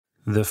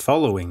The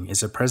following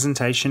is a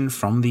presentation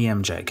from the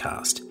MJ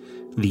Cast,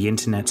 the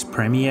internet's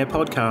premier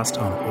podcast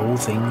on all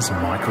things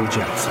Michael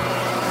Jackson.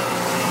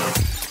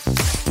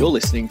 You're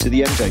listening to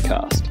the MJ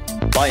Cast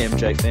by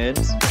MJ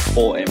fans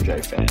for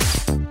MJ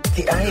fans.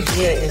 The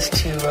idea is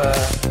to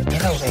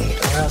innovate,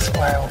 or else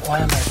why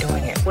am I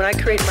doing it? When I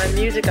create my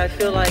music, I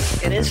feel like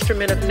an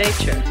instrument of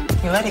nature.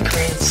 You let it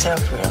create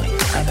itself, really.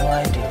 I know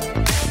I do.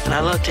 And I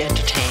love to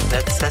entertain.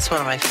 That's one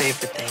of my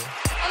favorite things.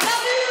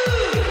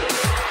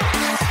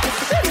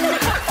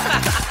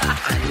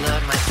 I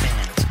love my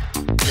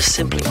fans. Just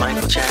simply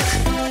Michael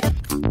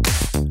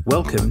Jackson.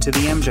 Welcome to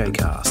the MJ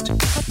Cast,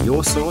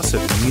 your source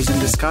of news and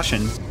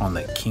discussion on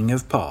the King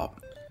of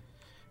Pop.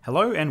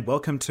 Hello and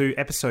welcome to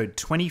episode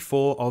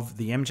 24 of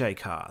the MJ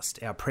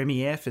Cast, our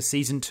premiere for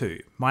season 2.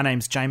 My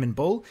name's Jamin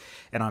Bull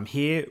and I'm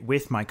here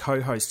with my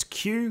co-host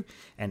Q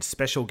and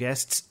special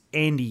guests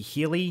Andy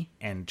Healy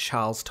and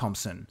Charles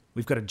Thompson.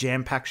 We've got a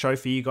jam-packed show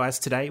for you guys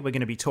today. We're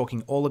going to be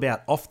talking all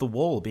about Off the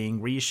Wall being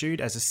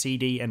reissued as a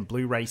CD and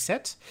Blu-ray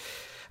set,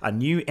 a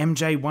new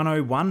MJ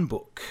 101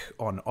 book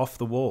on Off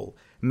the Wall,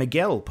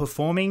 Miguel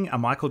performing a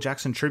Michael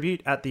Jackson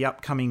tribute at the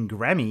upcoming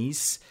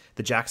Grammys,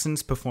 the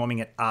Jacksons performing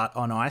at Art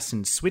on Ice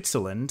in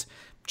Switzerland,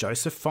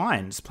 Joseph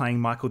Fiennes playing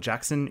Michael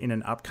Jackson in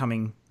an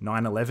upcoming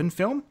 9/11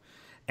 film,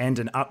 and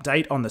an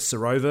update on the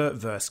Sirova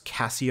vs.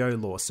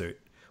 Casio lawsuit.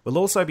 We'll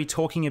also be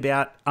talking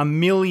about a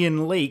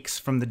million leaks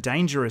from the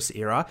Dangerous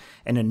era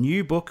and a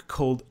new book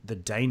called The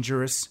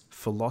Dangerous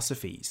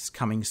Philosophies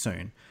coming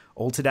soon.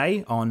 All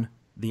today on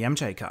the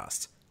MJ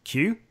Cast.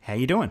 Q, how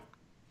you doing?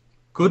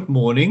 Good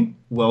morning.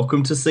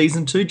 Welcome to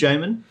season 2,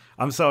 Jamin.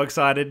 I'm so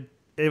excited.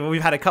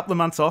 We've had a couple of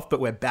months off, but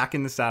we're back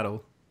in the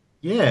saddle.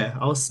 Yeah,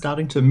 I was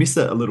starting to miss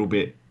it a little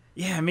bit.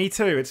 Yeah, me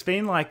too. It's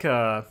been like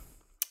an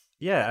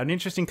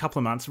interesting couple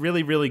of months.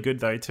 Really, really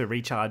good, though, to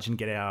recharge and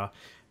get our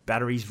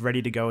batteries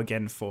ready to go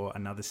again for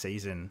another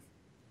season.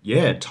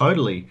 Yeah,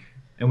 totally.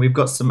 And we've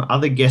got some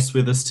other guests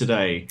with us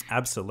today.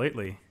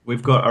 Absolutely.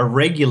 We've got a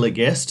regular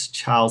guest,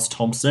 Charles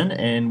Thompson,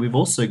 and we've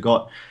also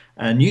got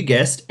a new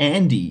guest,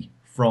 Andy,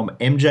 from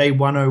MJ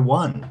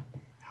 101.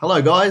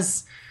 Hello,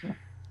 guys.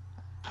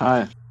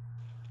 Hi.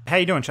 How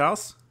you doing,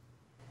 Charles?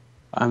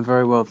 I'm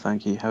very well,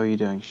 thank you. How are you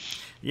doing?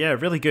 Yeah,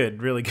 really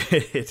good, really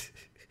good.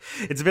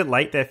 It's a bit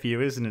late there for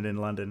you, isn't it, in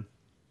London?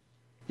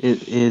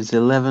 It is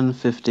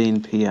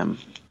 11:15 p.m.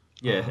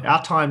 Yeah,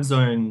 our time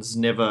zones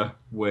never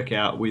work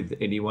out with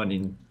anyone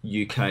in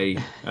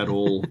UK at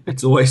all.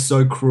 It's always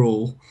so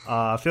cruel.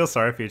 I feel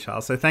sorry for you,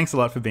 Charles. So thanks a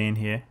lot for being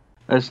here.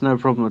 It's no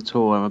problem at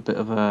all. I'm a bit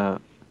of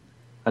a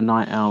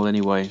night owl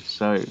anyway,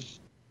 so...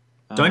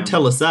 Don't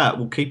tell us that.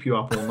 We'll keep you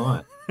up all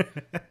night.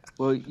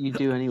 Well, you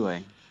do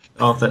anyway.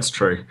 Oh, that's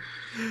true.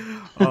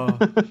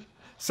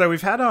 So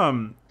we've had,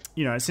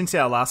 since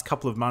our last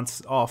couple of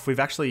months off, we've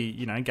actually,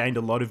 gained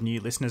a lot of new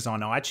listeners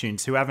on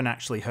iTunes who haven't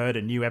actually heard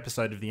a new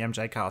episode of the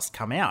MJ Cast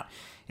come out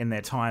in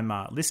their time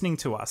listening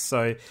to us.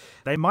 So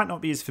they might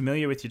not be as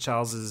familiar with you,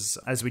 Charles,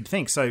 as we'd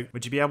think. So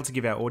would you be able to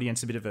give our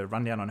audience a bit of a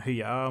rundown on who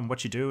you are and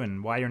what you do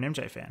and why you're an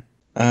MJ fan?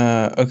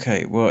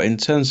 Okay, well, in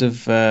terms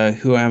of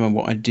who I am and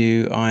what I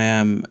do, I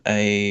am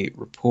a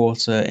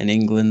reporter in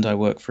England. I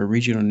work for a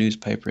regional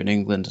newspaper in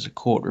England as a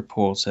court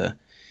reporter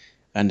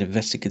and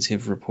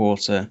investigative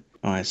reporter.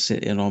 I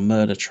sit in on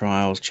murder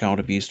trials, child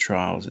abuse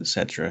trials,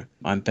 etc.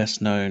 I'm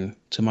best known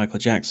to Michael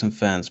Jackson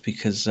fans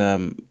because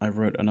I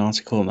wrote an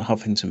article in the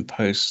Huffington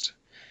Post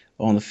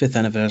on the 5th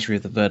anniversary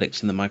of the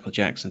verdicts in the Michael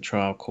Jackson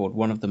trial called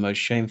One of the Most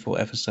Shameful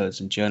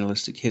Episodes in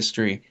Journalistic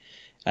History.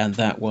 And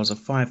that was a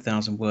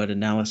 5,000-word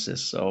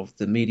analysis of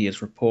the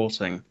media's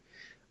reporting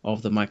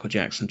of the Michael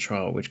Jackson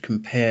trial, which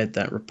compared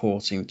that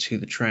reporting to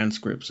the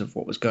transcripts of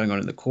what was going on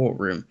in the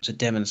courtroom to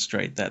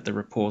demonstrate that the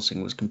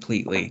reporting was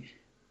completely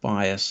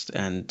biased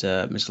and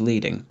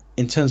misleading.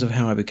 In terms of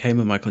how I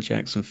became a Michael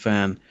Jackson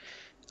fan,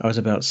 I was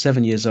about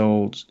 7 years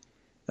old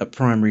at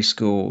primary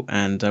school,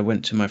 and I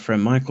went to my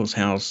friend Michael's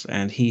house,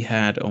 and he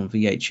had on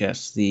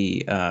VHS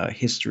the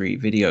History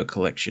video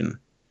collection,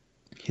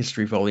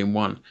 History Volume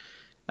 1.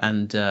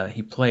 And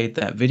he played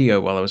that video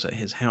while I was at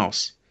his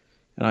house.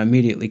 And I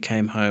immediately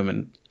came home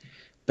and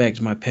begged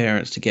my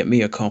parents to get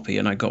me a copy,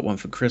 and I got one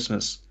for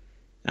Christmas.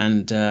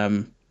 And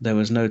there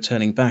was no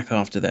turning back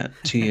after that.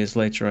 2 years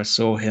later, I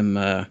saw him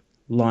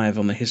live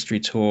on the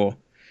History Tour.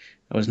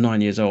 I was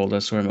 9 years old. I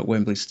saw him at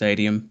Wembley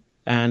Stadium.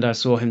 And I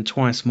saw him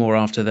twice more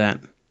after that.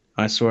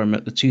 I saw him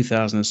at the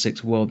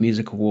 2006 World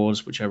Music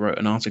Awards, which I wrote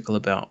an article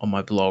about on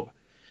my blog,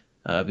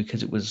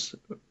 because it was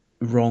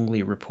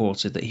wrongly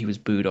reported that he was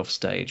booed off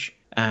stage.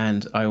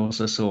 And I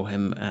also saw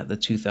him at the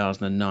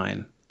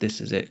 2009 This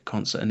Is It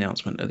concert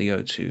announcement at the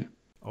O2.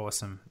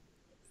 Awesome.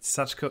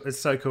 It's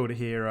so cool to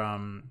hear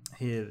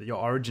your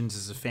origins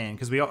as a fan,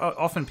 because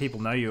often people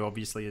know you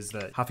obviously as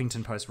the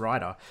Huffington Post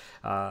writer,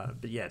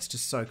 but yeah, it's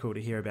just so cool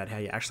to hear about how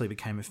you actually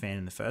became a fan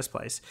in the first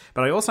place.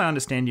 But I also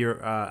understand you're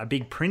a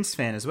big Prince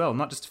fan as well,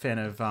 not just a fan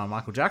of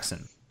Michael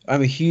Jackson.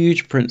 I'm a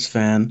huge Prince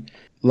fan.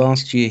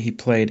 Last year he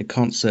played a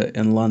concert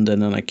in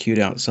London and I queued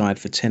outside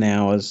for 10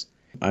 hours.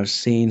 I've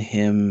seen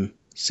him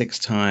 6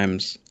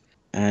 times,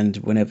 and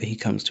whenever he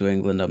comes to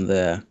England, I'm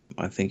there.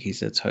 I think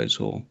he's a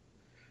total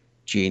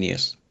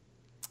genius.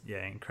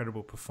 Yeah,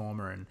 incredible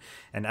performer,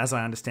 and as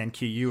I understand,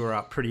 Q, you were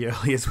up pretty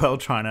early as well,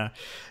 trying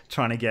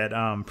to get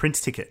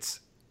Prince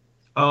tickets.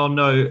 Oh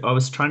no, I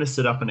was trying to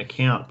set up an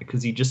account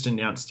because he just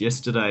announced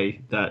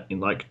yesterday that in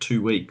like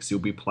 2 weeks he'll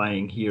be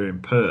playing here in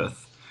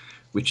Perth,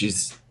 which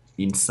is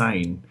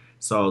insane.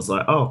 So I was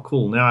like, oh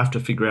cool, now I have to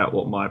figure out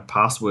what my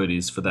password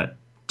is for that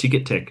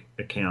Ticket Tech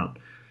account.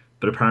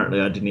 But apparently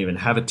I didn't even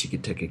have a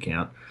Ticket Tech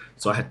account,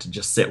 so I had to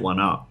just set one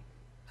up.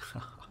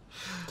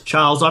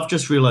 Charles, I've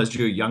just realised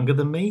you're younger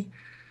than me.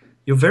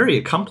 You're very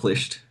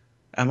accomplished.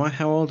 Am I?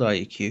 How old are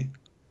you, Q?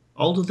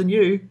 Older than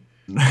you.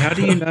 How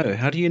do you know?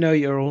 How do you know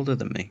you're older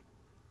than me?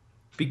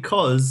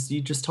 Because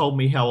you just told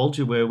me how old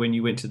you were when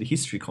you went to the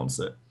history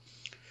concert.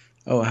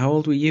 Oh, how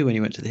old were you when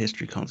you went to the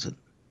history concert?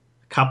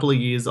 A couple of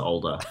years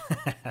older.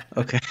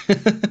 Okay.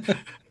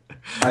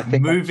 I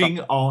think Moving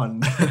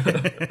on.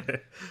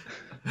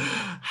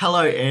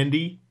 Hello,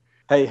 Andy.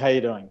 Hey, how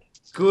you doing?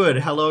 Good.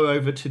 Hello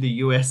over to the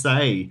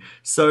USA.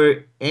 So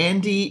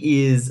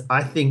Andy is,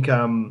 I think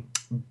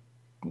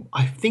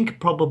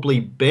probably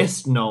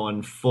best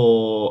known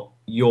for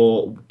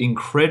your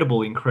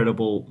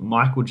incredible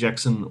Michael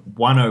Jackson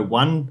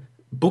 101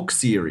 book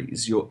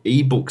series, your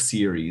ebook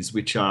series,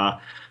 which are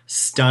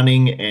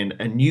stunning, and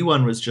a new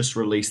one was just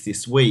released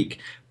this week.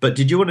 But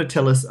did you want to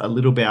tell us a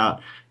little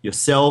about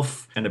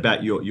yourself and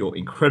about your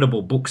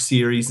incredible book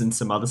series and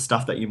some other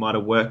stuff that you might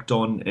have worked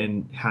on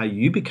and how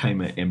you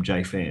became an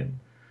MJ fan?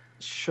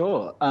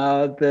 Sure.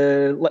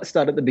 Let's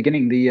start at the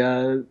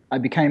beginning. I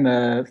became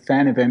a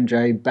fan of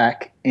MJ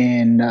back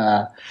in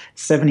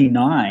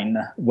 '79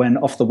 when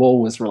Off the Wall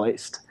was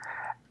released.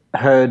 I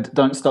heard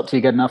 "Don't Stop Till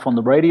You Get Enough" on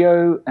the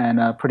radio, and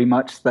pretty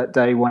much that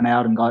day went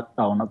out and got,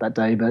 not that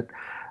day, but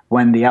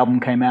when the album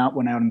came out,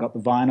 went out and got the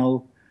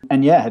vinyl.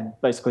 And yeah,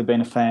 had basically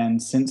been a fan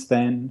since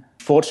then.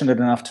 Fortunate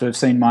enough to have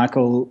seen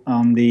Michael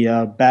on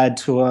the Bad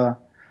Tour,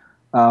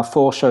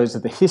 4 shows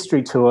of the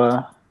History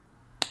Tour,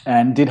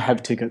 and did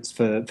have tickets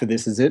for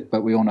This Is It,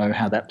 but we all know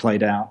how that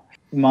played out.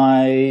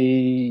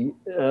 My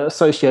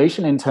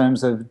association in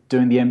terms of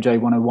doing the MJ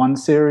 101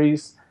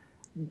 series,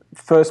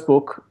 first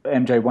book,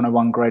 MJ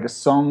 101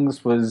 Greatest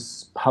Songs,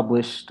 was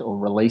published, or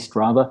released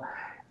rather,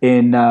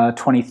 in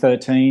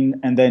 2013,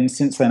 and then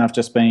since then I've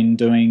just been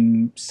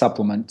doing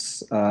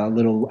supplements,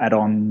 little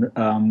add-on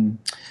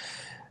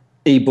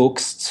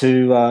ebooks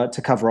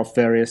to cover off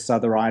various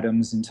other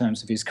items in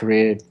terms of his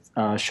career,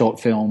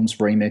 short films,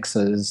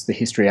 remixes, the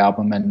History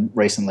album, and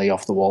recently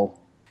Off the Wall.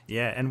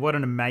 Yeah, and what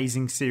an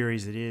amazing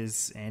series it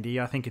is, Andy.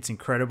 I think it's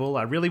incredible.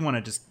 I really want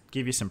to just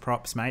give you some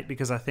props, mate,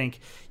 because I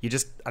think you're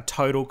just a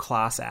total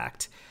class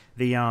act.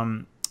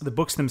 The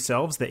books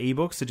themselves, the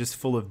ebooks, are just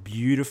full of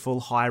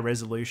beautiful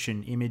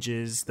high-resolution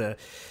images. The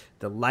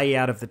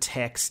layout of the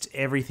text,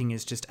 everything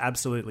is just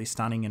absolutely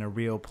stunning and a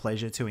real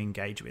pleasure to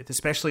engage with,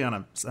 especially on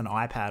an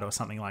iPad or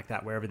something like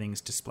that where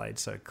everything's displayed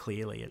so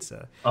clearly.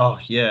 Oh,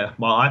 yeah.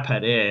 My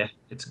iPad Air,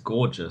 it's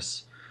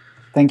gorgeous.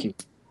 Thank you.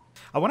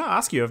 I want to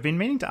ask you, I've been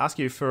meaning to ask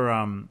you for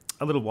a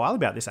little while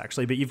about this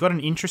actually, but you've got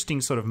an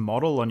interesting sort of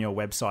model on your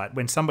website.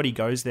 When somebody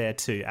goes there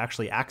to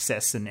actually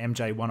access an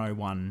MJ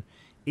 101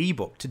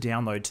 ebook to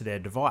download to their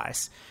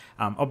device,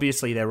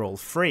 obviously they're all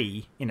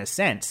free in a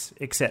sense,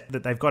 except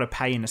that they've got to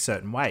pay in a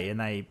certain way, and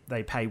they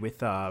pay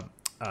with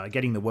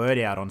getting the word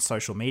out on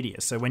social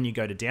media. So when you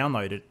go to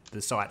download it,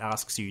 the site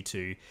asks you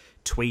to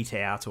tweet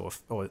out or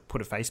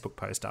put a Facebook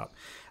post up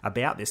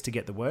about this to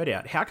get the word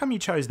out. How come you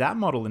chose that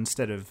model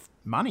instead of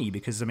money?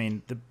 Because I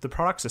mean, the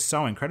products are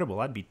so incredible.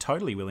 I'd be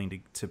totally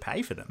willing to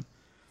pay for them.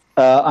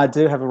 I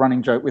do have a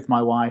running joke with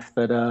my wife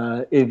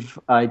that if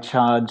I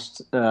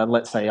charged,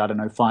 let's say, I don't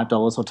know, $5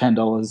 or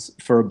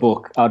 $10 for a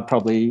book, I'd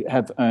probably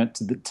have earned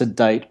to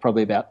date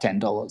probably about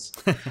 $10.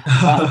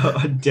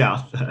 I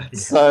doubt that.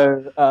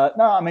 So,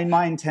 no, I mean,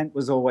 my intent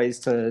was always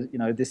to,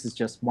 this is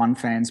just one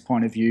fan's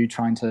point of view,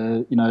 trying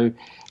to,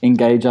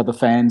 engage other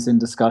fans in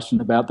discussion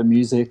about the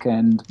music.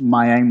 And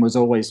my aim was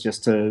always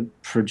just to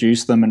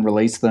produce them and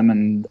release them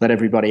and let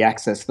everybody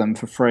access them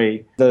for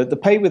free. The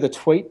pay with a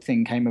tweet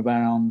thing came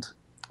around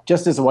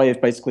just as a way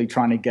of basically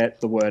trying to get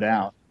the word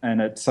out.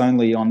 And it's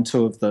only on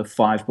 2 of the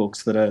 5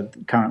 books that are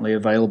currently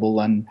available.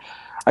 And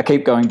I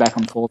keep going back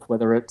and forth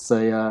whether it's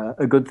a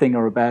good thing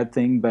or a bad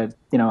thing. But,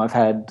 I've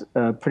had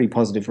a pretty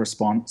positive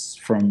response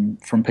from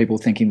people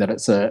thinking that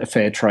it's a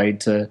fair trade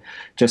to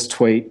just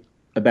tweet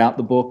about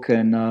the book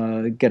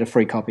and get a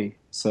free copy.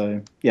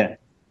 So, yeah.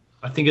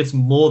 I think it's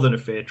more than a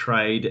fair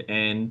trade,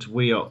 and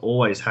we are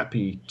always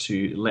happy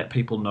to let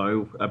people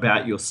know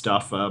about your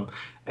stuff.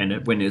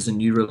 And when there's a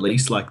new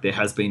release, like there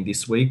has been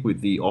this week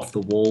with the Off the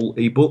Wall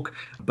ebook.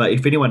 But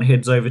if anyone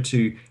heads over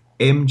to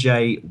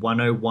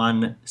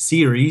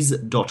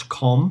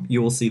mj101series.com,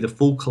 you will see the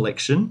full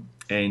collection,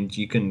 and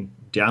you can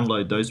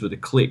download those with a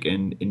click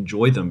and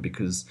enjoy them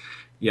because,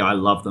 yeah, I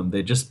love them.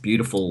 They're just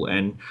beautiful,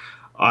 and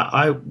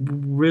I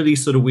really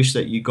sort of wish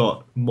that you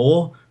got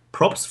more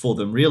props for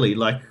them, really.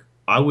 Like,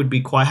 I would be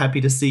quite happy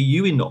to see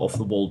you in the Off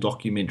the Wall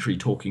documentary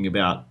talking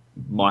about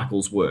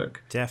Michael's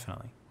work.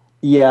 Definitely.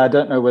 Yeah, I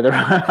don't know whether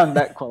I'm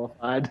that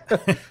qualified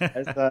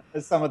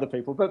as some of the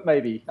people, but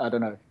maybe, I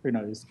don't know, who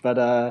knows. But,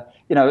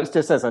 it's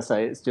just, as I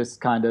say, it's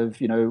just kind of,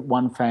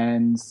 one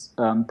fan's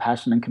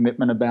passion and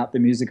commitment about the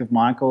music of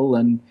Michael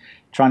and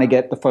trying to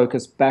get the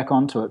focus back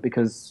onto it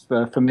because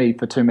for me,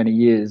 for too many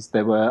years,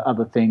 there were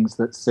other things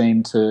that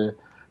seemed to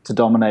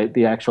dominate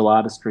the actual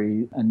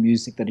artistry and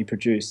music that he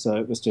produced. So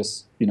it was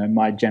just,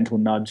 my gentle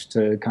nudge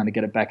to kind of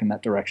get it back in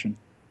that direction.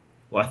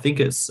 Well, I think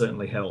it's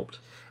certainly helped.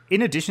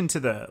 In addition to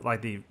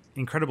the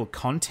incredible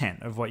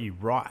content of what you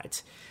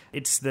write,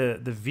 it's the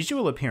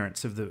visual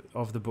appearance of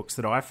the books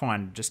that I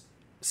find just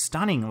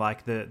stunning.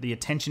 Like the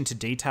attention to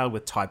detail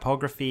with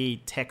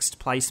typography, text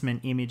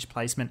placement, image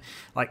placement.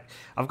 Like,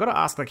 I've got to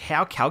ask, like,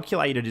 how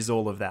calculated is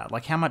all of that?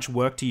 Like, how much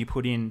work do you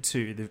put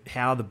into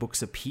how the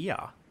books appear?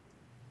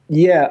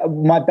 Yeah,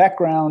 my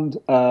background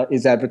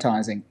is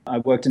advertising. I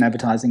worked in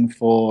advertising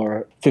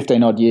for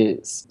 15 odd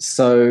years.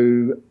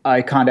 So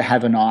I kind of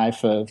have an eye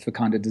for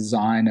kind of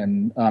design,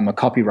 and I'm a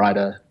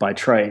copywriter by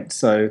trade.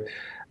 So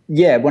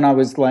yeah, when I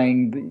was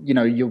laying,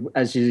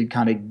 as you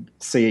kind of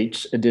see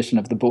each edition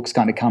of the books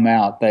kind of come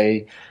out,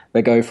 they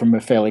go from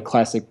a fairly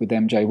classic with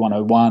MJ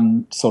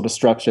 101 sort of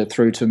structure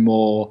through to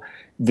more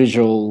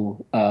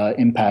visual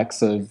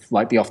impacts of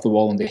like the off the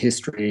wall and the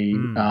history,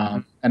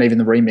 and even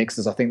the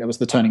remixes. I think that was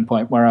the turning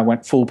point where I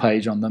went full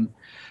page on them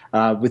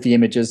with the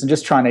images and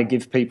just trying to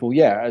give people,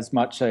 as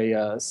much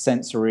a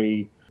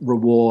sensory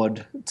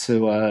reward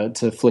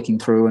to flicking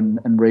through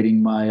and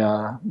reading my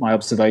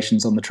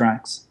observations on the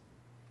tracks.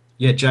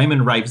 Yeah,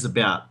 Jamin raves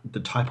about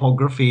the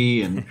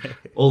typography and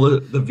all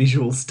the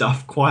visual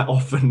stuff quite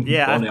often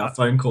on our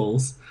phone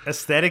calls.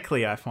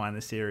 Aesthetically, I find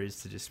the series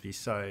to just be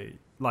so,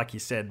 like you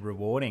said,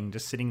 rewarding,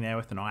 just sitting there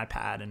with an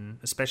iPad, and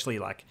especially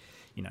like,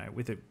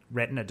 with a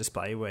retina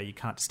display where you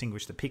can't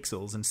distinguish the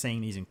pixels, and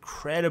seeing these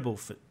incredible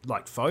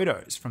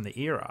photos from the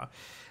era.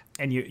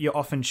 And you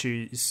often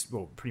choose,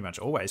 well, pretty much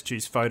always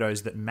choose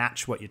photos that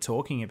match what you're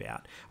talking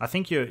about. I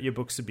think your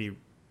books would be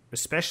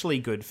especially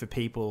good for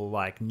people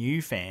like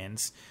new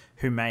fans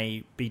who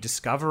may be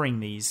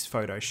discovering these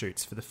photo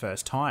shoots for the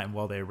first time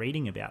while they're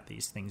reading about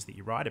these things that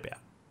you write about.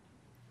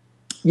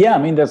 Yeah, I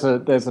mean, there's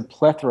a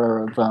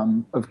plethora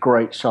of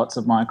great shots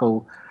of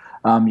Michael,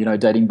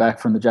 dating back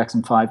from the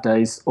Jackson 5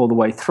 days all the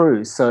way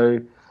through. So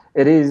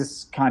it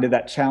is kind of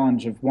that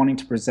challenge of wanting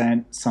to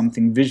present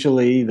something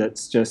visually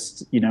that's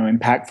just,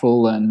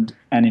 impactful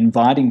and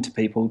inviting to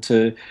people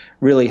to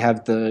really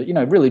have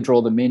really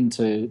draw them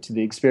into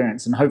the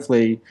experience. And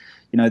hopefully,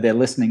 they're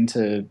listening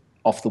to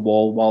Off the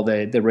Wall while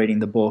they're reading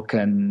the book,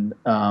 and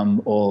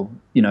or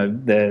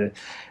they're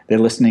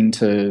listening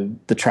to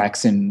the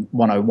tracks in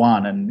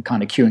 101 and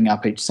kind of queuing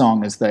up each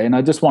song as they. And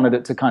I just wanted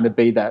it to kind of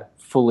be that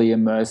fully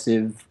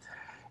immersive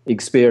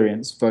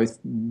experience, both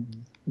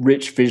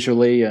rich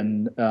visually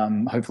and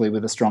hopefully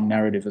with a strong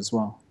narrative as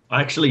well. I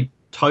actually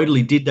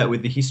totally did that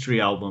with the History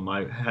album.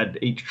 I had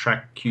each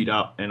track queued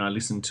up and I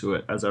listened to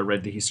it as I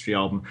read the History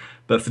album.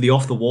 But for the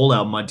Off the Wall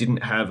album, I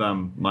didn't have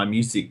my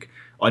music.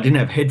 I didn't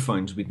have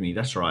headphones with me,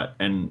 that's right.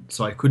 And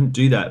so I couldn't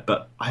do that.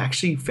 But I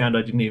actually found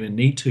I didn't even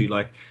need to.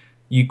 Like,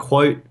 you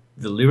quote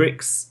the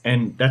lyrics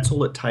and that's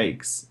all it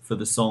takes for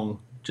the song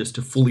just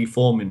to fully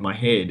form in my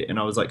head. And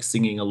I was like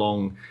singing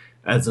along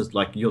as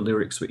like your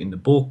lyrics were in the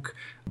book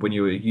when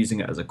you were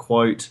using it as a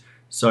quote.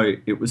 So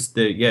it was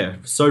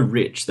so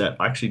rich that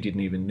I actually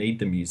didn't even need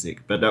the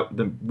music. But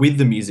with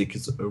the music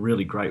is a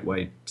really great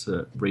way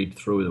to read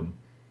through them.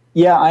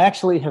 Yeah, I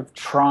actually have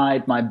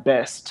tried my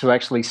best to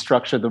actually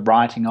structure the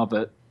writing of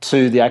it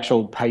to the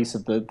actual pace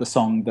of the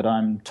song that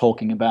I'm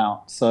talking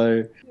about.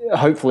 So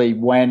hopefully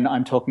when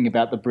I'm talking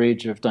about the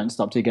bridge of Don't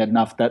Stop Till You Get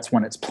Enough, that's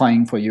when it's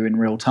playing for you in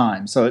real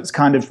time. So it's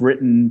kind of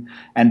written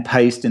and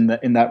paced in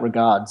that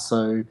regard.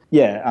 So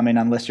yeah, I mean,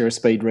 unless you're a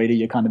speed reader,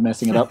 you're kind of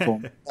messing it up for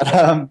me.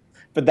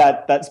 But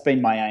that's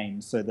been my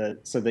aim, so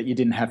that you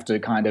didn't have to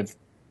kind of,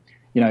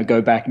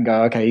 go back and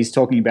go, okay, he's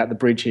talking about the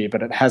bridge here,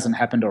 but it hasn't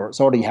happened, or it's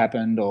already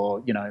happened,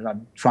 or,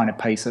 I'm trying to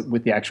pace it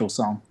with the actual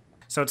song.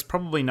 So it's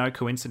probably no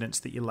coincidence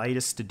that your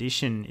latest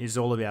edition is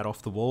all about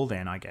Off the Wall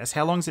then, I guess.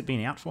 How long's it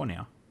been out for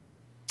now?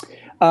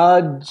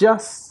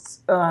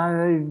 Just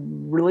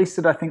released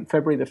it, I think,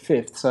 February the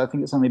 5th. So I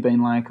think it's only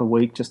been like a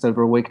week, just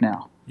over a week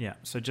now. Yeah,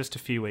 so just a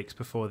few weeks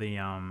before the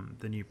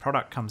new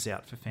product comes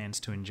out for fans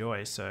to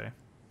enjoy. So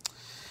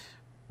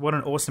what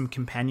an awesome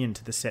companion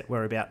to the set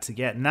we're about to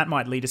get. And that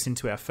might lead us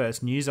into our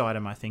first news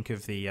item, I think,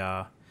 of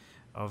the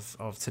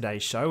of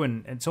today's show.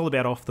 And it's all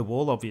about Off the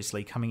Wall,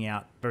 obviously, coming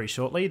out very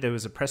shortly. There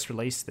was a press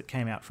release that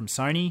came out from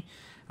Sony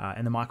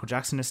and the Michael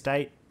Jackson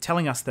estate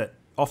telling us that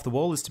Off the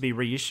Wall is to be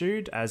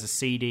reissued as a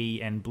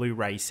CD and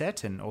Blu-ray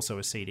set, and also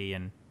a CD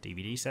and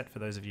DVD set for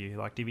those of you who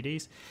like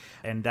DVDs.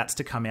 And that's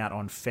to come out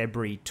on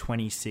February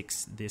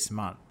 26th this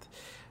month.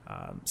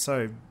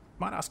 So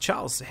might ask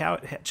Charles, how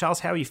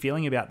are you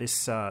feeling about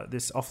this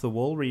Off the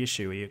Wall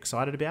reissue? Are you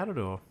excited about it,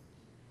 or?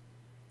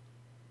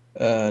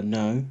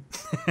 No.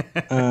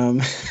 I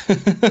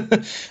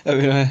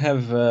mean, I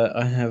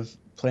have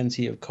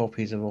plenty of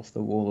copies of Off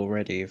the Wall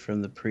already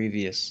from the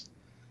previous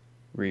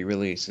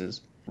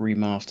re-releases.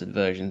 remastered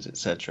versions,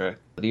 etc.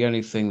 The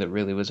only thing that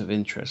really was of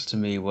interest to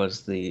me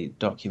was the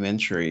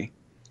documentary,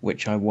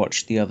 which I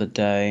watched the other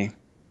day,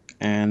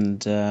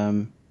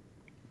 and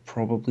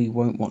probably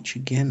won't watch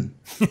again.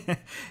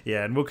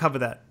 Yeah, and we'll cover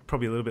that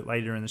probably a little bit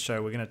later in the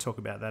show. We're going to talk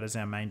about that as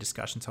our main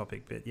discussion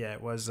topic. But yeah,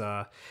 it was,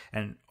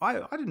 and I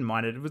didn't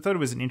mind it. I thought it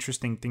was an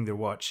interesting thing to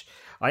watch.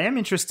 I am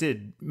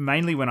interested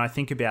mainly when I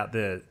think about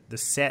the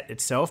set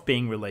itself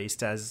being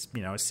released as,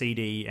 you know, a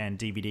CD and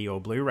DVD or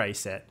Blu-ray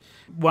set.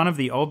 One of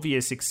the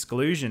obvious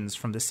exclusions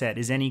from the set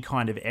is any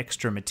kind of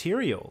extra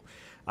material,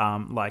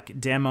 like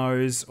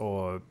demos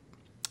or,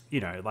 you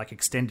know, like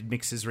extended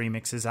mixes,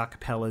 remixes,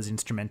 acapellas,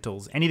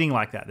 instrumentals, anything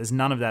like that. There's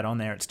none of that on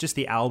there. It's just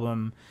the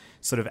album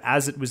sort of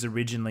as it was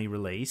originally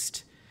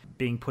released,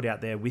 being put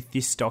out there with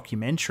this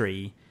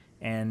documentary.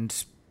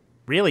 And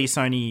really,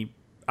 Sony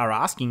are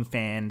asking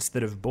fans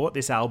that have bought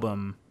this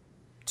album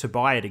to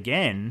buy it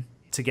again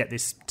to get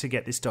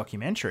this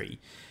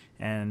documentary.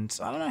 And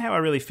I don't know how I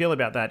really feel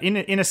about that.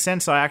 In a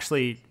sense, I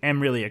actually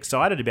am really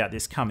excited about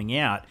this coming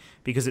out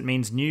because it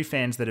means new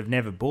fans that have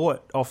never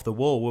bought Off the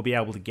Wall will be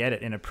able to get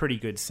it in a pretty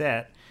good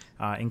set,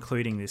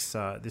 including this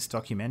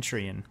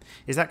documentary. And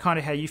is that kind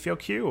of how you feel,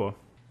 Q? Or?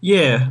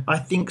 Yeah, I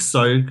think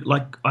so.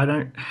 Like, I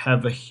don't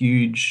have a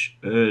huge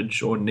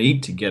urge or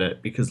need to get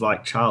it because,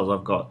 like Charles,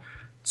 I've got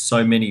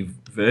so many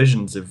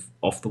versions of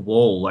Off the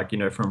Wall, like, you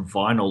know, from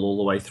vinyl all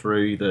the way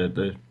through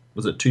the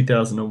was it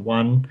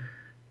 2001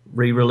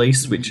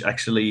 re-release, which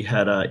actually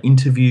had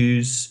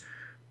interviews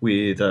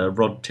with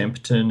Rod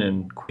Temperton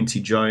and Quincy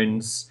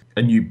Jones,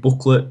 a new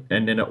booklet,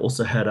 and then it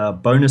also had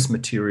bonus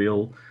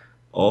material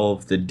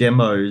of the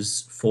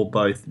demos for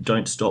both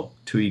Don't Stop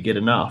Till You Get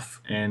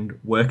Enough and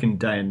Workin'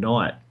 Day and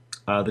Night,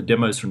 the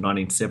demos from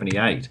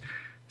 1978.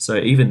 So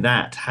even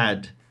that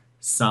had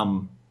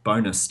some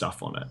bonus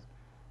stuff on it.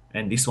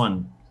 And this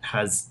one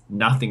has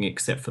nothing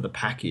except for the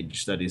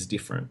package that is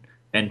different.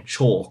 And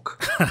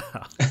chalk.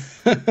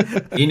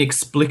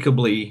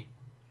 Inexplicably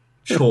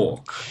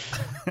chalk.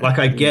 Like,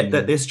 I get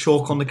that there's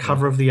chalk on the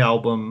cover of the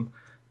album,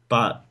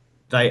 but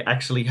they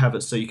actually have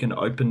it so you can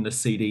open the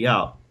CD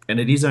up. And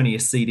it is only a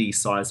CD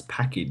size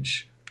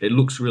package. It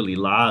looks really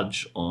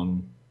large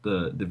on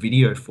the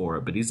video for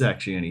it, but is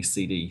actually only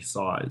CD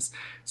size.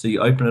 So you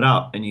open it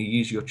up and you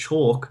use your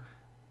chalk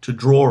to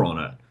draw on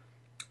it.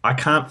 I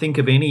can't think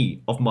of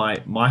any of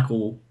my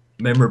Michael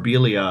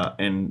memorabilia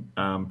and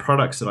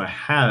products that I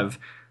have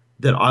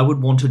that I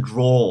would want to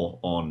draw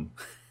on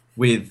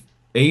with,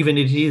 even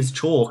if it is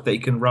chalk that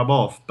you can rub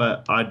off,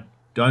 but I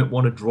don't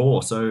want to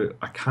draw, so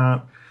I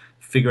can't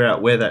figure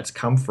out where that's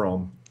come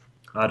from.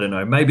 I don't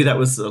know. Maybe that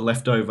was a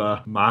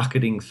leftover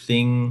marketing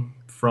thing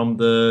from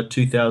the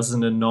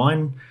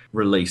 2009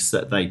 release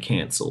that they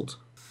cancelled,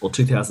 or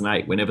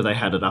 2008, whenever they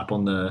had it up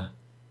on the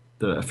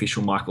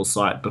official Michael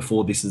site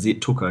before This Is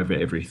It took over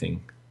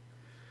everything.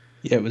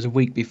 Yeah, it was a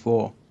week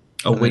before.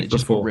 A week it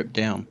just got before. ripped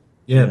down.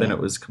 Yeah, then it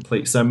was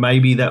complete. So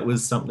maybe that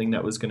was something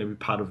that was going to be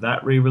part of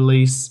that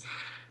re-release.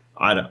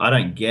 I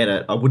don't get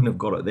it. I wouldn't have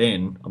got it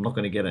then. I'm not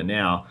going to get it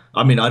now.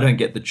 I mean, I don't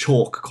get the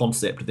chalk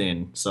concept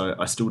then, so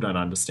I still don't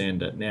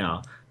understand it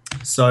now.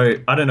 So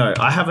I don't know.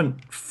 I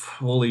haven't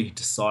fully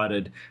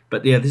decided,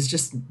 but yeah, there's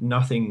just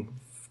nothing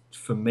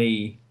for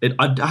me.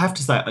 I have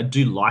to say, I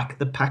do like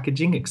the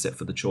packaging, except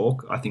for the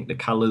chalk. I think the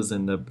colours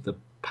and the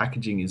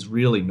packaging is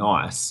really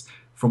nice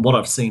from what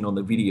I've seen on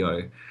the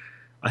video.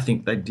 I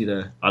think they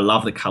did I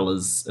love the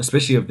colours,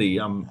 especially of the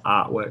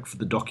artwork for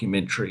the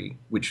documentary,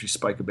 which we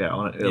spoke about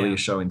on an earlier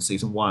show in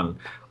season 1.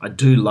 I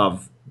do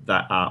love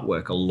that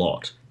artwork a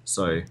lot.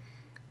 So,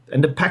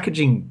 and the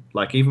packaging,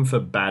 like even for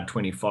Bad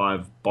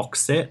 25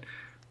 box set,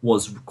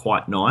 was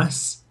quite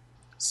nice.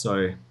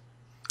 So,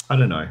 I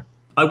don't know.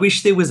 I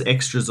wish there was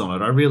extras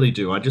on it. I really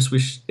do. I just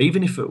wish,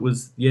 even if it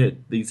was,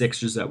 these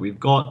extras that we've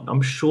got,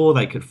 I'm sure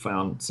they could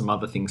find some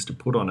other things to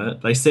put on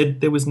it. They said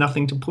there was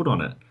nothing to put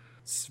on it.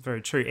 It's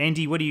very true.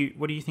 Andy, what do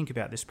you think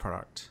about this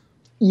product?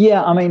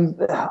 Yeah, I mean,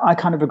 I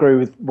kind of agree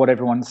with what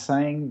everyone's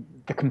saying.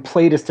 The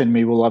completist in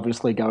me will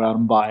obviously go out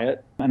and buy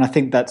it, and I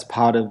think that's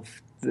part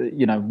of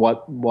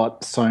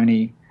what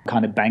Sony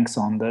kind of banks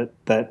on,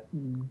 that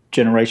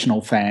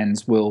generational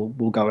fans will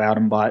go out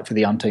and buy it for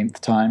the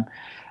umpteenth time.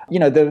 You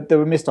know, there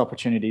were missed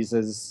opportunities,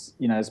 as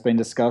you know, has been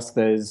discussed.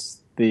 There's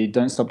the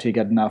Don't Stop Till You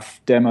Get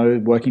Enough demo,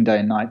 Working Day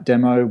and Night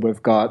demo.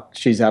 We've got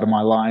She's Out of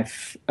My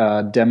Life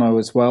demo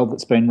as well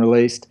that's been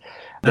released.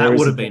 That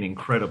would have been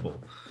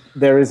incredible.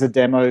 There is a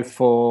demo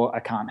for I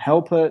Can't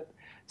Help It.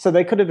 So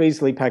they could have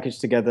easily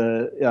packaged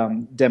together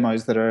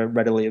demos that are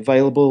readily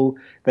available.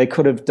 They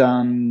could have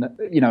done,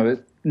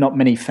 not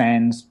many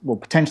fans, well,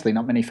 potentially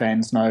not many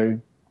fans know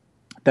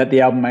that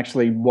the album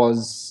actually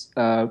was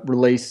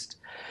released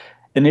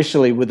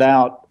initially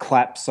without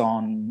claps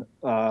on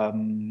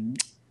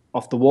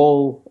Off the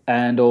Wall,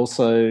 and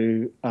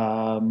also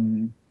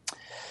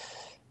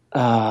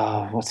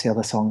what's the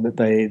other song that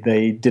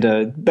they did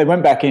they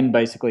went back in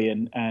basically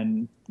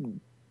and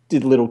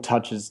did little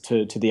touches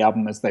to the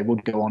album as they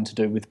would go on to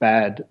do with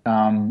Bad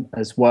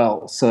as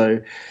well.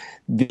 So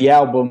the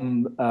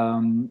album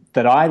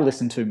that I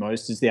listen to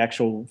most is the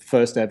actual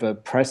first ever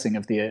pressing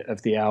of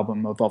the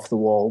album of Off the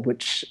Wall,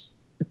 which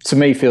to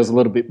me feels a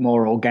little bit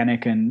more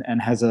organic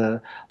and has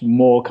a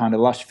more kind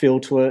of lush feel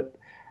to it.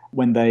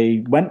 When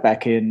they went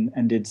back in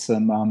and did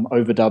some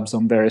overdubs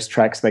on various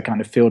tracks, they kind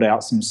of filled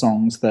out some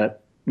songs that,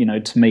 you know,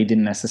 to me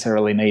didn't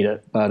necessarily need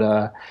it.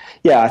 But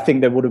yeah, I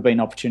think there would have been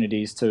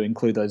opportunities to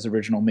include those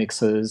original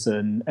mixes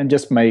and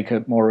just make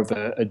it more of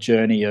a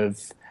journey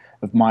of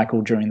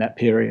Michael during that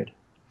period.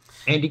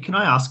 Andy, can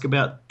I ask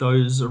about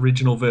those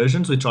original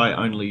versions, which I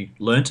only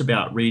learnt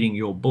about reading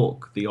your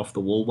book, the Off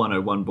the Wall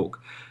 101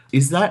 book?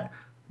 Is that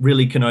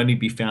really can only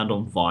be found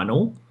on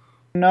vinyl?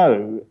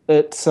 No,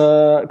 it's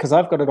because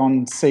I've got it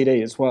on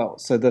CD as well.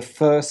 So the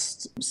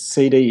first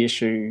CD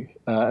issue,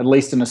 at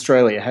least in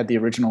Australia, had the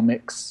original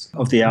mix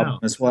of the album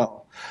as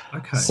well.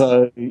 Okay.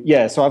 So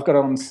yeah, so I've got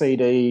it on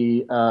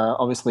CD,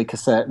 obviously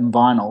cassette and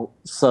vinyl.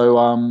 So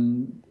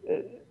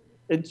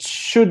it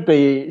should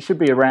be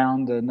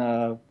around,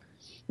 and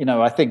you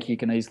know, I think you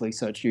can easily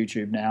search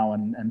YouTube now,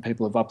 and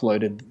people have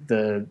uploaded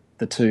the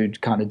two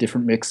kind of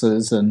different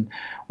mixes, and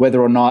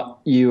whether or not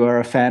you are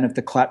a fan of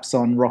the claps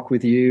on Rock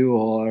With You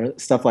or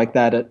stuff like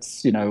that,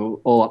 it's, you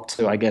know, all up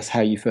to, I guess, how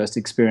you first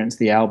experienced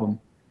the album.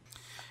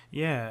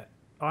 Yeah,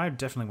 I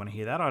definitely want to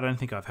hear that. I don't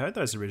think I've heard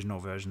those original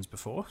versions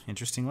before,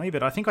 interestingly,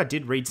 but I think I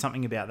did read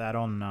something about that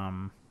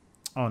on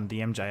the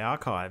MJ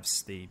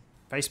Archives, the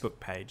Facebook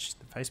page,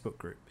 the Facebook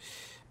group.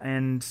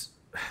 And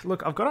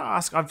look, I've got to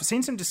ask, I've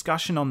seen some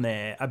discussion on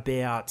there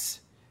about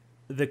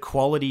the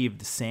quality of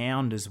the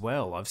sound as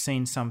well. I've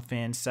seen some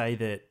fans say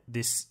that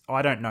this,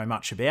 I don't know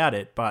much about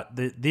it, but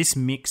this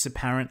mix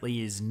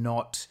apparently is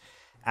not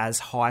as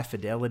high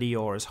fidelity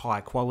or as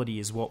high quality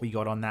as what we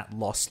got on that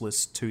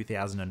lossless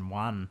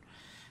 2001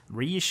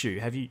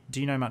 reissue. Do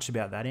you know much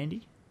about that,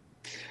 Andy?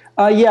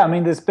 Yeah, I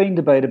mean, there's been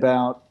debate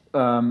about,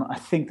 I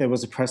think there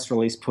was a press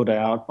release put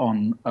out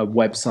on a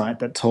website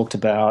that talked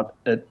about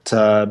it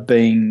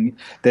being,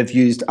 they've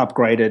used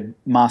upgraded,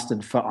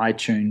 mastered for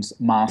iTunes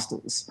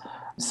masters.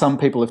 Some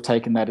people have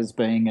taken that as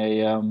being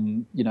a,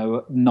 you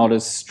know, not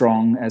as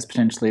strong as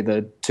potentially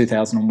the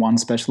 2001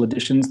 special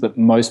editions that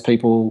most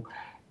people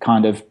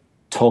kind of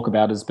talk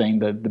about as being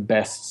the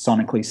best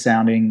sonically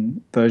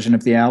sounding version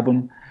of the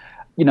album.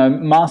 You know,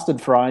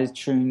 mastered for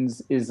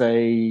iTunes is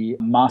a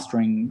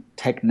mastering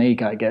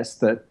technique, I guess,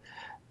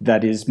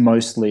 that is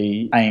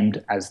mostly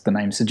aimed, as the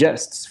name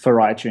suggests, for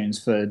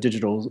iTunes, for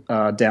digital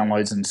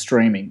downloads and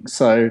streaming.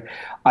 So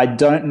I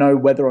don't know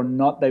whether or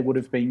not they would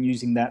have been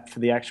using that for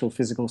the actual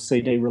physical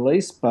CD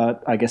release,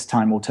 but I guess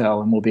time will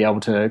tell and we'll be able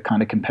to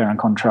kind of compare and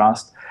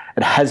contrast.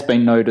 It has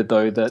been noted,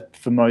 though, that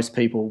for most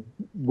people,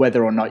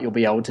 whether or not you'll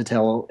be able to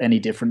tell any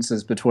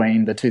differences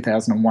between the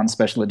 2001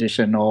 special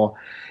edition or,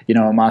 you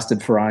know, a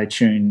mastered for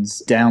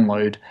iTunes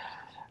download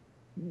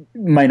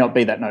may not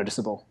be that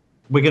noticeable.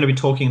 We're going to be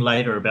talking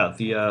later about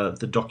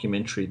the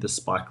documentary, the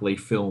Spike Lee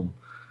film,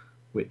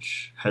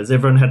 which has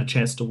everyone had a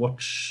chance to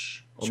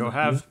watch? Sure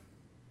have.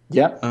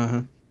 Yeah.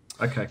 Uh-huh.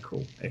 Okay,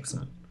 cool.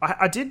 Excellent.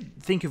 I did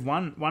think of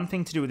one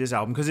thing to do with this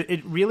album, because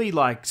it really,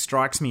 like,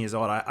 strikes me as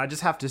odd. I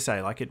just have to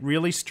say, like, it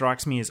really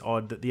strikes me as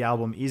odd that the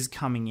album is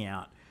coming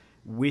out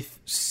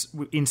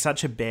in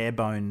such a bare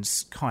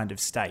bones kind of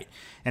state,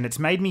 and it's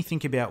made me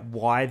think about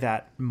why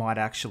that might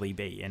actually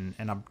be, and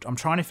I'm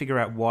trying to figure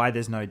out why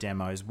there's no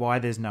demos, why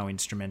there's no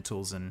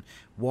instrumentals, and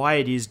why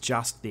it is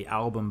just the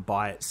album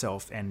by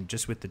itself and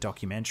just with the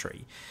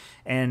documentary.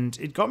 And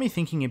it got me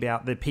thinking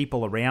about the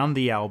people around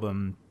the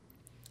album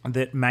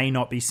that may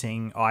not be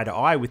seeing eye to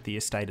eye with the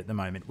estate at the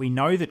moment. We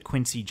know that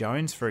Quincy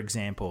Jones, for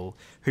example,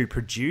 who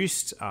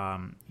produced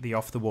the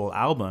Off the Wall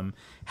album,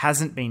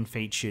 hasn't been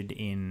featured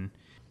in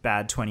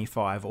Bad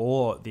 25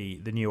 or the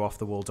new Off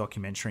the Wall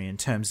documentary in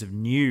terms of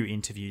new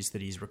interviews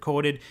that he's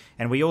recorded.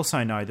 And we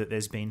also know that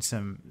there's been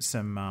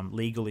some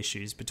legal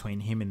issues between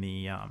him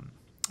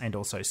and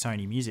also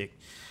Sony Music.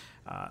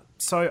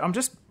 So I'm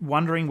just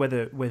wondering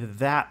whether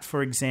that,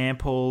 for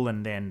example,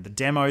 and then the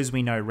demos,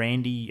 we know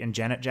Randy and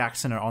Janet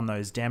Jackson are on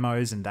those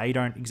demos and they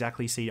don't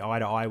exactly see eye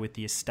to eye with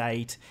the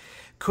estate.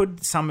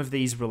 Could some of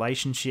these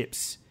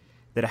relationships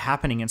that are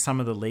happening and some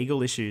of the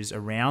legal issues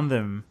around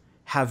them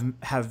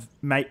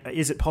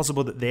is it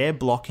possible that they're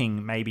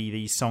blocking maybe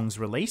these songs'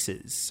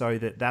 releases, so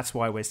that's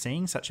why we're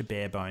seeing such a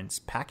bare bones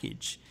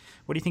package?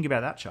 What do you think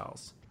about that,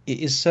 Charles? It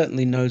is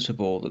certainly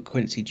notable that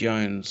Quincy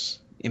Jones,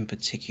 in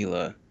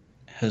particular,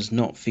 has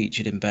not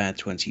featured in Bad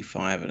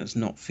 25 and has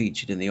not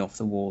featured in the Off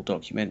the Wall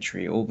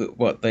documentary.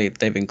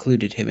 They've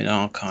included him in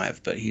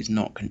archive, but he's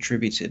not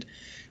contributed.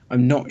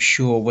 I'm not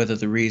sure whether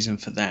the reason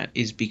for that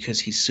is because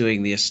he's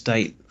suing the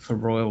estate for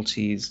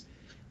royalties,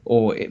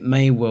 or it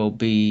may well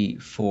be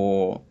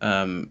for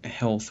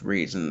health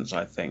reasons,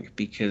 I think,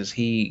 because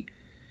he's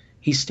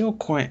still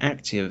quite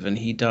active and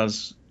he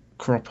does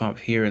crop up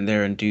here and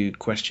there and do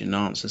question and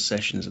answer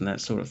sessions and that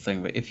sort of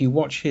thing. But if you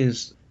watch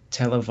his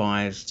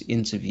televised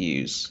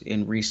interviews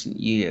in recent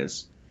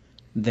years,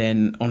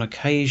 then on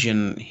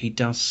occasion he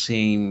does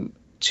seem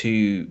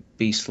to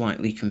be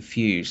slightly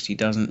confused. He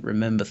doesn't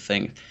remember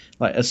things.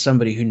 Like, as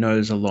somebody who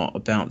knows a lot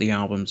about the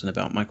albums and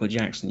about Michael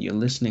Jackson, you're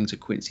listening to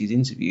Quincy's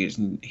interviews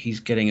and he's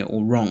getting it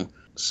all wrong.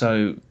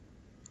 So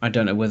I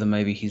don't know whether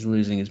maybe he's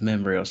losing his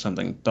memory or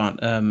something.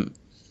 But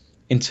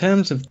in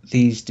terms of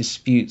these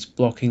disputes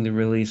blocking the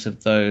release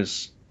of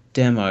those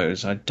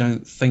demos, I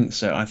don't think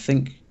so. I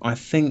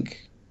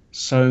think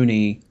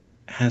Sony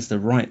has the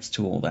rights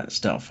to all that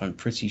stuff, I'm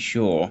pretty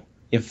sure.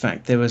 In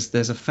fact,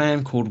 there's a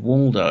fan called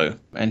Waldo,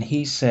 and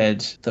he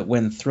said that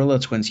when Thriller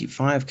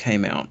 25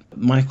 came out,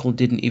 Michael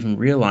didn't even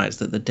realize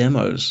that the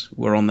demos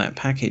were on that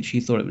package. He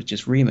thought it was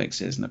just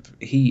remixes. And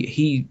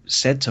he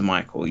said to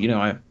Michael, you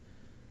know,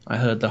 I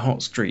heard the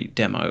Hot Street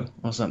demo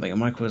or something. And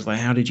Michael was like,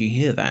 how did you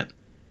hear that? And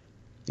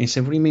he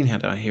said, what do you mean, how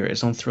did I hear it?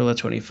 It's on Thriller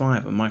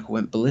 25. And Michael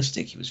went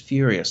ballistic. He was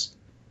furious.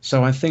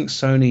 So I think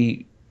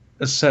Sony,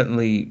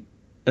 certainly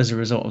as a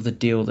result of the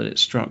deal that it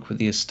struck with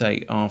the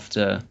estate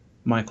after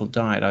Michael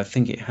died, I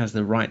think it has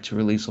the right to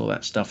release all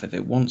that stuff if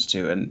it wants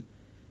to,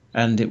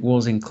 and it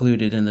was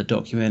included in the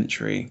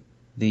documentary,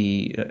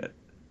 the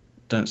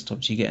Don't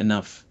Stop Till You Get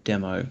Enough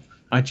demo.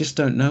 I just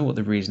don't know what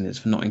the reason is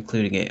for not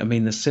including it. I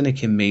mean, the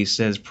cynic in me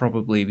says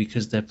probably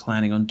because they're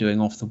planning on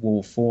doing Off the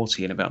Wall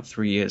 40 in about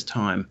 3 years'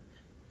 time,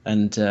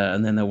 and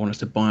then they'll want us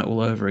to buy it all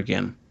over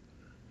again.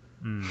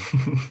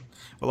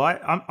 Well,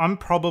 I'm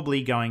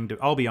probably going to,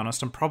 I'll be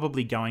honest, I'm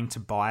probably going to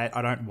buy it.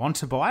 I don't want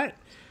to buy it,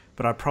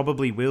 but I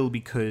probably will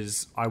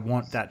because I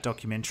want that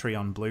documentary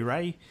on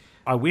Blu-ray.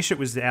 I wish it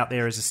was out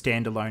there as a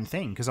standalone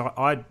thing because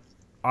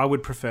I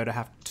would prefer to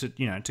have to,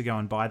 you know, to go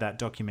and buy that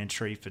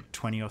documentary for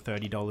 $20 or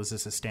 $30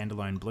 as a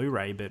standalone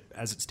Blu-ray. But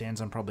as it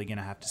stands, I'm probably going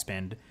to have to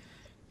spend,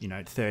 you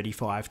know,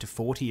 $35 to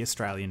 $40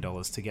 Australian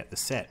dollars to get the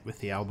set with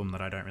the album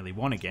that I don't really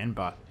want again.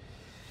 But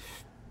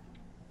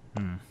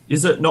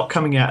is it not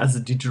coming out as a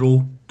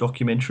digital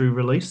documentary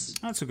release?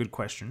 that's a good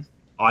question.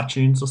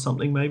 iTunes or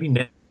something, maybe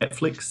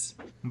Netflix.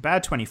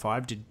 Bad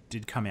 25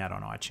 did come out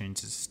on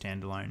iTunes as a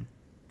standalone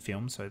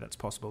film, so that's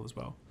possible as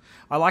well.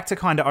 I like to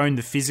kind of own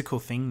the physical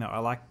thing, though. I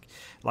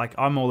like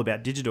I'm all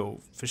about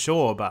digital for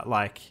sure, but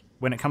like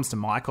when it comes to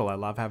Michael, I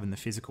love having the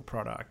physical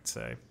product.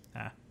 So,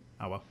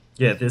 oh well.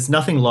 Yeah, there's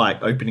nothing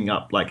like opening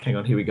up. Like, hang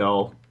on, here we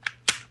go.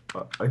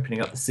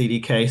 Opening up the CD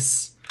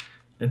case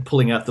and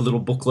pulling out the little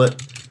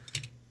booklet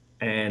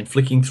and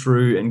flicking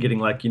through and getting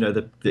like, you know,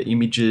 the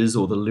images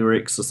or the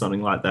lyrics or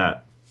something like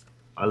that.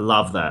 I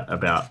love that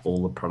about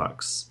all the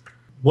products.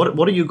 What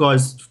are you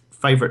guys'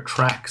 favorite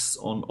tracks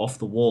on Off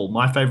the Wall?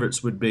 My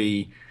favorites would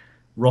be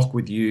Rock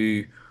With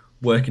You,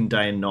 Working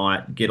Day and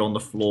Night, Get on the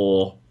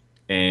Floor,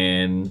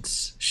 and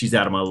She's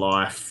Out of My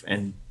Life,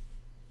 and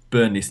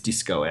Burn This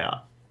Disco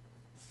Out.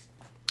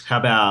 How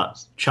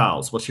about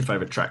Charles? What's your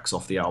favorite tracks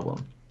off the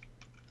album?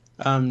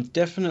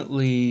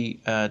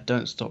 Definitely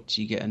Don't Stop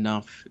Till You Get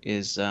Enough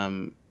is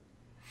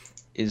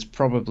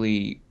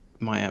probably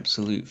my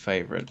absolute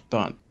favorite,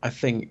 but I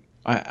think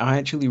I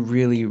actually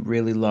really,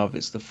 really love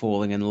It's the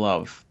Falling in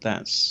Love.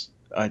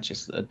 I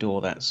just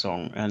adore that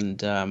song,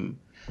 and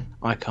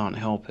I Can't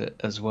Help It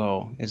as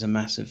well is a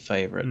massive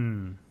favorite.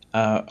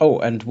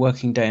 And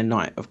Working Day and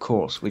Night, of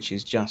course, which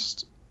is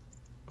just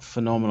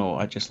phenomenal.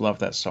 I just love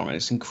that song, and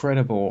it's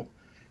incredible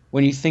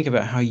when you think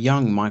about how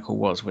young Michael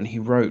was when he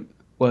wrote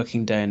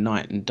Working Day and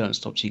Night and Don't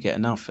Stop Till You Get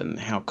Enough, and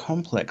how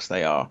complex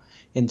they are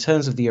in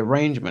terms of the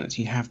arrangements.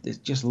 You have this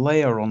just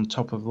layer on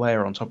top of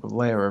layer on top of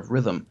layer of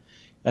rhythm,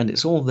 and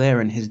it's all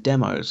there in his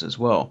demos as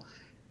well.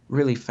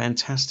 Really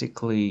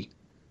fantastically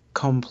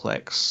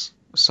complex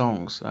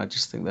songs. I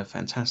just think they're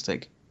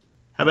fantastic.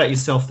 How about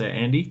yourself there,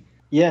 Andy?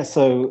 Yeah,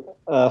 so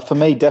for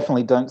me,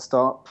 definitely Don't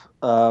Stop,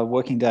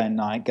 Working Day and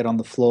Night, Get on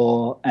the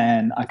Floor,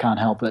 and I Can't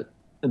Help It.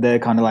 They're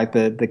kind of like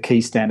the key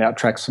standout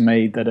tracks for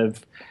me that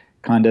have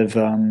kind of,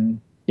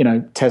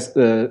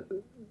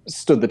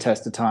 stood the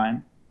test of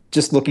time.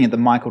 Just looking at the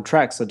Michael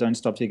tracks, so Don't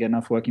Stop Till You Get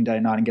Enough, Working Day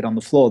and Night, and Get on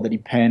the Floor, that he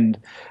penned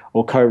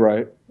or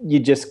co-wrote, you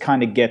just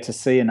kind of get to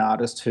see an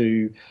artist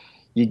who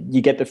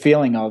you get the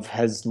feeling of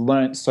has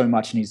learnt so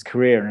much in his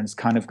career and has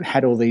kind of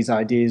had all these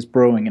ideas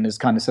brewing and has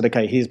kind of said,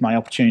 okay, here's my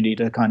opportunity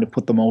to kind of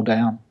put them all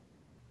down.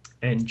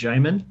 And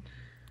Jamin?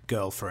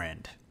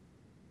 Girlfriend.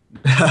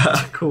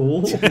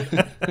 Cool.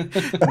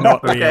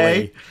 Not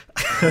really.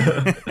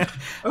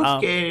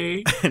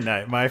 Okay.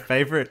 No, my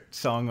favourite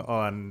song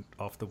on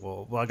Off the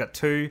Wall. Well, I got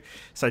two.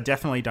 So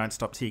definitely Don't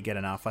Stop Till You Get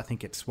Enough. I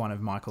think it's one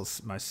of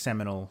Michael's most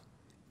seminal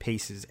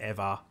pieces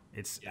ever.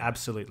 It's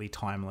absolutely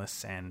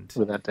timeless and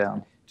Without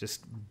doubt.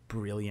 Just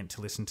brilliant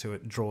to listen to.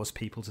 It draws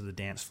people to the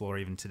dance floor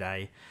even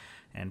today,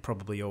 and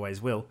probably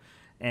always will.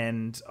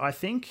 And I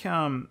think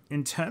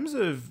in terms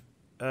of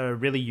a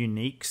really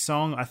unique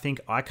song, I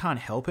think I Can't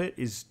Help It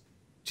is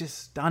just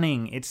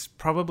stunning. It's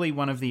probably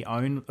one of the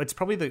own. It's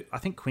probably I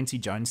think Quincy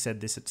Jones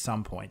said this at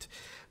some point,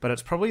 but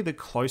it's probably the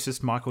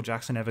closest Michael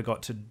Jackson ever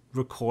got to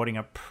recording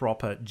a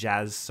proper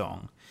jazz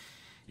song.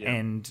 Yeah.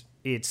 And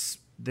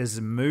there's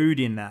a mood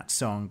in that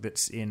song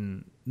that's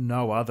in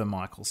no other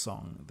Michael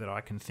song that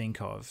I can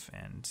think of.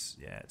 And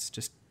yeah, it's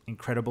just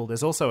incredible.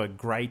 There's also a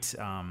great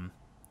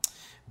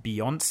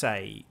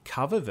Beyonce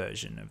cover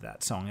version of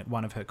that song at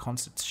one of her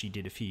concerts she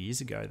did a few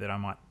years ago that I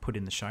might put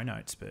in the show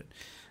notes. But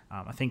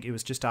I think it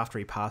was just after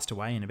he passed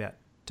away in about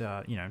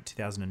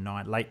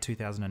 2009, late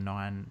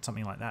 2009,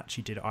 something like that.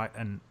 She did,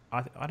 and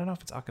I don't know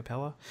if it's a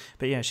cappella,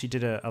 but yeah, she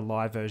did a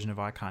live version of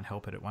I Can't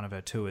Help It at one of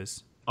her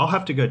tours. I'll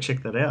have to go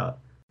check that out.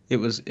 It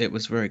was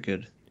very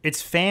good.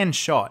 It's fan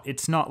shot.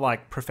 It's not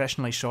like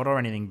professionally shot or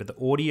anything, but the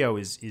audio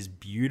is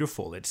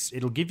beautiful.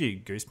 It'll give you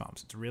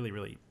goosebumps. It's really,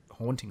 really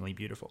hauntingly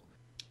beautiful.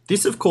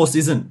 This, of course,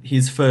 isn't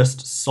his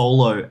first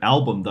solo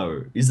album,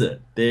 though, is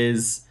it?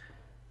 There's,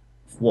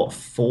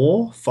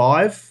 4,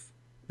 5?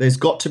 There's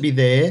Got to Be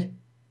There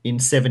in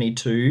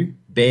 72,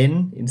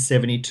 Ben in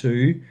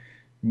 72,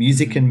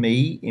 Music and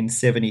Me in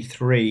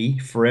 73,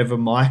 Forever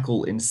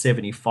Michael in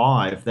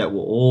 75, that were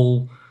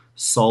all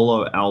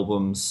solo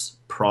albums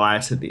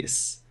prior to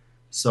this.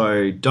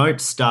 So don't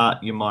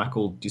start your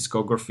Michael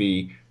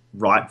discography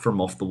right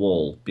from Off the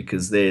Wall,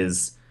 because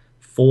there's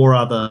 4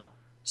 other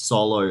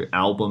solo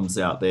albums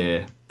out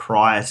there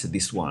prior to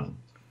this one.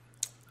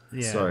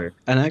 Yeah. So,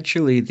 and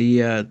actually,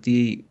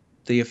 the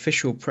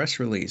official press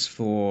release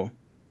for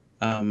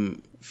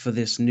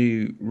this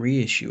new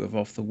reissue of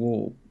Off the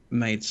Wall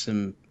made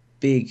some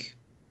big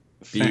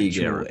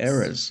factual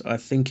errors. I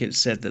think it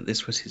said that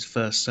this was his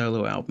first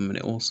solo album, and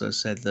it also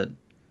said that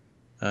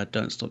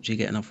Don't Stop Till You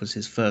Get Enough was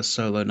his first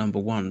solo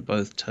 #1,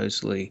 both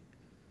totally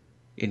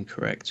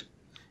incorrect.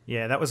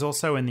 Yeah, that was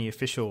also in the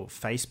official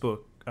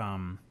Facebook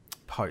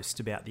post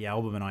about the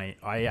album, and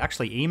I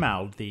actually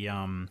emailed the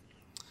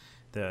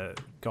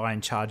guy in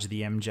charge of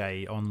the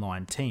MJ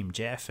online team,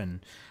 Jeff,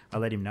 and I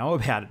let him know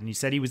about it, and he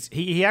said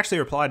he actually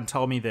replied and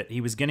told me that he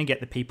was going to get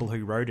the people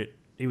who wrote it,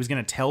 he was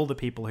going to tell the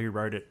people who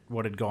wrote it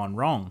what had gone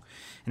wrong,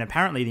 and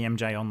apparently the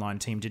MJ online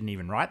team didn't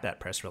even write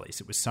that press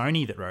release. It was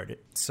Sony that wrote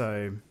it.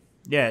 So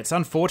yeah, it's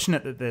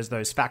unfortunate that there's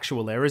those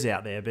factual errors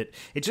out there, but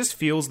it just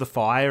fuels the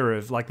fire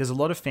of, like, there's a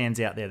lot of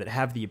fans out there that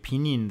have the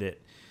opinion that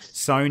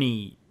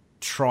Sony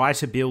try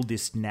to build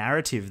this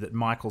narrative that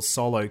Michael's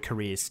solo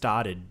career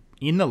started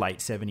in the late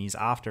 70s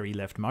after he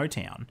left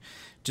Motown,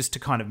 just to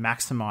kind of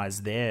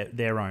maximize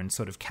their own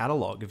sort of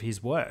catalog of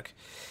his work.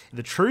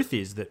 The truth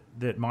is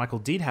that Michael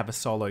did have a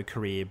solo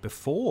career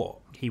before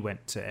he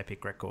went to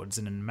Epic Records,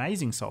 an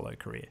amazing solo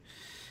career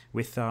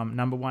with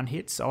 #1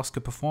 hits,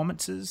 Oscar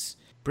performances,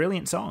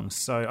 brilliant songs.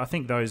 So I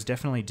think those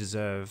definitely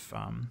deserve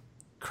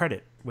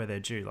credit where they're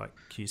due, like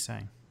Q's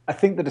saying. I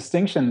think the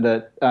distinction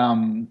that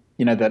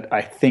that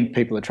I think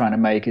people are trying to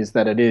make is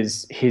that it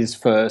is his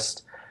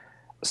first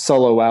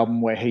solo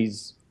album where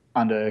he's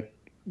under,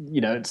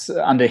 it's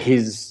under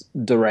his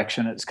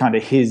direction. It's kind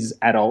of his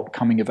adult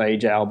coming of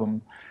age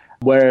album,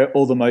 where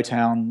all the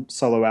Motown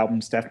solo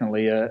albums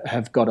definitely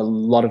have got a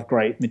lot of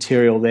great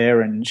material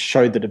there and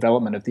showed the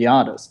development of the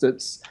artist.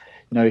 It's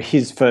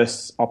his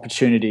first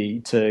opportunity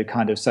to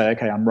kind of say,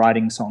 okay, I'm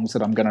writing songs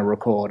that I'm going to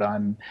record.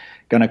 I'm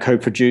going to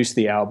co-produce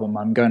the album.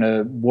 I'm going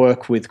to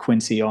work with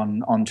Quincy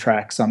on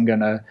tracks. I'm going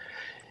to,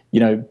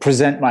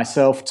 present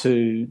myself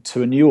to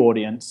a new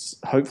audience,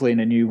 hopefully in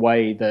a new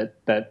way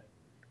that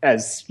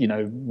as,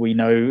 we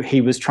know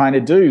he was trying to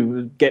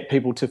do, get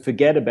people to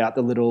forget about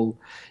the little,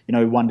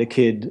 wonder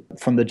kid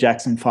from the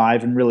Jackson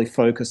 5 and really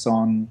focus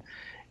on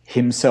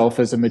himself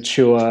as a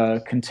mature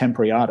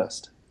contemporary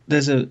artist.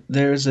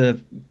 There is a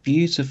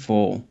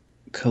beautiful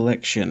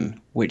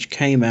collection which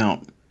came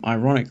out,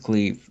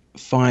 ironically,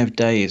 5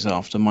 days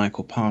after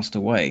Michael passed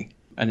away,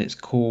 and it's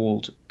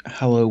called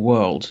Hello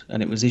World,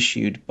 and it was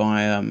issued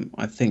by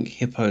I think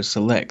Hippo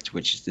Select,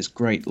 which is this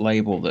great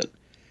label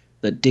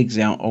that digs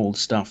out old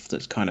stuff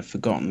that's kind of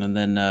forgotten and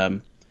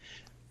then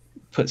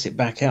puts it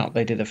back out.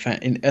 They did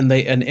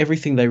and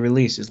everything they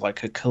release is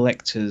like a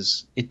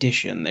collector's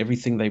edition.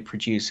 Everything they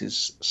produce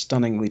is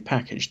stunningly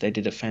packaged. They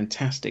did a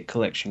fantastic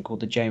collection called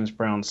the James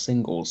Brown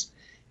Singles,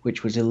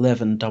 which was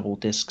 11 double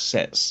disc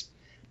sets,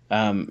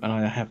 and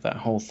I have that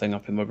whole thing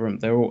up in my room.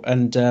 They're all,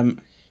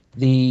 and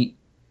the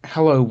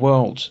Hello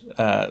World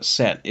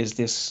set is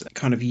this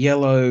kind of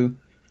yellow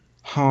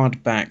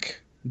hardback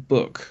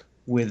book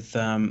with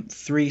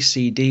 3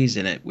 CDs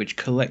in it, which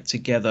collect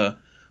together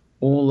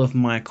all of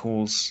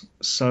Michael's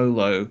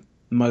solo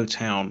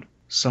Motown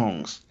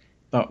songs,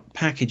 but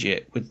package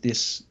it with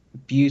this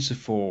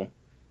beautiful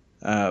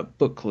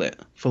booklet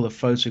full of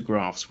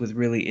photographs with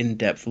really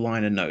in-depth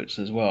liner notes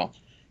as well.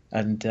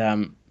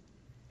 And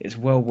it's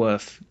well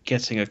worth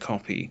getting a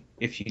copy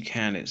if you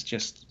can.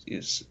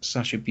 It's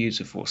such a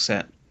beautiful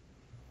set.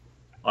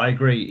 I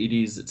agree. It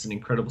is. It's an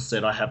incredible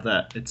set. I have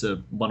that. It's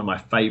one of my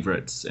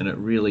favorites, and it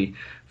really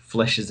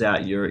fleshes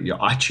out your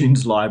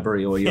iTunes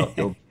library or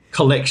your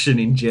collection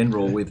in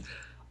general with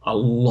a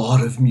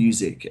lot of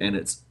music. And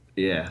it's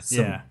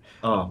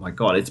oh my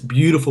God, it's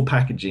beautiful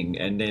packaging,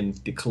 and then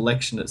the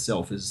collection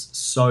itself is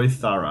so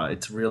thorough.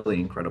 It's really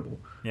incredible.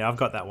 Yeah, I've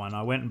got that one.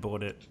 I went and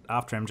bought it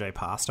after MJ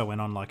passed. I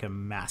went on like a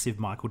massive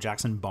Michael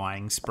Jackson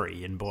buying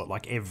spree and bought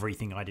like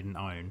everything I didn't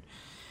own.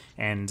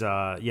 And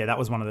that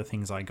was one of the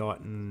things I got.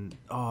 And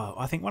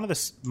I think one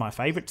of my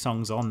favorite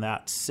songs on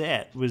that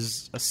set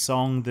was a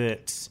song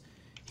that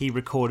he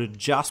recorded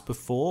just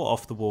before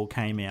Off the Wall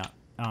came out.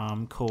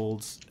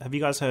 called. Have you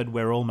guys heard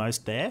 "We're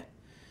Almost There"?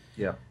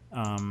 Yeah.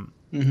 And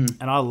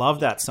I love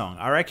that song.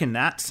 I reckon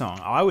that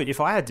song, I would, if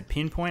I had to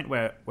pinpoint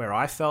where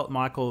I felt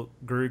Michael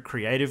grew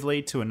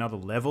creatively to another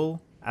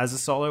level as a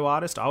solo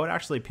artist, I would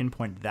actually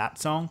pinpoint that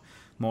song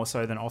more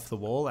so than Off the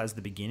Wall as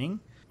the beginning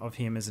of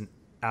him as an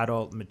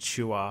adult,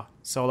 mature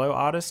solo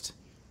artist.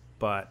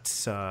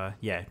 But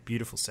yeah,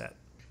 beautiful set.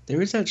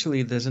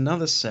 There's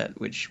another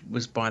set which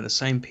was by the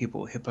same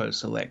people, Hippo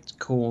Select,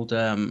 called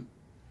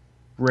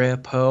Rare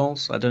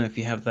Pearls. I don't know if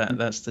you have that.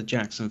 That's the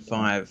Jackson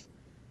 5.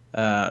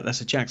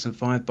 That's a Jackson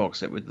 5 box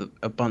set with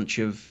a bunch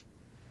of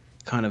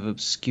kind of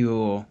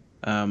obscure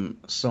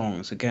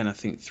songs. Again, I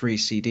think 3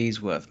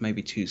 CDs worth,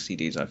 maybe 2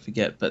 CDs, I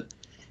forget. But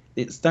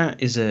that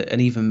is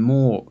an even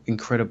more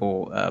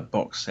incredible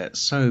box set.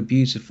 So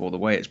beautiful the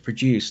way it's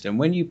produced. And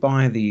when you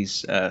buy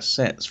these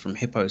sets from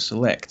Hippo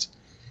Select,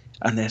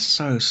 and they're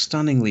so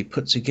stunningly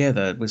put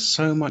together with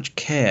so much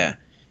care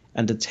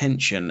and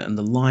attention, and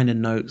the liner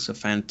notes are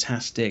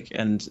fantastic,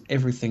 and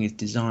everything is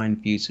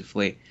designed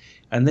beautifully.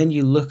 And then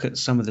you look at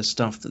some of the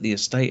stuff that the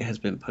estate has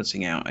been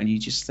putting out, and you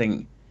just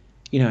think,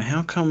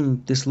 how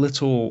come this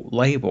little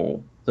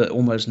label that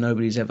almost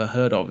nobody's ever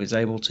heard of is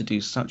able to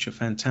do such a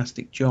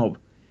fantastic job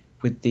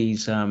with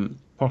these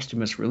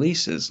posthumous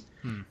releases?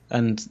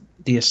 And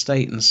the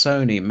estate and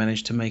Sony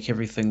managed to make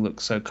everything look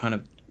so kind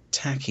of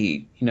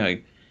tacky.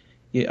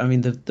 Yeah, I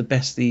mean, the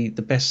best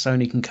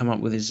Sony can come up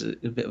with is a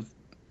bit of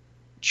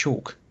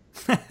chalk.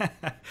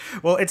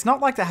 Well, it's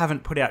not like they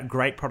haven't put out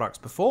great products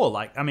before.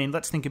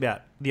 Let's think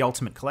about the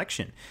Ultimate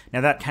Collection. Now,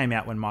 that came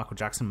out when Michael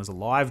Jackson was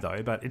alive,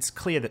 though, but it's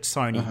clear that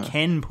Sony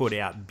can put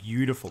out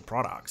beautiful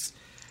products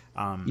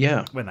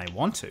when they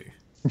want to.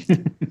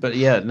 But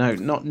yeah, no,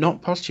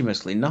 not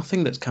posthumously.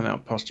 Nothing that's come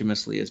out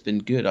posthumously has been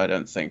good, I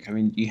don't think. I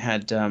mean, you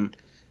had the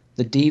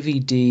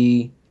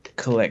DVD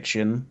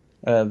collection,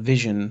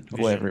 Vision,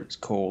 or whatever it's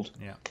called.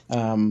 Yeah.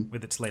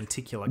 With its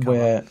lenticular cover.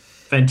 Where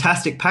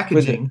fantastic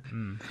packaging.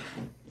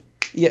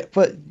 Yeah,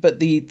 but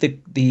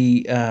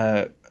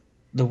the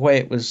way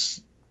it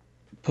was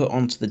put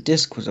onto the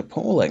disc was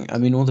appalling. I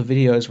mean, all the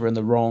videos were in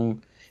the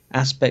wrong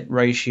aspect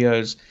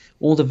ratios.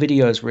 All the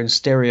videos were in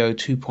stereo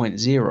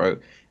 2.0.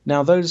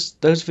 Now, those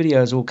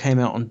videos all came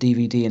out on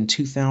DVD in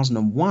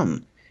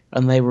 2001,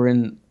 and they were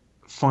in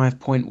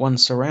 5.1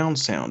 surround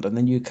sound. And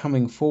then you're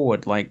coming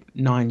forward like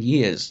 9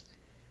 years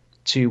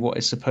to what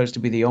is supposed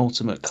to be the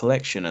Ultimate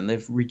Collection, and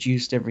they've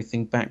reduced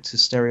everything back to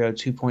stereo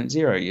 2.0.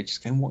 You're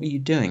just going, what are you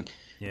doing?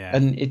 Yeah.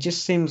 And it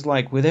just seems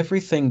like with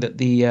everything that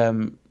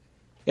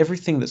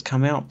everything that's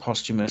come out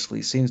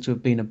posthumously seems to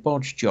have been a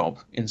bodge job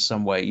in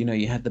some way.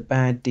 You had the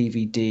bad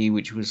DVD,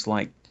 which was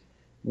like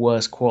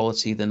worse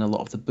quality than a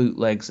lot of the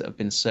bootlegs that have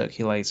been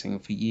circulating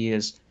for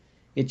years.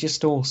 It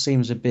just all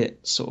seems a bit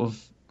sort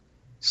of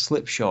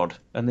slipshod.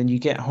 And then you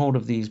get hold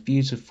of these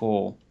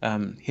beautiful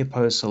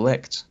Hippo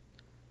Select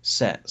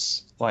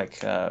sets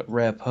like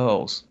Rare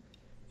Pearls,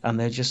 and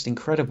they're just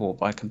incredible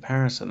by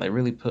comparison. They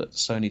really put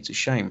Sony to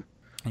shame.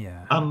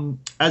 Yeah.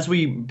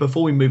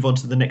 Before we move on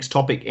to the next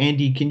topic,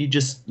 Andy, can you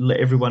just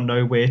let everyone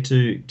know where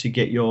to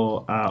get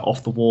your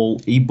Off the Wall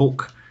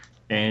ebook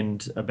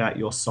and about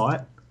your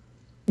site?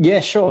 Yeah,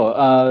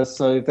 sure.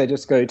 So if they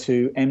just go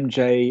to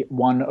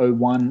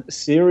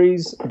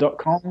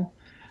mj101series.com,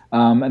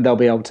 and they'll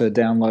be able to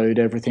download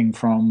everything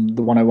from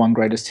the 101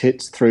 greatest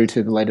hits through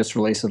to the latest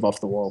release of Off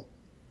the Wall.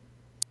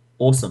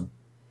 Awesome.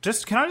 I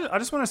just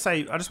want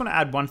to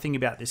add one thing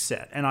about this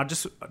set, and I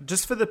just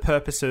for the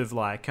purpose of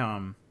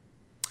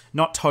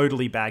not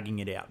totally bagging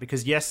it out,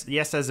 because yes,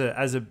 as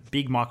a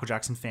big Michael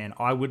Jackson fan,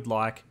 I would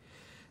like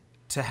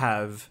to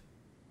have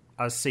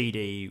a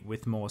CD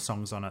with more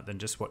songs on it than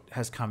just what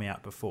has come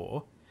out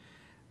before.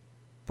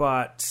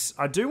 But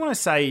I do want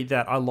to say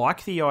that I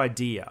like the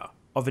idea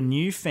of a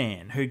new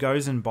fan who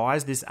goes and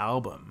buys this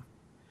album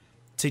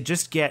to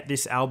just get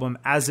this album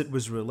as it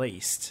was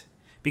released.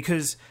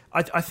 Because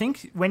I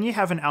think when you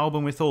have an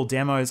album with all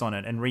demos on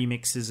it and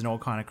remixes and all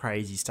kind of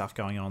crazy stuff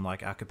going on,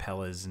 like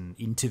acapellas and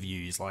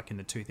interviews, like in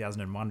the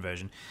 2001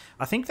 version,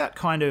 I think that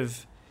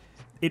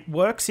it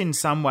works in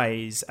some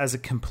ways as a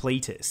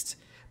completist.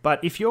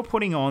 But if you're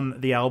putting on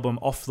the album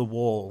Off the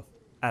Wall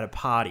at a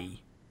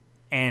party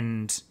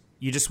and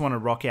you just want to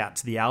rock out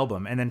to the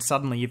album, and then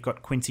suddenly you've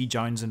got Quincy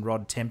Jones and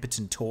Rod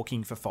Temperton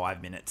talking for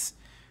 5 minutes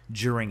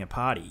during a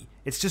party,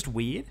 it's just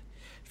weird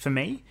for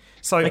me.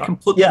 So they can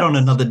put that on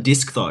another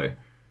disc, though.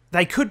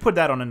 They could put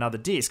that on another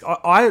disc. So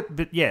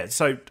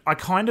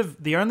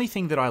the only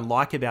thing that I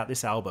like about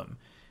this album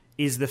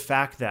is the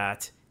fact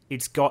that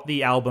it's got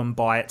the album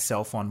by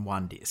itself on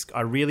one disc. I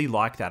really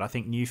like that. I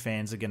think new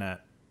fans are going to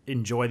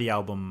enjoy the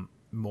album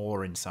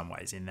more in some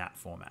ways in that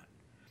format.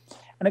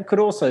 And it could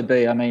also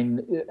be, I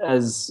mean,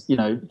 as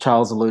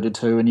Charles alluded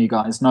to, and you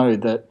guys know,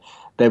 that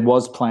there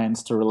was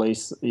plans to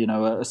release,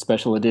 a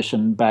special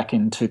edition back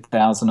in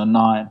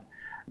 2009.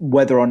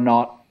 Whether or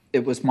not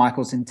it was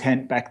Michael's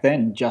intent back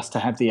then just to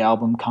have the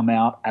album come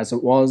out as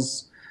it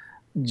was,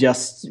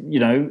 just,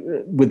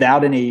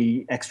 without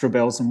any extra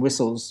bells and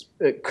whistles,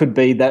 it could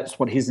be that's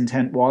what his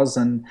intent was.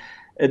 And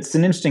it's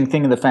an interesting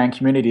thing in the fan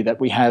community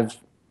that we have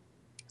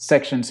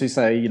sections who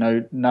say, you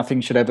know, nothing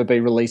should ever be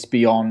released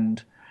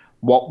beyond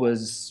what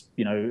was,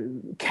 you know,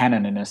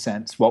 canon in a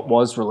sense, what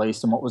was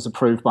released and what was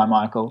approved by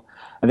Michael.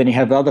 And then you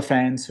have other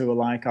fans who are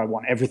like, I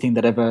want everything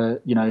that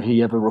ever, you know,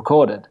 he ever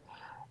recorded.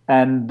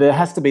 And there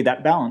has to be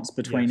that balance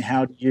between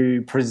how do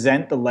you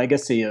present the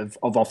legacy of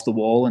Off the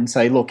Wall and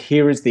say, look,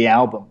 here is the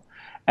album,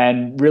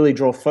 and really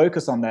draw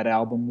focus on that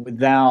album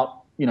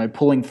without, you know,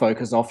 pulling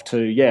focus off to,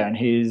 and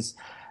here's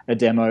a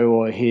demo,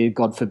 or here,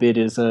 God forbid,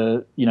 is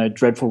a, you know,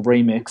 dreadful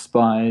remix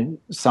by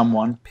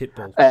someone.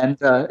 Pitbull. And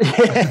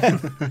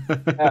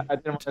I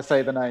didn't want to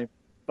say the name.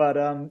 But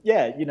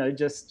you know,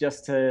 just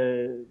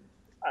to,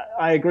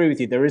 I agree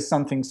with you. There is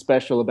something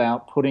special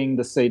about putting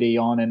the CD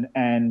on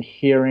and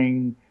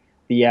hearing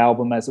the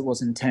album as it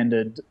was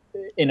intended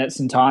in its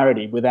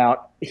entirety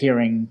without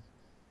hearing,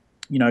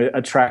 you know,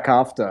 a track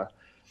after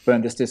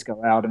Burn This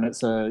Disco Out and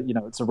it's a, you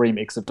know, it's a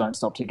remix of Don't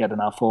Stop Till You Get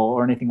Enough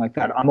or anything like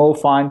that. I'm all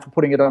fine for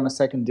putting it on a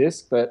second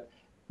disc, but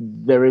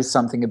there is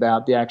something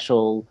about the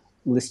actual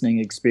listening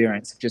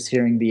experience, just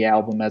hearing the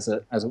album as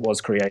it was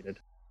created.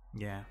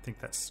 Yeah, I think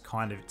that's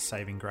kind of its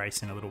saving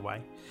grace in a little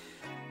way.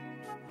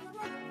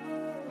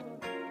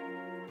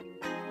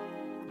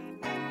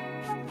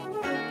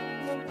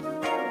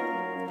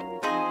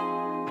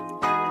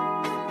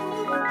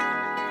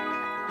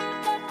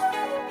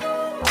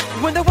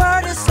 When the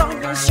world is on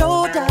your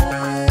shoulder,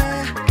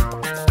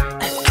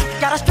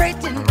 gotta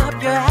straighten up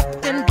your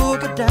act and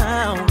booger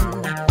down.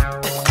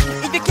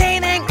 If you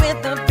can't hang with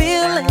the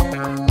feeling,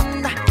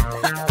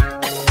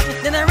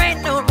 then there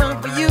ain't no room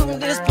for you in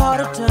this part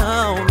of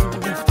town.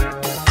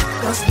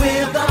 'Cause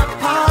we're the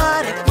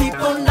party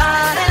people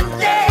night and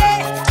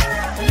day,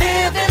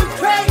 living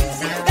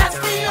crazy, that's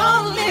the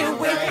only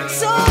way.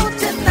 So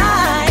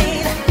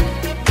tonight,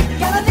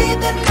 gotta leave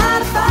the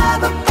 9 to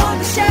 5 up on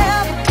the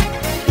shelf.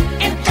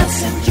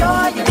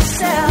 Enjoy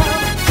yourself,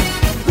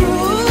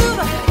 groove,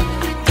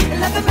 and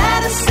let the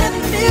medicine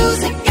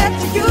music get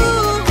to you.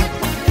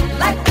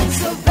 Life ain't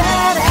so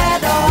bad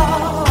at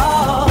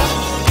all.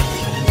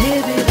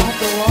 Live it off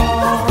the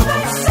wall.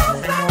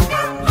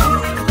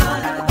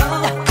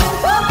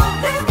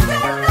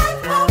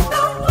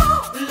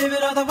 Live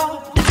it off the wall.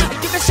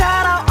 You can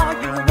shout out all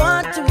you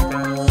want to,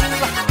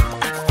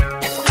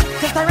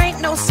 'cause there ain't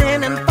no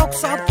sin and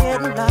folks are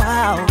getting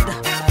loud.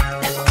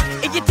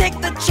 If you take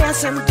the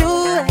chance and do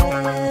it,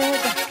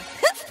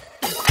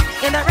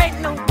 and there ain't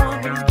no one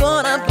who's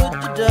gonna put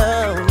you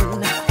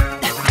down.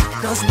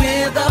 'Cause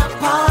we're the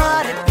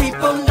party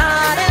people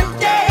night and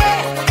day,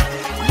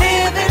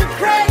 living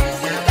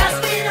crazy, that's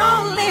the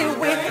only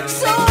way.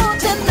 So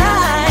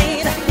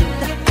tonight,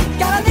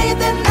 gotta leave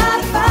the 9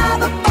 to 5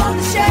 up on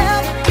the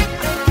shelf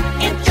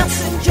and just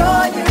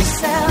enjoy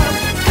yourself.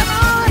 Come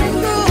on and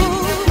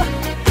groove,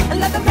 and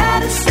let the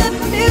medicine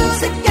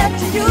music get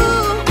to you.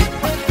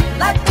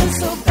 Life is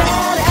so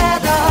bad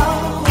at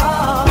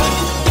all.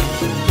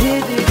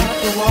 Live it off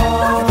the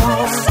wall.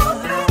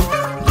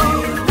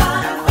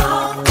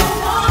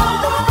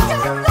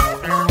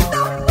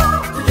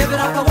 Live it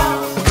off the wall.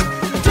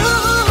 Do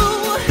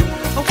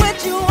what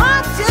you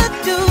want to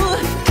do.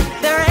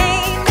 There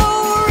ain't no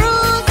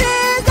rules,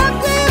 it's up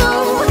to you.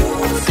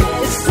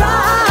 It's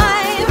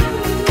time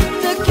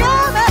to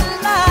come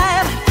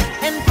alive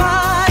and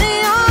party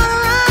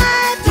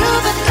alright through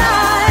the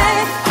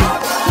night.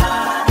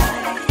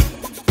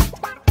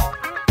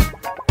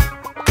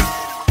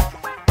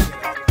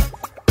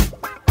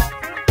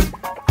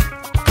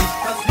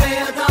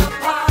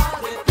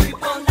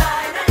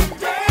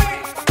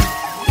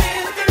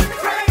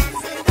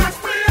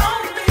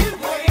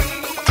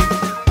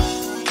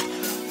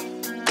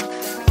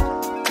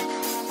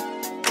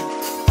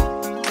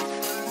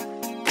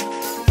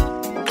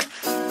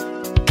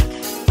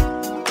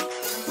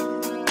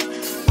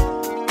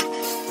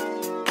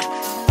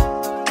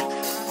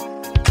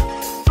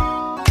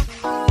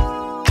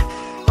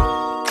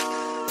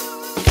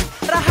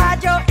 But I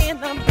hide your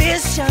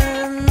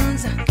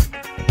inhibitions.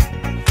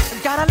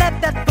 Gotta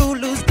let that fool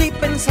loose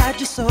deep inside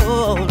your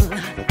soul.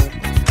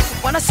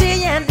 Wanna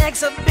see an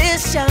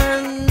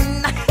exhibition?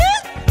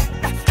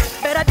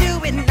 Better do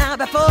it now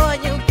before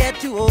you get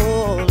too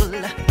old.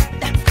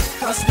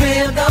 'Cause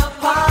we're the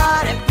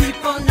party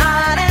people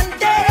night and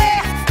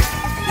day,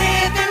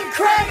 living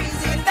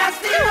crazy, that's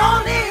the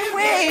only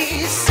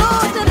way. So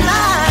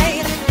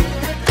tonight,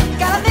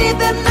 gotta leave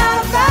the 9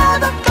 to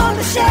 5 up on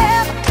the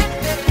shelf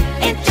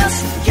and just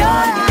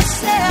enjoy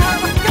yourself.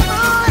 Come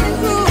on and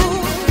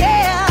groove,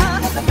 yeah.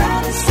 Let the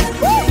medicine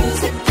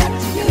music get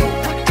to you.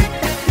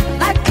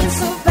 Life ain't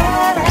so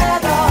bad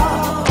at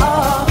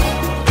all.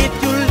 If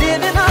you're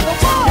living on the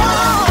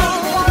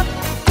wall,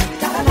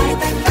 gotta leave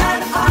the 9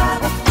 to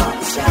 5 up on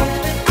the shelf.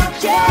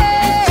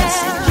 Yeah,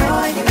 just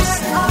enjoy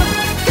yourself.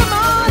 Come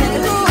on and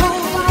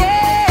groove,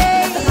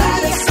 yeah. Let the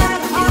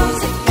medicine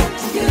music get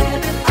to you.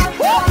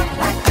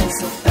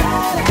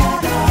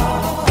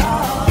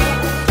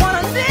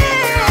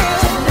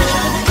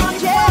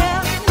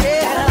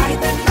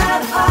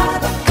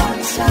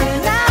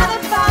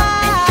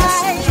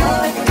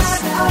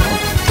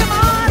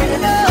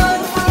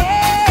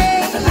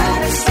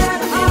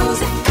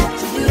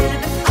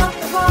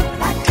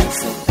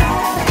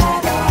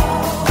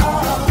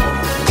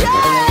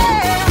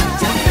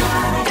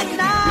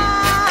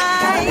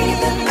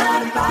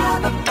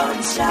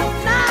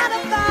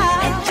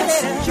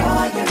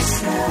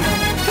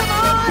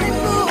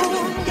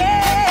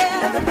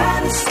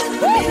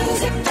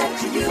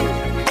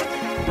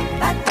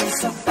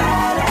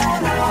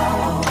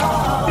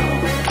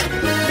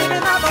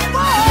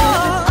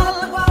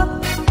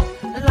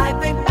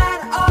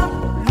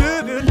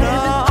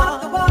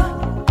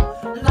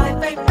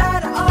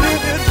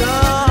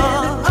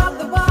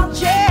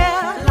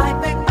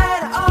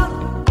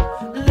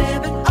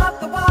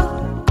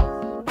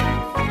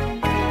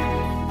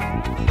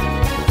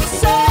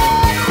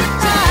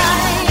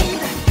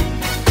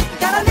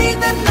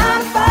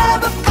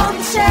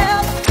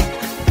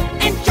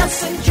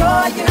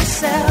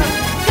 yourself.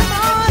 Come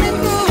on and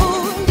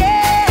move,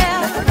 yeah.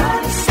 Let the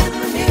body send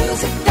the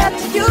music that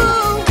you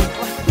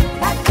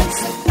like ain't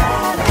so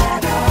bad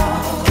at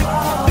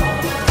all.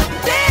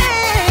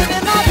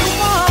 Living off the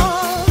wall,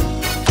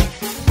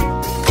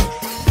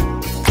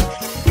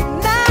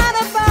 not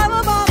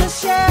above on the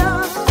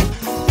shelf.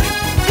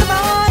 Come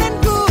on and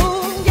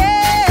move,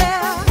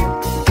 yeah.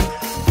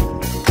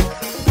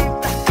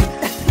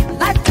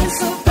 Life ain't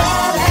so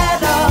bad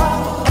at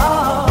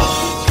all.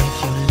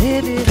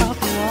 Live it off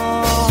the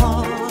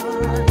wall.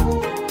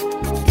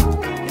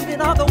 Live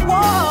it off the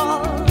wall.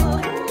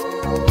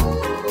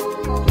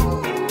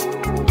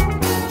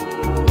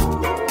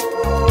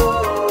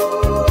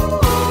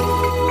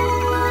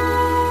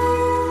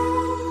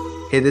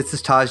 Hey, this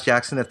is Taj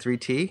Jackson of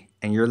 3T,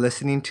 and you're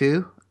listening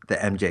to the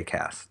MJ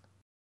Cast.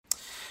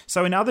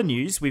 So in other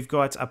news, we've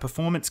got a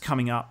performance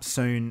coming up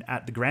soon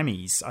at the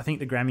Grammys. I think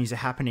the Grammys are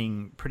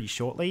happening pretty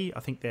shortly. I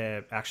think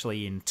they're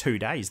actually in 2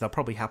 days. They'll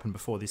probably happen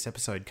before this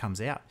episode comes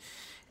out.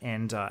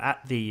 And at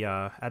the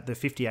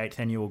 58th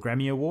Annual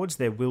Grammy Awards,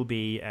 there will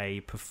be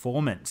a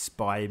performance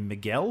by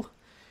Miguel.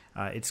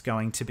 It's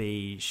going to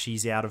be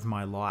She's Out of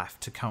My Life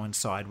to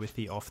coincide with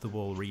the Off the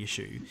Wall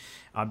reissue.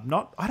 I've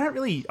got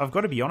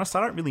to be honest,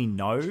 I don't really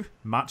know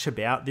much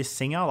about this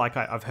singer. Like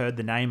I've heard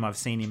the name, I've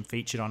seen him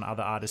featured on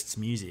other artists'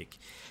 music,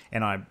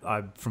 and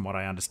I from what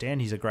I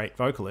understand, he's a great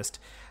vocalist.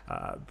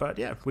 But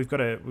yeah, we've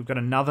got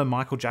another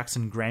Michael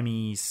Jackson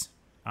Grammys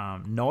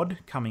nod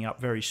coming up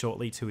very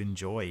shortly to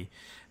enjoy.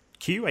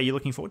 Q, are you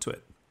looking forward to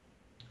it?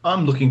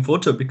 I'm looking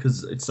forward to it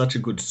because it's such a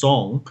good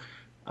song.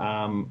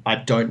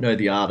 I don't know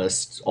the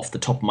artist off the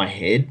top of my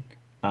head.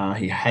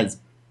 He has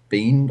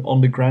been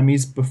on the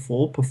Grammys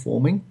before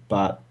performing,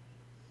 but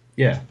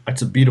yeah,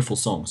 it's a beautiful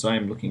song. So I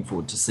am looking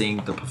forward to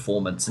seeing the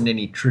performance, and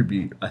any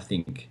tribute, I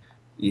think,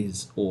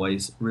 is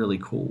always really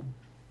cool.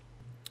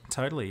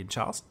 Totally.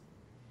 Charles?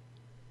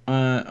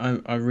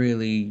 I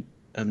really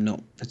am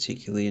not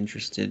particularly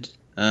interested.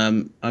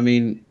 I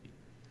mean,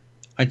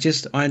 I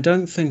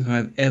don't think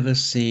I've ever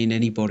seen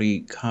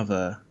anybody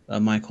cover a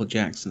Michael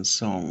Jackson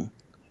song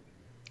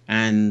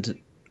and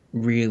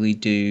really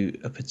do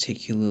a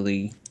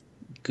particularly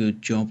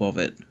good job of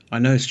it. I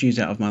know She's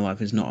Out of My Life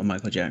is not a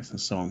Michael Jackson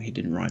song. He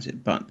didn't write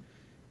it, but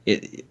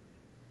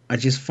I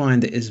just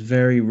find that it's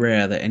very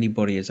rare that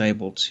anybody is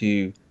able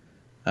to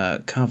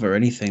cover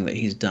anything that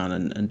he's done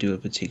and do a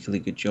particularly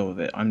good job of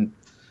it.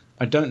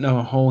 I don't know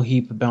a whole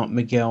heap about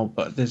Miguel,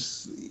 but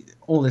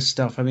all this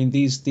stuff. I mean,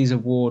 these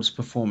awards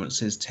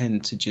performances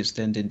tend to just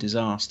end in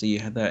disaster. You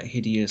had that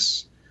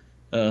hideous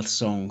Earth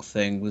Song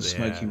thing with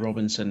Smokey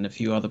Robinson and a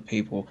few other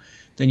people.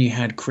 Then you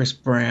had Chris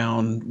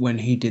Brown when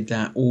he did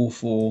that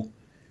awful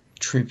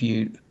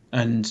tribute,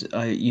 and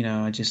I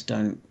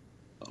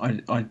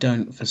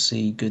don't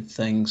foresee good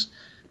things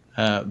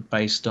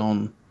based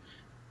on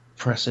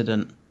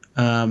precedent.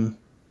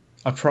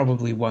 I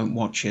probably won't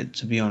watch it,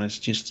 to be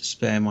honest, just to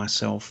spare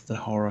myself the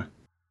horror.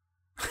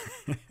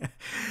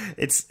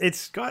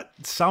 It's got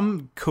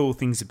some cool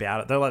things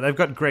about it. They've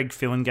got Greg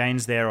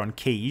Phillinganes there on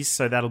keys,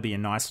 so that'll be a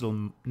nice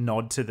little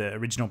nod to the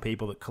original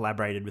people that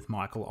collaborated with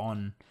Michael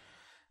on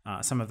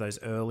some of those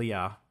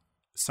earlier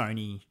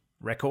Sony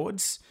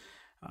records.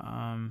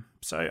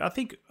 So I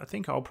think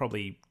I'll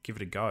probably give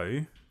it a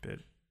go. But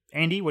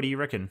Andy, what do you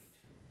reckon?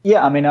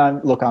 Yeah, I mean,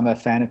 I'm a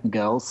fan of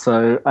Miguel,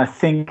 so I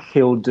think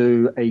he'll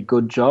do a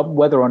good job.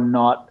 Whether or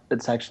not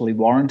it's actually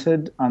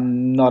warranted,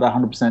 I'm not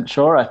 100%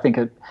 sure. I think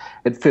it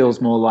feels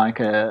more like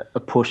a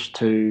push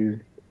to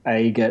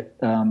get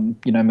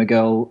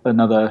Miguel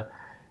another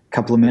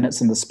couple of minutes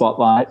in the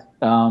spotlight,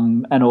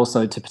 and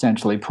also to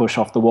potentially push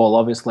Off the Wall,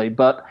 obviously.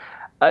 But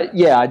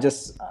I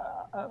just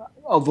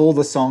of all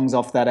the songs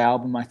off that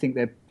album, I think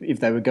that if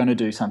they were going to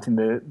do something,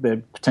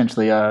 they're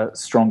potentially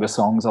stronger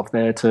songs off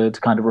there to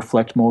kind of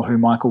reflect more who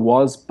Michael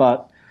was.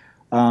 But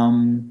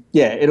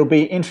it'll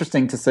be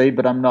interesting to see,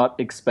 but I'm not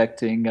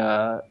expecting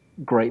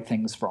great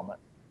things from it.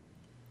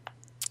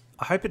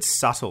 I hope it's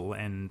subtle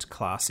and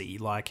classy,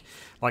 like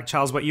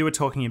Charles, what you were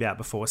talking about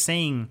before,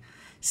 seeing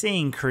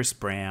Chris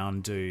Brown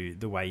do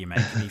The Way You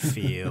Make Me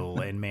Feel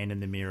and Man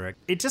in the Mirror.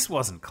 It just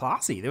wasn't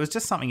classy. There was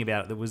just something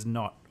about it that was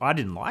not... I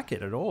didn't like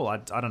it at all. I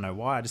don't know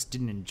why. I just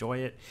didn't enjoy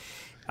it.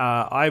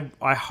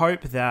 I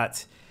hope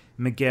that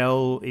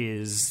Miguel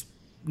is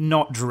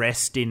not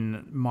dressed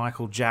in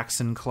Michael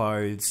Jackson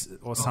clothes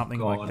or something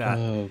like that.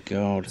 Oh,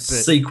 God.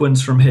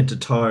 Sequins from head to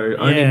toe.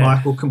 Only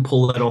Michael can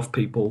pull that off,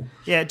 people.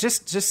 Yeah,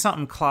 just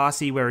something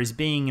classy where he's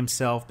being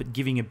himself but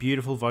giving a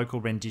beautiful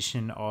vocal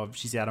rendition of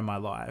She's Out of My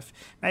Life.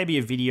 Maybe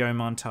a video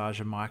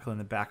montage of Michael in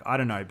the back. I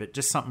don't know, but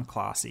just something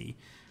classy.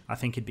 I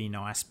think it'd be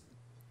nice.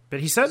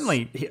 But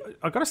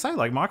I've got to say,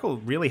 Michael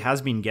really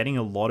has been getting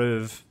a lot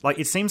of...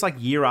 it seems like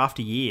year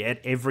after year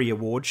at every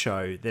award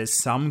show, there's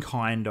some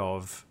kind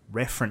of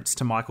reference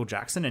to Michael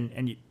Jackson.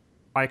 And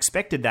I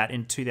expected that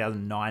in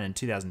 2009 and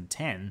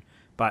 2010.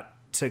 But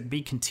to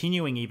be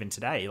continuing even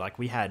today,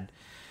 we had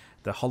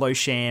the Hollow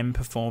Sham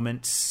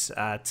performance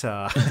at...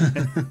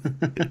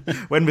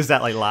 when was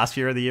that, last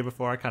year or the year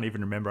before? I can't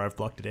even remember. I've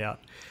blocked it out.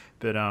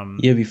 But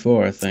year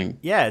before, I think.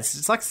 Yeah,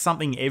 it's like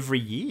something every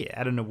year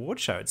at an award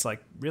show. It's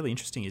like really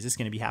interesting. Is this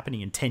going to be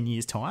happening in 10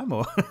 years' time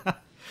or?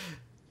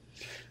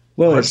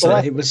 Well,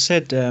 it was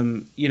said,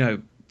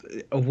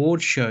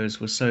 award shows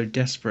were so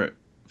desperate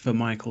for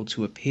Michael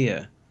to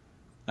appear,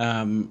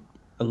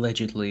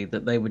 allegedly,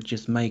 that they would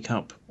just make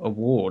up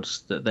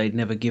awards that they'd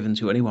never given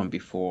to anyone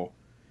before,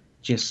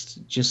 just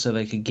so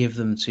they could give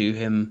them to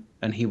him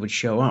and he would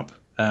show up.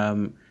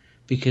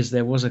 Because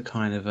there was a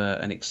kind of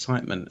an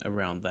excitement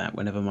around that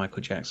whenever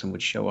Michael Jackson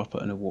would show up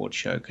at an award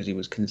show, because he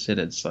was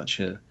considered such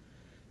a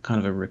kind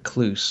of a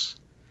recluse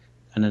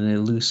and an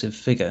elusive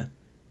figure.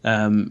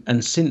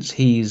 And since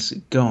he's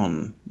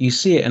gone, you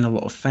see it in a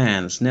lot of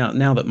fans.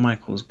 Now that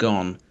Michael's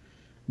gone,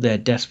 they're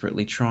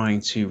desperately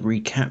trying to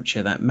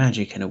recapture that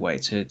magic in a way,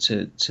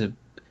 to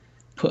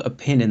put a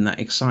pin in that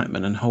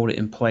excitement and hold it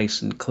in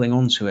place and cling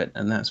on to it.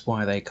 And that's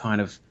why they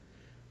kind of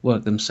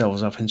work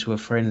themselves up into a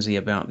frenzy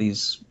about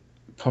these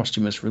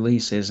posthumous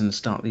releases and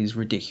start these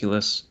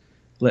ridiculous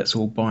let's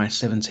all buy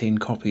 17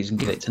 copies and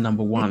get it to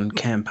number one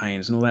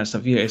campaigns and all that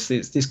stuff. It's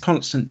this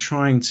constant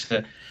trying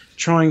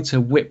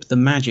to whip the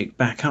magic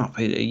back up,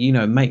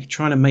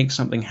 trying to make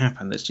something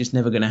happen that's just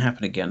never going to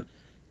happen again.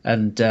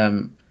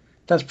 And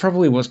that's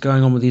probably what's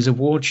going on with these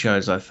award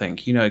shows, I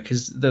think,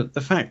 because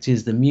the fact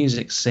is the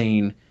music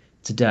scene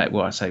today,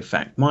 well, I say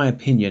fact, my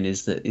opinion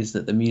is that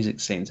the music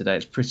scene today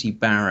is pretty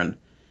barren,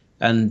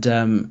 and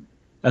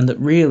that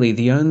really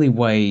the only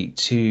way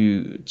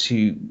to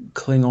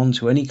cling on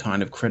to any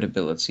kind of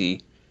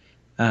credibility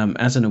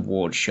as an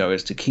award show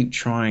is to keep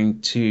trying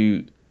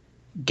to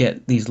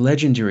get these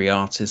legendary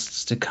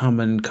artists to come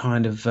and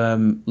kind of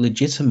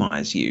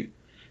legitimize you.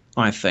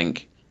 I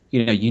think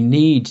you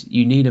need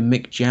a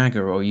Mick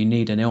Jagger, or you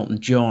need an Elton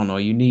John, or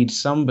you need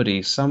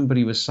somebody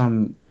with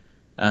some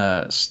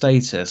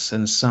status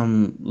and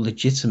some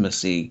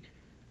legitimacy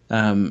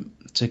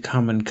to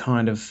come and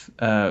kind of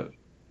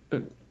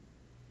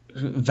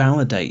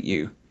validate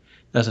you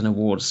as an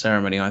award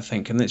ceremony, I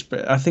think. And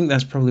I think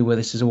that's probably where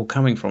this is all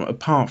coming from,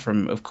 apart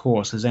from, of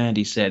course, as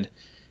Andy said,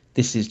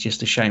 this is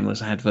just a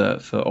shameless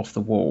advert for Off the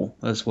Wall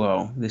as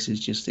well.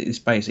 It's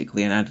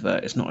basically an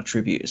advert. It's not a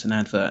tribute, it's an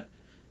advert.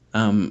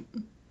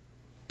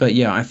 But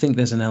yeah, I think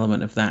there's an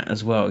element of that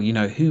as well.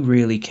 Who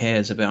really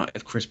cares about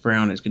if Chris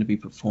Brown is going to be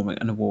performing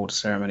at an award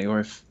ceremony,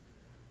 or if,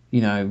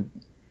 I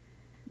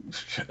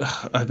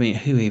mean,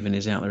 who even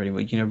is out there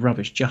anyway?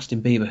 Rubbish.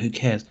 Justin Bieber, who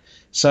cares?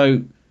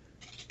 So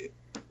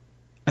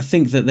I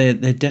think that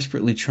they're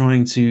desperately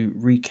trying to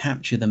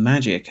recapture the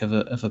magic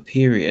of a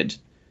period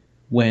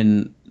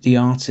when the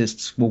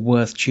artists were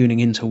worth tuning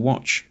in to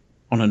watch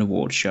on an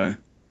award show.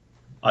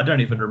 I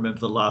don't even remember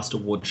the last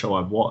award show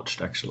I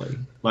watched, actually.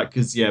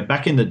 Because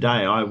back in the day,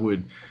 I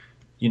would,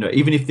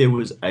 even if there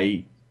was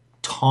a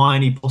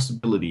tiny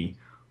possibility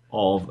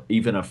of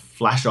even a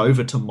flash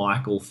over to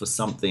Michael for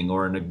something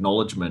or an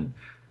acknowledgement,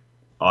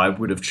 I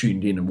would have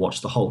tuned in and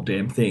watched the whole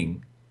damn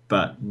thing.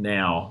 But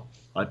now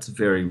it's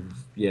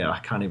I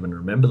can't even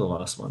remember the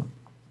last one.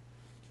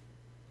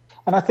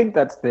 And I think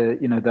that's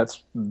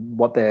that's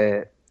what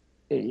they're,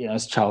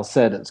 as Charles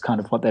said, it's kind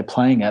of what they're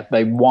playing at.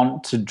 They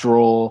want to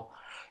draw,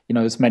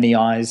 as many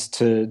eyes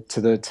to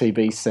the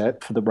TV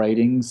set for the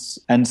ratings.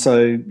 And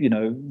so,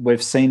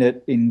 we've seen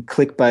it in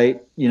clickbait,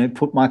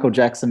 put Michael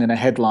Jackson in a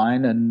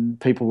headline and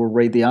people will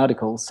read the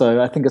article.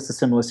 So I think it's a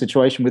similar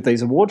situation with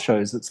these award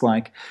shows. It's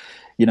like,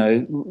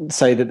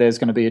 say that there's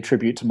going to be a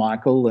tribute to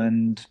Michael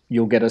and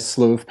you'll get a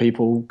slew of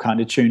people kind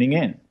of tuning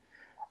in.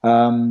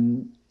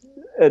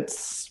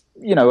 It's,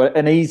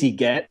 an easy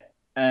get,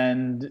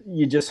 and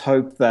you just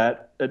hope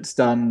that it's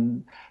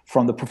done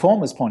from the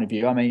performer's point of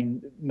view. I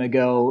mean,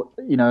 Miguel,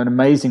 an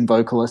amazing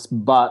vocalist,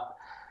 but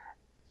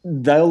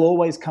they'll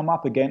always come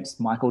up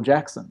against Michael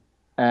Jackson.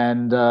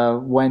 And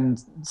when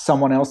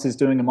someone else is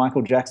doing a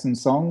Michael Jackson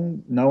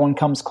song, no one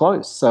comes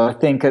close. So I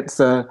think it's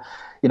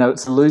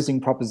it's a losing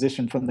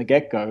proposition from the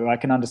get-go. I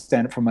can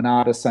understand it from an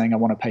artist saying, I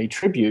want to pay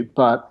tribute,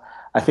 but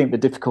I think the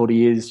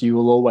difficulty is you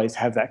will always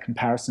have that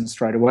comparison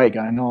straight away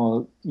going,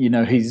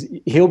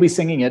 he'll be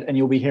singing it and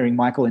you'll be hearing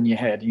Michael in your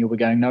head and you'll be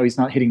going, no, he's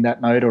not hitting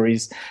that note, or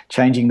he's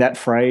changing that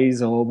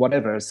phrase or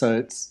whatever.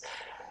 So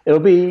it'll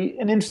be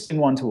an interesting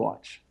one to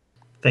watch.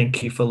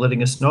 Thank you for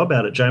letting us know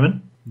about it, Jamin.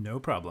 No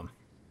problem.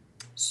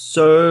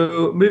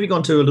 So moving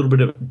on to a little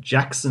bit of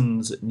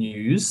Jackson's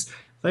news.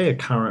 They are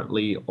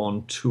currently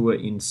on tour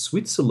in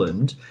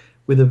Switzerland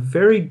with a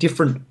very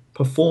different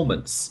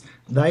performance.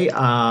 They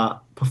are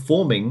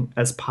performing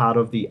as part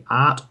of the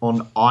Art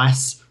on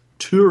Ice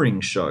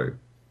touring show.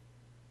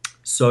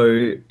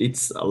 So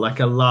it's like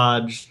a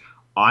large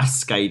ice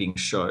skating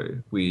show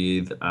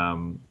with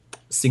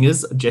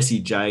singers. Jessie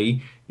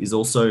J is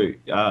also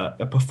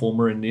a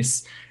performer in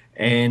this,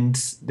 and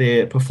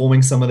they're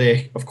performing some of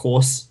their, of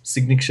course,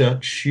 signature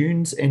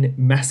tunes and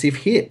massive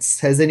hits.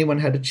 Has anyone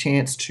had a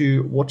chance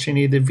to watch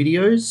any of the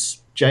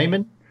videos,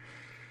 Jamin?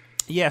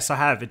 Yes, I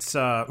have. It's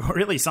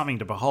really something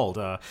to behold.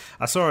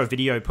 I saw a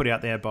video put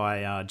out there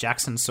by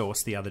Jackson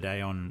Source the other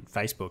day on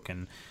Facebook,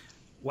 and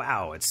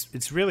wow,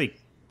 it's really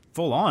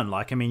full on.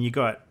 You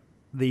got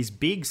these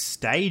big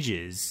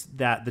stages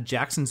that the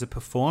Jacksons are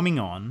performing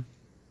on,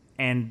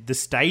 and the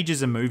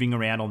stages are moving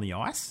around on the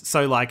ice.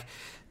 So, like,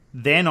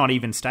 they're not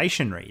even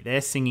stationary.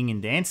 They're singing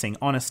and dancing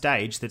on a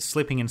stage that's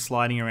slipping and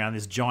sliding around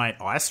this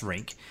giant ice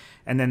rink.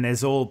 And then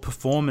there's all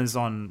performers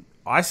on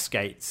ice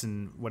skates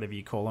and whatever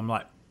you call them,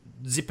 like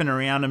zipping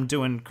around them,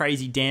 doing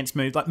crazy dance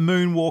moves, like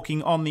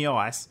moonwalking on the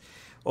ice,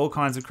 all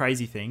kinds of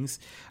crazy things.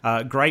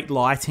 Great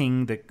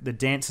lighting. The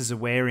dancers are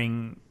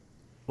wearing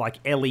like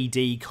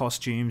LED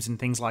costumes and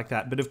things like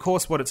that. But of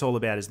course, what it's all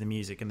about is the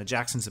music, and the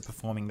Jacksons are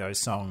performing those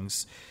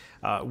songs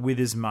with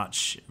as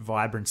much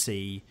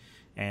vibrancy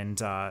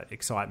and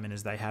excitement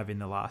as they have in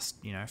the last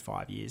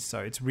 5 years. So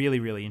it's really,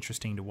 really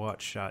interesting to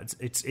watch.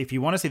 It's if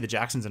you want to see the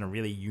Jacksons in a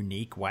really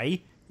unique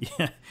way,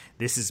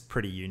 this is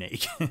pretty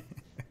unique.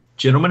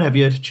 Gentlemen, have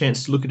you had a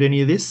chance to look at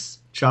any of this,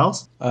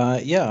 Charles?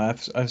 Yeah,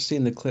 I've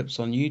seen the clips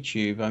on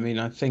YouTube. I mean,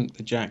 I think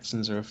the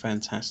Jacksons are a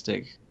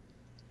fantastic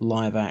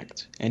live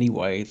act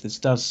anyway. This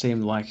does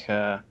seem like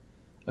a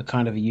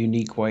kind of a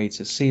unique way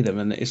to see them,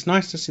 and it's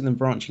nice to see them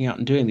branching out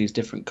and doing these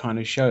different kind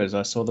of shows.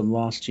 I saw them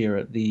last year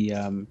at the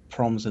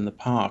Proms in the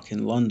Park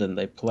in London.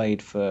 They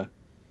played for,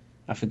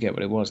 I forget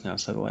what it was now,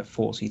 so like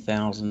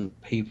 40,000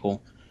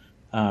 people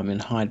in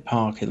Hyde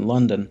Park in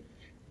London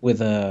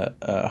with a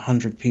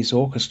 100-piece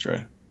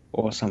orchestra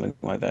or something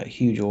like that,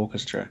 huge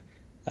orchestra.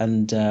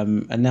 And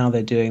now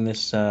they're doing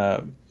this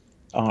Art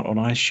on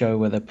Ice show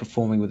where they're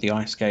performing with the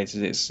ice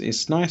skaters.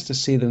 It's nice to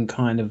see them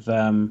kind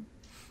of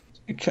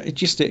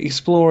just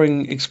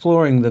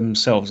exploring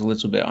themselves a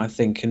little bit, I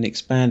think, and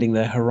expanding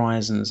their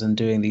horizons and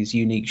doing these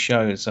unique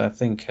shows. I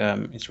think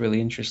it's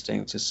really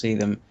interesting to see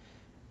them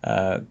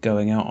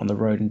going out on the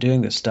road and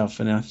doing this stuff,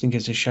 and I think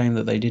it's a shame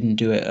that they didn't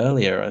do it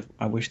earlier.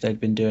 I wish they'd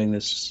been doing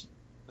this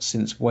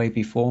since way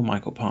before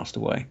Michael passed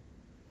away.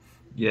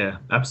 Yeah,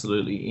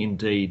 absolutely.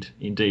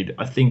 Indeed.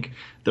 I think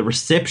the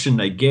reception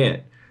they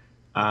get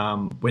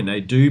when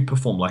they do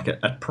perform, like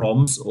at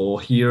Proms or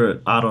here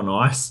at Art on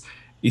Ice,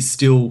 is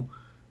still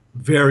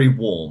very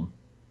warm.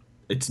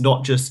 It's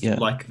not just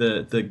like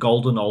the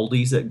golden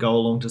oldies that go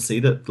along to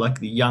see that, like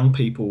the young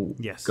people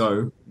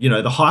go,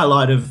 the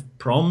highlight of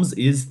Proms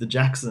is the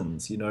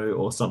Jacksons,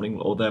 or something,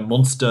 or the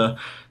monster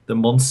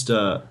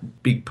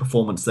big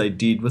performance they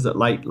did. Was it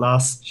late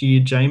last year,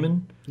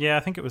 Jamin? Yeah, I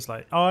think it was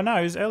late. Oh no,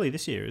 it was early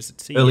this year. Is it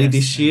CES early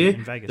this year?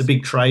 In Vegas. The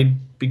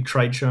big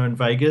trade show in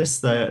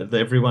Vegas.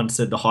 Everyone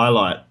said the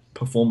highlight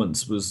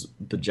performance was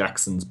the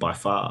Jacksons by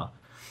far.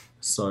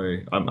 So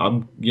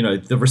I'm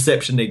the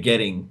reception they're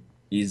getting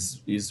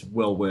is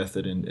well worth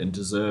it and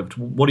deserved.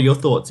 What are your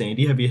thoughts,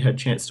 Andy? Have you had a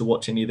chance to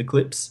watch any of the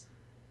clips?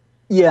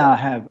 Yeah, I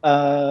have.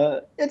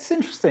 It's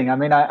interesting. I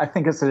mean, I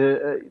think it's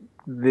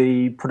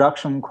the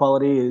production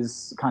quality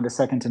is kind of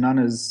second to none.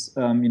 As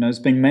it's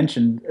been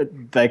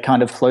mentioned, they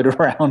kind of float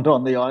around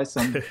on the ice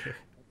and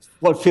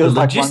what feels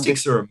like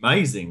logistics are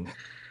amazing.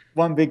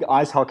 One big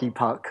ice hockey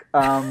puck.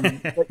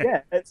 But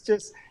yeah, it's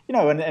just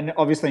and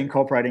obviously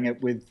incorporating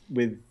it with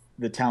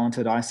the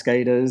talented ice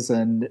skaters,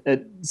 and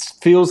it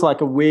feels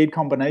like a weird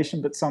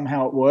combination, but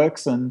somehow it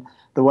works. And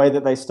the way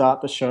that they start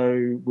the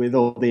show with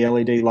all the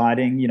LED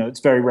lighting, it's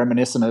very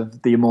reminiscent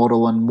of the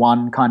Immortal and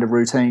One kind of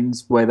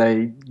routines where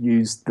they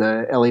use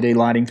the LED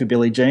lighting for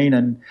Billie Jean,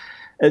 and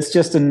it's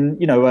just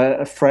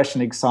a fresh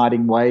and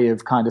exciting way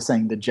of kind of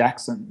seeing the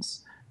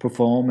Jacksons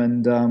perform.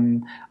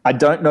 And I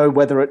don't know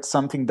whether it's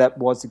something that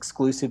was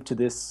exclusive to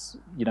this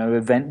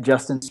event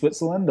just in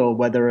Switzerland, or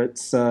whether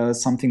it's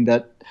something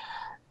that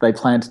they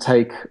plan to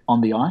take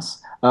on the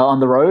ice, on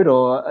the road,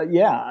 or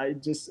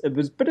it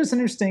was an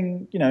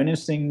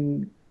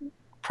interesting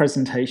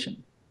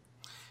presentation.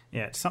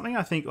 Yeah, it's something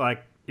I think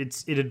like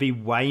it'd be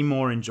way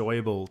more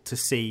enjoyable to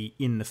see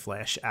in the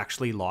flesh,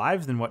 actually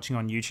live, than watching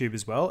on YouTube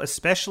as well.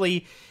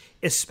 Especially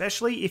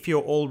if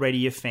you're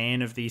already a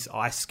fan of these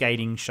ice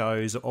skating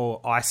shows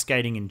or ice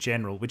skating in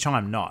general, which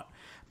I'm not.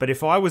 But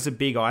if I was a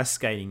big ice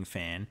skating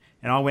fan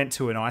and I went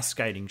to an ice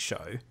skating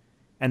show,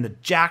 and the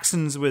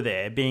Jacksons were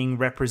there being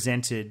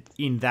represented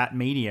in that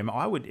medium,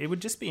 it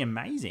would just be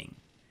amazing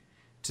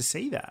to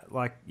see that.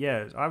 Like,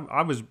 yeah,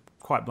 I was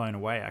quite blown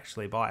away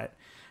actually by it.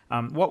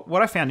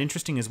 What I found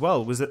interesting as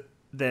well was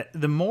that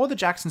the more the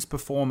Jacksons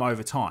perform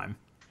over time,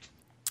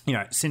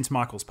 since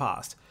Michael's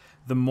passed,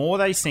 the more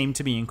they seem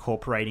to be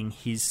incorporating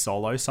his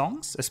solo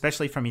songs,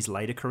 especially from his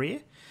later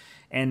career.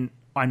 And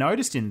I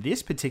noticed in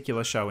this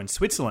particular show in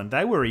Switzerland,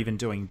 they were even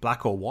doing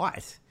Black or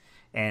White.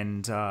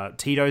 And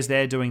Tito's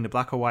there doing the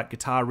Black or White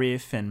guitar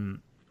riff. And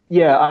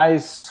yeah, I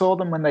saw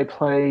them when they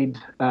played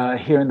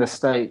here in the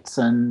States.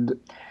 And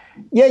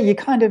yeah,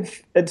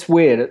 it's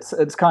weird.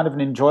 It's kind of an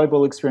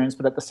enjoyable experience,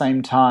 but at the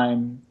same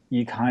time,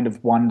 you kind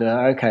of wonder,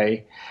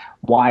 okay,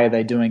 why are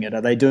they doing it?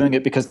 Are they doing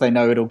it because they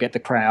know it'll get the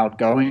crowd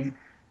going?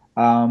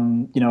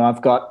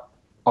 I've got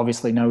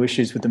obviously no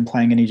issues with them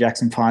playing any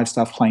Jackson 5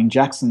 stuff, playing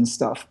Jackson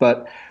stuff.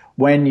 But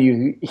when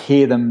you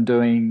hear them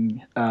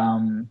doing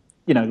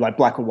like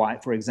Black or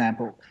White, for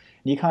example,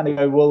 you kind of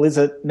go, well, is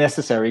it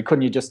necessary?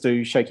 Couldn't you just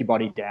do Shake Your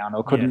Body Down?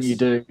 Or couldn't you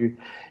do,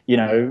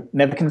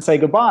 Never Can Say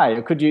Goodbye?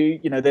 Or could you,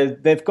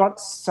 they've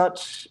got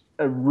such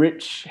a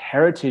rich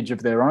heritage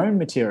of their own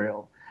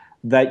material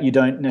that you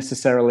don't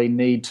necessarily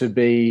need to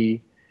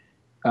be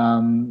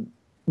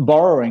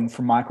borrowing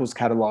from Michael's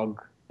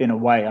catalogue in a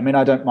way. I mean,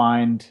 I don't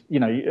mind,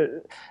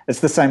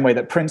 it's the same way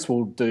that Prince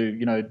will do,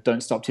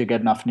 Don't Stop Till You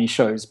Get Enough in his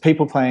shows.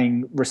 People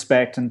paying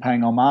respect and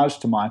paying homage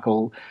to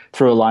Michael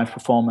through a live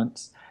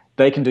performance,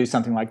 they can do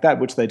something like that,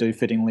 which they do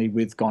fittingly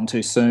with Gone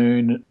Too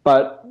Soon.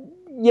 But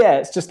yeah,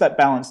 it's just that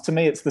balance. To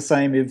me, it's the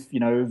same if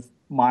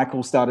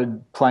Michael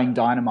started playing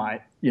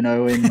Dynamite,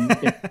 or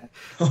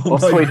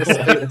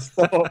Sweetest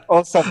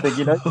or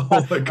something,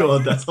 Oh my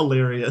God, that's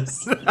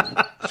hilarious.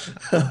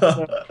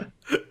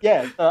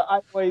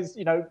 I always,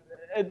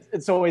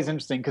 it's always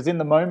interesting because in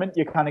the moment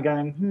you're kind of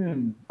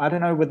going, I don't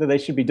know whether they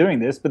should be doing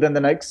this, but then the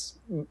next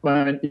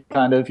moment you're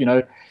kind of,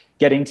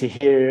 getting to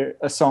hear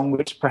a song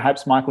which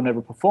perhaps Michael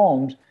never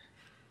performed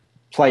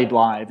played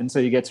live, and so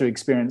you get to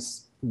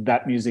experience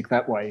that music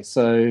that way.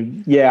 So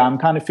yeah, I'm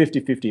kind of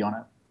 50-50 on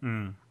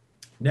it.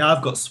 Now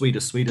I've got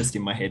Sweetest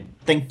in my head.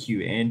 Thank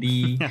you,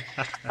 Andy.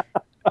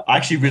 I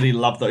actually really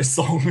love those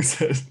songs.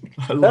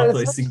 I love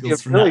those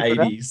singles from the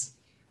 80s.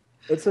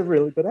 It's a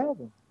really good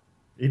album.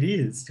 It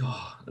is.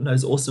 Oh, and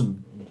those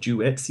awesome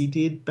duets he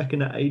did back in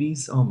the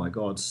 80s. Oh my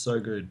God, so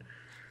good.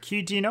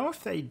 Q, do you know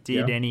if they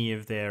did any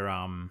of their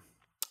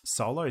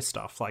solo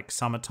stuff, like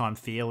Summertime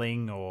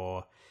Feeling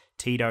or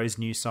Tito's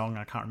new song?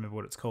 I can't remember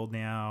what it's called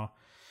now.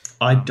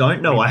 I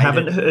don't know. I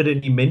haven't heard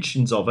any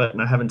mentions of it,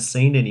 and I haven't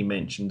seen any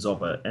mentions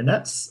of it, and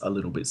that's a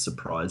little bit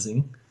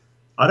surprising.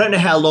 I don't know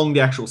how long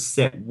the actual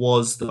set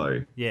was,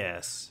 though.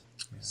 Yes.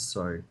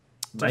 So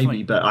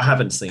maybe, but I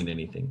haven't seen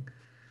anything.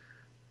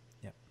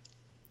 Yep.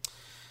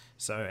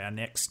 So our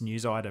next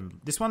news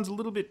item, this one's a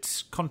little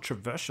bit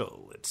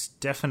controversial. It's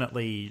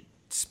definitely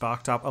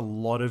sparked up a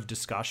lot of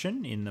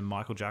discussion in the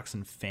Michael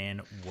Jackson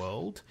fan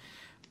world.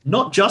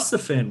 Not just the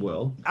fan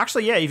world.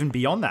 Actually, yeah, even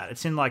beyond that.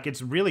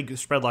 It's really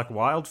spread like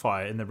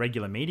wildfire in the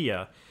regular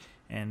media.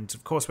 And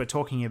of course, we're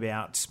talking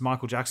about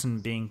Michael Jackson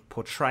being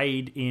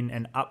portrayed in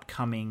an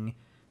upcoming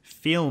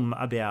film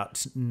about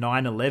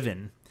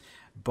 9/11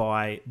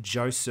 by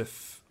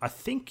Joseph, I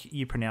think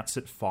you pronounce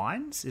it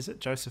Fiennes. Is it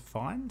Joseph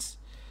Fiennes?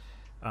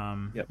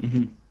 Yep.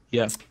 Mm-hmm.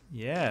 Yeah.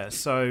 Yeah.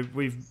 So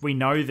we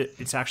know that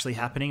it's actually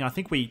happening. I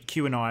think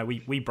Q and I,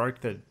 we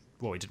broke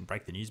we didn't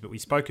break the news, but we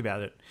spoke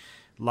about it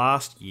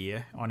last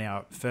year on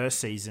our first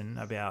season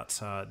about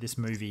this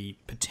movie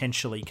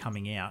potentially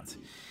coming out.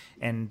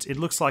 And it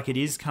looks like it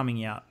is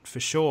coming out for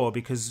sure,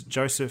 because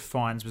Joseph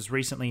Fiennes was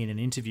recently in an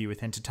interview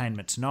with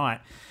Entertainment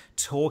Tonight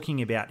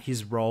talking about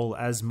his role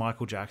as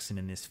Michael Jackson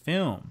in this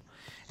film.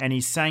 And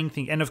he's saying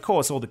things, and of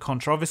course all the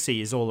controversy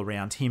is all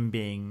around him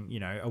being,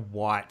 a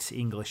white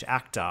English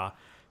actor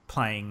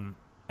playing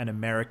an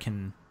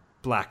American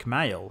black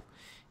male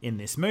in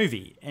this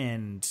movie,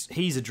 and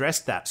he's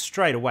addressed that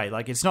straight away.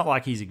 Like, it's not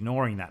like he's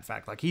ignoring that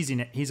fact. Like,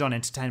 he's on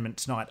Entertainment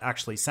Tonight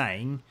actually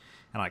saying,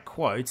 and I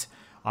quote,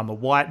 "I'm a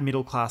white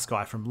middle-class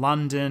guy from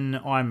London.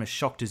 I'm as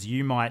shocked as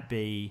you might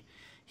be."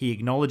 He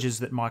acknowledges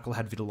that Michael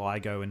had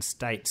vitiligo and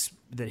states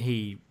that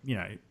he,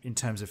 in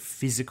terms of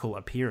physical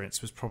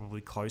appearance, was probably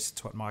close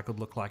to what Michael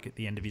looked like at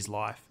the end of his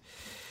life.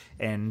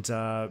 And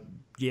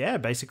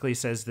basically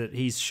says that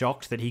he's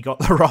shocked that he got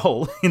the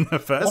role in the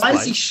first place. Why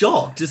is he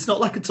shocked? It's not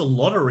like it's a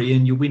lottery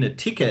and you win a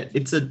ticket.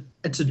 It's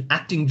an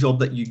acting job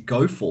that you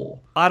go for.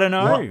 I don't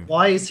know.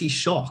 Why is he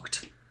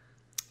shocked?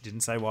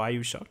 Didn't say why he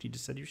was shocked. He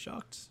just said he was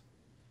shocked.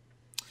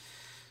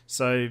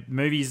 So,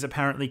 movie's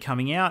apparently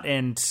coming out,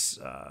 and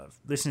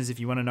listeners, if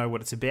you want to know what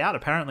it's about,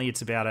 apparently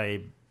it's about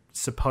a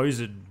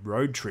supposed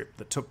road trip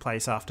that took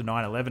place after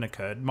 9/11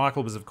 occurred.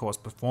 Michael was, of course,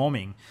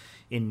 performing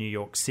in New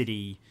York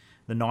City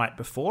the night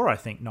before, I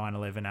think,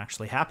 9/11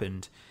 actually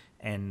happened.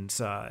 And,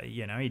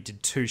 he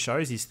did 2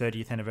 shows, his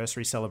 30th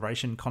anniversary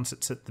celebration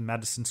concerts at the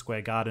Madison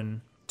Square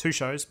Garden, 2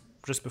 shows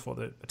just before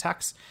the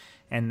attacks.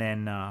 And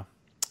then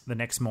the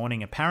next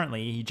morning,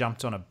 apparently, he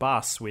jumped on a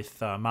bus with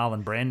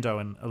Marlon Brando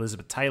and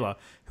Elizabeth Taylor,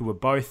 who were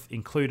both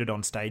included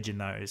on stage in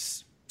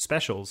those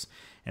specials.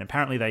 And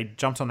apparently they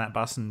jumped on that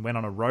bus and went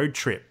on a road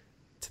trip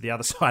to the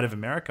other side of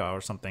America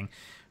or something.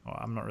 Well,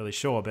 I'm not really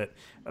sure, but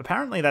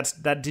apparently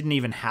that didn't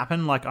even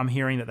happen. Like, I'm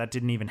hearing that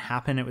didn't even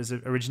happen. It was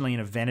originally in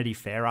a Vanity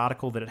Fair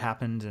article that it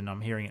happened, and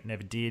I'm hearing it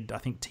never did. I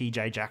think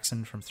TJ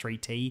Jackson from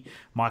 3T,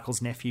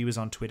 Michael's nephew, was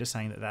on Twitter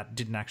saying that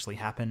didn't actually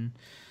happen.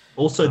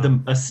 Also, the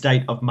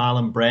estate of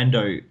Marlon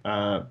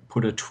Brando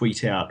put a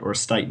tweet out or a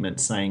statement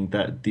saying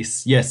that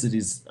this, yes, it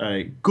is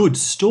a good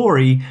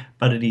story,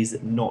 but it is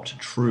not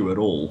true at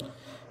all.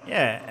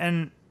 Yeah,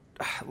 and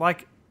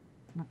like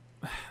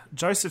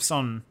Joseph's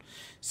on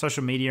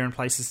social media and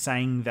places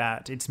saying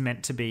that it's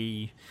meant to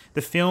be,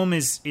 the film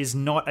is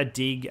not a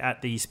dig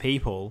at these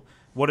people.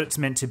 What it's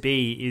meant to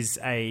be is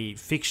a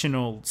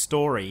fictional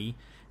story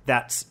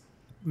that's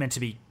meant to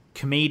be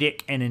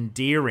comedic and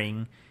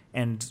endearing,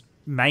 and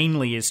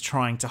mainly is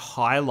trying to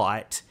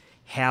highlight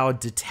how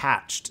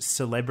detached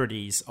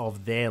celebrities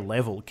of their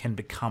level can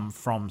become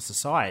from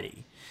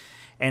society.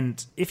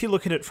 And if you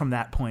look at it from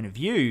that point of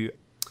view,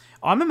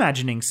 I'm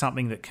imagining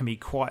something that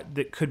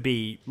could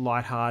be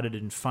lighthearted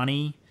and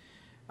funny.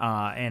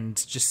 and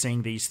just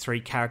seeing these three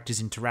characters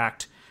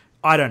interact.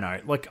 I don't know.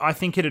 Like, I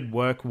think it'd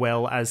work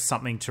well as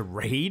something to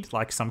read,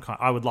 like some kind.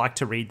 I would like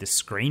to read the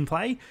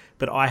screenplay,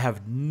 but I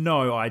have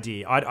no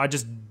idea. I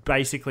just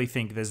basically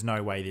think there's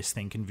no way this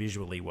thing can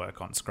visually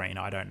work on screen.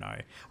 I don't know.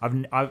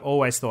 I've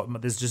always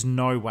thought there's just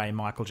no way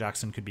Michael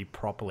Jackson could be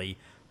properly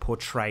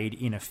portrayed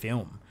in a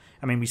film.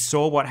 I mean, we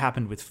saw what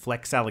happened with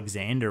Flex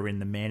Alexander in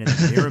the Man in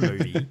the Mirror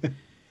movie,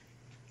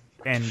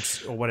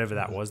 or whatever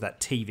that was, that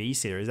TV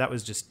series. That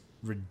was just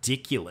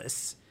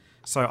ridiculous.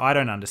 So I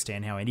don't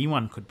understand how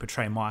anyone could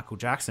portray Michael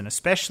Jackson,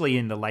 especially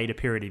in the later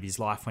period of his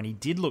life when he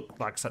did look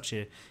like such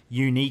a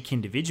unique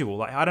individual.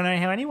 Like, I don't know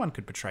how anyone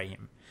could portray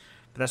him.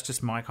 But that's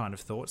just my kind of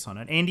thoughts on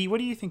it. Andy, what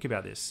do you think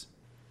about this?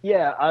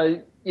 Yeah,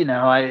 I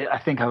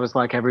think I was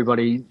like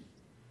everybody.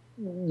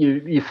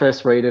 You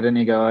first read it and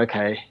you go,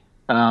 okay.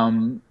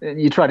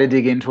 You try to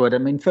dig into it. I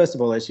mean, first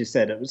of all, as you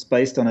said, it was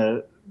based on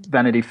a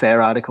Vanity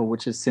Fair article,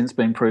 which has since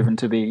been proven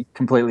to be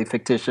completely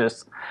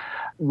fictitious.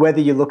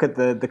 Whether you look at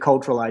the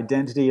cultural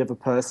identity of a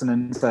person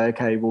and say,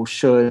 okay, well,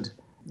 should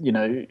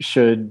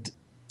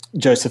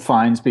Joseph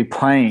Fiennes be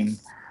playing,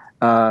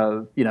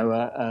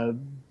 a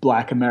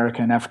Black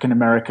American, African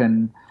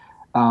American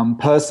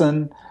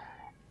person?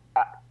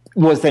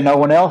 Was there no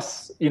one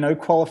else,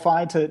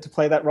 qualified to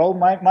play that role?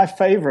 My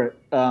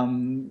favorite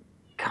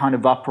kind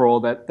of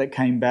uproar that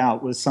came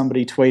out was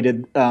somebody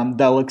tweeted,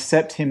 they'll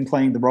accept him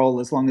playing the role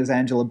as long as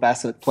Angela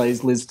Bassett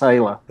plays Liz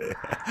Taylor.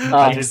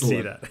 I did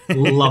see that.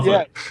 Love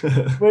it.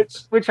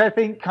 which I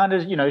think kind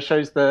of,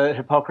 shows the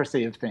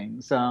hypocrisy of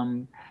things.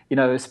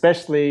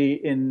 Especially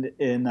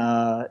in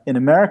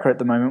America at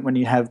the moment when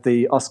you have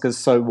the Oscars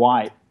So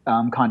White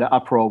kind of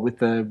uproar with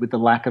the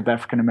lack of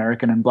African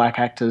American and Black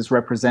actors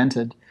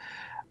represented.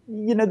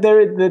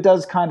 There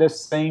does kind of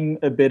seem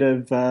a bit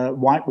of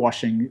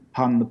whitewashing,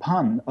 pardon the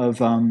pun,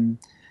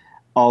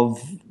 of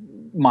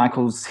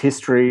Michael's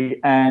history.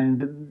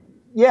 And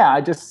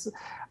yeah,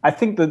 I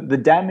think that the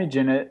damage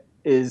in it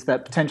is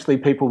that potentially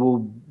people will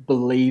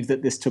believe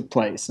that this took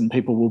place, and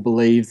people will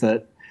believe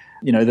that,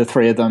 the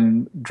three of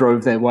them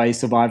drove their way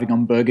surviving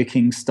on Burger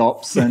King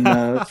stops and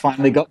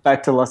finally got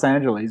back to Los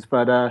Angeles.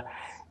 But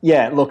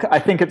yeah, look, I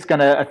think it's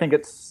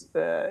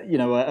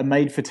a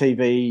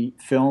made-for-TV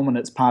film, and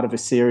it's part of a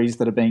series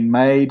that are being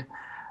made.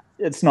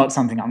 It's not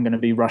something I'm going to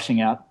be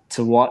rushing out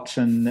to watch.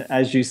 And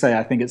as you say,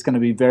 I think it's going to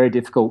be very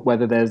difficult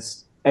whether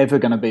there's ever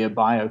going to be a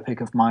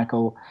biopic of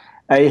Michael.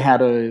 A, how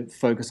to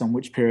focus on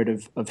which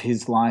period of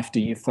his life do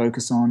you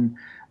focus on?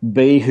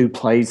 B, who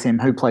plays him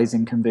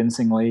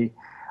convincingly?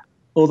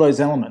 All those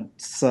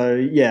elements. So,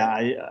 yeah,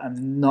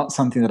 I'm not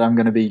something that I'm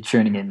going to be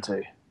tuning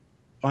into.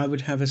 I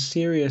would have a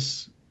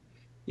serious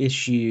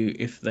issue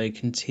if they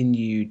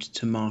continued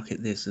to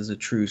market this as a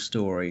true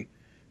story.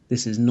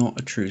 This is not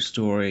a true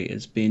story.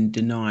 It's been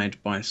denied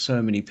by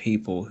so many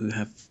people who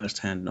have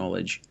first-hand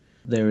knowledge.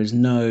 There is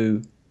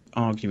no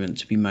argument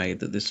to be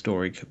made that this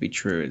story could be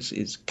true.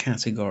 It's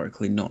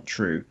categorically not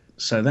true.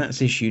 So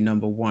that's issue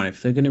number one.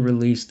 If they're going to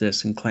release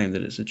this and claim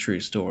that it's a true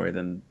story,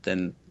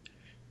 then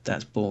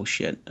that's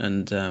bullshit,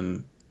 and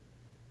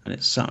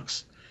it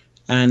sucks.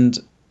 And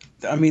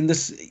I mean,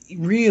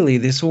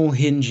 this all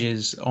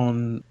hinges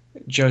on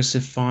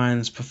Joseph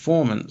Fiennes'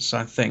 performance,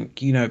 I think,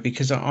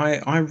 because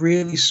I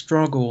really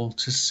struggle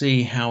to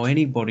see how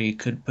anybody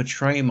could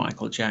portray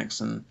Michael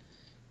Jackson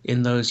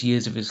in those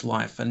years of his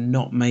life and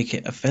not make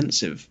it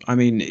offensive. I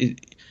mean,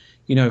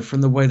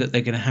 from the way that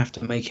they're going to have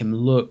to make him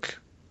look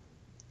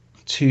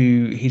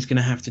to, he's going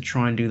to have to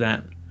try and do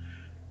that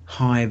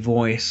high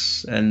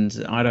voice,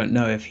 and I don't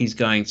know if he's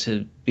going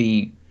to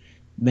be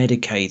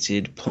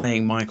medicated,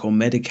 playing Michael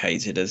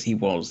medicated as he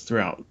was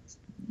throughout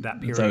that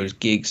period. Those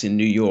gigs in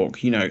New York.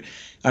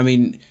 I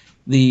mean,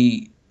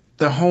 the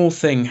whole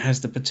thing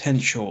has the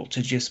potential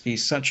to just be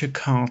such a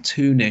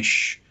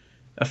cartoonish,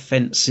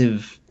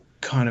 offensive,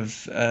 kind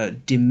of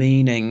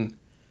demeaning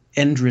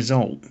end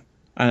result.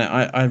 And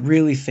I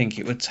really think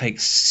it would take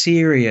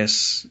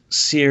serious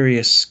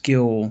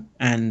skill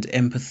and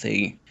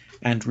empathy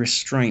and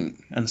restraint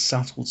and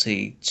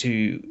subtlety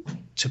to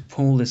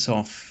pull this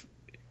off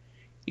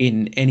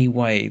in any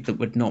way that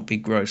would not be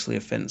grossly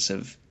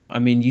offensive. I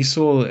mean, you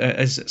saw,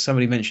 as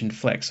somebody mentioned,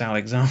 Flex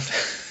Alexander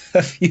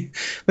a few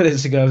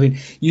minutes ago. I mean,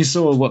 you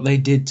saw what they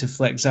did to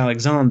Flex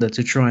Alexander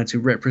to try to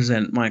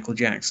represent Michael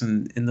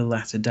Jackson in the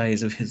latter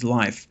days of his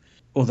life,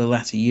 or the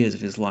latter years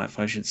of his life,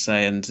 I should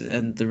say, and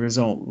the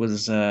result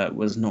was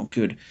not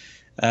good.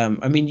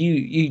 I mean,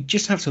 you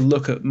just have to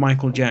look at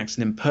Michael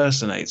Jackson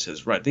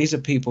impersonators, right? These are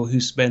people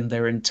who spend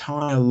their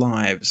entire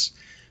lives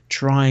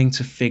trying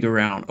to figure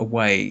out a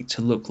way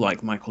to look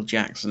like Michael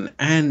Jackson,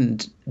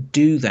 and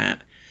do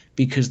that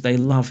because they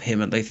love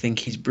him and they think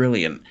he's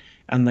brilliant,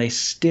 and they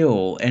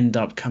still end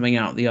up coming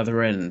out the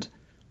other end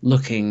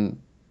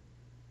looking,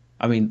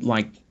 I mean,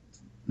 like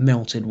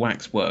melted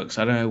waxworks.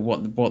 I don't know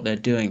what they're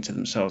doing to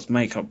themselves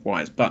makeup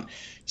wise, but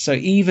so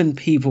even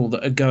people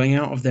that are going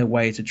out of their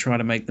way to try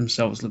to make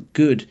themselves look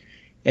good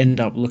end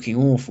up looking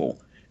awful.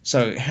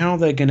 So how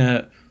they're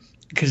gonna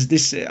because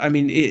this, I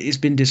mean, it's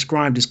been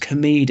described as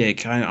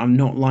comedic. I'm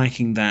not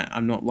liking that.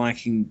 I'm not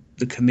liking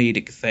the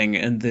comedic thing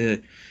and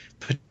the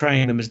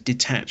portraying them as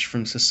detached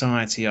from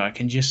society. I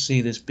can just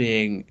see this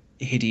being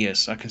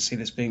hideous. I can see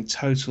this being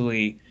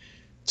totally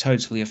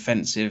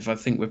offensive. I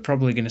think we're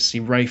probably going to see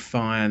Ralph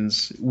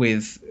Fiennes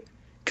with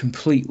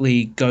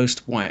completely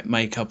ghost white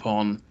makeup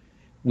on,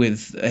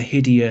 with a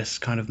hideous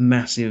kind of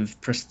massive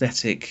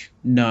prosthetic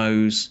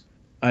nose.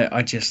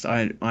 I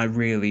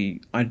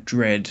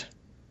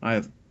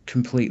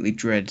completely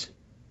dread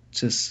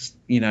to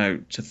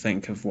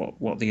think of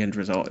what the end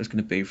result is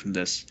going to be from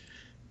this.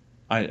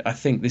 I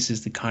think this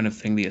is the kind of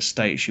thing the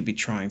estate should be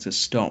trying to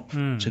stop,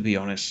 to be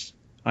honest.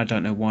 I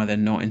don't know why they're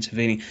not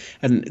intervening.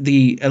 And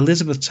the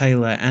Elizabeth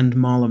Taylor and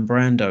Marlon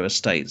Brando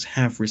estates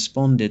have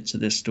responded to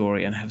this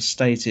story and have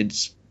stated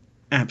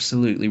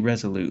absolutely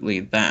resolutely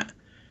that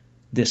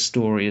this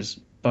story is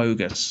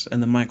bogus.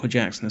 And the Michael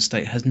Jackson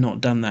estate has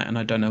not done that, and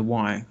I don't know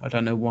why. I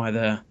don't know why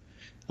they're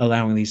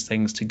allowing these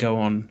things to go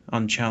on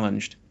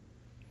unchallenged.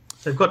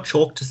 They've got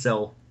chalk to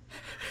sell.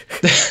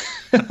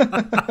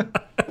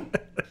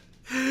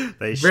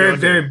 They very,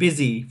 very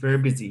busy. Very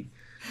busy.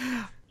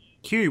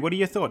 Q, what are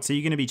your thoughts? Are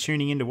you going to be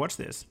tuning in to watch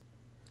this?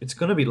 It's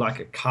going to be like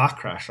a car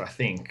crash, I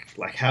think.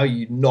 Like, how are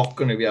you not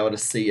going to be able to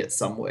see it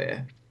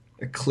somewhere?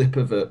 A clip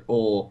of it,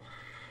 or...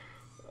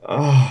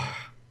 Oh.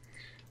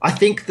 I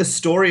think the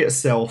story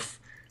itself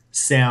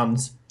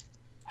sounds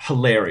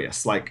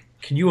hilarious. Like,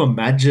 can you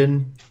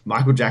imagine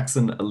Michael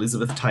Jackson,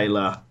 Elizabeth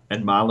Taylor,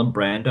 and Marlon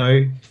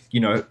Brando,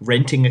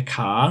 renting a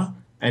car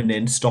and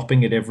then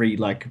stopping at every,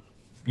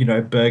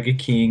 Burger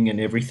King and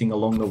everything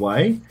along the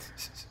way?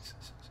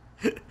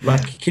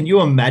 Like, can you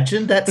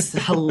imagine? That's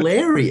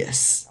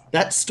hilarious.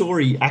 That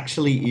story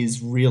actually is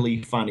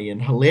really funny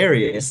and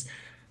hilarious,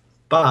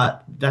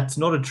 but that's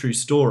not a true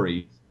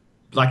story.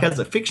 Like, as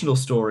a fictional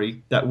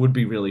story, that would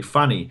be really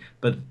funny,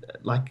 but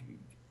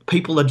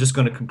people are just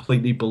going to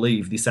completely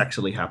believe this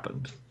actually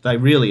happened. They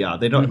really are.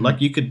 They're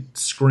not you could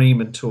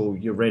scream until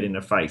you're red in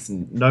the face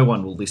and no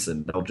one will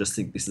listen. They'll just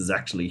think this is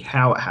actually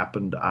how it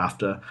happened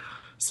after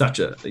such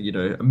a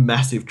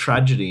massive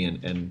tragedy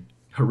and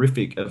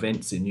horrific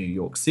events in New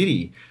York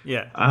City.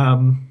 Yeah.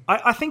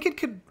 I think it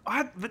could.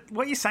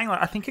 What you're saying,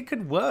 I think it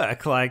could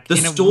work. Like, the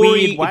in a story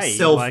weird way,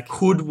 itself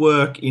could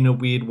work in a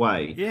weird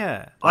way.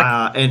 Yeah.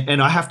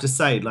 And I have to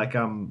say,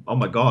 oh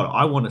my god,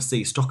 I want to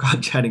see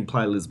Stockard Channing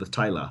play Elizabeth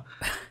Taylor.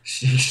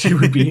 She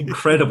would be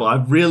incredible.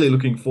 I'm really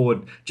looking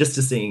forward just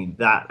to seeing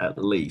that at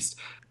least.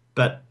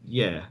 But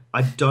yeah,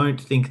 I don't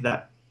think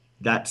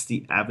that's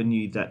the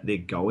avenue that they're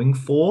going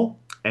for,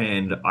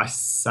 and I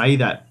say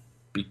that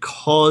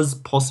because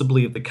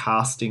possibly of the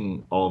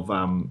casting of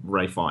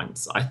Ralph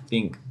Fiennes. I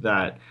think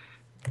that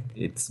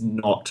it's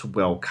not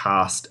well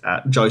cast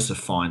at Joseph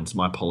Fiennes.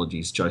 My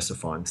apologies, Joseph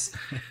Fiennes.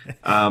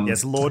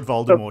 Yes, Lord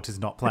Voldemort is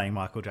not playing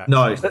Michael Jackson.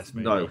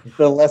 No.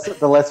 The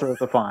lesser of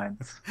the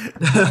Fiennes.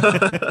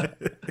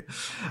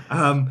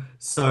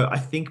 So I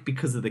think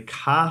because of the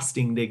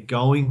casting, they're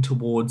going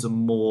towards a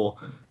more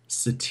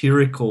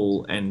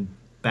satirical and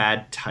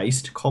bad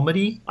taste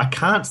comedy. I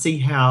can't see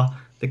how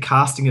the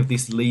casting of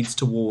this leads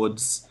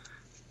towards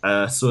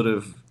a sort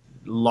of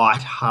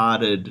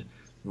light-hearted,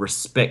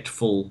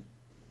 respectful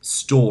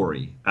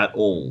story at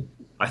all.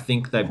 I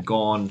think they've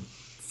gone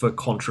for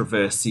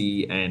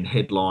controversy and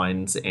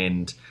headlines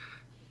and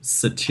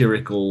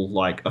satirical,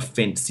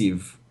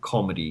 offensive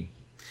comedy.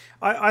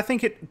 I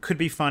think it could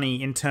be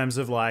funny in terms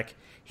of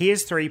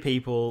here's three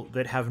people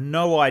that have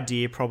no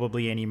idea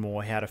probably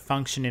anymore how to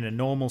function in a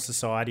normal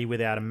society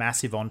without a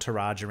massive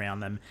entourage around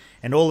them,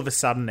 and all of a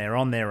sudden they're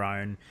on their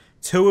own.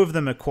 Two of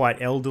them are quite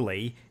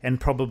elderly and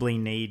probably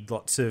need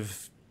lots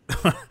of,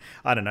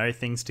 I don't know,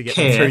 things to get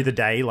them through the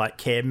day, like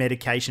care,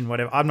 medication,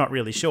 whatever. I'm not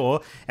really sure.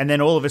 And then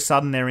all of a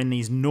sudden they're in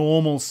these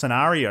normal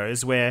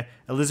scenarios where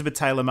Elizabeth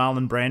Taylor,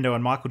 Marlon Brando,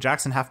 and Michael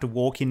Jackson have to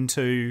walk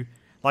into,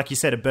 like you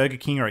said, a Burger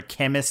King or a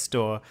chemist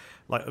or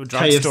a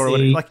drugstore or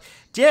whatever.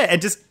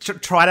 And just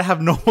try to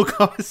have normal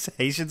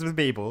conversations with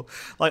people.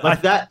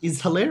 That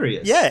is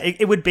hilarious. Yeah,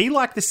 it would be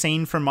like the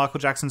scene from Michael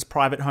Jackson's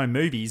Private Home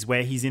Movies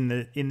where he's in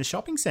the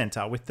shopping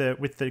center with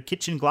the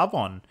kitchen glove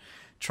on,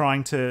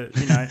 trying to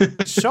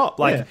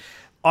shop.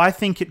 I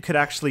think it could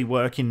actually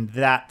work in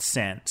that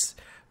sense,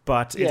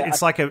 but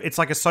it's like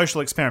a social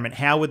experiment.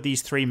 How would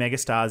these three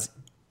megastars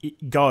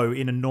go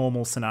in a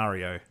normal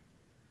scenario?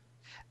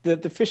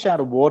 The fish out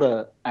of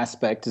water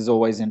aspect is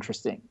always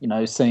interesting.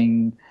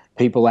 Seeing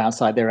people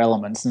outside their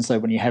elements. And so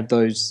when you have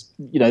those,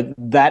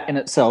 that in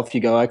itself, you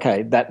go,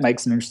 okay, that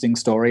makes an interesting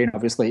story. And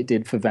obviously it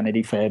did for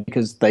Vanity Fair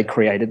because they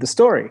created the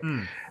story.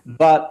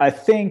 But I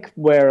think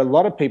where a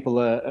lot of people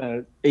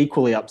are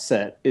equally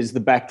upset is the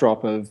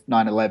backdrop of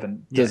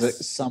 9/11. Does it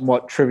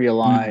somewhat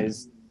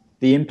trivialize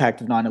the impact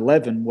of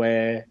 9/11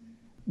 where,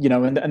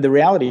 and the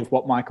reality of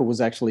what Michael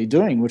was actually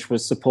doing, which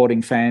was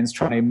supporting fans,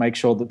 trying to make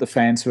sure that the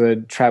fans who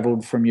had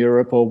traveled from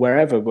Europe or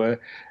wherever were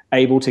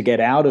able to get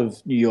out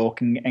of New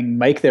York and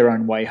make their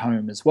own way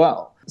home as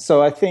well.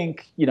 So I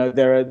think,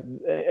 there are,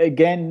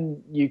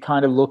 again, you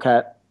kind of look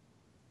at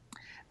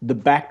the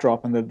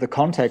backdrop and the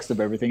context of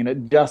everything, and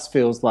it just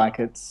feels like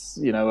it's,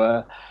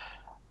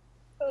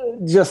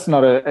 just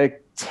not a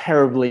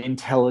terribly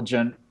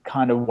intelligent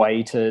kind of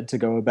way to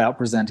go about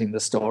presenting the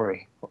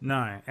story.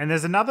 No, and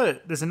there's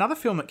another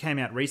film that came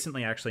out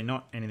recently, actually,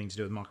 not anything to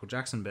do with Michael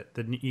Jackson, but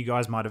you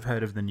guys might have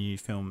heard of the new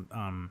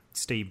film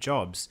Steve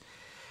Jobs,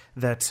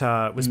 that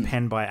was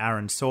penned by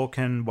Aaron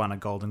Sorkin, won a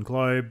Golden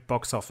Globe,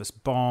 box office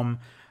bomb,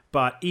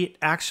 but it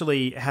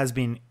actually has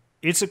been.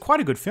 It's quite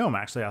a good film,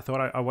 actually. I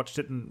thought I watched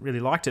it and really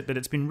liked it, but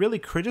it's been really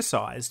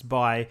criticised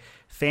by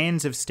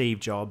fans of Steve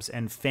Jobs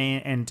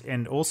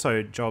and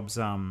also Jobs'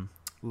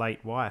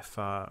 late wife.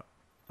 I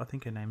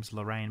think her name's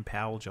Lorraine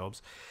Powell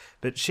Jobs,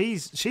 but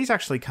she's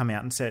actually come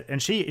out and said,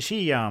 and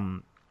she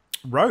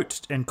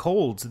wrote and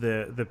called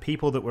the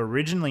people that were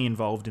originally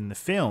involved in the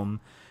film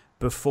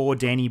before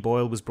Danny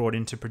Boyle was brought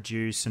in to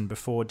produce and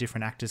before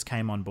different actors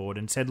came on board,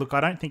 and said, look,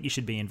 I don't think you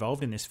should be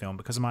involved in this film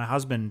because my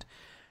husband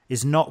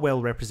is not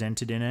well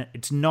represented in it.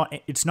 It's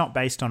not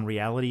based on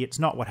reality. It's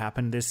not what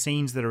happened. There's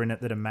scenes that are in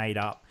it that are made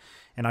up,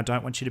 and I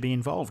don't want you to be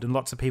involved. And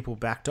lots of people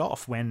backed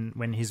off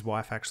when his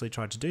wife actually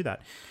tried to do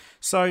that.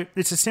 So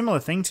it's a similar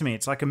thing to me.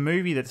 It's like a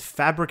movie that's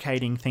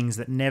fabricating things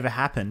that never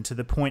happened to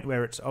the point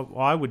where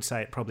I would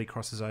say it probably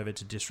crosses over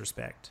to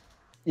disrespect.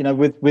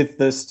 With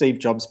the Steve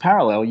Jobs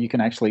parallel, you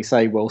can actually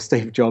say, well,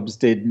 Steve Jobs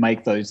did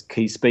make those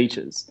key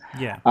speeches.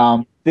 Yeah.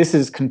 This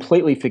is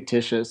completely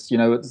fictitious.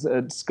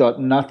 It's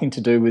got nothing to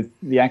do with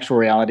the actual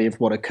reality of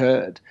what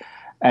occurred.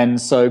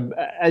 And so,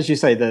 as you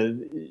say,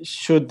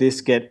 should this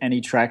get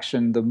any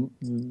traction,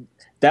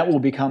 that will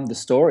become the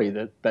story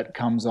that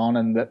comes on,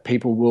 and that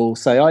people will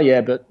say, oh, yeah,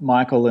 but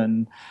Michael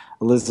and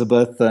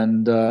Elizabeth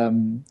and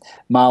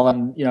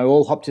Marlon,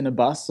 all hopped in a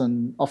bus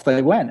and off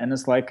they went. And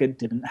it's like it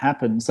didn't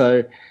happen.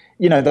 So,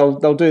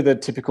 they'll do the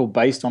typical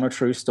based on a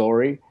true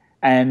story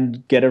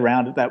and get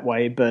around it that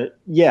way. But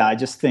yeah, I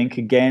just think,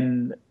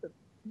 again,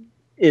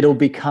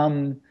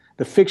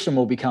 the fiction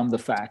will become the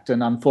fact.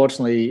 And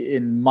unfortunately,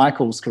 in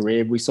Michael's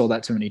career, we saw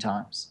that too many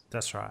times.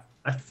 That's right.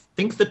 I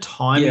think the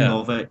timing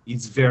of it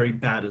is very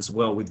bad as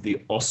well, with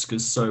the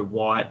Oscars so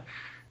white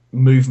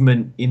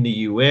movement in the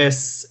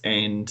US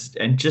and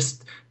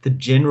just the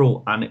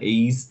general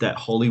unease that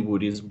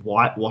Hollywood is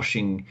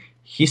whitewashing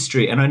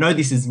history. And I know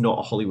this is not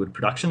a Hollywood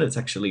production, it's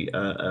actually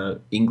a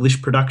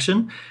English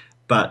production,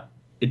 but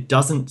it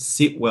doesn't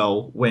sit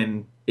well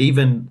when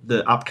even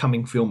the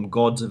upcoming film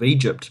Gods of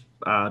Egypt,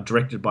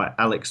 directed by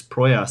Alex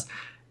Proyas,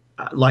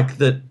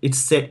 it's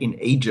set in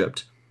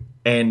Egypt,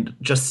 and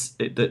just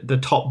the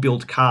top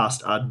billed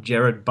cast are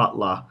Jared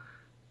Butler,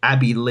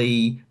 Abby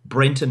Lee,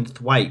 Brenton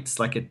Thwaites,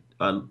 like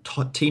a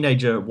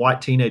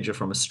white teenager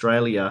from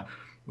Australia,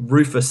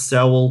 Rufus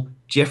Sewell,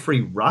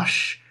 Jeffrey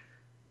Rush.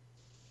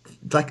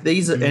 Like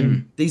these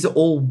are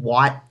all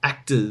white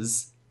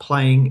actors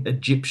playing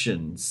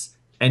Egyptians,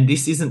 and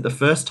this isn't the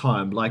first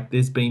time. Like,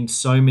 there's been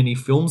so many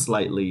films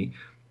lately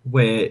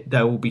where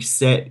they will be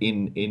set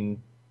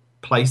in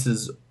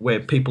places where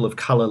people of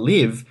color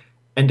live,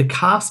 and the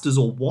cast is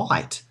all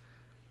white.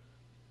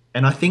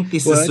 And I think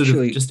this is sort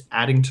of just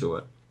adding to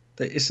it.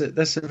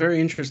 That's a very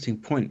interesting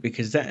point,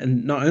 because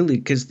not only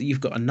because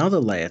you've got another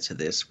layer to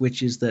this,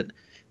 which is that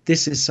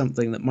this is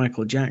something that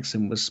Michael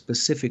Jackson was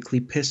specifically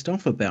pissed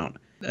off about.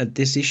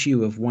 This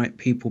issue of white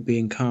people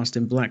being cast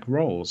in black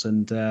roles,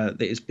 and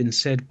it's been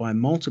said by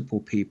multiple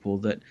people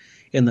that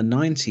in the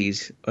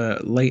 90s,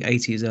 late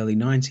 80s, early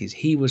 90s,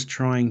 he was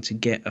trying to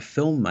get a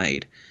film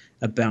made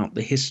about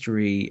the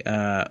history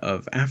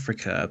of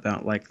Africa,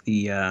 about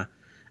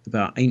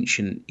about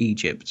ancient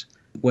Egypt,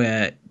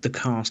 where the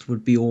cast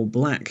would be all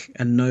black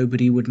and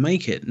nobody would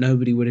make it.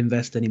 Nobody would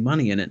invest any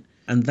money in it.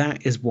 And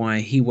that is why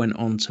he went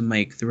on to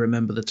make the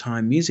Remember the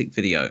Time music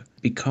video,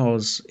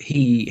 because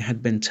he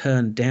had been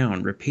turned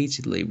down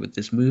repeatedly with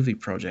this movie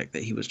project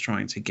that he was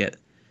trying to get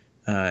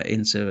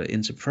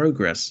into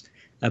progress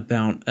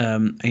about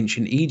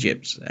ancient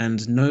Egypt,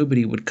 and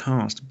nobody would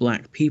cast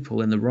black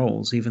people in the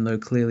roles, even though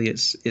clearly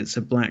it's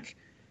a black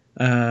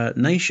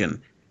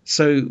nation.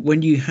 So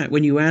when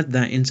you add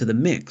that into the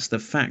mix, the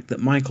fact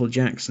that Michael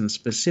Jackson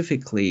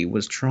specifically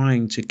was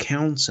trying to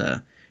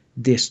counter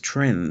this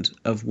trend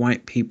of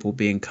white people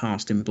being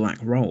cast in black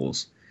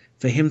roles,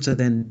 for him to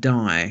then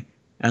die,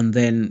 and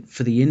then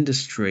for the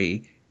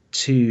industry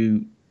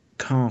to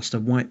cast a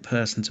white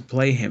person to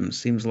play him,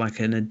 seems like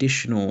an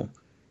additional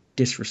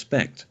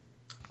disrespect.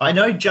 I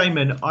know,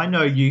 Jamin, I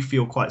know you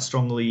feel quite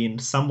strongly in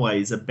some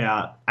ways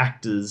about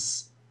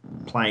actors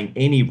playing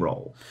any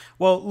role.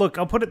 Well, look,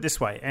 I'll put it this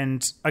way.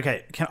 And,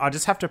 okay, I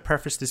just have to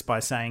preface this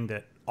by saying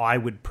that I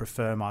would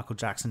prefer Michael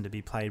Jackson to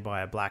be played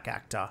by a black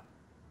actor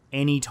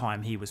any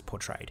time he was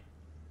portrayed.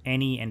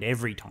 Any and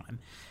every time.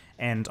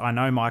 And I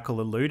know Michael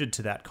alluded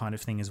to that kind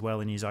of thing as well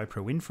in his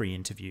Oprah Winfrey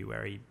interview,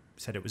 where he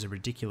said it was a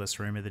ridiculous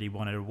rumor that he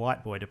wanted a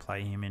white boy to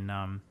play him in...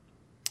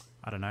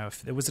 I don't know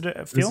if was it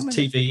a film? It was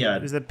a TV ad.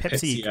 It was a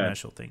Pepsi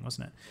commercial thing,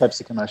 wasn't it?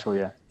 Pepsi commercial,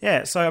 yeah.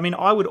 Yeah, so I mean,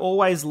 I would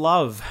always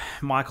love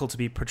Michael to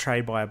be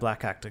portrayed by a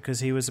black actor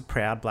because he was a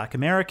proud black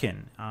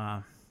American.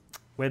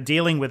 We're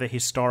dealing with a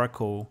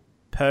historical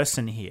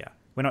person here.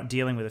 We're not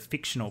dealing with a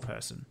fictional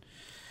person.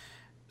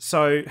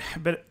 So,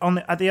 but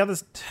at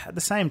the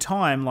same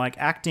time, like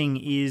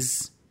acting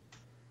is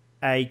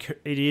an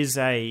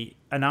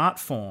art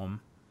form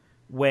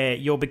where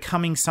you're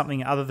becoming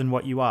something other than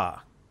what you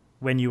are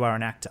when you are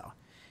an actor.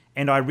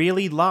 And I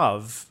really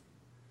love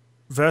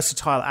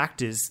versatile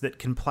actors that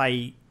can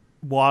play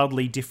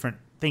wildly different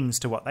things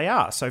to what they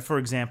are. So, for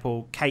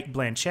example, Cate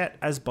Blanchett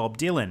as Bob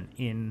Dylan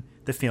in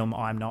the film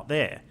I'm Not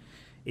There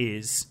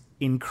is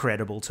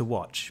incredible to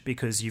watch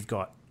because you've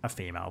got a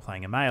female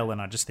playing a male,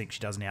 and I just think she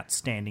does an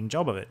outstanding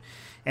job of it.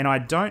 And I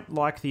don't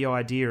like the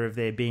idea of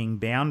there being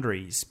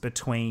boundaries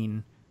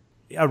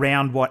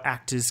around what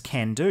actors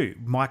can do.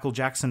 Michael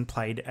Jackson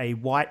played a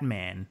white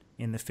man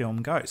in the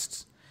film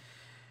Ghosts.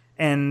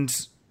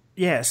 And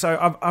yeah,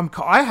 so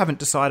I haven't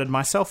decided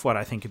myself what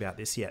I think about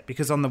this yet,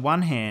 because on the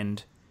one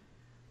hand,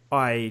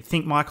 I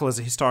think Michael as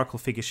a historical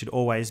figure should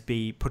always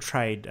be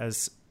portrayed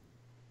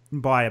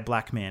by a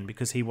black man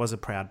because he was a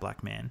proud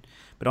black man.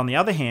 But on the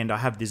other hand, I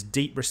have this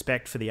deep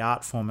respect for the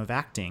art form of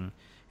acting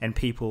and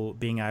people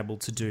being able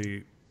to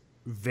do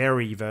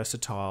very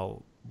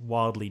versatile,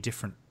 wildly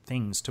different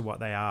things to what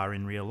they are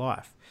in real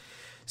life.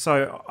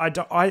 So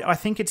I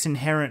think it's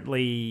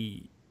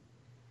inherently...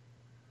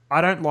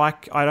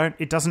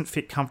 it doesn't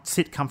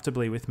sit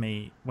comfortably with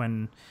me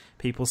when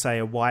people say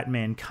a white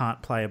man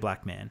can't play a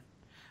black man.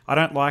 I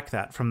don't like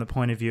that from the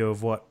point of view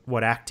of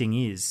what acting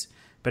is.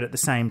 But at the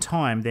same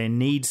time, there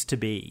needs to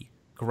be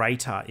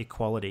greater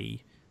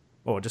equality,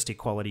 or just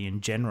equality in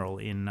general,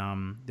 in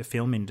the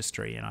film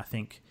industry. And I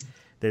think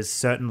there's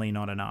certainly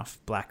not enough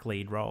black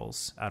lead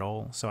roles at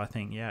all. So I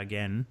think, yeah,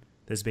 again,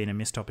 there's been a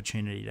missed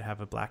opportunity to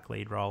have a black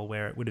lead role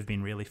where it would have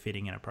been really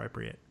fitting and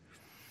appropriate.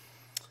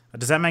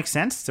 Does that make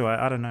sense?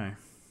 I don't know.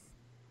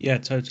 Yeah,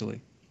 totally.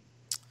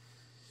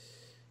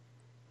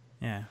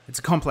 Yeah, it's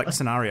a complex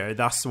scenario.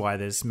 Thus why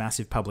there's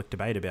massive public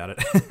debate about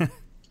it.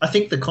 I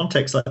think the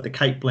context, like the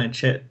Cate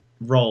Blanchett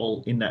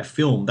role in that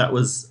film, that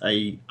was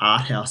a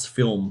art house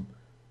film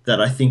that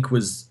I think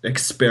was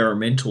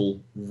experimental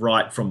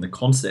right from the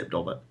concept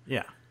of it.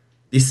 Yeah.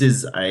 This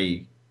is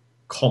a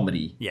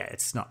comedy. Yeah,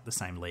 it's not the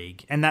same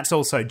league. And that's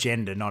also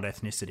gender, not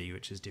ethnicity,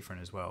 which is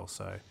different as well.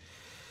 So,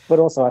 but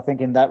also I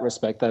think in that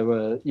respect, they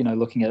were,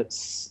 looking at,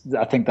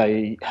 I think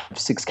they have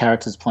 6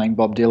 characters playing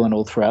Bob Dylan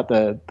all throughout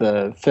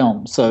the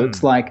film. So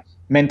it's like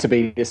meant to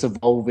be this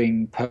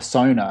evolving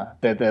persona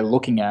that they're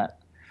looking at.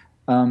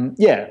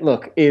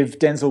 Look, if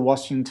Denzel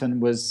Washington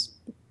was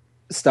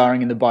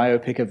starring in the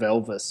biopic of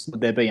Elvis,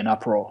 would there be an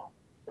uproar?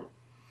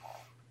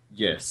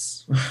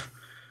 Yes.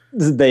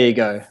 There you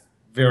go.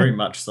 Very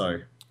much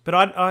so. But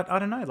I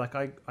don't know. Like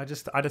I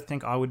just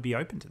think I would be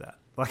open to that.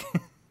 Like,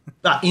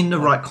 but in the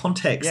right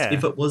context, yeah.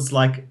 If it was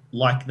like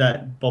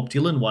that Bob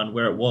Dylan one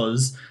where it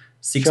was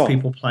 6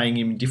 people playing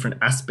him in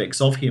different aspects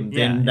of him,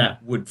 then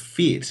that would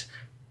fit.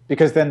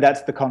 Because then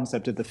that's the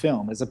concept of the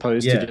film, as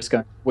opposed to just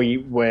going,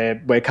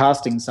 we're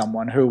casting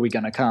someone. Who are we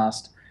going to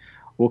cast?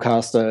 We'll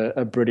cast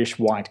a British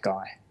white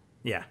guy.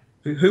 Yeah.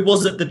 Who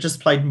was it that just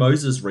played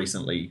Moses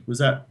recently? Was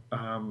that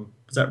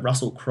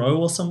Russell Crowe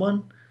or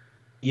someone?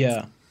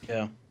 Yeah.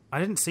 I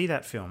didn't see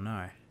that film,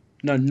 no.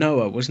 No,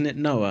 Noah. Wasn't it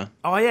Noah?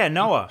 Oh, yeah,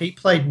 Noah. He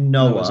played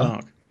Noah. Noah's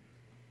Ark.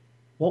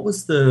 What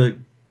was there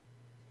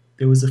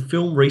was a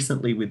film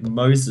recently with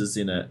Moses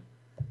in it,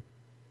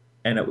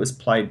 and it was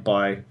played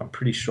by, I'm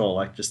pretty sure,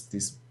 like just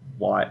this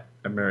white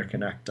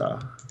American actor.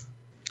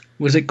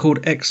 Was it called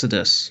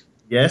Exodus?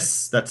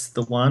 Yes, that's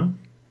the one.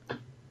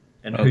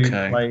 And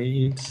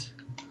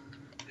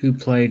who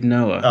played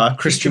Noah?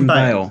 Christian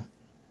Bale.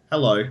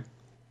 Hello.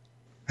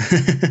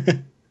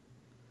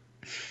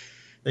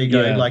 There you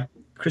go. Yeah. Like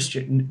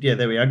Christian. Yeah,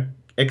 there we are.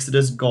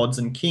 Exodus, Gods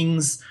and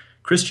Kings.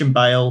 Christian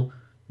Bale,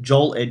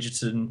 Joel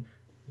Edgerton,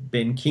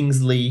 Ben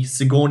Kingsley,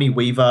 Sigourney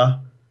Weaver,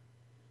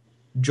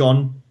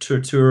 John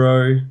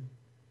Turturro.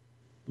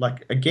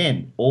 Like,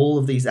 again, all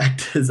of these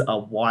actors are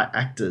white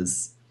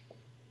actors.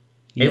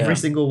 Yeah. Every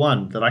single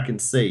one that I can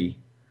see.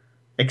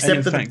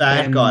 Except for the fact,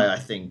 bad guy, I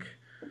think.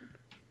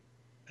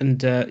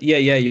 And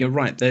you're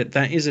right.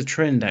 That is a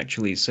trend,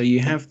 actually. So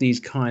you have these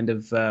kind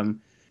of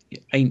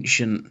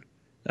ancient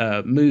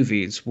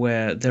movies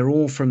where they're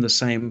all from the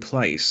same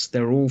place.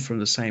 They're all from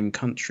the same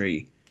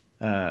country,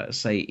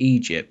 say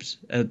Egypt.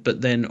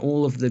 But then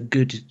all of the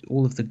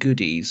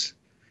goodies,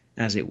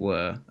 as it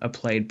were, are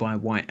played by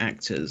white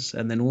actors,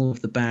 and then all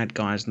of the bad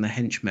guys and the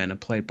henchmen are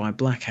played by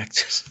black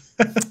actors,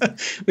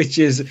 which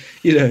is,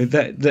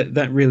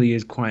 that really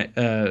is quite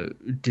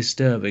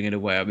disturbing in a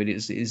way. I mean,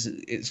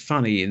 it's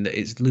funny in that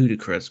it's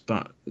ludicrous,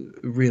 but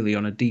really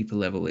on a deeper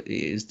level, it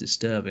is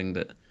disturbing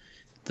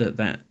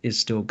that is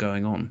still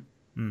going on.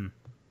 Mm.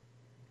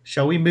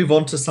 Shall we move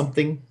on to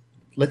something?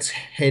 Let's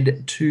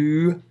head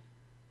to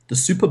the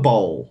Super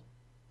Bowl.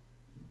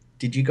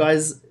 Did you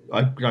guys...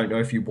 I don't know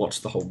if you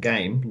watched the whole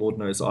game. Lord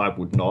knows I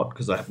would not,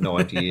 because I have no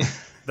idea.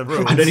 The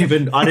rules. I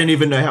don't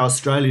even know how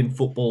Australian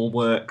football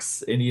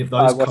works. Any of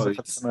those codes? I watch it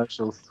for the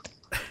commercials.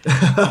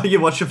 You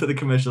watch it for the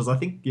commercials. I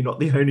think you're not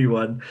the only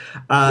one.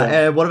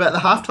 And what about the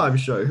halftime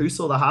show? Who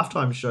saw the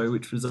halftime show,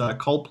 which was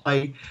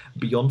Coldplay,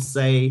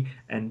 Beyonce,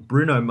 and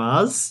Bruno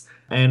Mars?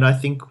 And I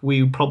think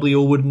we probably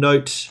all would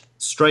note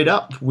straight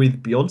up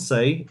with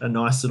Beyonce a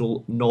nice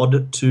little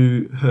nod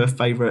to her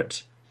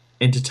favourite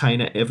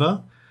entertainer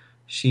ever.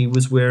 She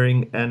was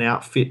wearing an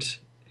outfit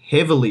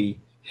heavily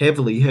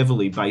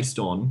based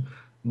on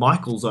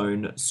Michael's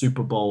own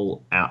Super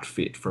Bowl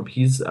outfit from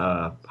his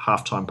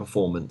halftime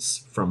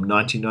performance from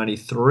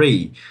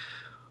 1993.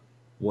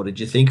 What did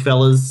you think,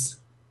 fellas?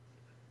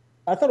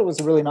 I thought it was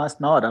a really nice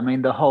nod. I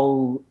mean, the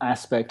whole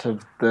aspect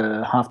of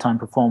the halftime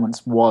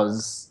performance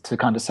was to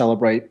kind of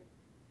celebrate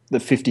the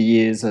 50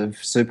 years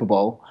of Super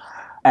Bowl.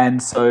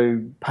 And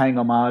so paying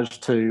homage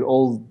to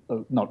all,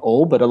 not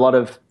all, but a lot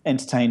of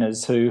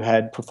entertainers who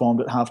had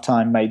performed at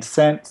halftime made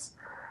sense.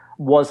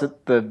 Was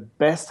it the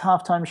best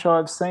halftime show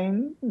I've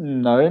seen?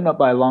 No, not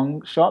by a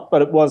long shot,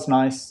 but it was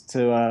nice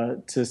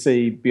to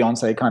see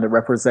Beyonce kind of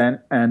represent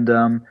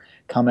and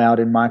come out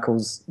in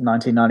Michael's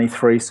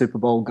 1993 Super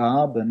Bowl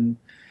garb and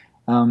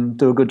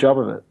do a good job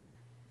of it.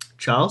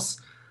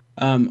 Charles?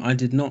 I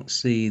did not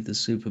see the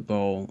Super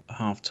Bowl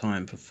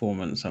halftime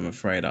performance, I'm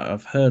afraid.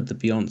 I've heard the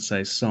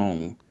Beyonce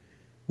song,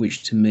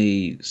 which to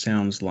me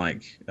sounds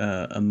like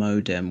a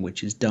modem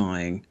which is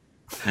dying,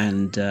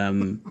 and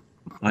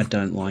I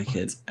don't like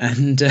it.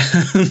 And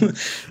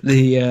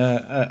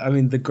I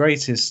mean, the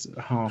greatest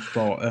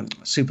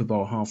Super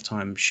Bowl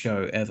halftime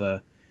show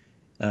ever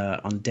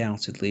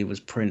undoubtedly was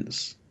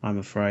Prince, I'm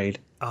afraid.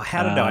 Oh,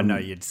 how did I know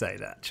you'd say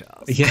that,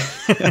 Charles? Yeah,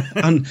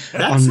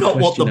 that's not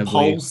what the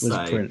polls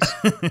say. Prince.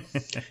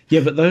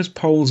 Yeah, but those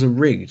polls are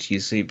rigged, you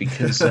see,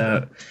 because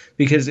there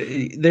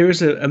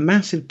is a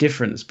massive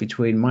difference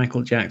between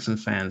Michael Jackson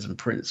fans and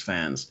Prince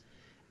fans.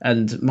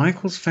 And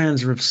Michael's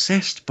fans are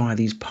obsessed by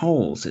these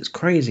polls. It's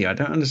crazy. I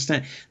don't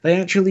understand. They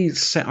actually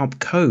set up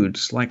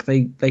codes, like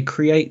they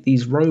create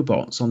these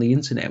robots on the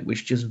internet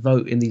which just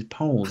vote in these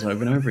polls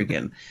over and over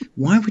again.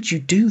 Why would you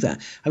do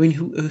that? I mean,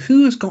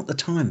 who has got the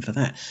time for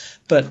that?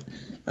 But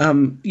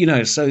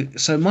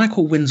so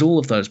Michael wins all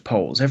of those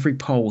polls. Every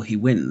poll he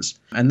wins,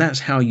 and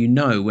that's how you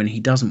know when he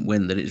doesn't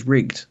win that it's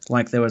rigged.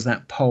 Like there was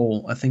that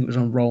poll, I think it was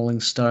on Rolling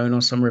Stone or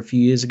somewhere a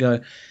few years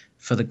ago,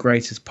 for the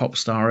greatest pop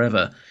star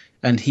ever.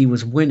 And he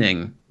was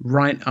winning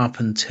right up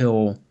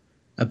until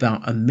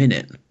about a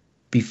minute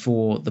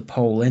before the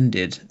poll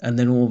ended. And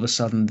then all of a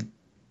sudden,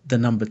 the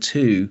number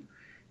 2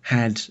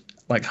 had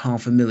like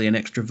 500,000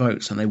 extra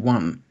votes and they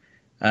won.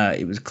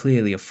 It was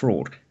clearly a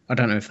fraud. I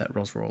don't know if that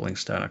was Rolling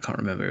Stone. I can't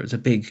remember. It was a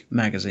big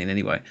magazine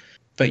anyway.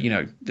 But,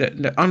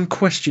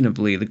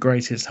 unquestionably, the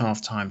greatest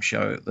halftime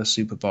show at the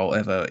Super Bowl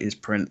ever is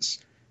Prince.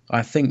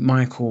 I think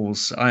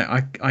Michael's...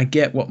 I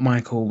get what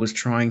Michael was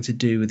trying to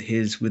do with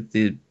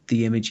the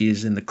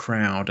images in the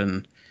crowd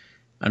and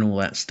all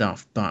that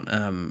stuff, but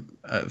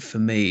for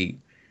me,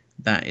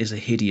 that is a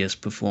hideous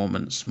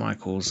performance.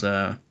 Michael's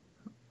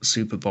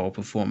Super Bowl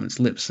performance,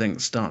 lip sync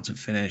start to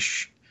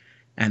finish,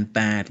 and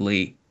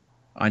badly.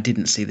 I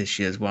didn't see this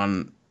year's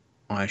one.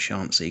 I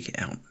shan't seek it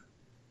out.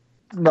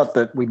 Not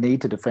that we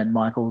need to defend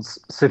Michael's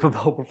Super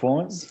Bowl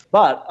performance,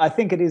 but I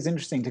think it is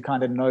interesting to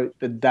kind of note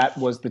that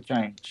was the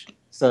change.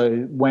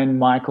 So when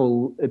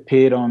Michael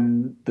appeared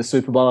on the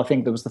Super Bowl, I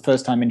think that was the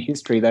first time in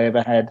history they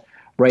ever had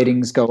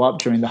ratings go up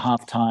during the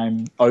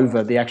halftime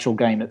over the actual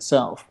game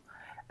itself.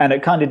 And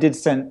it kind of did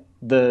set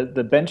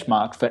the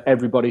benchmark for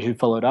everybody who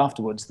followed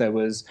afterwards. There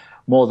was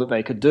more that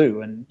they could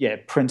do. And yeah,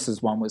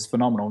 Prince's one was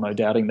phenomenal, no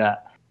doubting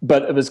that.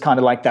 But it was kind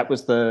of like that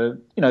was the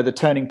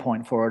turning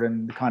point for it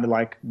and kind of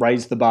like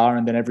raised the bar,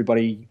 and then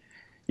everybody,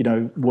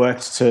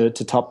 worked to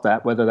top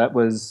that, whether that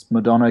was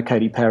Madonna,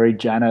 Katy Perry,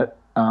 Janet,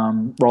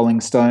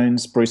 Rolling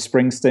Stones, Bruce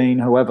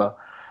Springsteen, whoever.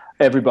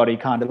 Everybody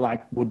kind of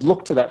like would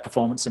look to that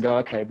performance and go,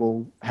 okay,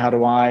 well, how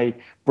do I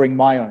bring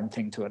my own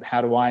thing to it?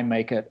 How do I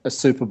make it a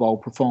Super Bowl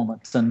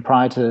performance? And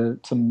prior to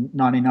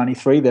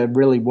 1993, there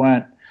really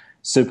weren't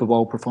Super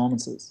Bowl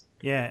performances.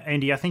 Yeah,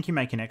 Andy, I think you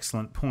make an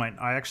excellent point.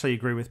 I actually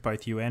agree with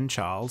both you and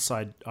Charles.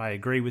 I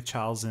agree with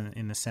Charles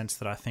in the sense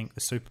that I think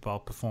the Super Bowl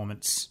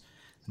performance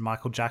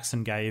Michael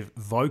Jackson gave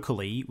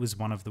vocally was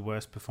one of the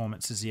worst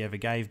performances he ever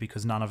gave,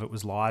 because none of it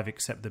was live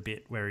except the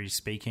bit where he's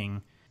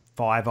speaking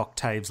 5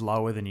 octaves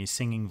lower than his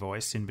singing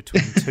voice in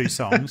between 2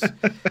 songs.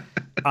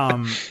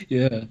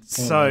 Yeah.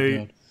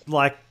 So,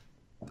 I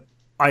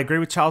agree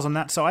with Charles on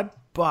that side,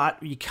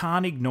 but you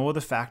can't ignore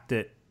the fact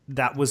that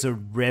that was a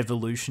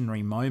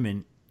revolutionary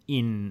moment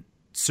in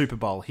Super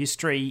Bowl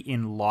history,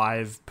 in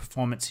live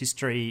performance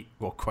history,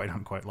 or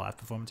quote-unquote live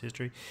performance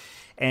history,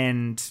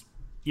 and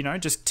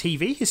just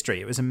TV history.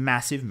 It was a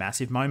massive,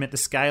 massive moment. The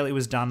scale it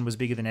was done was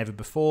bigger than ever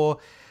before.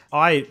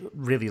 I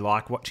really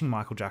like watching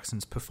Michael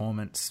Jackson's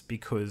performance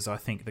because I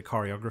think the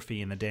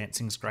choreography and the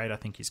dancing's great. I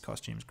think his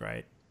costume's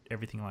great,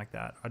 everything like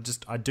that.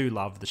 I do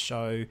love the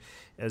show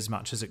as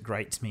much as it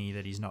grates me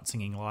that he's not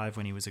singing live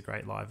when he was a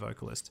great live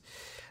vocalist.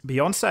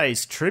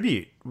 Beyonce's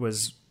tribute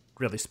was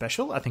really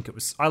special.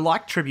 I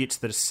like tributes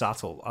that are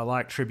subtle. I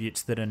like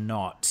tributes that are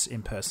not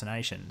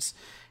impersonations.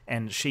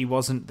 And she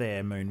wasn't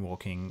there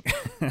moonwalking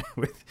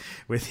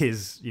with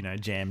his,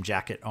 jam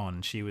jacket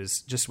on. She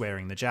was just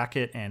wearing the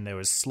jacket, and there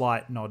was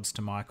slight nods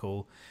to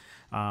Michael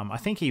I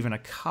think even a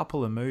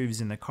couple of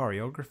moves in the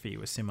choreography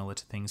were similar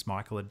to things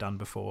Michael had done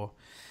before.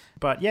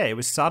 But yeah, it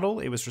was subtle,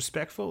 it was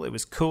respectful, it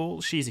was cool.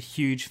 She's a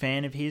huge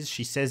fan of his.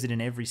 She says it in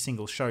every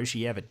single show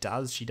she ever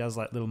does. She does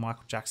like little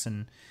Michael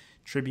Jackson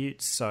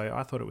tributes. So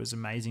I thought it was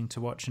amazing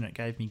to watch, and it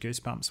gave me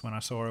goosebumps when I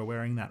saw her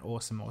wearing that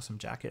awesome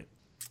jacket.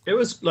 It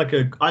was like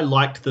I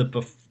liked the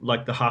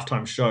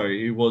halftime show.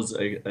 It was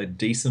a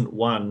decent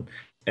one,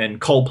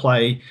 and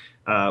Coldplay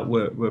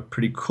were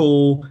pretty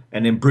cool.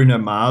 And then Bruno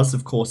Mars,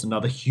 of course,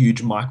 another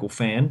huge Michael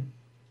fan.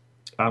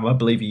 I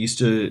believe he used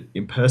to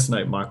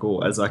impersonate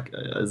Michael as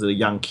a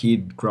young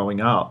kid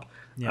growing up.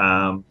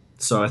 Yeah.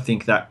 So I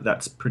think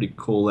that's pretty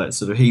cool that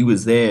sort of he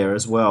was there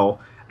as well.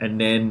 And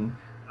then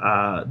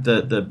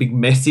the big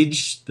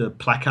message, the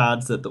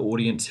placards that the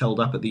audience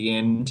held up at the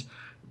end,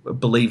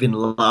 "Believe in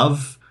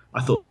love." I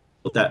thought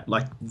that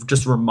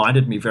just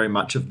reminded me very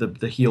much of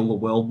the Heal the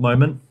World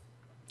moment.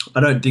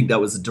 I don't think that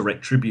was a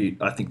direct tribute.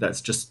 I think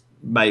that's just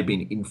may have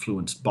been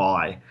influenced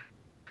by,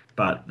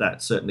 but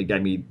that certainly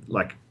gave me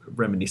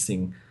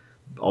reminiscing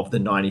of the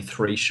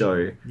 93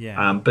 show.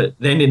 Yeah. But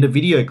then in the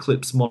video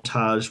clips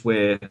montage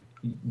where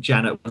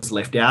Janet was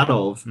left out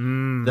of,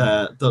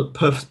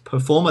 the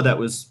performer that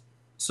was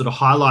sort of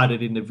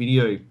highlighted in the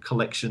video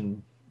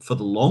collection for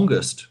the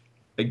longest,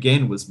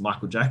 again, was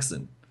Michael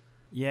Jackson.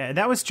 Yeah,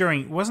 that was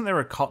during. Wasn't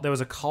there there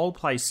was a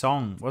Coldplay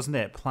song, wasn't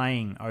there,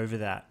 playing over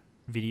that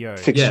video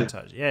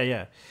montage?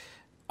 Yeah.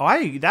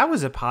 That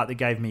was a part that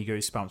gave me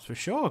goosebumps for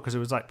sure, because it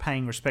was like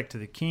paying respect to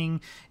the king.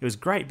 It was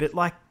great, but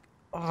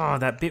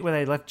that bit where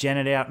they left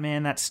Janet out,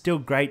 man, that still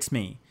grates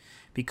me,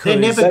 because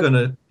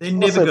they're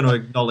never gonna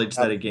acknowledge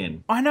that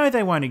again. I know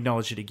they won't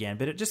acknowledge it again,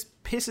 but it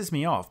just pisses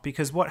me off,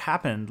 because what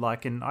happened,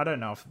 and I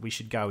don't know if we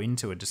should go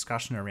into a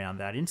discussion around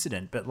that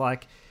incident, but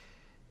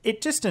it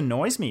just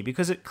annoys me,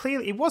 because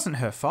it wasn't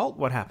her fault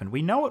what happened.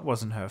 We know it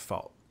wasn't her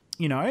fault,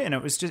 and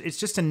it's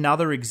just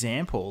another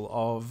example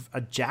of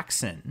a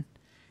Jackson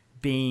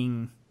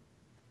being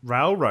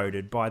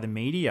railroaded by the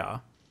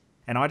media.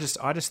 And I just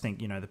think,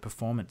 the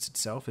performance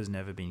itself has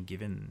never been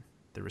given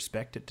the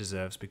respect it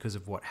deserves because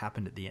of what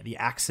happened at the end, the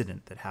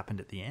accident that happened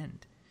at the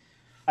end.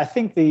 I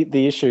think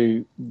the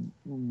issue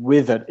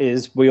with it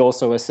is we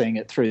also are seeing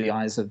it through the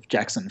eyes of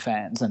Jackson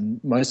fans,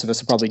 and most of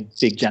us are probably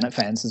big Janet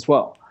fans as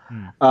well.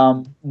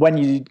 When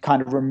you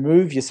kind of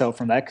remove yourself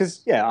from that,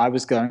 because I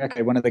was going,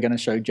 okay, when are they going to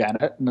show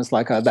Janet? And it's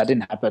like, oh, that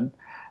didn't happen.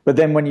 But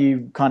then when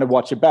you kind of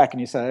watch it back and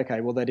you say,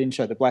 okay, well, they didn't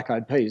show the Black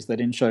Eyed Peas, they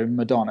didn't show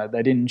Madonna,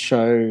 they didn't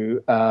show,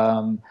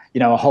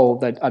 a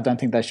whole. I don't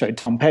think they showed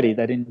Tom Petty.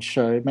 They didn't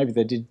show. Maybe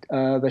they did.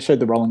 They showed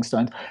the Rolling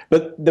Stones,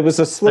 but there was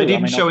a slew. They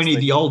didn't show any of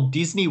the old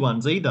Disney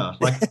ones either.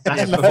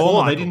 That's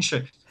before they didn't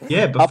show.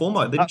 Yeah, before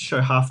they didn't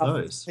show half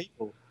those.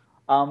 People.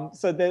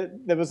 So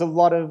there was a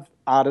lot of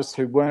artists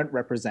who weren't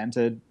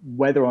represented,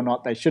 whether or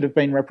not they should have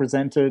been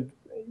represented,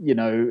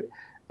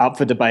 up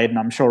for debate. And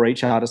I'm sure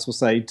each artist will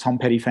say, Tom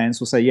Petty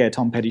fans will say, yeah,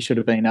 Tom Petty should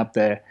have been up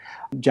there.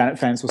 Janet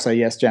fans will say,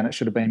 yes, Janet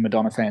should have been.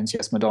 Madonna fans,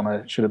 yes,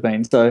 Madonna should have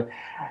been. So,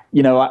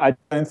 I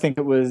don't think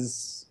it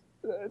was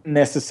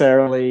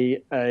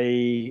necessarily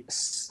a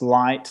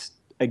slight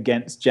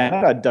against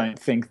Janet. I don't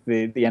think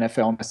the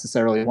NFL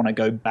necessarily want to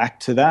go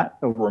back to that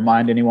or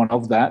remind anyone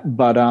of that.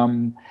 But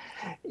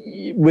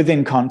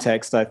within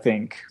context, I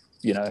think,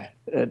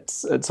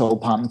 it's all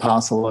part and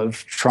parcel of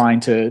trying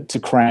to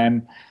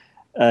cram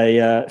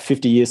a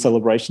 50-year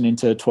celebration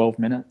into 12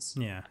 minutes.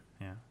 Yeah.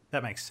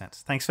 That makes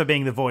sense. Thanks for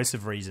being the voice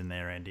of reason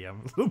there, Andy.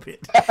 I'm a little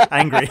bit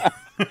angry.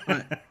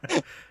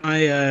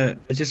 I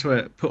just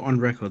want to put on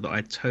record that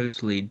I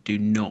totally do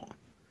not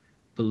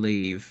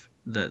believe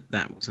that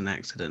was an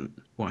accident,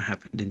 what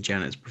happened in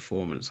Janet's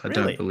performance. I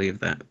don't believe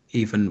that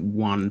even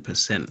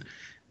 1%.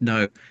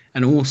 No.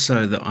 And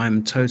also that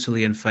I'm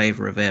totally in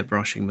favour of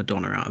airbrushing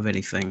Madonna out of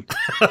anything.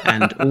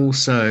 And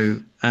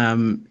also,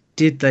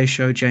 did they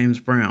show James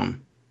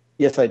Brown?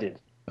 Yes, they did.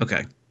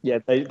 Okay. Yeah,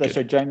 they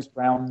showed James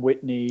Brown,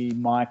 Whitney,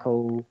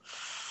 Michael.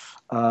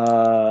 They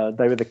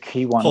were the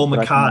key ones. Paul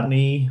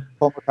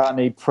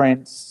McCartney,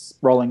 Prince,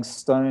 Rolling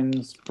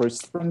Stones,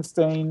 Bruce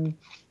Springsteen.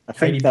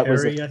 Katy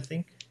Perry, I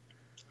think.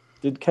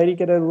 Did Katy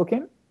get a look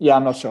in? Yeah,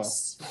 I'm not sure.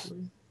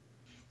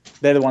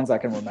 They're the ones I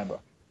can remember.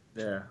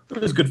 Yeah,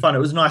 it was good fun. It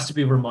was nice to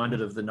be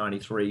reminded of the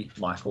 93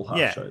 Michael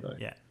Hart show, though.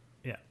 Yeah.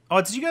 Oh,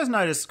 did you guys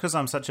notice, because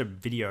I'm such a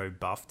video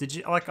buff, did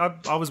you,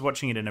 I was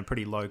watching it in a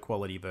pretty low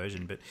quality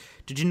version, but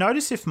did you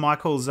notice if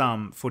Michael's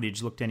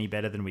footage looked any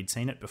better than we'd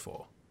seen it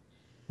before?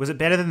 Was it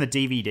better than the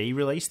DVD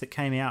release that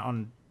came out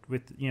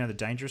with the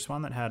Dangerous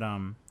one that had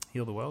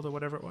Heal the World or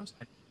whatever it was?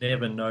 I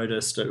never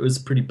noticed. It was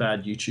a pretty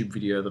bad YouTube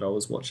video that I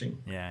was watching.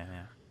 Yeah.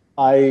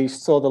 I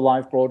saw the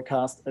live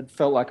broadcast. It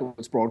felt like it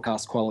was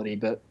broadcast quality,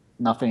 but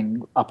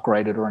nothing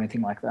upgraded or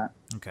anything like that.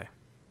 Okay.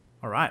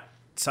 All right.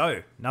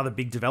 So, another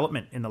big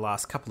development in the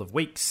last couple of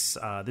weeks.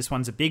 This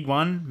one's a big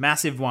one,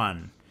 massive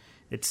one.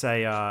 It's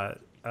the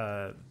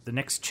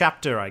next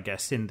chapter, I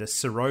guess, in the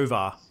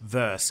Serova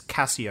verse,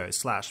 Casio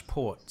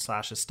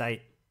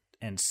 /Port/Estate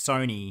and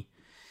Sony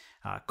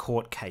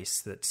court case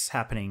that's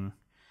happening.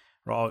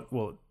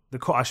 Well,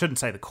 I shouldn't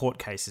say the court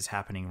case is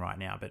happening right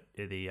now, but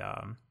the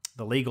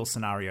the legal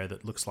scenario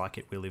that looks like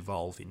it will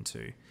evolve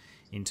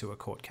into a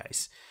court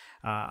case.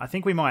 I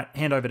think we might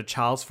hand over to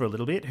Charles for a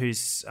little bit,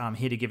 who's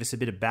here to give us a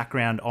bit of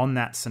background on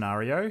that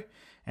scenario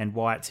and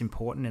why it's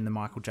important in the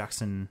Michael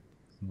Jackson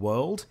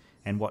world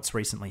and what's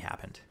recently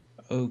happened.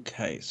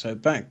 Okay, so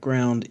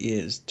background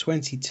is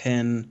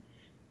 2010,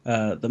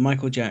 the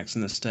Michael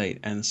Jackson estate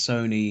and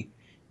Sony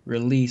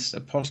released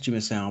a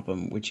posthumous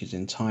album which is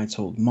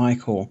entitled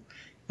Michael,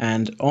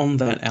 and on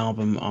that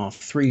album are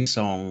 3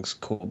 songs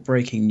called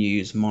Breaking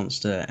News,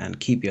 Monster, and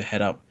Keep Your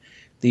Head Up.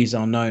 These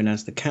are known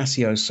as the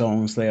Casio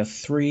songs. They are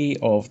 3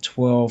 of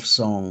 12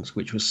 songs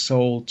which were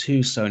sold to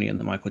Sony and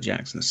the Michael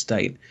Jackson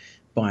estate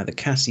by the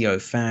Casio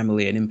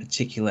family, and in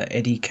particular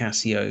Eddie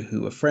Casio,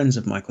 who were friends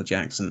of Michael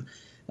Jackson,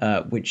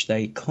 which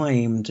they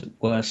claimed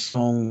were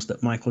songs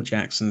that Michael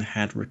Jackson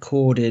had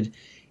recorded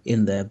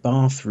in their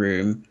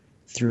bathroom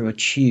through a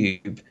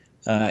tube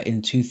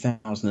in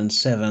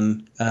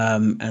 2007,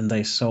 and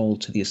they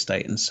sold to the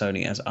estate and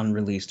Sony as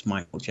unreleased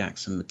Michael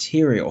Jackson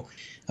material.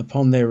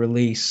 Upon their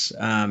release,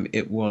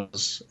 it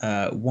was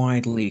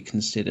widely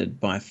considered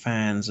by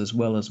fans as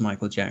well as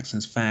Michael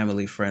Jackson's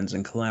family, friends,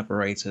 and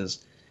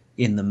collaborators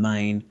in the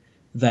main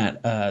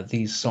that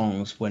these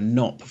songs were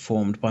not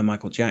performed by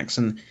Michael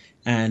Jackson,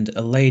 and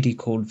a lady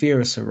called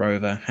Vera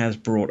Sarova has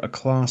brought a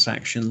class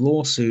action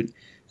lawsuit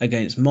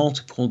against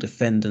multiple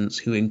defendants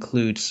who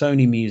include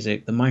Sony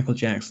Music, the Michael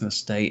Jackson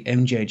estate,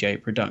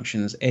 MJJ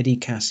Productions, Eddie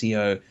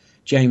Casio,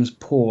 James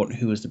Port,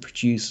 who was the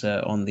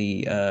producer on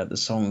the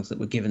songs that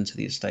were given to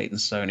the estate and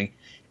Sony,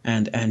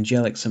 and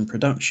Angelicson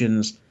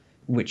Productions,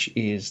 which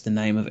is the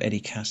name of Eddie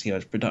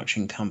Casio's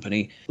production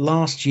company.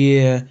 Last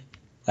year,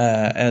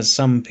 as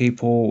some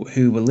people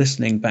who were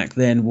listening back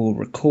then will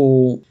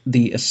recall,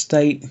 the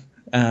estate,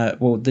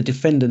 the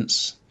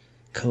defendants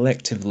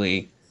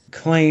collectively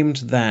claimed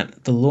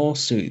that the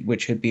lawsuit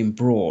which had been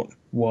brought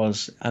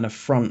was an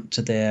affront to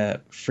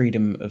their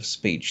freedom of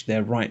speech,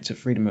 their right to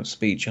freedom of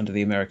speech under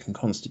the American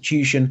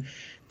Constitution.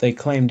 They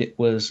claimed it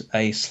was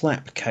a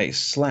SLAPP case,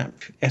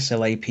 SLAPP,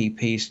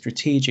 S-L-A-P-P,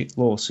 strategic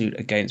lawsuit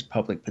against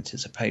public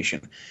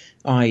participation,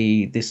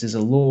 i.e. this is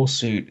a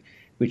lawsuit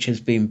which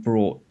has been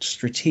brought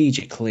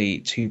strategically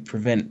to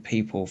prevent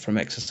people from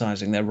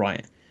exercising their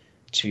right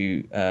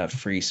to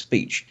free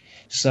speech.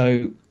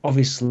 So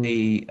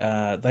obviously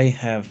they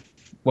have.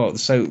 Well,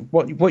 so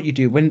what you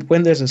do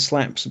when there's a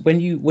SLAPP,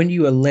 when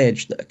you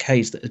allege that a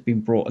case that has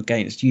been brought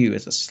against you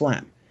is a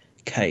SLAPP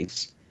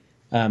case,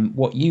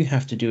 what you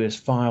have to do is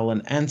file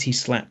an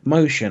anti-SLAPP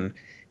motion,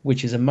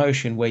 which is a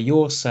motion where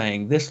you're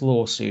saying this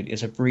lawsuit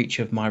is a breach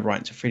of my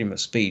right to freedom of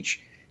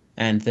speech,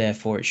 and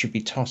therefore it should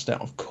be tossed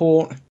out of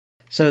court.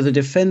 So the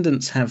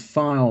defendants have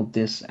filed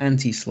this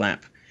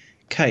anti-SLAPP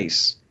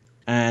case,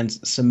 and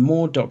some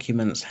more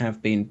documents have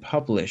been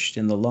published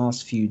in the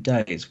last few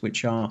days,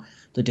 which are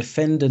the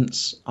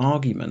defendants'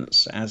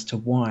 arguments as to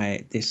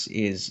why this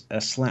is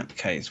a SLAPP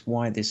case,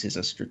 why this is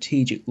a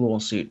strategic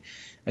lawsuit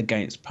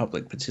against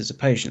public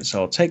participation.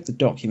 So I'll take the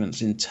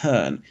documents in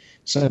turn.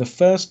 So the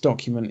first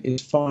document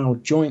is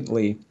filed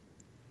jointly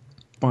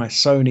by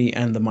Sony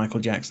and the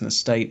Michael Jackson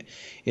estate.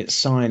 It's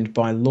signed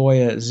by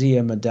lawyer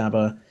Zia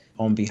Madaba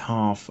on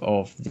behalf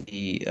of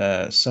the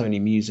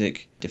Sony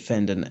Music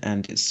defendant,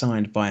 and it's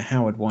signed by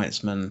Howard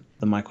Weitzman,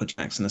 the Michael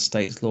Jackson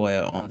estate's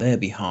lawyer, on their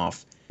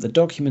behalf. The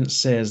document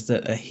says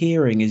that a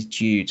hearing is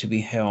due to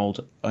be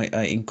held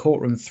in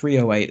courtroom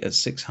 308 at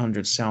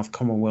 600 South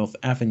Commonwealth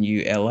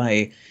Avenue,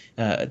 LA,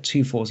 at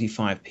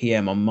 2:45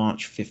 p.m. on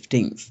March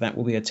 15th. That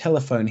will be a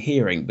telephone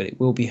hearing, but it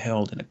will be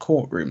held in a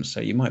courtroom,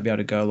 so you might be able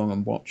to go along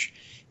and watch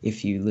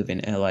if you live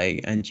in LA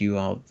and you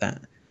are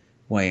that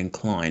way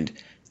inclined.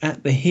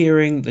 At the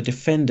hearing, the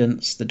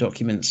defendants, the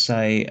documents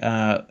say,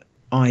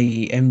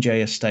 i.e.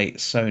 MJ Estate,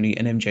 Sony,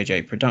 and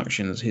MJJ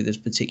Productions, who this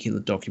particular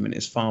document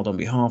is filed on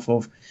behalf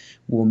of,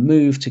 will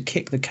move to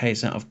kick the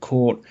case out of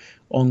court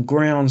on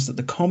grounds that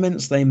the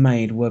comments they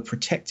made were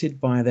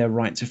protected by their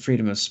right to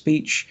freedom of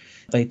speech.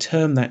 They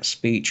term that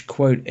speech,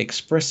 quote,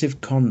 expressive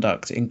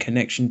conduct in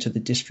connection to the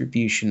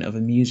distribution of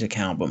a music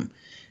album.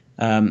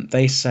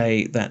 They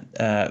say that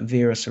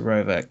Vera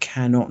Sarova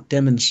cannot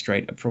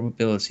demonstrate a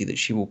probability that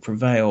she will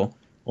prevail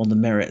on the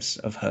merits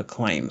of her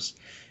claims.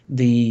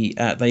 They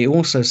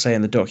also say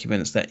in the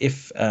documents that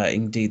if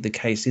indeed the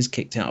case is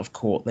kicked out of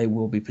court, they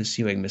will be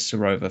pursuing Ms.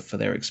 Sarova for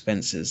their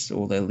expenses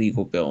or their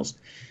legal bills.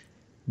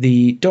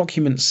 The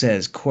document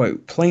says,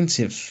 quote,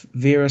 plaintiff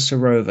Vera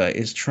Sarova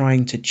is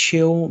trying to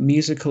chill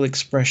musical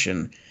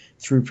expression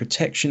through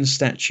protection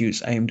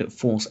statutes aimed at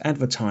false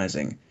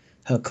advertising.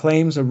 Her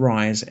claims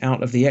arise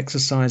out of the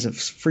exercise of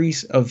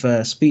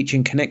speech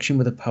in connection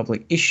with a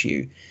public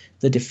issue.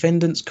 The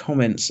defendant's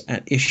comments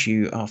at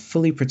issue are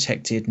fully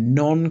protected,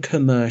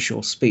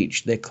 non-commercial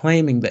speech. They're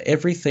claiming that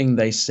everything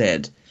they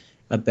said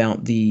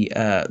about the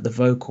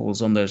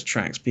vocals on those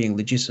tracks being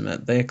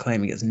legitimate, they're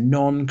claiming it's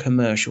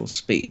non-commercial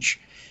speech.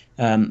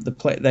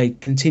 They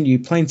continue,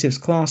 plaintiff's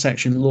class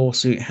action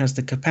lawsuit has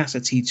the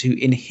capacity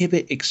to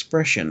inhibit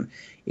expression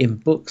in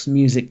books,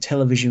 music,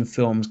 television,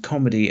 films,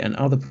 comedy, and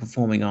other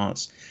performing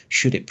arts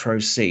should it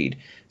proceed.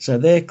 So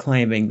they're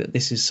claiming that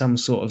this is some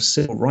sort of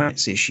civil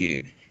rights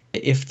issue.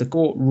 If the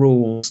court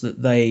rules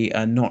that they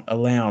are not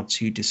allowed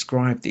to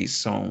describe these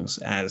songs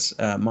as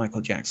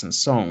Michael Jackson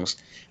songs,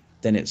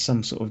 then it's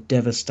some sort of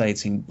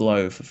devastating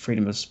blow for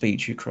freedom of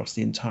speech across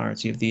the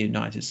entirety of the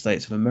United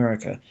States of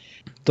America.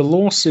 The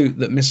lawsuit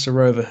that Ms.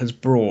 Serova has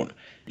brought,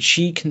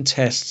 she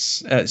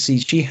contests,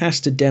 she has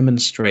to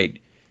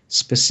demonstrate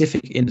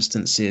specific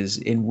instances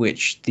in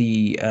which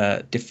the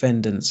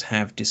defendants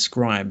have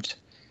described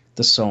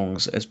the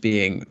songs as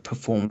being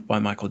performed by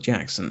Michael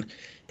Jackson.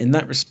 In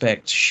that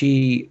respect,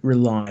 she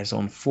relies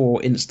on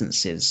 4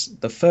 instances.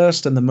 The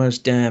first and the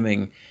most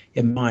damning,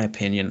 in my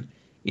opinion,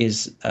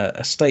 is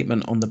a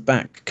statement on the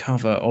back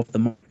cover of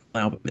the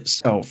album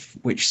itself,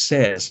 which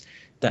says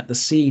that the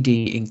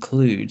CD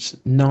includes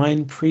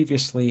 9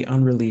 previously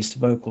unreleased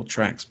vocal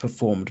tracks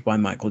performed by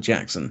Michael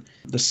Jackson.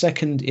 The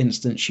second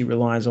instance she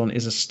relies on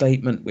is a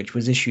statement which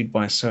was issued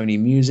by Sony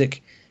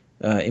Music,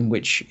 in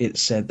which it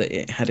said that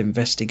it had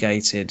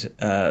investigated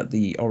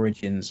the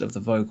origins of the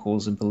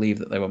vocals and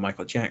believed that they were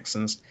Michael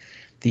Jackson's.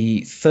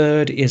 The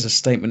third is a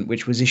statement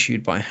which was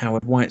issued by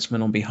Howard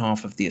Weitzman on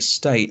behalf of the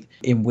estate,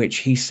 in which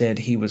he said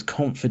he was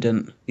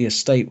confident, the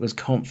estate was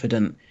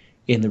confident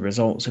in the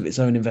results of its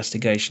own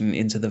investigation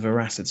into the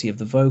veracity of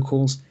the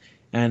vocals.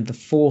 And the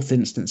fourth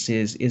instance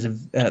is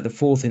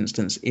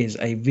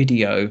a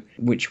video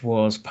which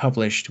was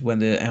published when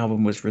the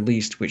album was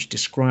released, which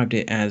described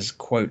it as,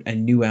 quote, a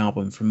new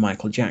album from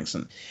Michael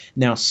Jackson.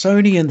 Now,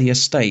 Sony and the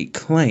estate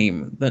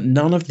claim that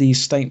none of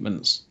these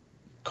statements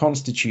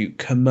constitute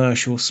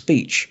commercial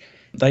speech.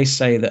 They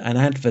say that an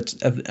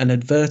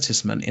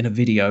advertisement in a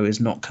video is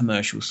not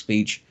commercial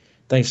speech.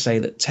 They say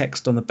that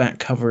text on the back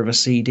cover of a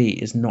CD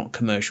is not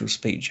commercial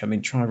speech. I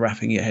mean, try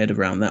wrapping your head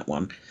around that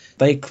one.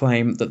 They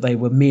claim that they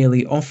were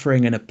merely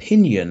offering an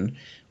opinion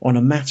on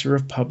a matter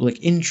of public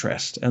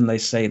interest, and they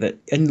say that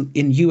in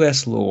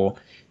US law,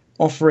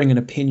 offering an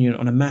opinion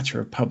on a matter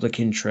of public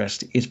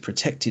interest is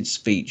protected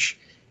speech,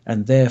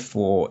 and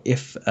therefore,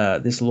 if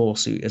this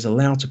lawsuit is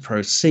allowed to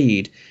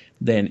proceed,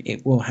 then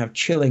it will have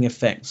chilling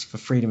effects for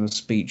freedom of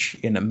speech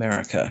in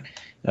America.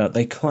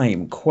 They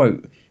claim,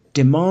 quote,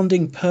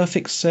 demanding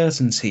perfect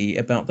certainty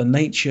about the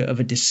nature of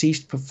a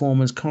deceased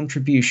performer's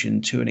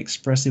contribution to an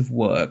expressive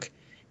work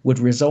would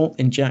result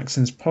in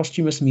Jackson's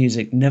posthumous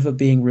music never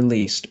being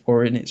released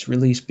or in its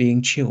release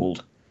being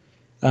chilled.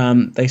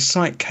 They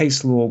cite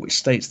case law which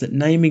states that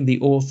naming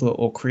the author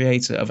or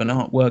creator of an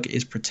artwork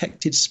is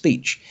protected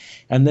speech,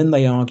 and then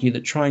they argue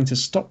that trying to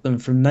stop them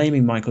from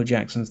naming Michael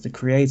Jackson as the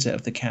creator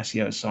of the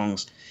Casio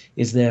songs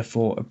is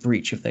therefore a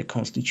breach of their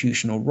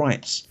constitutional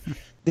rights.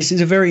 This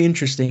is a very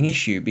interesting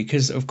issue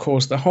because, of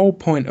course, the whole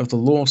point of the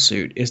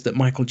lawsuit is that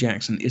Michael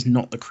Jackson is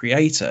not the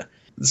creator.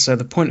 So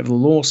the point of the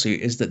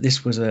lawsuit is that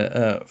this was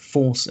a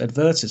false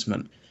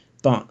advertisement,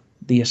 but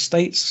the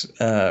estate's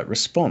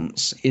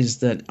response is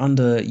that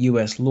under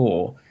US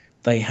law,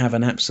 they have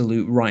an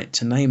absolute right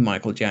to name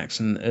Michael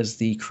Jackson as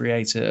the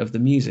creator of the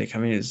music. I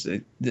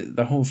mean,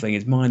 the whole thing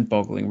is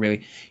mind-boggling,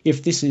 really.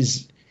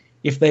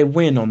 If they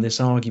win on this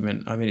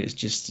argument, I mean, it's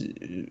just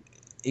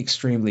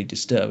extremely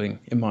disturbing,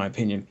 in my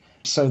opinion.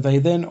 So they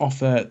then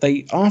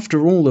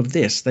after all of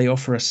this, they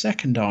offer a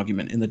second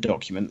argument in the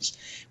documents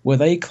where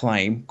they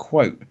claim,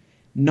 quote,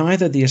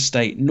 neither the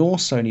estate nor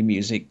Sony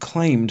Music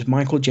claimed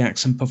Michael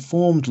Jackson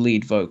performed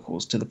lead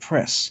vocals to the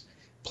press.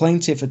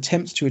 Plaintiff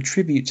attempts to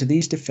attribute to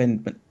these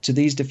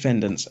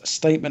defendants a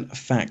statement of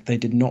fact they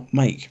did not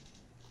make.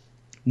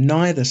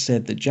 Neither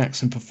said that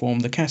Jackson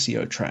performed the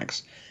Casio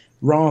tracks.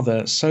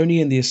 Rather,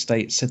 Sony and the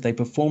estate said they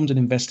performed an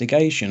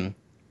investigation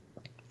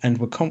and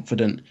were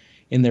confident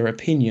in their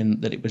opinion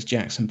that it was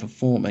Jackson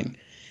performing.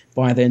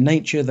 By their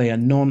nature, they are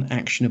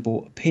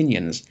non-actionable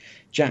opinions.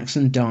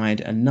 Jackson died,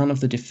 and none of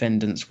the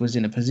defendants was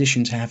in a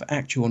position to have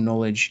actual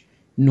knowledge,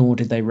 nor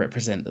did they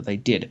represent that they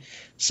did.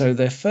 So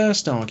their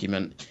first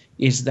argument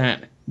is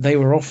that they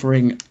were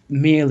offering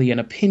merely an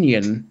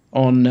opinion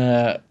on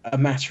a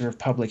matter of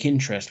public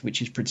interest,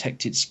 which is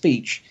protected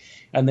speech.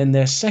 And then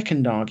their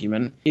second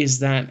argument is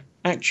that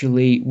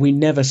actually we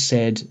never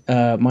said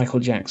Michael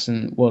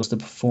Jackson was the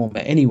performer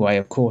anyway.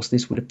 Of course,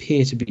 this would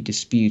appear to be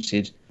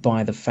disputed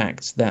by the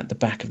fact that the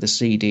back of the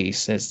CD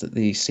says that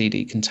the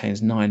CD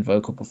contains 9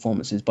 vocal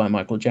performances by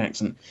Michael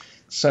Jackson.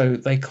 So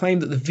they claim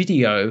that the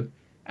video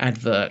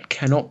advert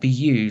cannot be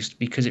used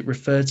because it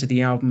referred to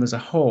the album as a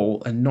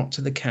whole and not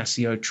to the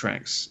Casio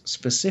tracks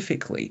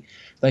specifically.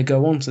 They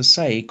go on to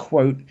say,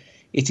 quote,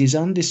 it is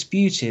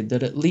undisputed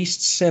that at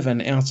least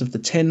 7 out of the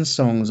 10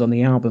 songs on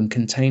the album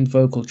contained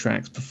vocal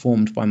tracks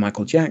performed by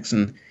Michael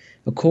Jackson.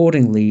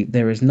 Accordingly,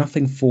 there is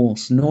nothing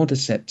false nor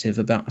deceptive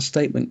about a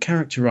statement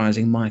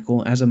characterizing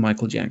Michael as a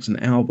Michael Jackson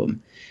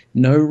album.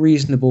 No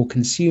reasonable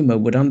consumer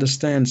would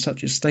understand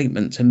such a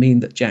statement to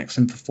mean that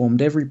Jackson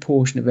performed every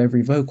portion of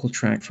every vocal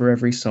track for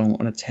every song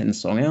on a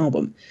 10-song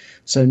album.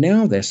 So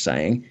now they're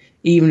saying,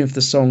 even if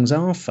the songs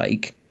are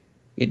fake,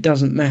 it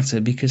doesn't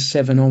matter because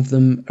 7 of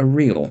them are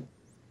real.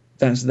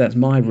 That's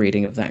my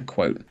reading of that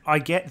quote. I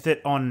get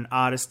that on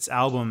artists'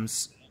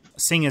 albums,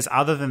 singers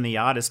other than the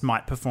artist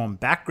might perform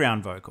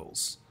background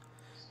vocals.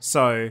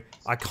 So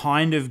I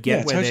kind of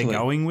get where they're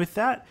going with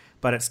that,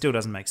 but it still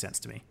doesn't make sense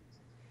to me.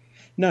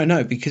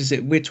 No, because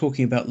we're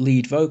talking about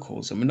lead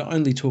vocals, and we're not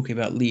only talking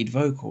about lead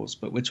vocals,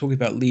 but we're talking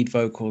about lead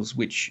vocals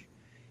which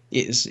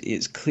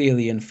it's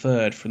clearly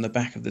inferred from the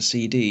back of the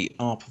CD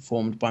are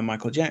performed by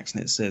Michael Jackson.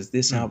 It says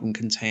this album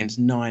contains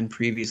 9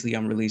 previously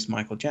unreleased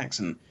Michael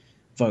Jackson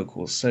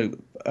vocals. So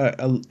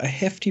a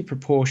hefty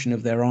proportion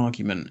of their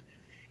argument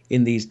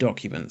in these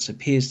documents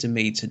appears to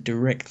me to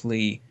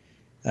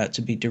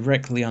be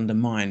directly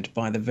undermined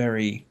by the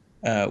very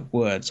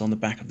words on the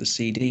back of the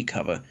CD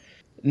cover.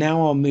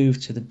 Now I'll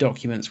move to the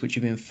documents which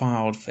have been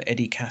filed for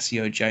Eddie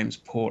Cascio, James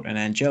Port and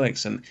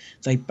Angelicson.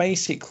 They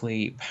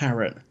basically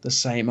parrot the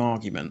same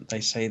argument.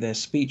 They say their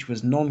speech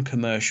was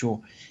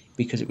non-commercial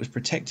because it was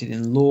protected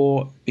in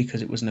law,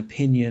 because it was an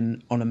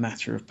opinion on a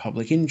matter of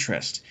public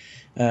interest.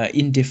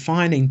 In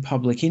defining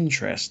public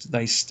interest,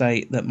 they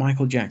state that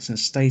Michael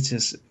Jackson's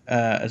status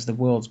as the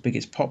world's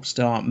biggest pop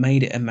star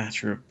made it a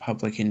matter of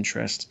public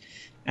interest,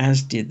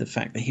 as did the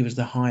fact that he was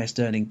the highest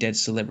earning dead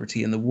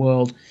celebrity in the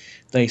world.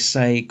 They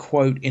say,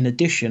 quote, in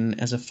addition,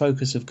 as a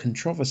focus of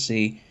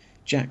controversy,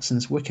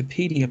 Jackson's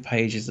Wikipedia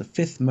page is the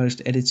 5th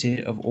most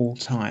edited of all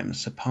time,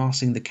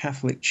 surpassing the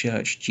Catholic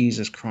Church,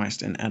 Jesus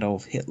Christ, and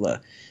Adolf Hitler.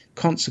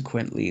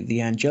 Consequently, the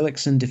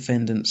Angelicson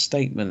defendants'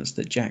 statements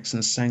that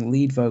Jackson sang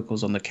lead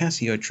vocals on the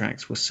Casio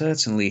tracks were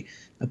certainly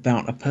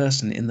about a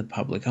person in the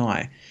public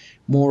eye.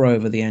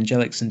 Moreover, the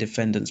Angelicson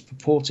defendants'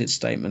 purported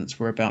statements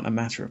were about a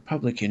matter of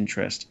public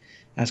interest,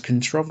 as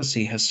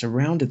controversy has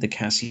surrounded the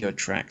Casio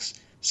tracks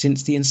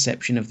since the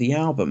inception of the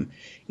album.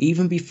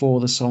 Even before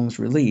the song's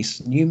release,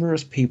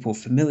 numerous people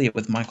familiar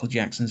with Michael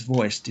Jackson's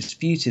voice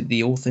disputed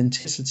the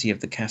authenticity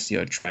of the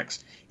Casio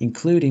tracks,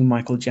 including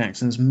Michael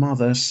Jackson's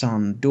mother,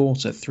 son,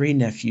 daughter, 3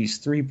 nephews,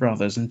 3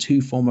 brothers, and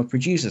 2 former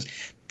producers.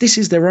 This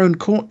is their own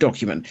court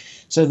document.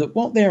 So that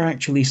what they're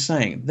actually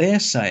saying, they're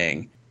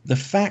saying the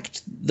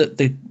fact that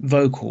the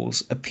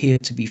vocals appear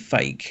to be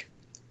fake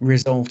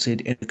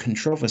resulted in a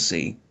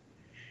controversy.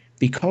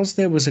 Because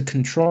there was a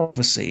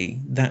controversy,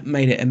 that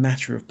made it a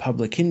matter of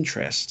public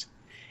interest.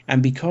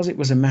 And because it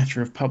was a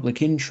matter of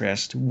public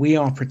interest, we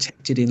are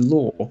protected in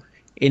law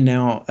in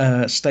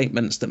our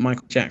statements that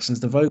Michael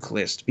Jackson's the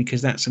vocalist,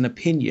 because that's an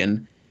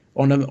opinion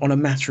on a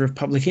matter of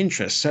public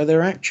interest. So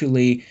they're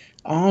actually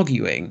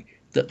arguing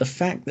that the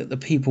fact that the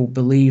people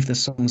believe the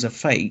songs are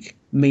fake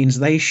means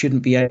they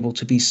shouldn't be able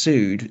to be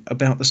sued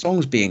about the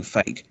songs being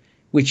fake,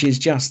 which is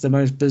just the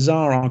most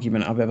bizarre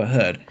argument I've ever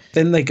heard.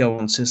 Then they go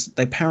on to,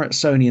 they parrot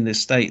Sony in the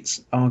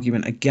States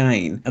argument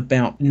again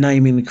about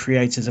naming the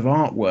creators of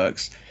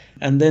artworks,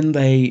 and then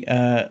they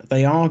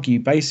argue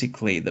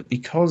basically that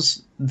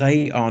because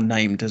they are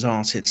named as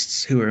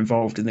artists who are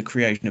involved in the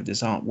creation of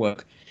this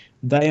artwork,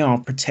 they are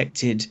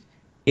protected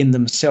in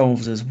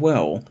themselves as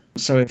well.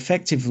 So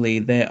effectively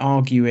they're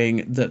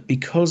arguing that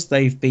because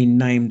they've been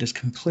named as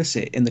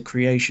complicit in the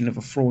creation of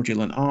a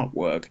fraudulent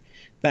artwork,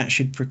 that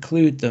should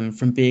preclude them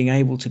from being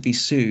able to be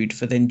sued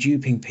for then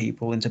duping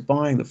people into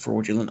buying the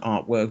fraudulent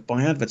artwork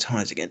by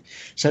advertising it.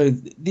 So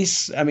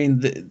this, I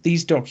mean,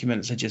 these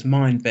documents are just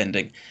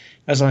mind-bending.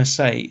 As I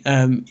say,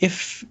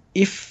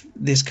 if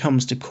this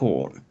comes to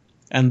court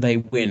and they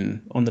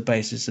win on the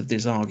basis of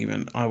this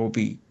argument, I will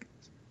be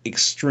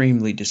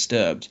extremely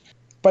disturbed.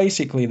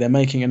 Basically, they're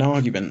making an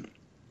argument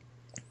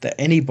that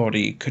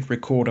anybody could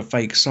record a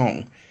fake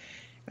song,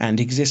 and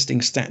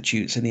existing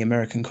statutes in the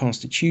American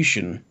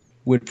Constitution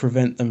would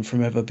prevent them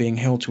from ever being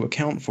held to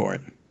account for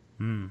it.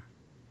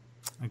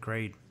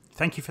 Agreed.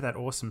 Thank you for that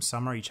awesome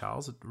summary,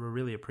 Charles. We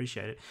really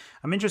appreciate it.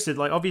 I'm interested,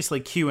 like, obviously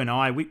Q and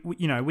I,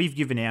 we've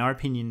given our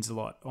opinions a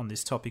lot on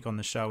this topic on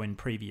the show in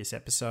previous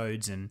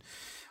episodes, and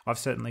I've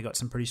certainly got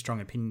some pretty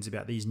strong opinions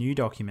about these new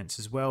documents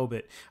as well.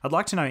 But I'd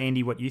like to know,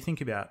 Andy, what you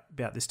think about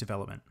this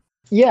development.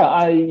 Yeah,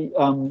 I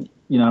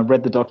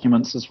read the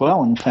documents as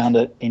well and found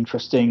it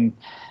interesting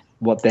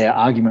what their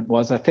argument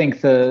was. I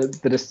think the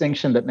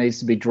distinction that needs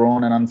to be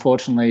drawn, and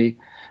unfortunately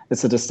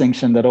it's a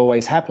distinction that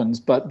always happens,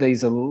 but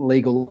these are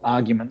legal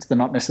arguments. They're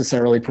not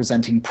necessarily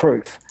presenting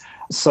proof.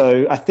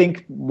 So I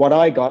think what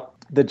I got,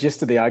 the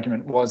gist of the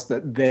argument was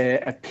that their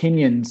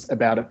opinions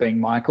about it being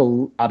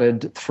Michael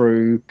uttered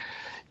through,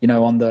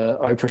 on the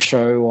Oprah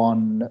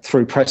show,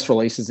 through press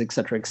releases, et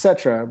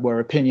cetera, were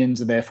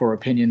opinions, and therefore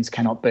opinions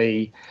cannot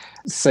be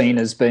seen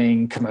as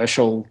being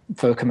commercial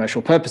for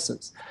commercial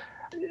purposes.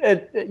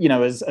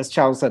 As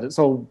Charles said, it's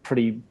all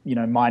pretty,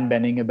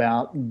 mind-bending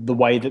about the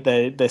way that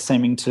they're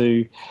seeming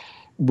to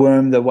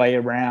worm their way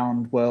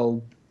around,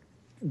 well,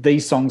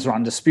 these songs are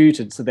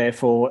undisputed, so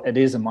therefore it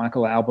is a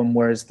Michael album,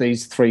 whereas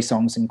these 3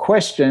 songs in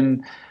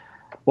question,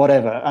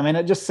 whatever. I mean,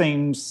 it just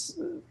seems,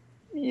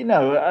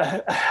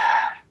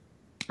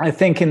 I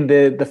think in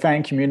the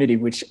fan community,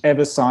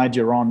 whichever side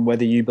you're on,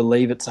 whether you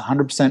believe it's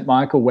 100%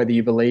 Michael, whether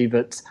you believe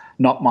it's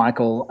not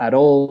Michael at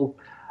all,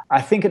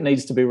 I think it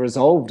needs to be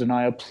resolved, and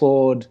I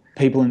applaud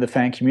people in the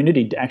fan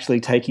community actually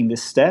taking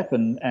this step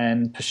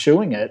and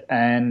pursuing it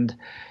and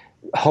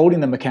holding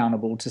them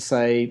accountable to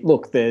say,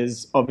 look,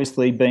 there's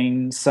obviously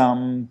been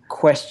some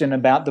question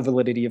about the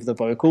validity of the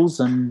vocals,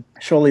 and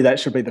surely that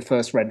should be the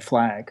first red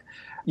flag.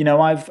 You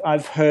know,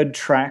 I've heard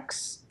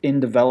tracks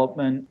in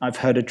development. I've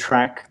heard a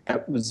track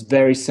that was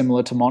very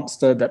similar to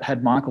Monster that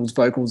had Michael's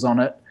vocals on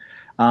it,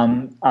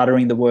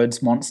 uttering the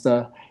words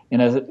monster in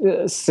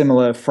a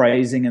similar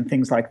phrasing and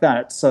things like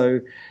that.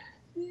 So,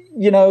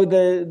 you know,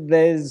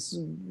 there's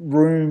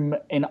room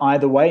in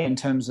either way in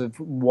terms of,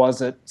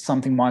 was it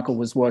something Michael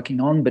was working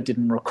on but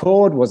didn't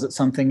record? Was it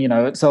something, you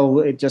know,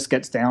 it just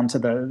gets down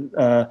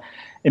to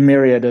a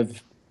myriad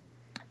of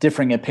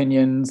differing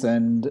opinions,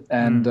 and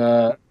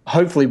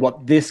hopefully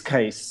what this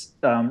case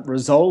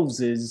resolves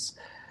is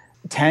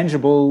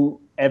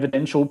tangible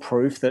evidential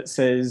proof that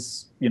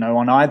says, you know,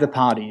 on either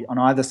party, on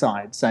either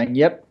side, saying,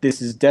 yep,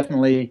 this is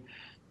definitely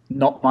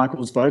not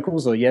Michael's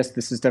vocals, or yes,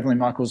 this is definitely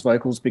Michael's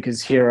vocals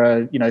because here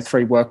are, you know,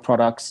 3 work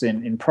products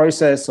in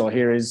process, or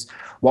here is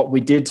what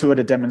we did to it,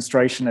 a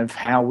demonstration of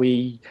how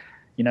we,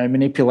 you know,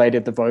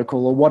 manipulated the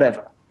vocal or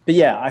whatever. But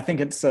yeah, I think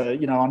it's,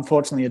 you know,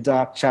 unfortunately a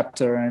dark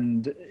chapter,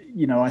 and,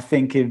 you know, I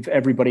think if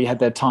everybody had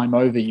their time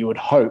over, you would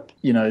hope,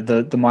 you know,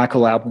 the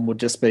Michael album would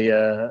just be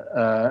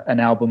an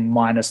album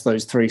minus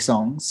those 3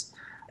 songs.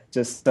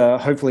 Just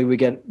hopefully we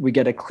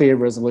get a clear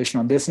resolution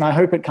on this, and I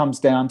hope it comes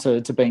down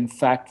to being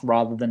fact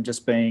rather than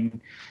just being,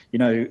 you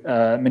know,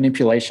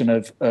 manipulation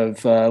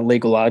of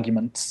legal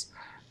arguments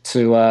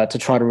to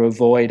try to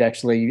avoid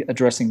actually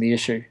addressing the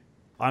issue.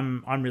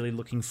 I'm really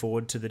looking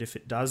forward to that if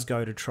it does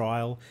go to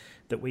trial,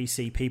 that we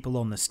see people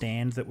on the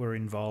stand that were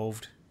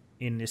involved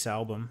in this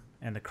album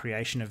and the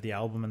creation of the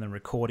album and the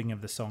recording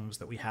of the songs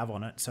that we have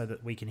on it, so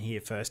that we can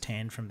hear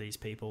firsthand from these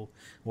people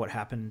what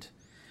happened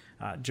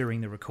during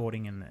the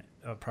recording and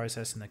the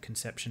process and the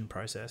conception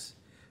process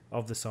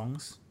of the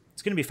songs.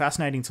 It's going to be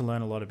fascinating to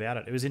learn a lot about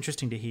it. It was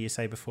interesting to hear you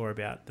say before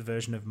about the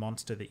version of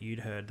Monster that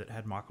you'd heard that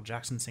had Michael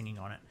Jackson singing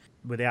on it.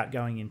 Without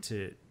going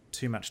into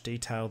too much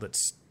detail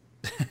that's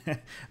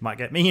might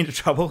get me into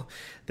trouble,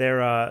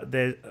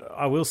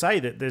 I will say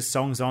that there's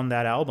songs on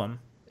that album,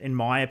 in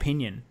my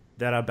opinion,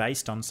 that are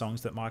based on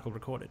songs that Michael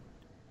recorded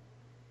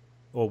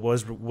or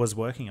was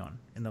working on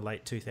in the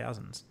late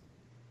 2000s.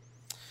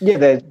 Yeah,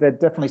 there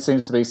definitely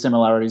seems to be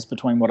similarities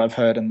between what I've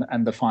heard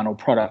and the final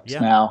product. Yeah.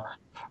 Now,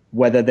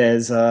 whether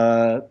there's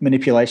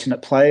manipulation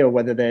at play or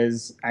whether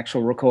there's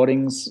actual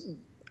recordings,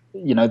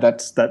 you know,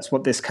 that's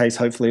what this case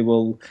hopefully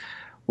will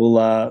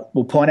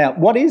point out.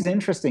 What is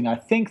interesting, I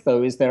think,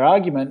 though, is their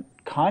argument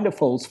kind of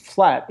falls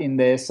flat in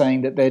there,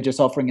 saying that they're just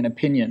offering an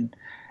opinion,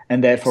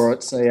 and therefore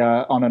it's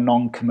on a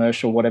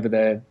non-commercial, whatever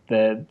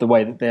the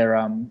way that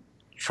they're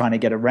trying to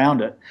get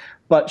around it.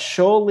 But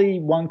surely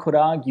one could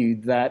argue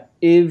that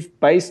if,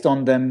 based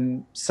on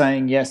them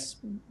saying, yes,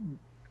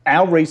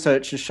 our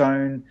research has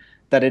shown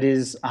that it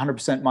is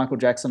 100% Michael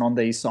Jackson on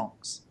these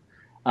songs,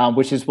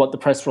 which is what the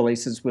press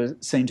releases were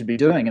seen to be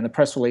doing. And the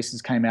press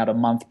releases came out a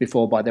month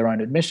before, by their own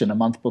admission, a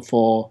month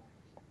before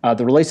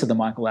the release of the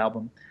Michael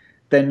album.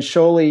 Then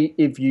surely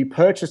if you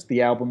purchased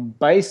the album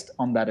based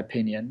on that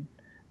opinion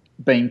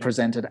being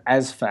presented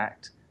as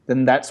fact,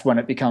 then that's when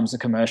it becomes a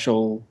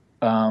commercial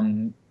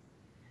an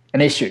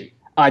issue.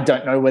 I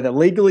don't know whether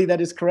legally that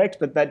is correct,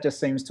 but that just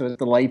seems to, as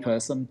the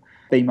layperson,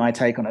 be my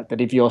take on it. That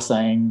if you're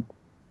saying,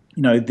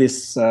 you know,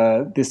 this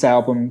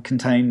album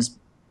contains,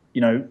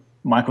 you know,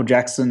 Michael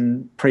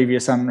Jackson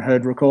previous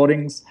unheard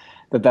recordings,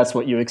 that's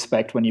what you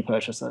expect when you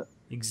purchase it.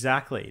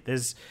 Exactly.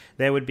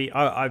 There would be.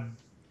 I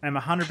am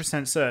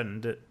 100%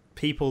 certain that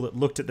people that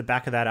looked at the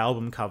back of that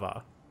album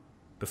cover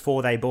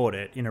before they bought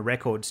it in a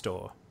record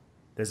store,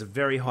 there's a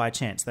very high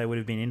chance they would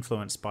have been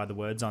influenced by the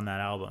words on that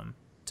album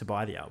to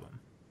buy the album.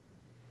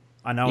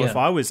 I know if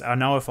I was like,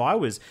 I'm a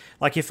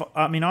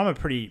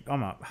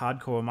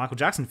hardcore Michael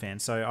Jackson fan,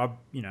 so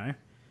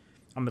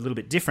I'm a little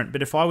bit different.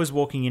 But if I was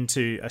walking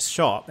into a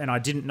shop and I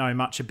didn't know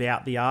much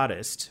about the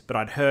artist, but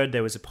I'd heard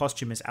there was a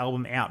posthumous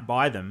album out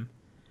by them,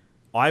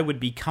 I would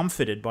be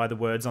comforted by the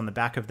words on the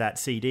back of that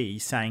CD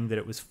saying that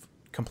it was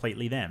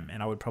completely them,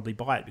 and I would probably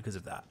buy it because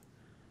of that.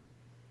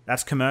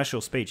 That's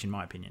commercial speech, in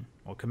my opinion,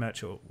 or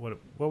commercial. What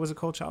was it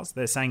called, Charles?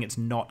 They're saying it's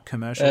not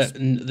commercial.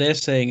 They're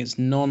saying it's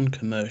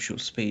non-commercial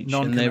speech,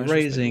 and they're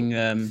raising.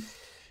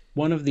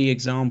 One of the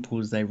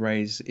examples they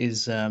raise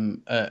is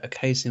a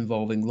case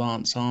involving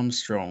Lance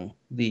Armstrong,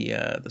 the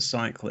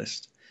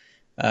cyclist,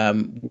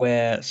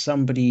 where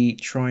somebody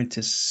tried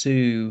to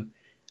sue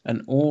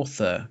an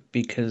author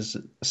because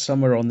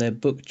somewhere on their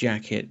book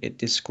jacket it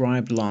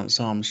described Lance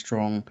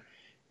Armstrong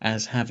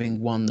as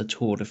having won the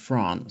Tour de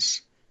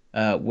France.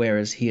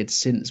 Whereas he had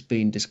since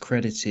been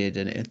discredited,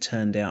 and it had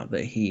turned out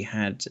that he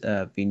had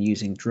been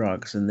using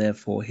drugs, and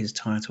therefore his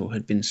title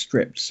had been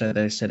stripped. So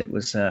they said it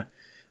was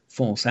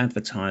false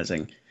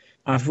advertising.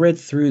 I've read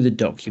through the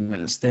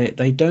documents.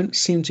 They don't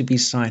seem to be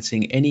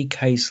citing any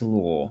case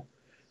law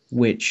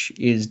which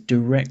is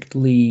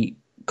directly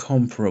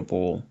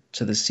comparable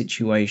to the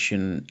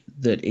situation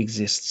that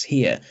exists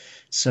here.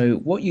 So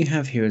what you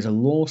have here is a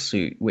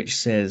lawsuit which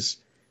says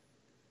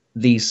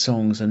these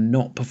songs are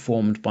not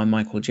performed by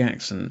Michael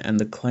Jackson, and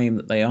the claim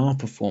that they are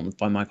performed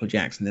by Michael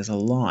Jackson is a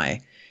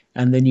lie.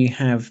 And then you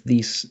have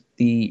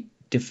the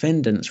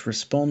defendants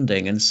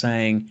responding and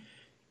saying,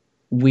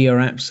 we are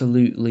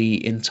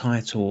absolutely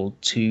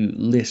entitled to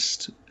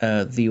list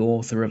the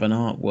author of an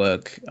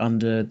artwork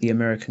under the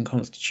American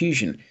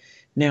Constitution.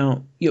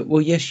 Now,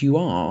 well, yes, you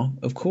are.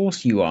 Of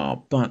course you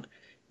are. But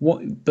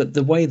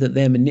the way that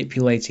they're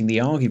manipulating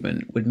the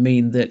argument would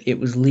mean that it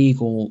was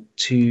legal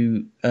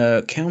to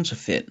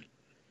counterfeit.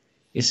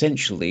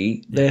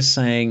 Essentially, they're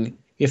saying,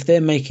 if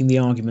they're making the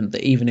argument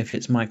that even if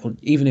it's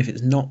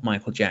not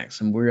Michael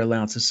Jackson, we're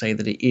allowed to say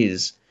that it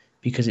is,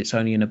 because it's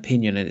only an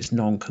opinion and it's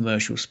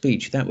non-commercial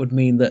speech, that would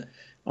mean that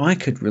I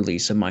could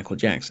release a Michael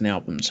Jackson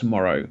album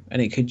tomorrow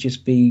and it could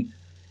just be,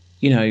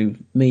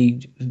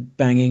 me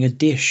banging a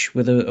dish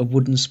with a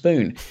wooden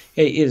spoon.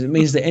 It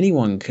means that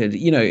anyone could,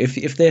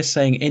 if they're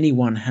saying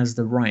anyone has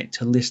the right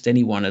to list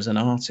anyone as an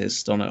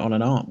artist on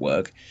an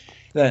artwork,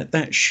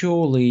 that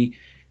surely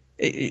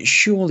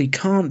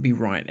can't be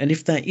right. And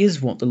if that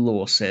is what the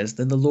law says,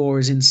 then the law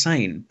is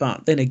insane.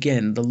 But then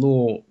again, the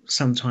law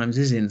sometimes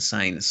is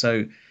insane.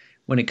 So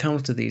when it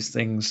comes to these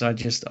things,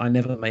 I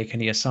never make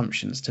any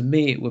assumptions. To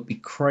me, it would be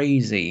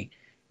crazy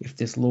if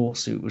this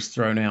lawsuit was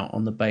thrown out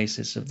on the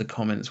basis of the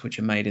comments which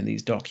are made in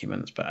these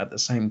documents. But at the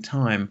same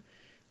time,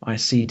 I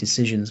see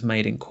decisions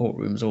made in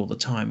courtrooms all the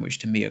time, which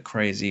to me are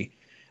crazy.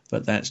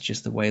 But that's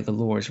just the way the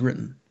law is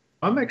written.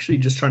 I'm actually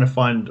just trying to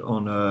find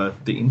on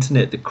the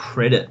internet the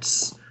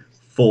credits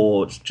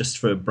for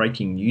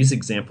breaking news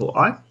example.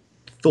 I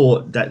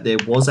thought that there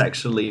was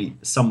actually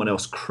someone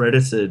else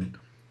credited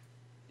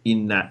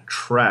in that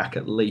track,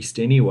 at least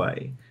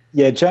anyway.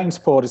 Yeah, James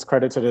Port is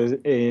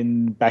credited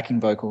in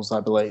backing vocals, I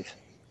believe.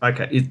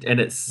 Okay,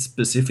 and it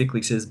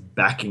specifically says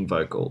backing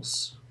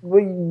vocals.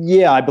 Well,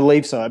 yeah, I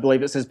believe so. I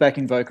believe it says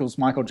backing vocals,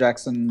 Michael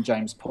Jackson,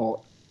 James Port.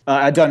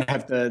 I don't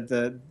have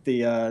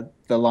the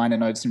liner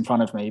notes in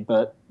front of me,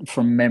 but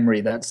from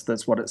memory,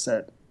 that's what it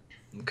said.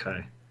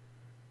 Okay.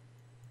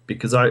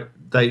 Because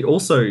they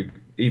also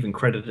even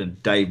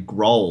credited Dave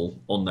Grohl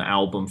on the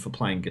album for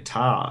playing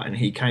guitar, and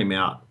he came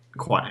out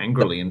quite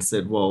angrily and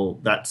said, well,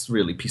 that's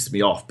really pissed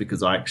me off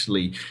because I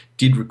actually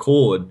did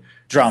record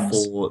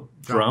drums.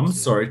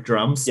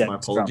 Yeah, my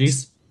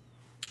apologies.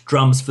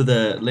 Drums for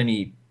the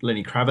Lenny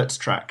Kravitz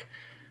track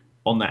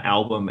on that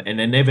album, and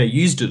they never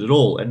used it at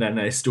all, and then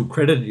they still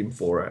credited him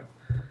for it.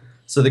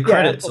 So the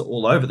credits are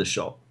all over the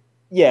shop.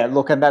 Yeah,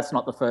 look, and that's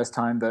not the first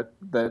time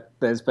that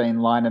there's been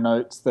liner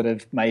notes that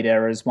have made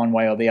errors one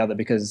way or the other,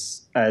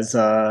 because as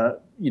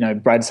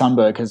Brad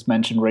Sundberg has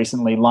mentioned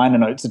recently, liner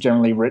notes are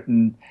generally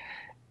written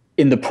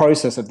in the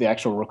process of the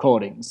actual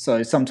recording.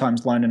 So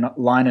sometimes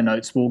liner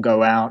notes will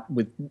go out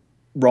with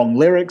wrong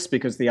lyrics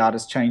because the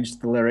artist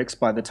changed the lyrics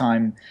by the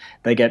time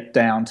they get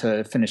down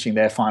to finishing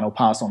their final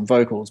pass on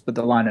vocals, but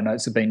the liner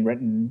notes have been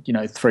written,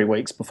 3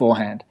 weeks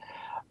beforehand.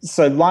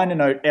 So liner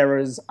note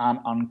errors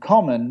aren't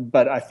uncommon,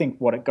 but I think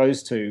what it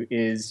goes to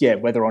is,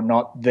 whether or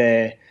not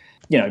they're,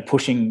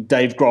 pushing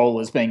Dave Grohl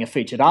as being a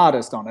featured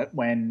artist on it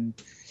when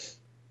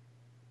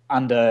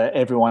under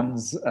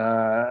everyone's,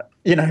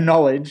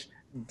 knowledge,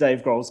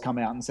 Dave Grohl's come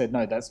out and said,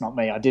 no, that's not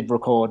me. I did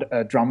record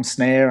a drum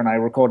snare and I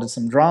recorded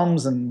some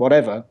drums and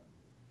whatever,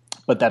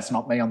 but that's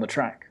not me on the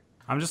track.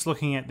 I'm just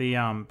looking at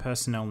the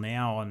personnel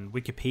now on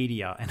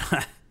Wikipedia,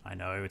 and I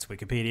know it's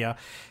Wikipedia,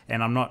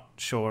 and I'm not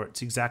sure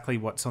it's exactly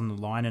what's on the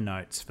liner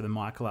notes for the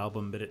Michael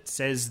album, but it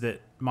says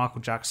that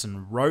Michael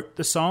Jackson wrote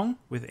the song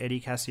with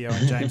Eddie Cascio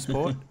and James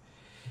Port.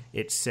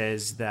 It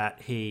says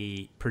that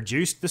he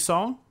produced the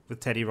song with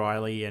Teddy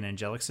Riley and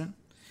Angelicson.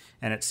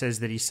 And it says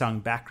that he sung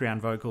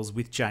background vocals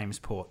with James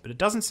Port, but it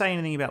doesn't say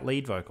anything about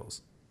lead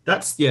vocals.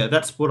 That's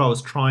what I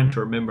was trying to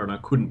remember, and I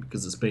couldn't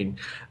because it's been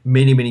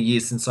many, many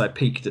years since I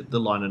peeked at the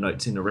liner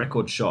notes in a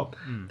record shop,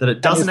 that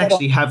it doesn't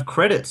actually have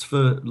credits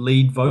for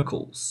lead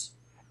vocals.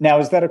 Now,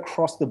 is that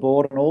across the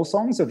board on all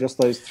songs or just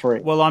those three?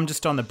 Well, I'm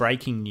just on the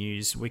breaking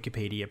news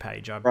Wikipedia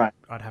page. Right.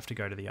 I'd have to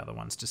go to the other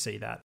ones to see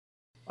that.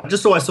 I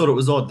just always thought it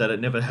was odd that it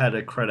never had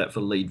a credit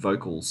for lead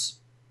vocals.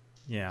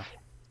 Yeah.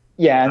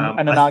 Yeah,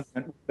 and an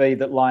argument would be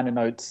that liner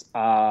notes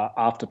are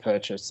after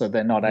purchase, so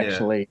they're not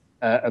actually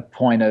a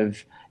point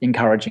of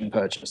encouraging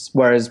purchase.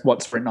 Whereas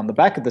what's written on the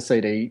back of the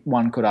CD,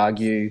 one could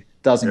argue,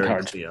 does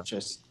encourage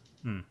purchase.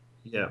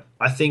 Yeah,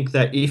 I think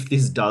that if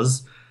this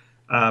does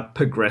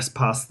progress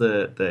past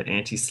the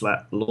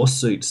anti-slap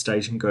lawsuit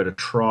stage and go to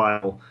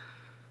trial,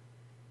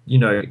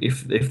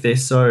 if they're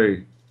so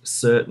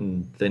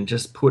certain, then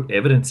just put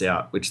evidence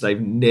out, which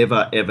they've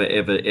never, ever,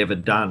 ever, ever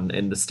done.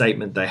 And the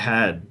statement they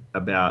had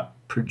about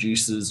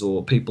producers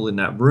or people in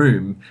that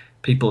room,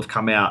 people have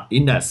come out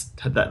in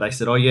that they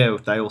said, oh yeah,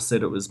 they all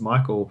said it was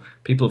Michael.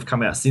 People have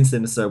come out since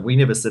then and said, we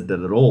never said that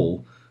at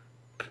all.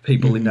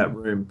 People in that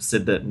room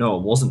said that no,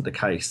 it wasn't the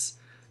case.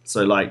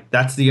 So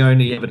that's the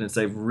only evidence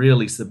they've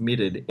really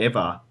submitted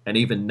ever, and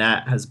even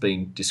that has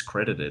been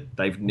discredited.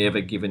 They've never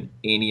given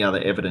any other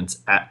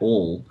evidence at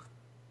all,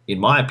 in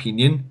my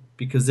opinion,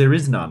 because there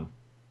is none.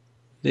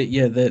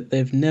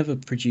 They've never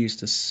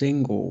produced a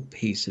single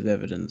piece of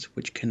evidence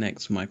which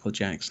connects Michael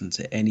Jackson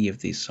to any of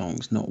these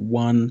songs. Not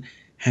one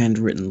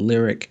handwritten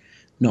lyric,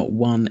 not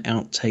one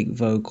outtake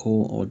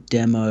vocal or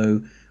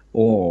demo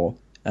or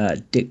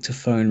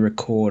dictaphone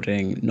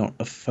recording, not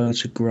a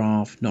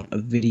photograph, not a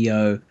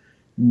video,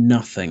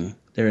 nothing.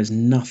 There is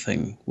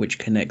nothing which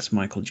connects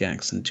Michael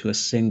Jackson to a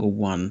single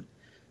one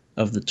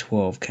of the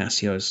 12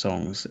 Casio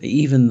songs,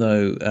 even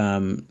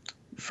though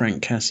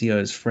Frank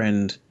Casio's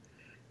friend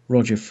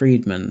Roger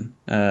Friedman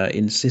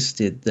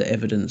insisted that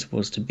evidence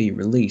was to be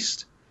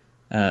released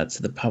to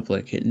the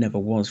public. It never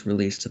was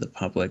released to the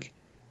public.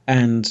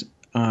 And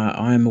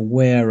I'm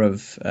aware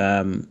of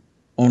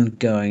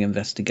ongoing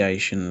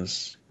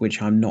investigations,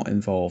 which I'm not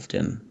involved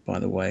in, by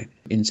the way,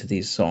 into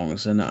these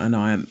songs. And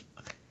I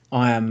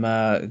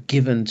am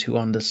given to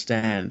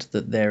understand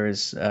that there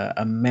is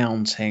a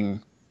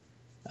mounting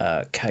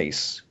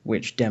case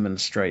which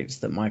demonstrates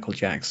that Michael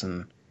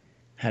Jackson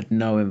had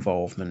no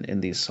involvement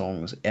in these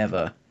songs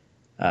ever.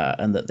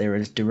 And that there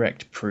is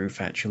direct proof,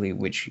 actually,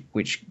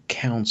 which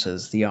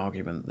counters the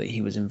argument that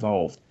he was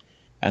involved.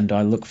 And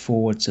I look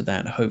forward to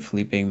that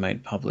hopefully being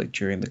made public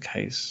during the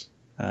case,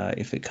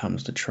 if it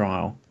comes to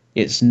trial.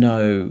 It's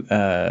no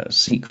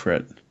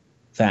secret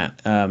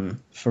that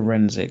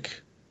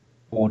forensic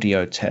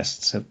audio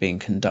tests have been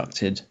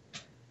conducted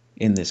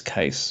in this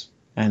case,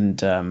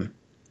 and I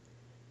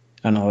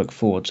look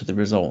forward to the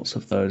results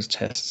of those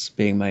tests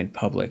being made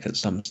public at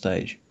some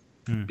stage.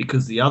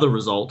 Because the other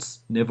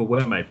results never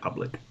were made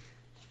public.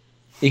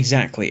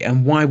 Exactly,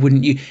 and why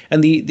wouldn't you?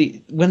 And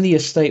the when the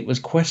estate was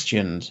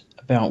questioned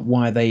about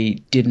why they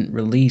didn't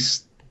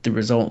release the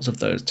results of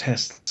those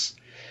tests,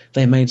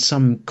 they made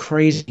some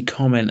crazy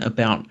comment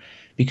about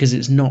because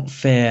it's not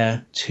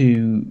fair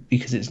to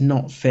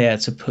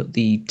put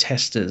the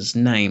testers'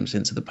 names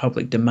into the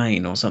public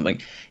domain or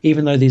something,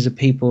 even though these are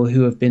people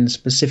who have been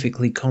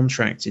specifically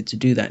contracted to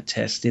do that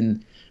test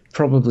in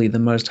probably the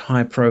most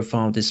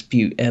high-profile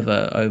dispute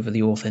ever over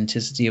the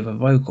authenticity of a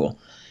vocal.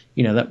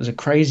 You know, that was a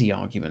crazy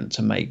argument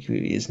to make.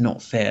 It's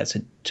not fair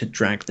to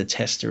drag the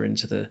tester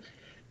into the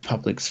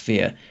public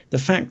sphere. The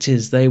fact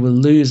is they were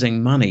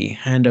losing money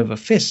hand over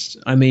fist.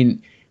 I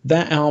mean,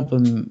 that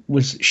album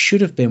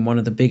should have been one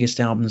of the biggest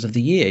albums of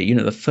the year. You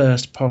know, the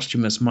first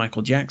posthumous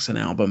Michael Jackson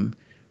album,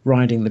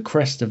 riding the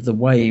crest of the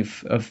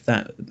wave of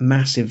that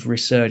massive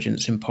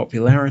resurgence in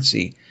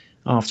popularity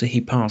after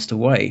he passed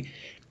away.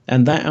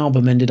 And that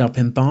album ended up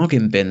in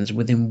bargain bins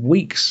within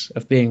weeks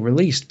of being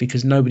released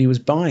because nobody was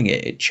buying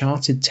it. It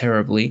charted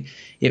terribly.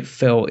 It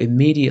fell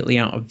immediately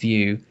out of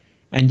view,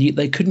 and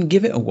they couldn't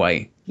give it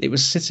away. It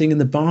was sitting in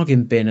the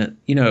bargain bin at,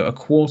 a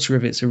quarter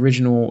of its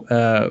original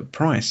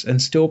price,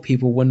 and still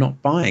people were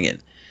not buying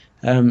it.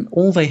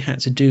 All they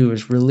had to do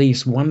was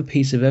release one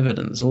piece of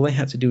evidence. All they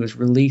had to do was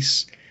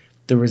release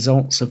the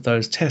results of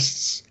those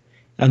tests,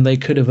 and they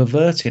could have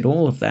averted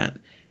all of that.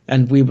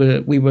 And we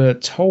were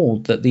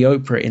told that the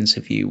Oprah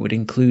interview would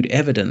include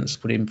evidence,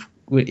 we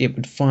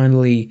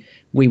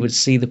would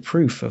see the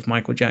proof of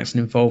Michael Jackson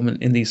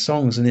involvement in these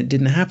songs, and it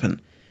didn't happen.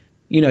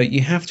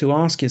 You have to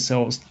ask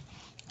yourselves,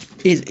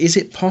 is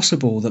it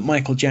possible that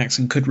Michael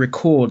Jackson could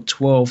record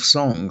 12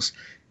 songs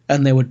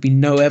and there would be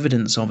no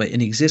evidence of it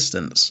in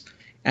existence?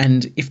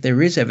 And if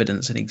there is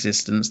evidence in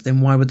existence,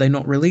 then why would they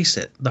not release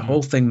it? The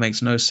whole thing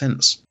makes no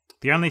sense.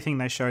 The only thing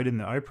they showed in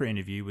the Oprah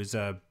interview was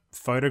a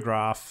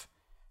photograph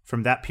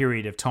from that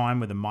period of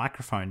time with a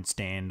microphone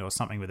stand or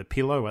something with a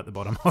pillow at the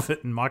bottom of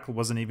it, and Michael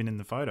wasn't even in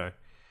the photo.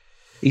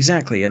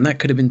 Exactly, and that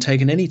could have been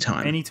taken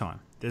anytime.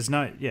 Anytime. There's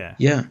no, yeah.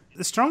 Yeah.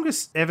 The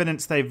strongest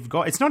evidence they've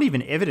got, it's not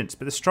even evidence,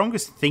 but the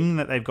strongest thing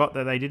that they've got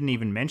that they didn't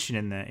even mention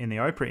in the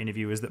Oprah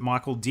interview is that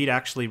Michael did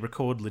actually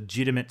record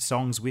legitimate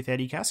songs with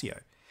Eddie Casio.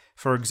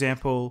 For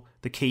example,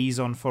 the keys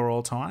on For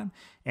All Time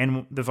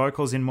and the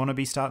vocals in Wanna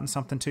Be Startin'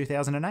 Something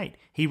 2008.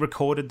 He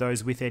recorded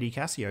those with Eddie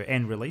Casio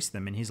and released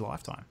them in his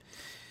lifetime.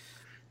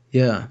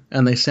 Yeah,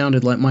 and they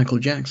sounded like Michael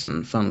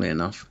Jackson, funnily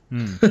enough.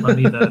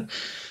 Funny that.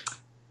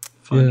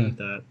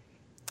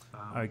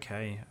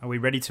 Okay, are we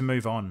ready to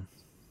move on?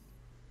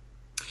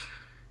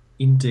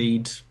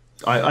 Indeed.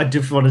 I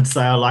just wanted to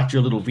say I liked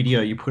your little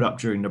video you put up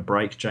during the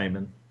break,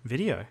 Jamin.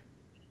 Video?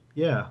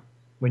 Yeah,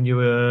 when you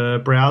were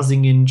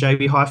browsing in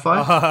JB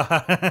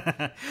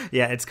Hi-Fi.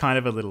 Yeah, it's kind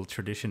of a little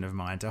tradition of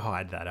mine to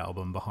hide that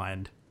album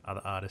behind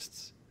other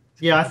artists.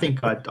 Yeah, I think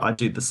I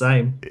do the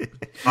same.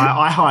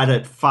 I hide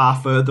it far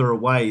further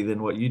away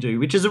than what you do,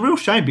 which is a real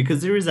shame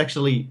because there is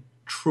actually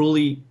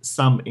truly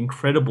some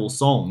incredible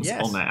songs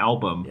on that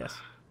album,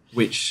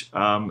 which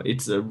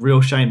it's a real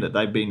shame that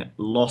they've been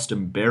lost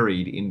and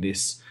buried in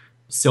this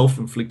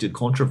self-inflicted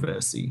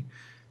controversy,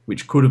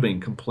 which could have been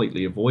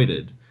completely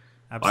avoided.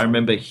 Absolutely. I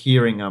remember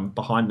hearing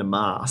Behind the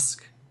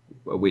Mask,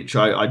 which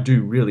I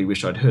do really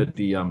wish I'd heard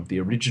the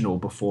original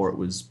before it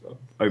was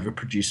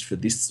overproduced for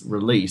this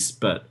release,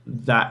 but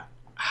that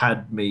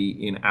had me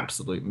in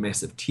absolute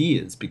mess of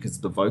tears because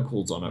the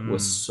vocals on it were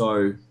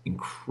so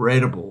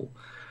incredible.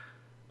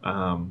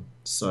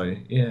 So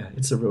yeah,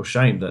 it's a real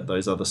shame that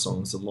those other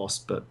songs are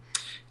lost, but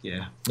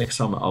yeah, next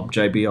time I'll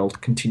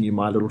continue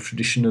my little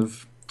tradition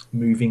of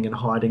moving and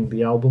hiding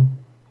the album.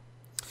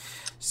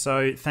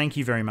 So thank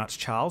you very much,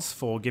 Charles,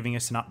 for giving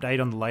us an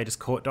update on the latest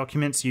court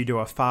documents. You do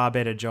a far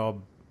better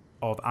job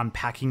of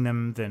unpacking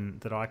them than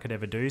that I could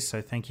ever do.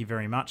 So thank you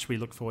very much. We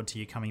look forward to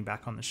you coming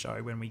back on the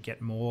show when we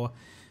get more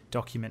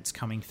documents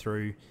coming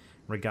through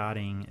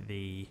regarding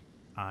the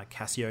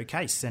Casio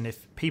case. And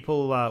if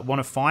people want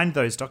to find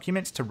those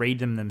documents to read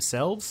them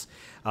themselves,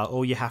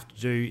 all you have to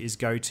do is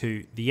go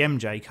to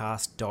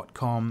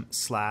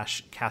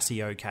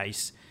themjcast.com/Casio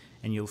case,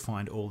 and you'll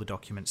find all the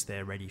documents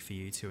there ready for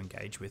you to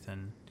engage with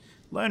and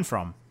learn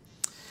from.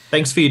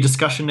 Thanks for your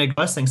discussion there,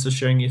 guys. Thanks for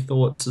sharing your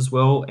thoughts as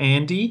well,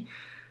 Andy.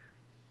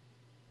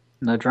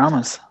 No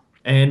dramas.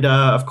 And,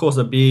 of course,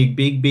 a big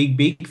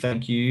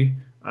thank you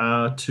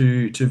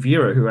to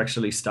Vera, who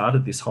actually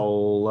started this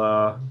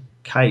whole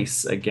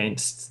case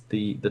against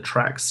the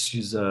tracks.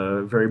 She's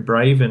very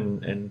brave,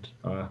 and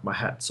my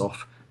hat's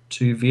off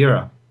to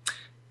Vera.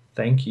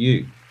 Thank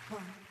you.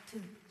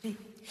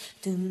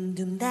 Dum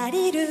dum da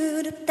di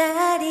do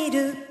da di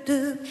do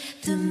do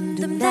dum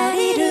dum da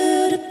di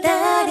do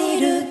da di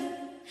do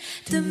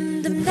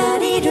dum dum da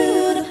di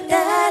do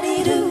da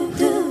di do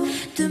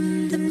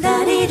dum dum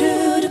da di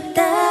do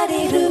da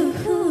di do.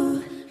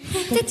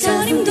 They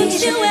told him,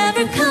 don't you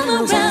ever come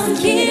around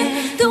here.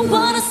 Don't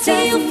wanna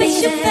see your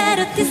face, you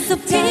better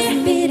disappear.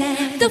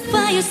 The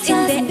fire's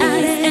in their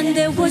eyes and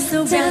their words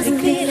so really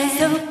clear.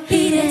 So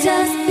beat it,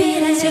 just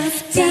beat it,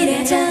 just beat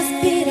it,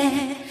 just beat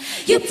it.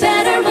 You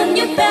better run,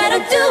 you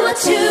better do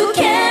what you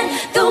can.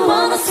 Don't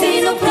wanna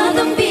see no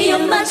problem, be a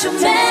macho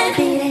man.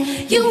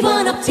 You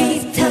wanna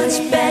be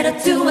touched, better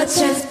do what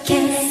you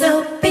can.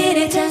 So beat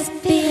it, just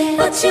beat it.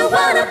 But you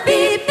wanna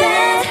be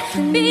bad,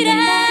 beat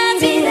it,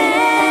 beat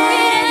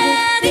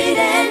it, beat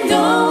it.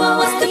 No one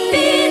wants to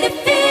be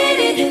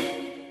defeated.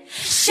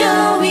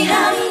 Show me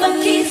how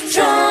funky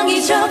strong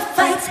is your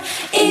fight.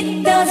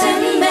 It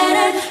doesn't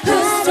matter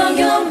who's wrong,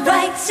 you're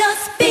right.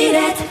 Just beat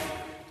it.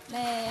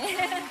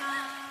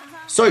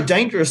 So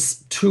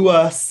Dangerous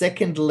tour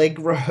second leg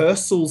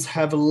rehearsals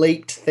have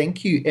leaked.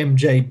 Thank you,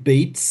 MJ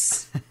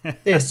Beats.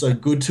 They're so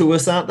good to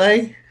us, aren't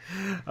they?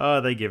 Oh,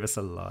 they give us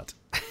a lot.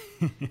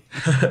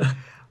 Where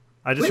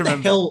the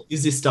hell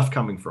is this stuff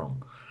coming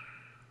from?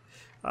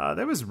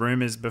 There was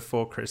rumours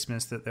before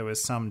Christmas that there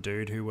was some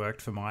dude who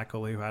worked for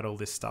Michael who had all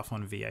this stuff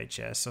on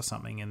VHS or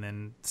something, and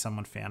then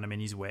someone found him in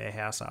his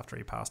warehouse after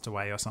he passed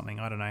away or something.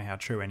 I don't know how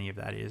true any of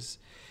that is.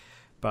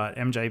 But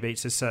MJ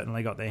Beats has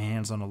certainly got their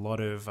hands on a lot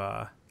of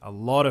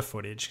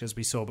footage, because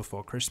we saw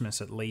before Christmas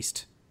at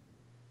least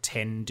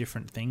 10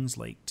 different things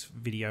leaked,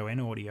 video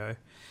and audio,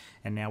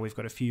 and now we've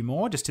got a few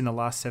more just in the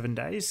last 7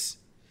 days.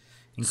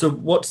 So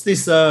what's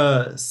this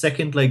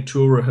second leg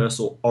tour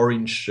rehearsal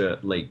orange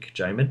shirt leak,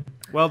 Jamin?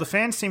 Well, the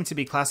fans seem to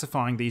be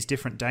classifying these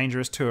different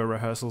Dangerous tour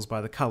rehearsals by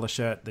the colour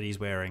shirt that he's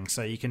wearing.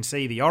 So you can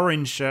see the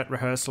orange shirt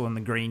rehearsal and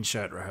the green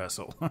shirt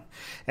rehearsal.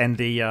 And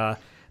the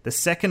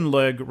second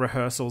leg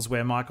rehearsals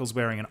where Michael's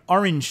wearing an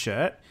orange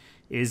shirt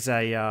is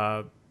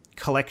a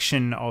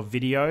collection of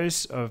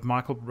videos of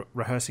Michael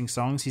rehearsing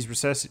songs. He's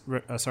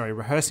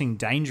rehearsing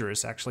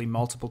Dangerous actually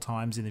multiple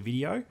times in the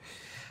video.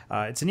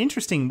 It's an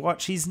interesting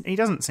watch. He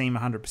doesn't seem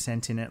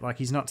 100% in it. Like,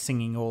 he's not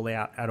singing all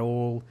out at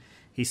all.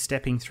 He's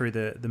stepping through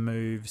the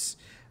moves.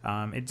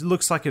 It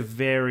looks like a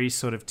very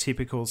sort of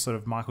typical sort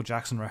of Michael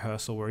Jackson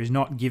rehearsal where he's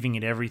not giving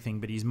it everything,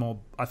 but he's more,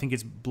 I think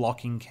it's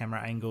blocking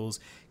camera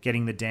angles,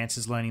 getting the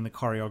dancers, learning the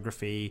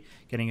choreography,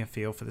 getting a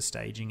feel for the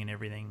staging and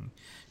everything.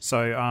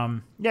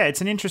 So, yeah,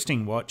 it's an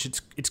interesting watch.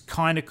 It's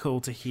kind of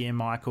cool to hear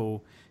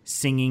Michael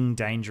singing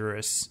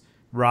Dangerous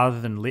rather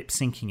than lip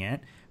syncing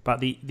it. But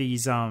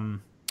these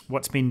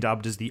what's been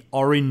dubbed as the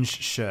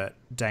orange shirt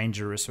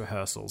Dangerous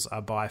rehearsals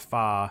are by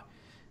far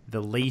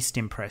the least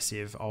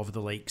impressive of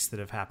the leaks that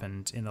have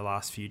happened in the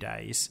last few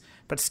days,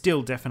 but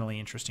still definitely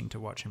interesting to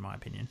watch in my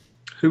opinion.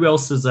 Who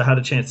else has had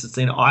a chance to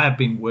see it? I have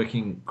been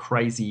working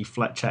crazy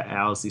flat chat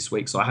hours this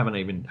week, so I haven't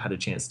even had a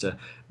chance to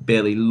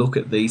barely look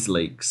at these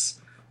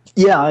leaks.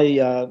 Yeah,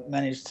 I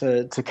managed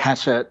to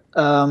catch it.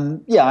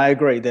 Yeah, I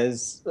agree.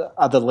 There's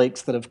other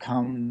leaks that have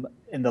come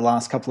in the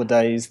last couple of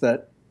days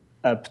that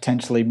are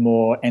potentially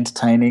more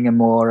entertaining and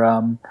more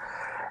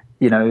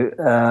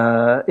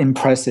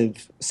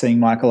impressive seeing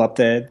Michael up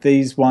there.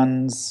 These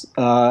ones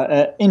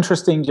are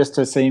interesting just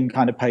to see him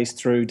kind of pace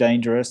through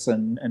Dangerous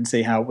and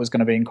see how it was going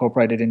to be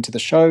incorporated into the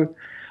show.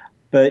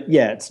 But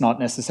yeah, it's not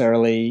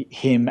necessarily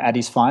him at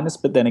his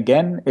finest, but then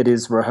again, it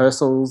is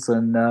rehearsals,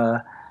 and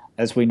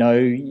as we know,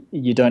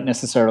 you don't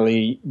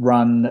necessarily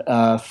run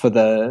for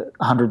the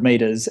 100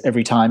 meters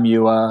every time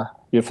you're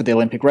for the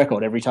Olympic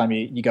record, every time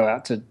you go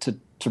out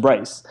to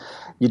race.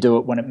 You do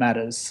it when it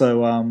matters.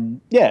 So,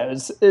 yeah,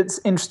 it's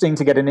interesting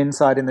to get an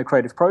insight in the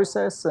creative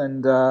process.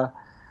 And,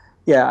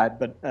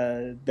 but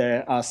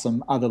there are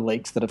some other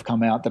leaks that have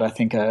come out that I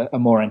think are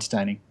more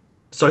entertaining.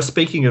 So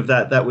speaking of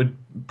that would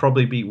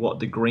probably be,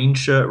 the green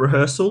shirt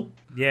rehearsal?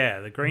 Yeah,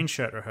 the green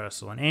shirt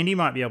rehearsal. And Andy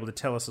might be able to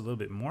tell us a little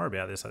bit more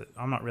about this.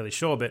 I'm not really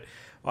sure, but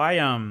I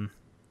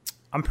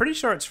I'm pretty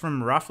sure it's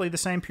from roughly the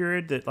same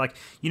period that, like,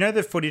 you know,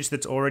 the footage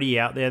that's already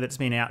out there that's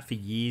been out for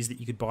years that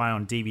you could buy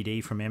on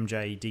DVD from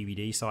MJ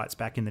DVD sites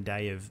back in the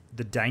day of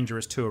the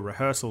Dangerous Tour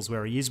rehearsals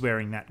where he is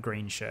wearing that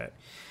green shirt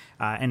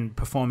and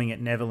performing at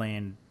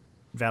Neverland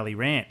Valley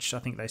Ranch. I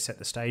think they set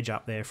the stage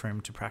up there for him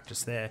to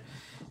practice there.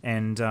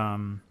 And,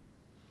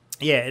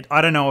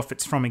 I don't know if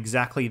it's from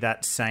exactly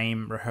that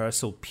same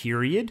rehearsal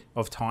period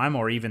of time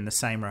or even the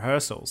same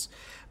rehearsals,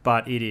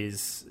 but it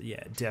is,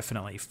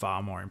 definitely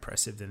far more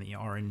impressive than the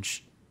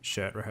orange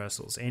shirt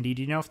rehearsals. Andy,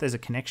 do you know if there's a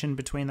connection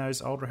between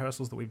those old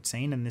rehearsals that we've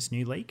seen and this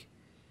new leak?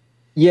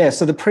 Yeah,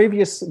 so the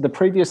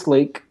previous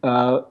leak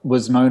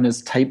was known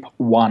as Tape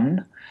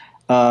 1,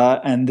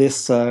 and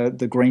this,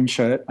 the green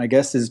shirt, I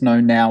guess, is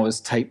known now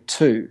as Tape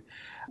 2.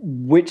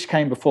 Which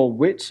came before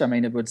which? I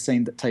mean, it would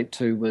seem that Tape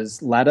 2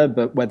 was latter,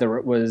 but whether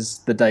it was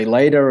the day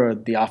later or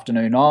the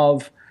afternoon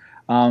of,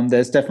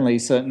 there's definitely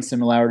certain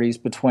similarities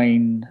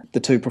between the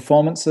two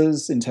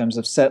performances in terms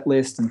of set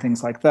list and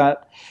things like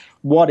that.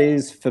 What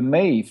is, for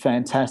me,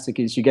 fantastic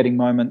is you're getting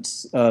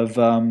moments of,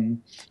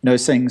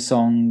 seeing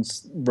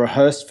songs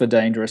rehearsed for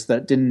Dangerous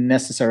that didn't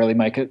necessarily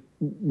make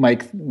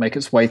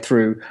its way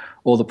through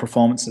all the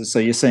performances. So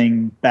you're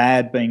seeing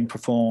Bad being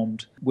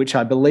performed, which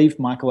I believe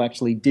Michael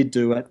actually did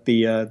do at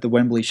the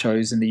Wembley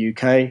shows in the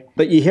UK.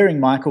 But you're hearing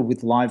Michael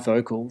with live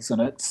vocals,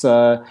 and it's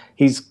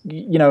he's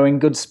in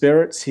good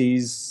spirits.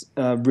 He's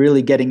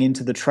really getting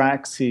into the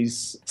tracks.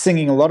 He's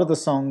singing a lot of the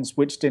songs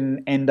which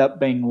didn't end up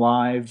being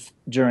live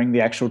during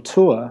the actual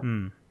tour.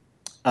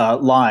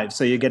 Live.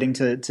 So you're getting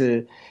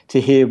to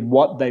hear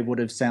what they would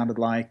have sounded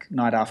like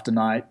night after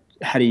night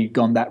had he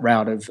gone that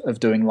route of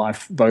doing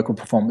live vocal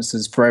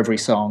performances for every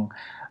song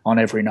on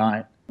every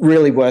night.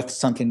 Really worth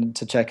something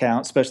to check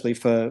out, especially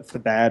for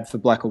Bad, for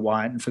Black or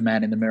White, and for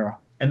Man in the Mirror.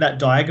 And that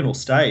diagonal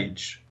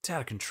stage. It's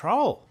out of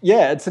control.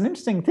 Yeah, it's an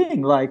interesting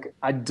thing. Like,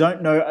 I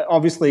don't know.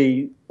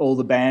 Obviously, all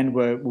the band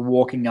were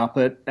walking up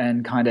it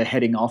and kind of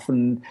heading off.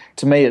 And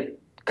to me, it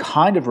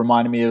kind of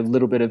reminded me a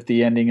little bit of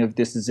the ending of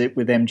This Is It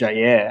with MJ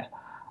Air.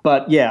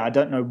 But yeah, I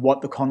don't know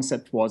what the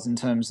concept was in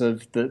terms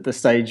of the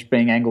stage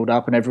being angled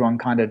up and everyone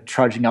kind of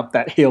trudging up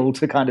that hill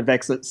to kind of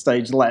exit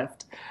stage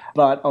left.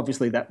 But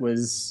obviously that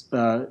was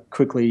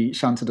quickly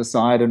shunted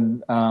aside,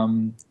 and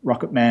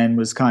Rocket Man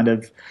was kind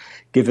of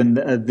given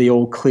the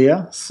all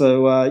clear.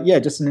 So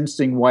just an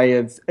interesting way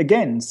of,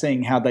 again,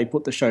 seeing how they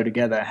put the show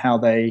together, how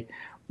they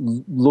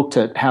looked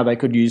at how they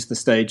could use the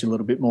stage a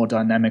little bit more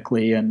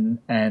dynamically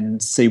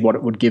and see what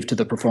it would give to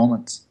the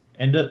performance.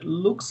 And it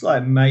looks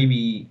like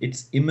maybe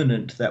it's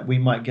imminent that we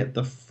might get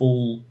the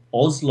full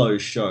Oslo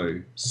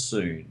show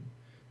soon.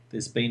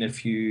 There's been a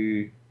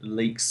few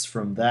leaks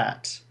from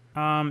that. So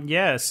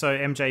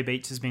MJ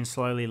Beats has been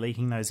slowly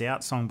leaking those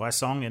out song by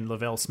song, and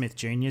Lavelle Smith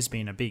Jr. has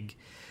been a big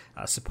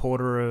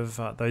supporter of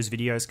those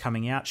videos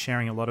coming out,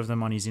 sharing a lot of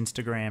them on his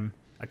Instagram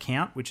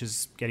account, which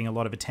is getting a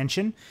lot of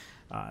attention.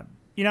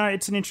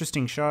 It's an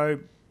interesting show.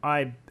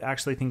 I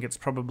actually think it's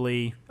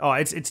probably...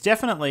 it's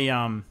definitely...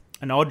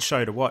 an odd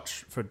show to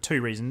watch for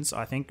two reasons,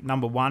 I think.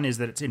 Number one is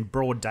that it's in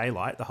broad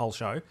daylight, the whole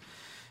show.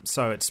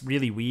 So it's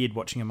really weird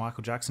watching a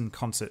Michael Jackson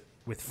concert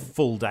with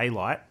full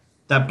daylight.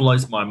 That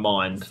blows my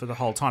mind. For the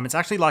whole time. It's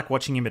actually like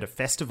watching him at a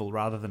festival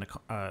rather than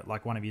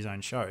like one of his own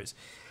shows.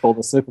 Or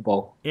the Super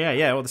Bowl.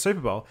 Yeah, or the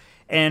Super Bowl.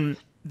 And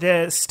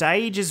the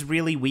stage is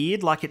really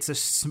weird. Like, it's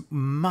a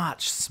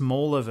much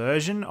smaller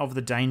version of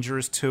the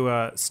Dangerous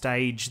Tour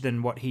stage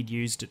than what he'd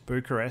used at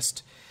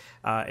Bucharest.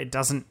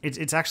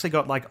 It's actually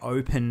got like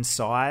open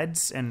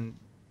sides, and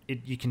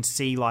you can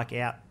see like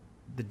out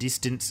the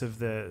distance of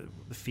the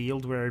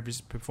field where he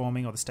was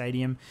performing, or the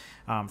stadium,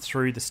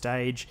 through the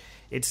stage.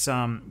 It's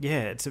a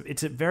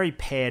very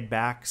pared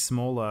back,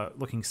 smaller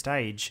looking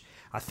stage.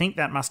 I think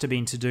that must have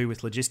been to do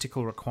with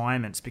logistical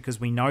requirements, because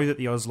we know that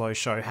the Oslo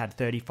show had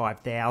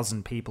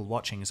 35,000 people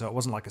watching, so it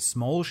wasn't like a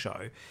small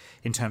show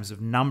in terms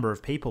of number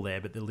of people there,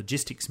 but the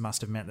logistics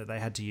must have meant that they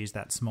had to use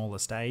that smaller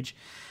stage.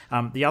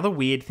 The other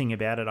weird thing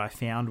about it I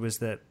found was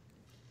that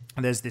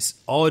there's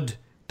this odd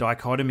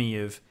dichotomy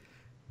of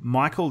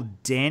Michael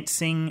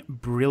dancing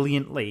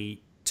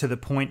brilliantly to the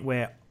point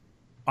where,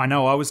 I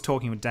know I was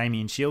talking with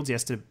Damien Shields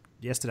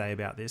yesterday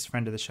about this,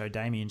 friend of the show,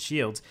 Damien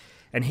Shields,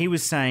 and he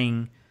was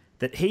saying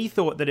that he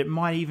thought that it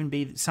might even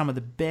be some of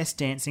the best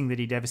dancing that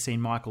he'd ever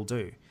seen Michael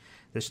do.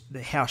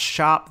 How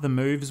sharp the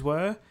moves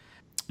were,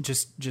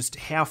 just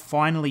how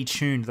finely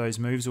tuned those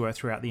moves were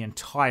throughout the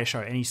entire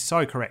show. And he's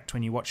so correct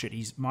when you watch it.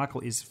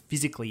 Michael is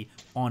physically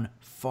on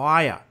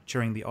fire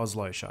during the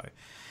Oslo show.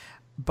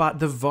 But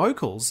the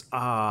vocals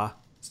are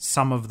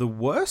some of the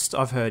worst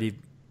I've heard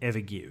him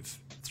ever give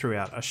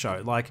throughout a show.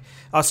 I'm going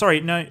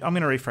to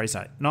rephrase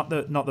that. Not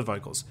the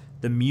vocals,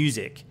 the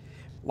music.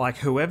 Like,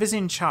 whoever's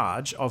in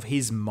charge of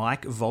his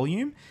mic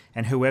volume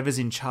and whoever's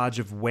in charge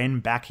of when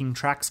backing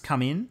tracks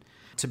come in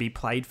to be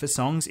played for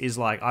songs is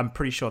like, I'm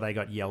pretty sure they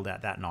got yelled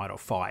at that night or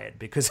fired,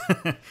 because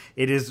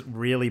it is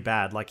really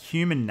bad. Like,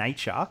 Human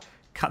Nature,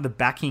 the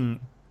backing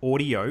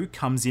audio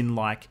comes in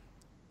like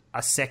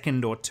a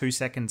second or 2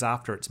 seconds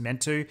after it's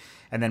meant to,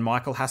 and then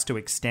Michael has to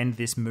extend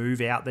this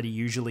move out that he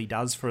usually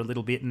does for a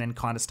little bit and then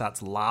kind of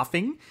starts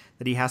laughing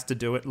that he has to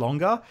do it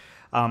longer.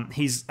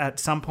 He's at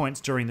some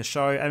points during the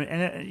show,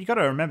 and you got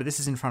to remember, this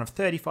is in front of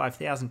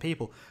 35,000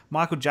 people.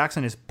 Michael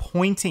Jackson is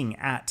pointing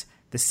at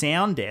the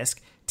sound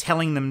desk,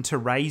 telling them to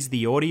raise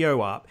the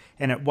audio up,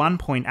 and at one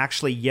point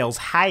actually yells,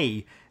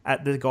 "Hey,"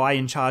 at the guy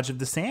in charge of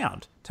the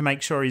sound to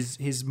make sure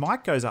his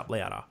mic goes up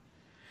louder.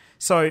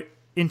 So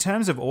in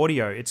terms of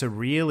audio, it's a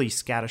really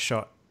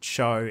scattershot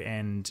show,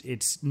 and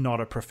it's not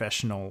a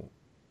professional.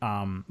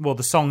 Well,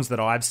 the songs that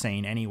I've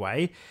seen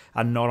anyway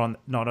are not on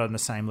the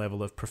same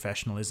level of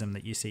professionalism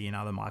that you see in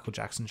other Michael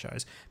Jackson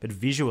shows. But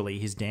visually,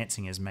 his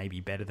dancing is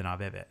maybe better than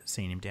I've ever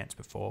seen him dance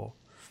before.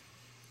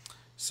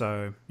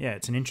 So yeah,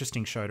 it's an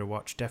interesting show to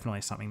watch.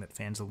 Definitely something that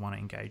fans will want to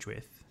engage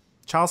with.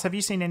 Charles, have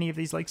you seen any of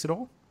these leaks at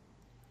all?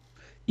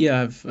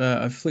 Yeah,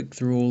 I've flicked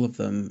through all of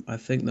them. I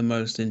think the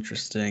most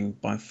interesting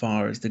by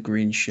far is the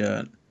green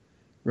shirt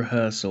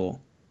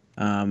rehearsal.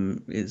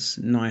 It's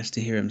nice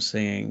to hear him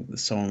singing the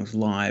songs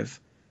live.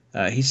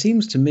 He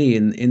seems to me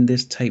in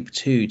this tape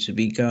 2 to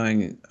be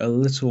going a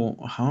little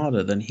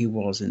harder than he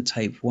was in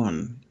tape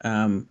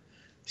 1.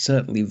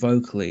 Certainly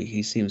vocally,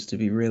 he seems to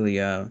be really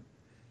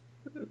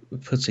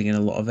putting in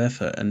a lot of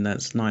effort, and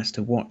that's nice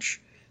to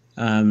watch.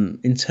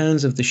 In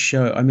terms of the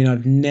show, I mean,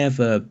 I've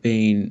never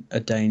been a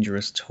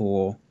Dangerous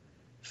Tour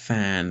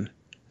fan.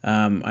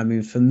 I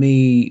mean, for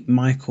me,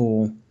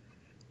 Michael,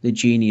 the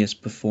genius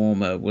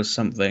performer, was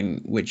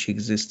something which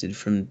existed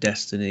from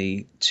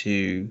Destiny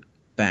to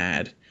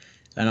Bad.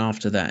 And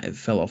after that, it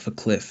fell off a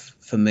cliff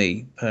for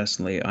me,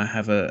 personally. I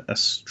have a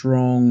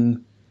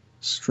strong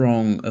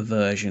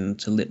aversion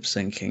to lip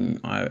syncing.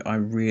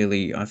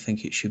 I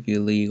think it should be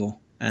illegal.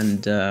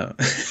 And I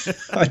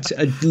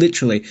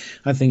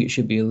think it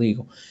should be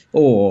illegal,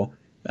 or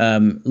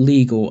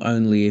legal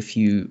only if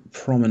you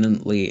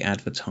prominently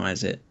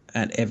advertise it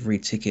at every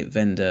ticket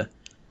vendor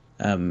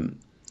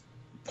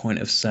point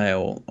of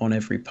sale, on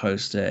every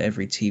poster,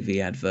 every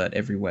TV advert,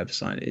 every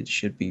website. It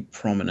should be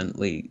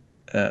prominently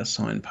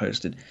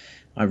signposted.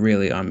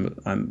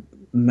 I'm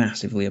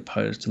massively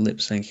opposed to lip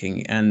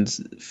syncing, and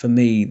for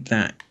me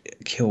that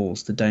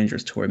kills the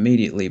Dangerous Tour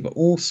immediately. But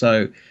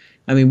also,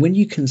 I mean, when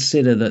you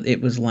consider that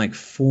it was like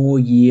 4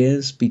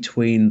 years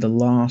between the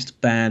last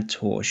Bad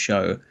Tour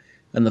show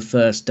and the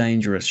first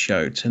Dangerous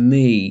show, to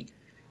me,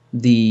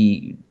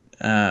 he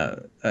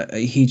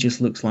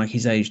just looks like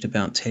he's aged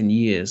about 10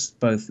 years,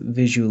 both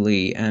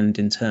visually and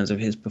in terms of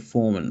his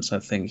performance. I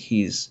think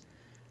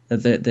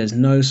there's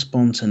no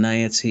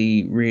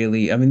spontaneity,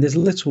 really. I mean, there's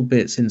little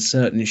bits in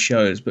certain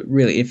shows, but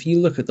really, if you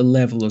look at the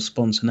level of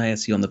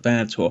spontaneity on the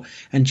Bad Tour,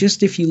 and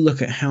just if you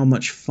look at how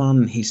much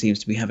fun he seems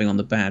to be having on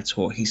the Bad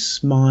Tour, he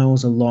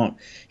smiles a lot,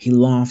 he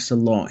laughs a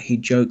lot, he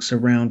jokes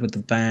around with the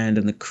band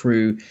and the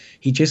crew.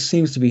 He just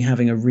seems to be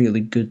having a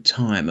really good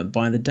time. And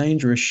by the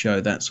Dangerous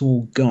show, that's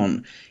all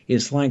gone.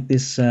 It's like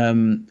this...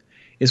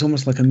 It's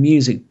almost like a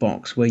music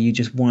box where you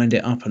just wind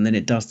it up and then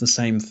it does the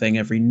same thing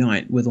every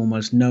night with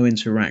almost no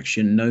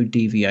interaction, no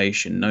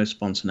deviation, no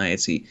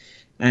spontaneity.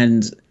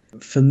 And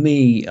for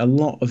me, a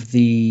lot of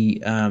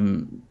the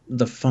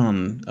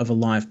fun of a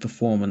live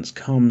performance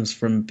comes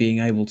from being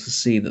able to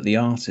see that the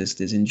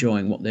artist is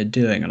enjoying what they're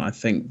doing. And I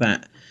think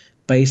that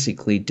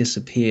basically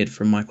disappeared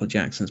from Michael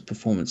Jackson's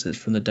performances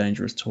from the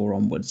Dangerous Tour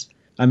onwards.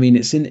 I mean,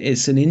 it's an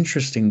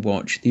interesting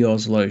watch, the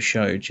Oslo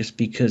show, just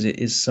because it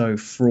is so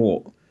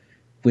fraught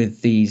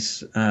with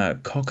these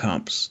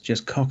cock-ups,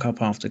 just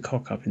cock-up after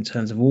cock-up in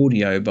terms of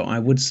audio. But I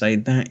would say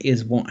that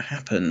is what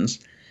happens,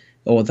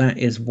 or that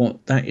is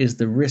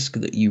the risk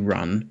that you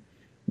run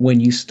when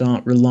you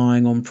start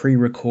relying on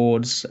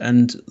pre-records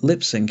and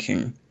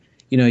lip-syncing.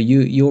 You know,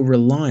 you're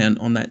reliant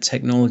on that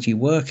technology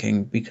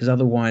working, because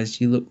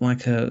otherwise you look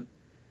like a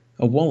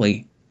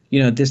Wally.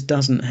 You know, this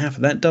doesn't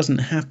happen. That doesn't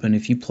happen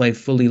if you play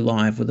fully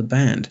live with a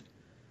band.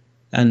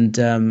 And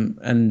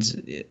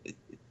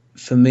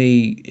for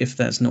me, if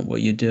that's not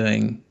what you're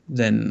doing,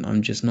 then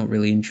I'm just not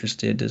really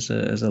interested as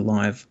a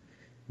live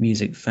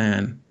music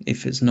fan.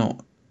 If it's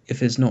not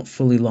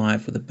fully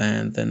live with a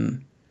band,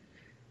 then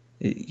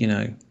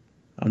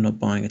I'm not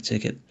buying a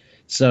ticket.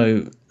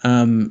 So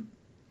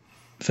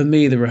for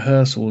me, the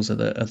rehearsals are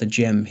the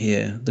gem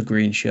here. The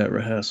green shirt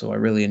rehearsal, I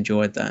really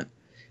enjoyed that,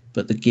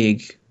 but the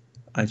gig,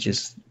 I'm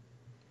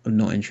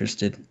not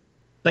interested.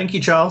 Thank you,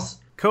 Charles.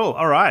 Cool.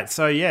 All right.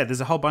 So, yeah, there's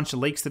a whole bunch of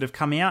leaks that have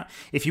come out.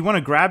 If you want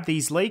to grab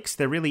these leaks,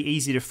 they're really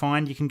easy to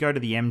find. You can go to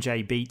the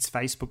MJ Beats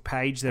Facebook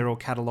page. They're all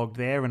catalogued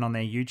there and on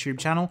their YouTube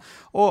channel.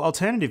 Or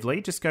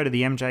alternatively, just go to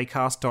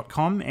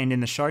themjcast.com, and in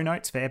the show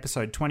notes for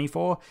episode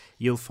 24,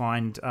 you'll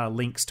find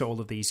links to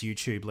all of these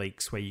YouTube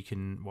leaks where you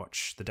can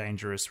watch the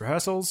Dangerous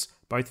rehearsals,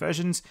 both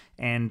versions,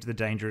 and the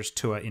Dangerous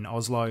tour in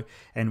Oslo.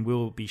 And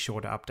we'll be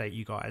sure to update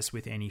you guys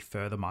with any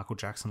further Michael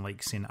Jackson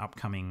leaks in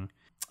upcoming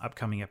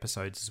upcoming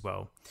episodes as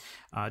well.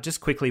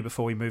 Just quickly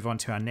before we move on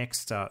to our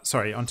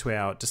onto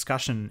our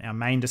discussion, our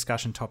main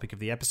discussion topic of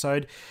the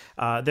episode,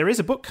 there is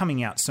a book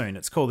coming out soon.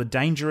 It's called The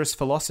Dangerous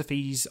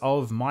Philosophies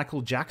of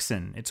Michael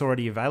Jackson. It's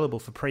already available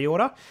for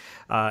pre-order.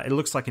 It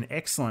looks like an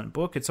excellent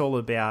book. It's all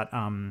about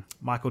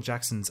Michael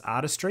Jackson's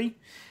artistry.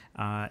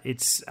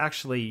 It's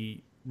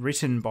actually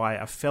written by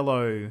a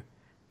fellow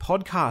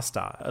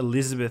podcaster,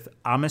 Elizabeth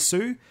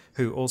Amisu,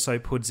 who also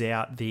puts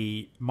out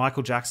the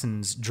Michael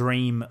Jackson's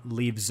Dream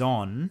Lives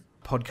On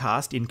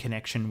podcast in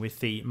connection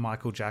with the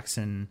Michael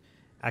Jackson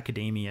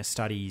Academia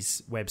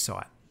Studies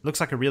website.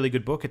 Looks like a really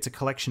good book. It's a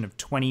collection of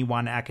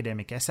 21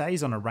 academic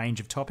essays on a range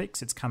of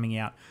topics. It's coming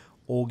out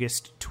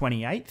August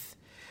 28th.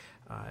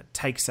 It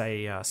takes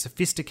a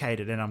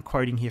sophisticated, and I'm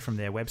quoting here from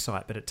their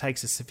website, but it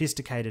takes a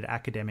sophisticated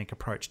academic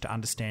approach to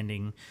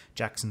understanding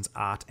Jackson's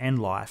art and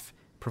life,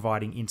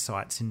 providing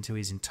insights into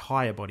his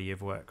entire body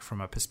of work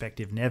from a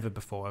perspective never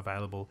before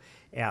available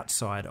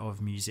outside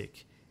of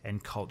music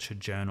and culture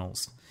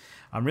journals.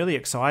 I'm really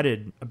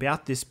excited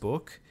about this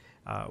book.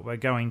 We're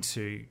going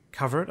to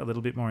cover it a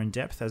little bit more in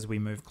depth as we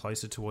move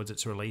closer towards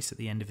its release at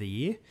the end of the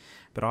year.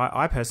 But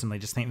I personally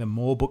just think the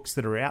more books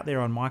that are out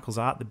there on Michael's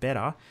art, the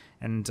better.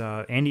 And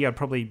Andy, I'd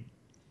probably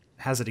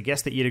hazard a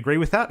guess that you'd agree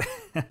with that.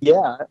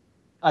 Yeah,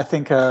 I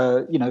think,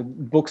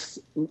 books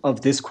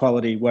of this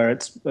quality where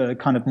it's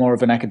kind of more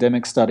of an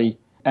academic study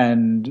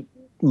and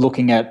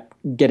looking at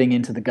getting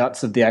into the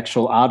guts of the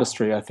actual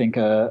artistry, I think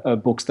are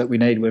books that we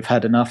need. We've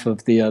had enough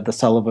of the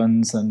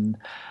Sullivans and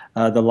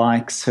the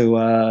likes who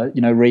are,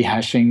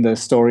 rehashing the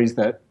stories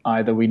that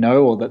either we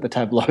know or that the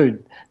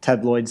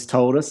tabloids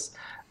told us.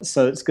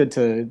 So it's good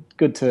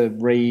to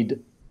read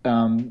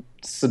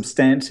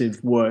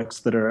substantive works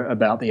that are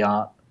about the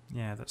art.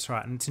 Yeah, that's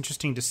right. And it's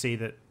interesting to see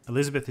that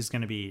Elizabeth is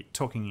going to be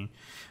talking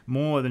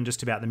more than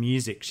just about the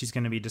music. She's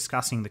going to be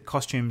discussing the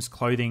costumes,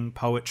 clothing,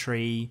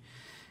 poetry,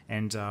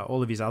 and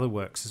all of his other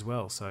works as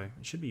well. So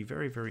it should be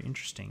very, very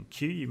interesting.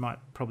 Q, you might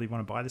probably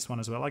want to buy this one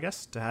as well, I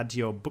guess, to add to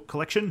your book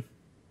collection.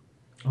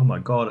 Oh my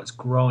God, it's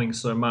growing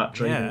so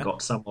much. Yeah. I even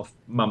got some off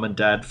Mum and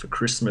Dad for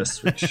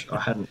Christmas, which I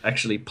hadn't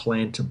actually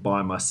planned to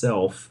buy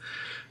myself.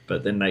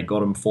 But then they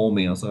got them for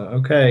me. I was like,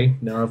 okay,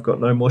 now I've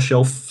got no more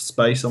shelf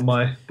space on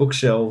my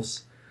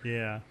bookshelves.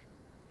 Yeah.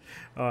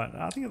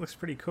 I think it looks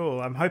pretty cool.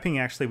 I'm hoping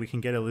actually we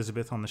can get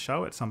Elizabeth on the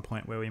show at some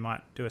point where we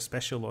might do a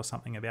special or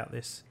something about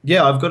this.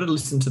 Yeah, I've got to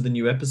listen to the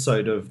new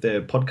episode of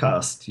their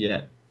podcast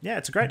yet. Yeah,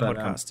 it's a great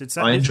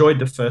podcast. I enjoyed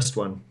the first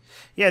one.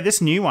 Yeah,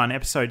 this new one,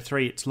 episode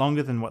 3, it's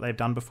longer than what they've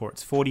done before.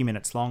 It's 40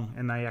 minutes long,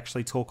 and they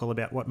actually talk all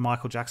about what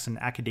Michael Jackson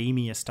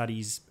Academia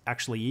Studies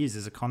actually is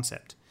as a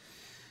concept,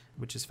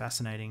 which is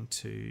fascinating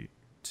to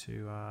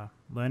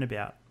learn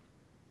about.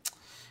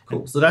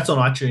 Cool. So that's on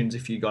iTunes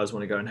if you guys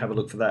want to go and have a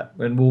look for that.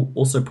 And we'll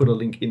also put a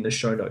link in the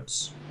show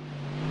notes.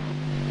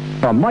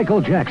 From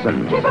Michael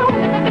Jackson.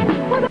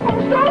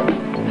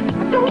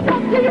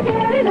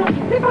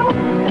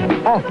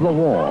 Off the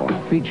Wall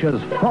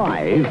features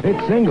 5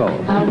 hit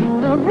singles.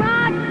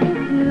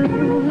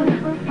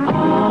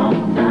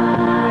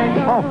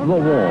 Off the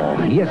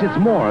Wall. Yes, it's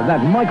more of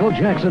that Michael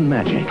Jackson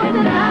magic.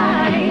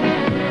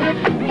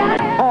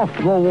 Off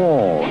the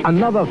Wall.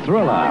 Another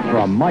thriller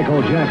from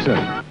Michael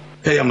Jackson.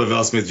 Hey, I'm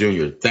Lavelle Smith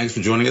Jr. Thanks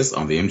for joining us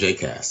on the MJ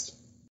Cast.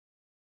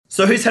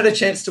 So who's had a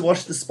chance to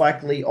watch the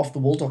Spike Lee Off the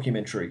Wall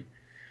documentary?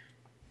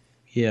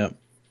 Yeah.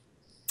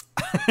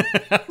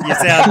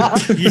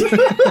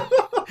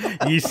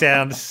 You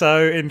sound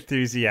so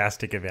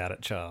enthusiastic about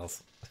it,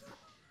 Charles.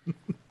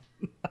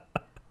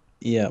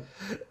 Yeah.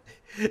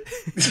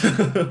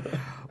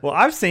 Well,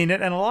 I've seen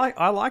it and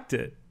I liked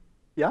it.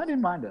 Yeah, I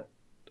didn't mind it.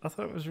 I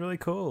thought it was really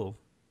cool.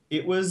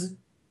 It was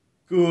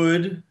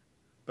good,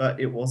 but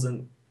it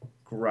wasn't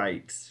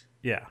great.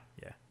 Yeah.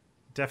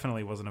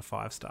 Definitely wasn't a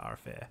 5-star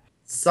affair.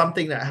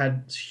 Something that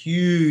had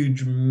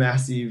huge,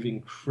 massive,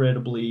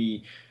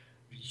 incredibly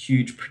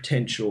huge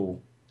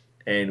potential,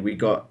 and we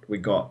got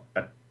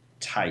a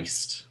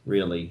taste,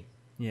 really.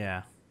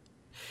 Yeah,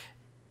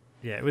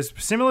 it was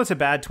similar to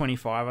Bad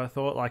 25, I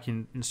thought, like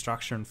in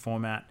structure and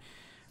format.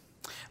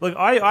 Look,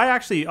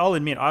 I'll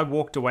admit, I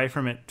walked away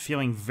from it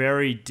feeling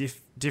very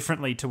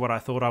differently to what I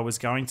thought I was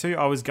going to.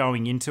 I was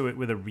going into it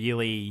with a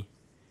really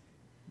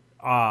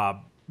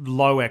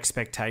low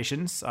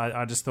expectations.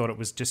 I just thought it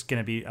was just going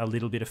to be a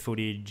little bit of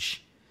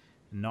footage,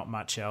 not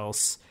much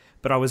else.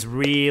 But I was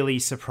really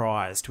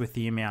surprised with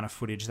the amount of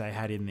footage they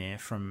had in there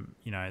from,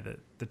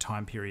 the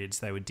time periods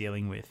they were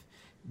dealing with.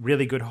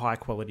 Really good high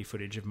quality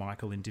footage of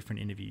Michael in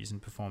different interviews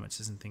and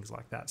performances and things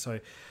like that.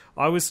 So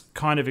I was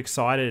kind of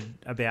excited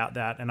about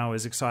that, and I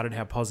was excited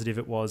how positive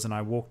it was, and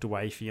I walked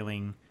away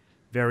feeling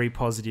very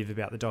positive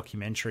about the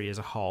documentary as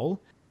a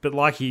whole. But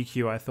like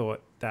UQ, I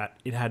thought that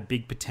it had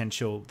big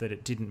potential that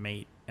it didn't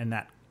meet, and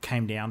that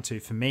came down to,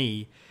 for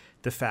me,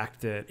 the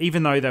fact that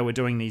even though they were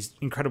doing these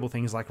incredible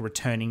things like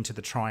returning to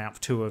the Triumph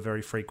Tour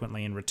very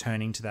frequently and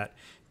returning to that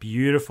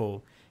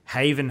beautiful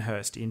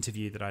Havenhurst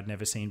interview that I'd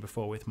never seen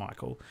before with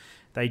Michael,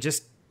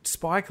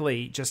 Spike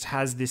Lee just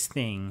has this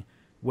thing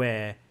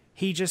where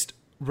he just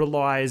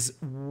relies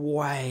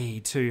way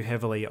too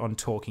heavily on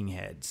talking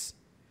heads,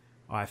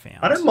 I found.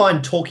 I don't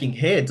mind talking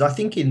heads. I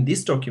think in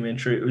this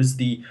documentary it was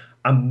the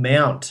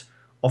amount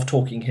of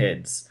talking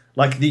heads.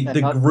 Like the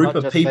group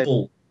of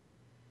people.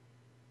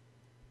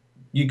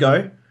 You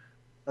go?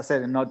 I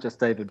said, and not just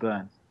David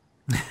Byrne.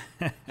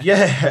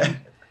 Yeah.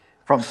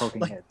 From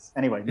Talking Heads.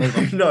 Anyway, move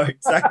on. No,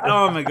 exactly.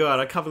 Oh my God,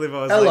 I can't believe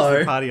I was late to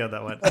the party on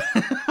that one.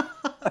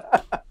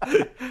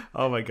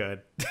 Oh my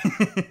God.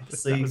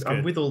 See,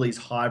 I'm with all these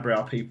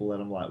highbrow people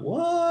and I'm like,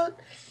 what?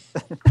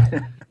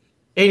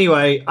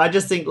 Anyway, I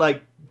just think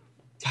like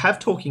have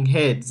talking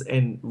heads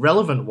and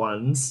relevant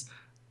ones,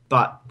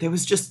 but there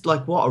was just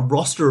like a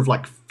roster of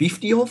like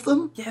 50 of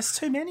them? Yes,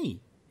 too many.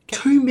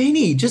 Too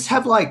many. Just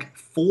have like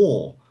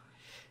 4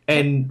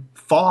 and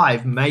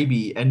 5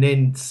 maybe, and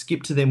then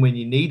skip to them when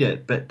you need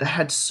it. But they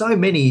had so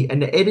many,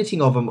 and the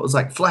editing of them, it was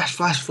like flash,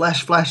 flash,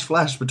 flash, flash,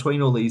 flash between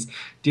all these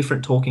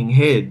different talking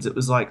heads. It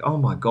was like, oh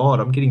my God,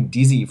 I'm getting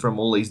dizzy from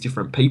all these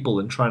different people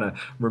and trying to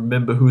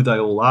remember who they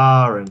all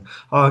are. And,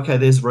 oh, okay,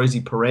 there's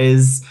Rosie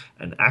Perez,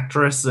 an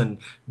actress, and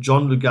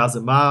John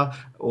Leguizamo,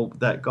 or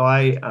that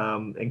guy,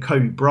 and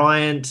Kobe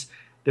Bryant.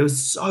 There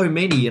was so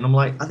many, and I'm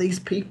like, are these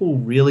people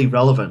really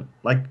relevant?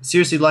 Like,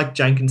 seriously, like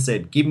Jenkins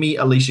said, give me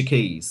Alicia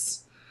Keys.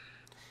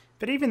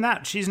 But even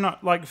that, she's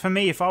not, like, for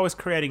me, if I was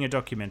creating a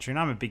documentary, and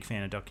I'm a big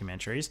fan of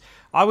documentaries,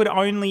 I would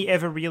only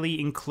ever really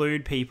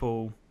include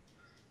people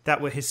that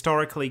were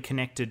historically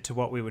connected to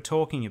what we were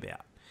talking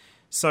about.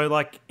 So,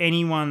 like,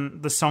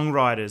 anyone, the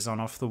songwriters on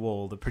Off the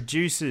Wall, the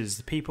producers,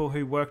 the people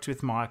who worked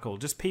with Michael,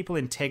 just people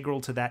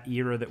integral to that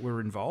era that were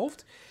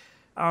involved.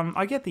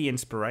 I get the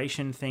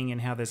inspiration thing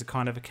and how there's a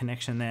kind of a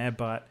connection there,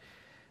 but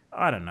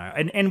I don't know.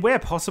 And where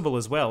possible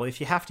as well,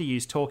 if you have to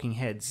use talking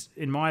heads,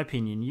 in my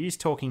opinion, use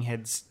talking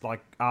heads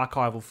like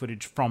archival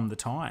footage from the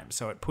time,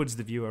 so it puts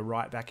the viewer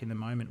right back in the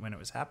moment when it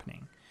was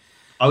happening.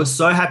 I was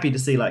so happy to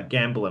see like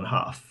Gamble and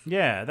Huff.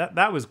 Yeah,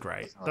 that was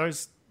great.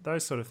 Those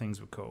sort of things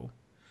were cool.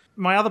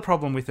 My other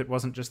problem with it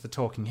wasn't just the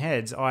talking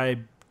heads.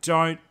 I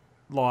don't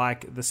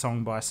like the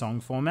song by song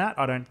format.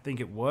 I don't think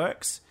it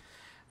works.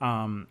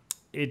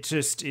 It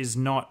just is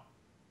not.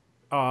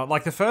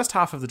 Like the first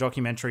half of the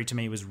documentary to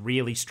me was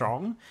really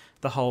strong.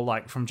 The whole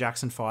like from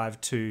Jackson 5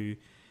 to,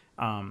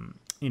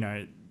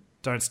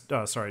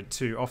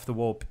 to Off the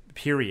Wall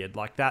period.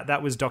 Like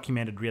that was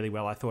documented really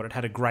well. I thought it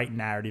had a great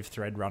narrative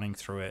thread running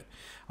through it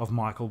of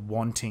Michael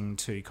wanting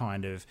to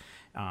kind of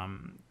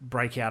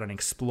break out and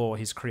explore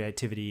his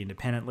creativity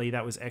independently.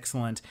 That was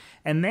excellent.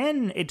 And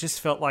then it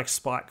just felt like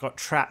Spike got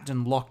trapped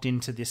and locked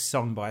into this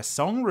song by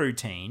song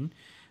routine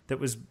that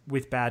was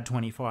with Bad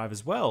 25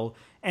 as well,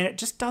 and it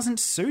just doesn't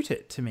suit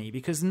it to me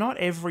because not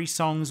every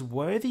song's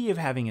worthy of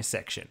having a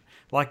section.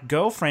 Like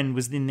Girlfriend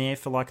was in there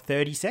for like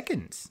 30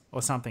 seconds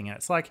or something, and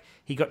it's like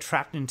he got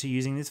trapped into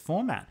using this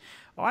format.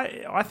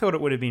 I thought it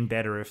would have been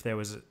better if there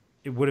was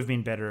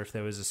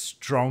a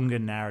stronger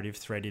narrative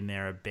thread in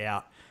there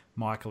about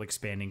Michael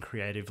expanding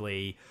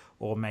creatively,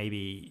 or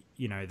maybe,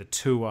 the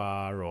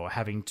tour, or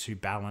having to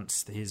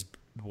balance his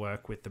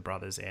work with the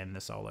brothers and the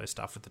solo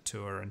stuff with the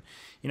tour. And,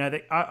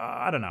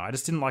 I don't know. I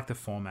just didn't like the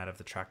format of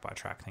the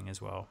track-by-track thing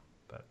as well.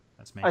 But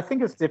that's me. I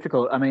think it's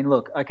difficult. I mean,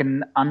 look, I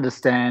can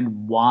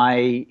understand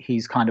why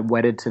he's kind of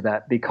wedded to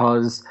that,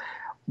 because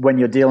when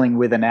you're dealing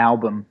with an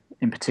album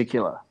in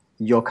particular,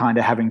 you're kind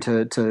of having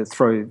to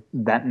throw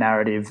that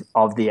narrative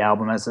of the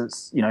album as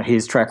it's,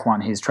 here's track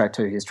 1, here's track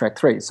 2, here's track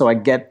 3. So I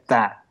get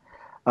that.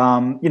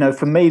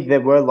 For me, there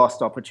were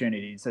lost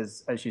opportunities,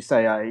 as you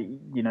say. I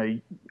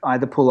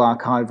either pull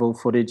archival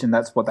footage, and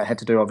that's what they had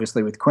to do,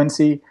 obviously, with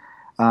Quincy.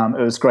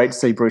 It was great to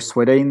see Bruce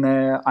Swedeen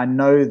there. I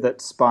know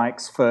that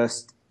Spike's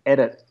first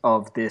edit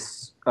of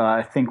this,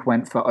 I think,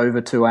 went for over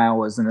 2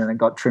 hours, and then it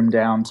got trimmed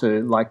down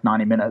to like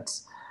 90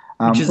 minutes.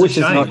 Which is a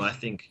shame, I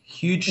think.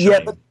 Huge shame.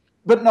 Yeah,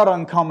 but not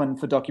uncommon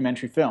for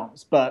documentary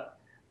films. But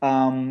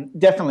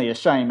definitely a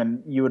shame,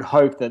 and you would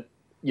hope that,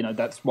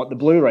 that's what the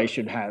Blu-ray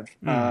should have.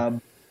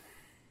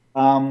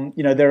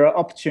 There are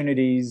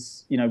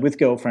opportunities, with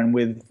Girlfriend,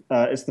 with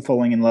It's the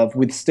Falling in Love,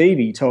 with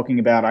Stevie talking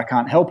about I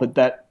Can't Help It,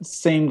 that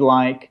seemed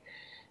like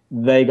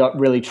they got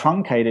really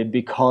truncated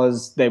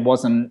because there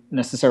wasn't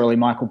necessarily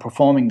Michael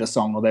performing the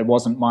song, or there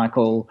wasn't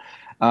Michael,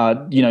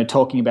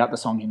 talking about the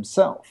song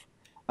himself.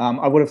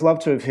 I would have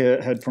loved to have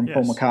heard from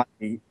Paul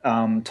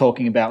McCartney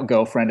talking about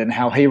Girlfriend and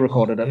how he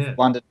recorded it for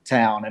London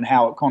Town and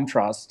how it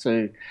contrasts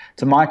to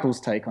Michael's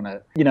take on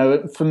it.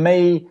 For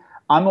me,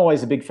 I'm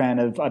always a big fan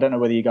of, I don't know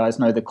whether you guys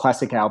know, the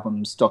Classic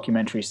Albums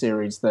documentary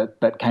series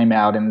that came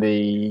out in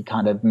the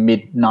kind of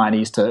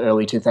mid-90s to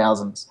early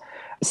 2000s.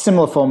 A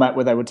similar format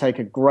where they would take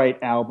a great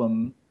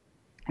album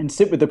and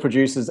sit with the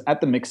producers at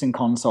the mixing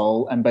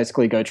console and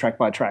basically go track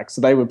by track. So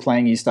they were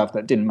playing you stuff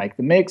that didn't make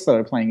the mix. They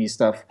were playing you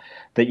stuff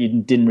that you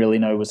didn't really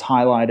know was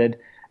highlighted.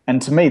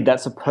 And to me,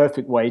 that's a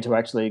perfect way to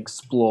actually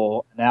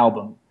explore an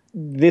album.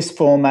 This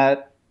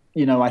format,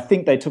 I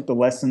think they took the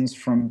lessons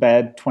from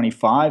Bad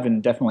 25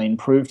 and definitely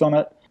improved on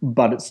it,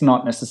 but it's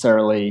not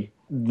necessarily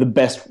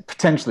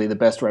potentially the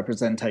best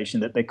representation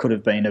that there could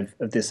have been of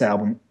this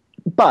album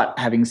But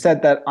having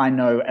said that, I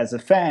know as a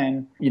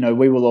fan,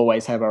 we will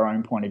always have our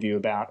own point of view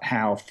about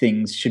how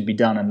things should be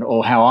done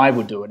or how I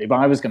would do it. If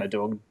I was going to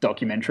do a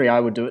documentary, I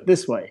would do it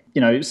this way.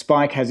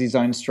 Spike has his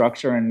own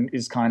structure and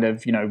is kind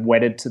of,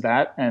 wedded to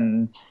that.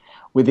 And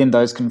within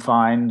those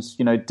confines,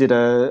 did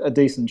a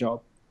decent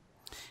job.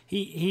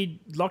 He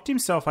locked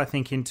himself, I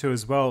think, into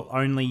as well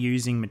only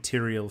using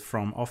material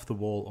from Off the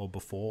Wall or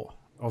before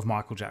of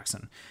Michael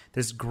Jackson.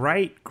 There's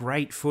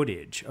great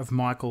footage of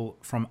Michael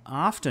from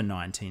after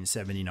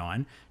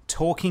 1979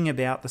 talking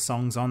about the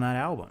songs on that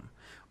album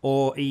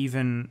or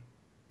even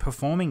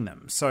performing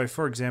them. So,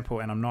 for example,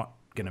 and I'm not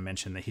going to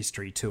mention the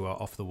history tour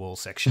Off the Wall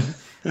section.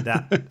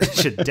 That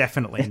should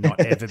definitely not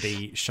ever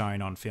be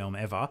shown on film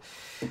ever.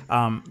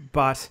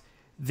 But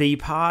the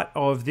part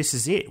of This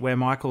Is It, where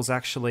Michael's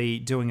actually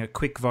doing a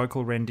quick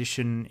vocal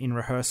rendition in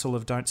rehearsal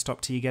of Don't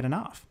Stop Till You Get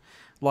Enough.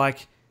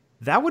 Like,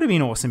 that would have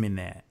been awesome in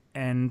there.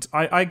 And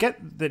I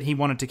get that he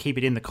wanted to keep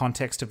it in the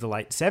context of the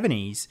late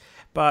 70s,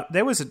 but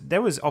there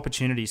was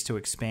opportunities to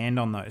expand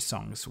on those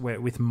songs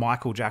with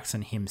Michael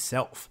Jackson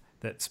himself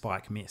that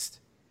Spike missed.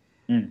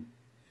 Mm.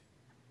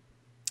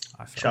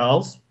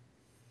 Charles?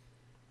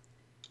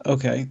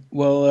 Okay,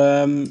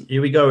 well...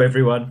 here we go,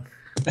 everyone.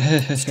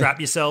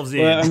 Strap yourselves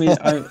in. Well, I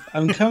mean,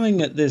 I'm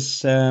coming at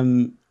this...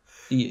 I'm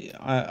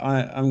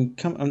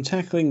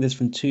tackling this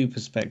from two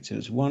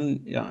perspectives.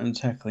 One, I'm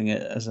tackling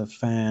it as a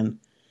fan,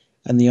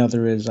 and the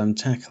other is I'm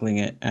tackling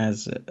it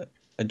as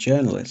a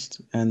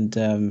journalist. And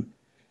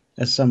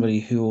as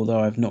somebody who, although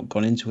I've not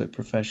gone into it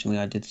professionally,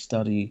 I did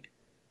study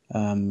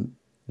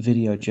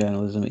video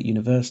journalism at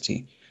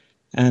university.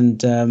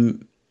 And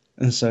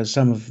so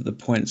some of the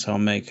points I'll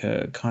make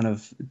are kind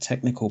of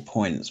technical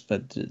points,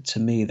 but to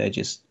me they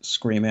just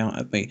scream out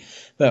at me.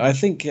 But I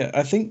think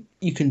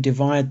you can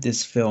divide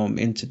this film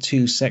into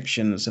two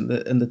sections, and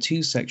the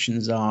two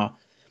sections are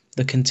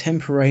the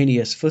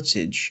contemporaneous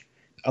footage,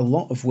 a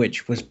lot of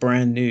which was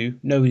brand new.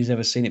 Nobody's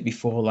ever seen it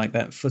before, like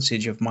that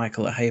footage of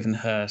Michael at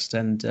Havenhurst,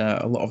 and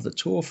a lot of the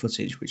tour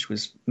footage, which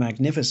was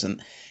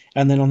magnificent.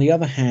 And then on the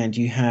other hand,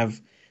 you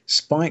have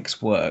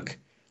Spike's work,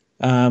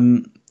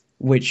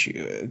 which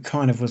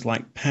kind of was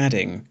like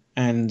padding,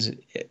 and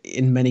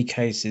in many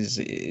cases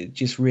it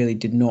just really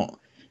did not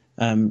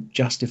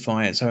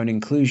justify its own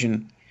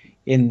inclusion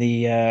in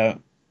the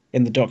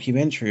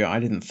documentary, I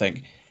didn't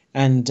think.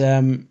 And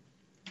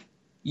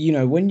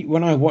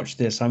when I watch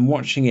this, I'm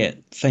watching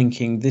it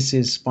thinking this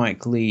is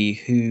Spike Lee,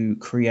 who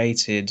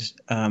created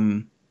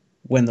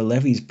When the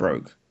Levees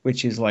Broke,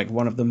 which is like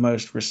one of the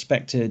most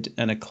respected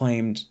and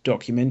acclaimed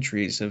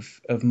documentaries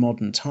of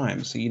modern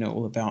times. So,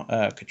 all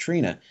about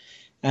Katrina.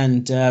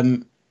 And,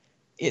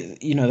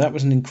 that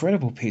was an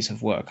incredible piece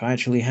of work. I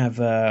actually have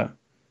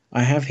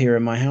here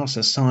in my house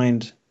a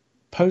signed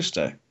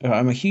poster.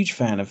 I'm a huge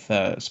fan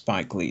of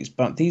Spike Lee's,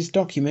 but these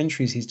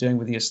documentaries he's doing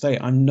with the estate,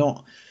 I'm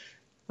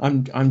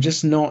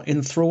just not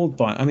enthralled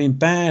by. I mean,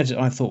 Bad,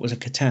 I thought was a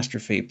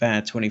catastrophe.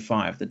 Bad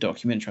 25, the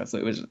documentary, I thought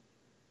it was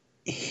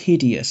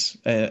hideous,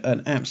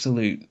 an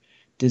absolute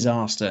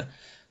disaster,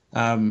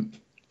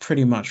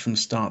 pretty much from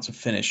start to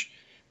finish.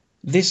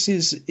 This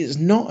is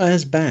not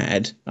as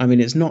bad. I mean,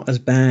 it's not as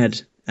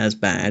bad as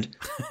bad.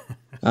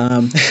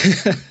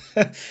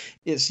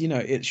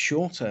 It's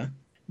shorter,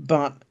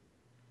 but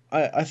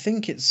I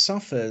think it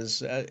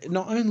suffers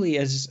not only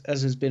as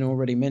has been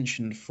already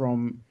mentioned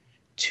from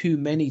too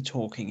many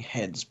talking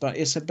heads, but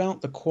it's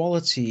about the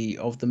quality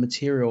of the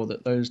material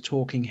that those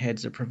talking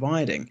heads are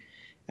providing,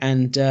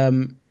 and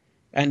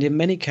in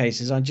many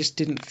cases, I just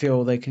didn't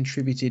feel they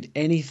contributed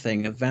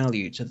anything of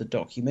value to the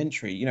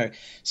documentary.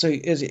 So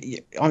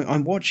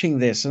I'm watching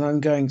this and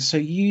I'm going, so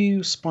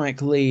you,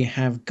 Spike Lee,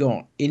 have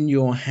got in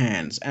your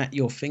hands, at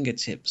your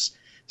fingertips,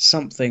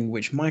 something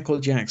which Michael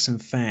Jackson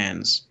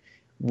fans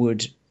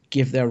would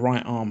give their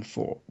right arm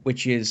for,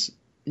 which is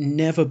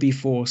never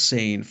before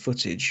seen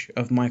footage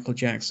of Michael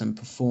Jackson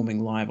performing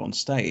live on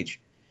stage.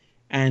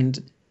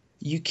 And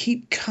you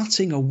keep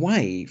cutting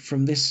away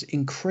from this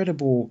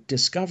incredible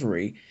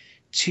discovery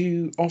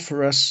to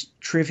offer us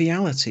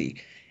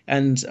triviality.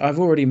 And I've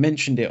already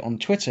mentioned it on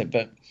Twitter,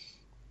 but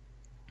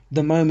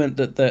the moment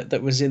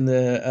that was in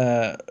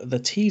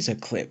the teaser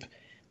clip,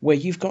 where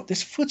you've got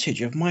this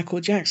footage of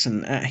Michael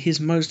Jackson at his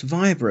most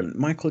vibrant,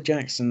 Michael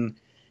Jackson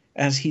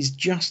as he's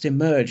just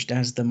emerged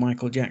as the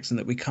Michael Jackson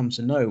that we come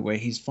to know, where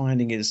he's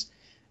finding his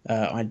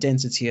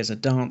identity as a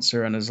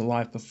dancer and as a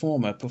live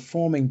performer,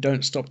 performing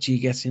Don't Stop Till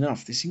You Get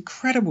Enough. This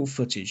incredible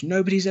footage.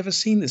 Nobody's ever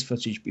seen this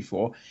footage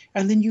before.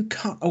 And then you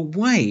cut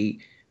away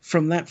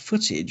from that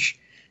footage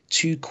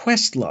to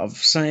Questlove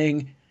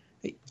saying,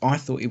 I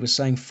thought he was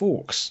saying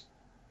forks.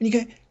 And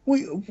you go,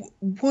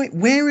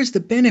 where is the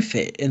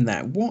benefit in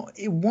that? What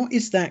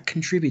is that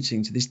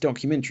contributing to this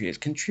documentary? It's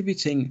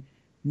contributing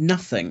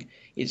nothing.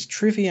 It's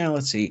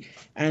triviality,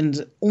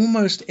 and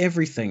almost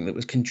everything that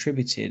was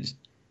contributed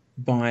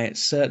by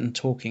certain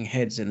talking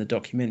heads in the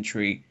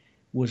documentary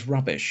was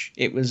rubbish.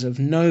 It was of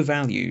no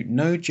value,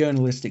 no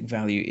journalistic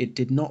value. It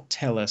did not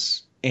tell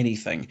us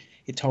anything.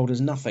 It told us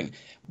nothing.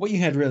 What you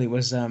had really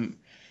was a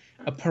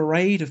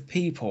parade of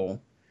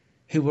people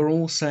who were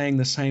all saying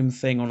the same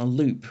thing on a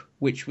loop.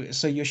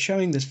 So you're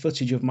showing this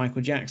footage of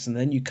Michael Jackson,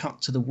 then you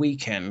cut to The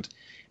Weeknd,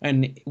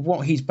 and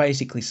what he's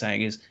basically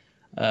saying is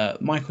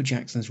Michael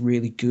Jackson's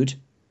really good.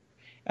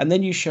 And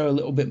then you show a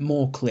little bit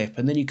more clip,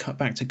 and then you cut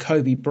back to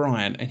Kobe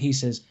Bryant, and he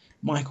says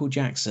Michael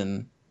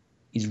Jackson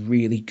is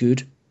really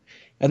good.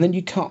 And then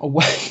you cut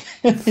away,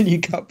 and then you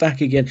cut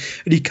back again,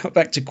 and you cut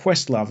back to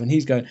Questlove, and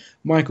he's going,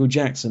 Michael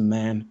Jackson,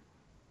 man,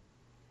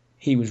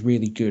 he was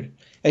really good.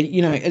 And,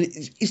 you know,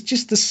 it's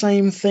just the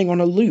same thing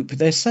on a loop.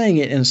 They're saying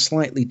it in a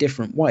slightly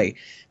different way.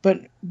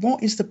 But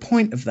what is the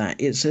point of that?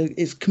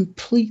 It's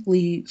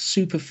completely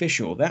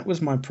superficial. That was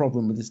my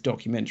problem with this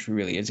documentary,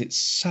 really, is it's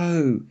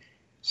so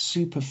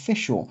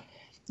superficial.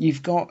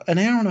 You've got an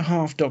hour and a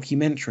half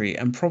documentary,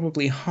 and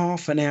probably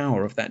half an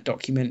hour of that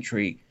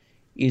documentary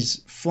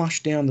is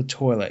flushed down the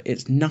toilet.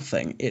 It's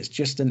nothing. It's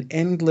just an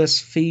endless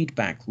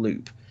feedback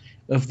loop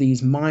of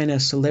these minor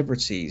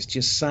celebrities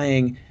just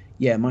saying,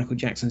 yeah, Michael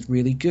Jackson's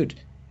really good.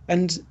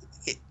 And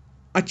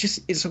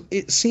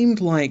it seemed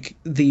like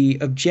the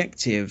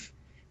objective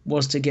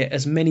was to get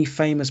as many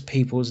famous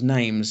people's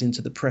names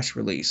into the press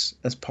release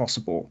as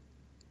possible.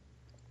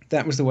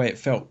 That was the way it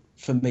felt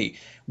for me.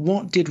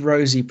 What did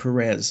Rosie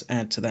Perez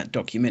add to that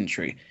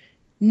documentary?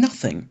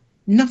 Nothing.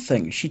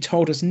 Nothing. She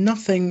told us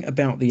nothing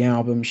about the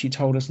album. She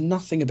told us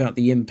nothing about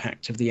the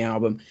impact of the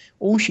album.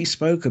 All she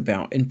spoke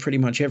about in pretty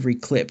much every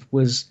clip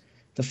was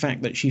the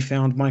fact that she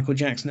found Michael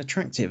Jackson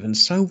attractive. And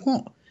so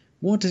what?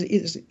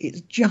 It's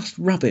just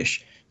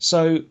rubbish.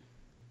 So,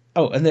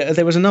 and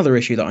there was another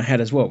issue that I had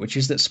as well, which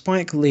is that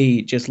Spike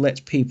Lee just lets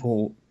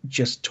people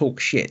just talk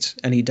shit,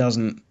 and he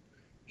doesn't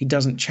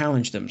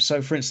challenge them.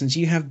 So, for instance,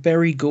 you have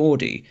Berry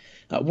Gordy.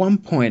 At one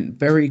point,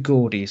 Berry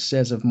Gordy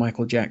says of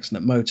Michael Jackson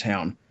at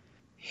Motown,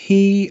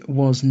 he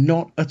was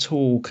not at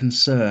all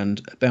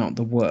concerned about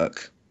the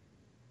work.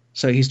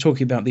 So he's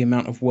talking about the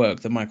amount of work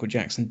that Michael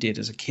Jackson did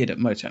as a kid at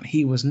Motown.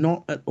 He was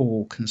not at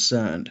all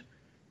concerned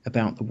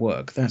about the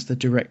work. That's the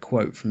direct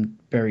quote from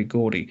Berry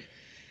Gordy.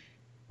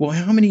 Well,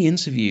 how many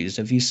interviews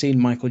have you seen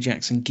Michael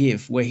Jackson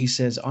give where he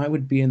says, I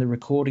would be in the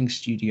recording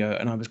studio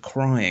and I was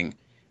crying,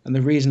 and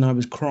the reason I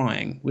was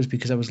crying was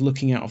because I was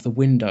looking out of the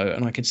window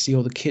and I could see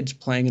all the kids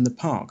playing in the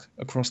park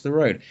across the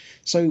road.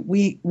 So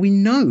we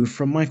know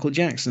from Michael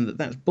Jackson that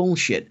that's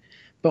bullshit.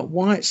 But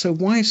why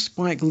is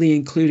Spike Lee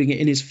including it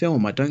in his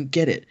film? I don't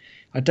get it.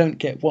 I don't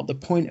get what the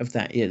point of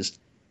that is.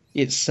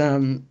 It's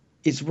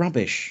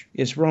rubbish.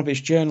 It's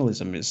rubbish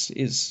journalism.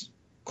 It's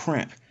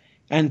crap.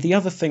 And the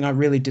other thing I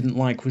really didn't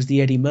like was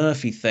the Eddie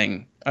Murphy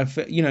thing.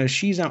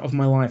 She's Out of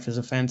My Life is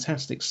a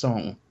fantastic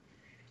song.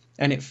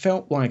 And it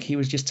felt like he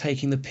was just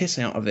taking the piss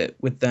out of it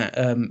with that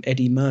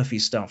Eddie Murphy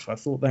stuff. I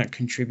thought that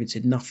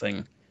contributed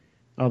nothing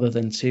other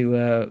than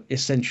to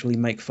essentially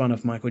make fun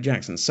of Michael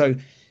Jackson. So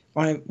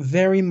I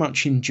very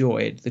much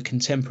enjoyed the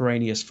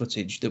contemporaneous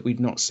footage that we'd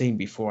not seen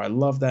before. I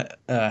love that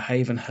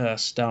Haven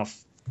Hearst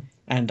stuff.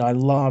 And I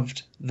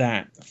loved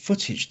that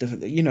footage,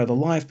 the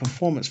live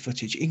performance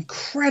footage.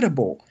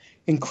 Incredible.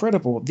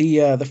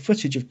 The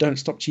footage of Don't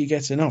Stop Till You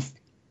Get Enough.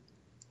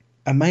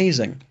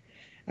 Amazing.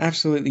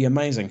 Absolutely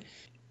amazing.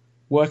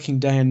 Working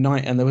Day and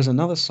Night, and there was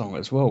another song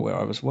as well where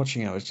I was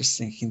watching, I was just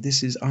thinking,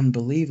 this is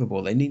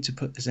unbelievable. They need to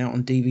put this out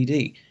on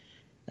DVD.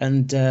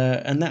 And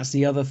that's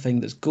the other thing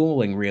that's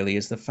galling, really,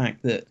 is the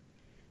fact that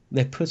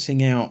they're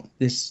putting out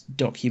this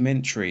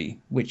documentary,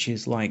 which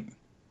is like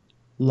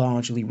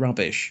largely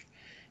rubbish.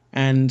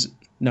 And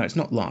no, it's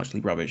not largely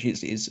rubbish.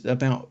 It's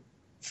about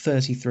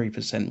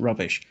 33%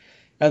 rubbish.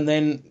 And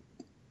then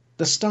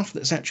the stuff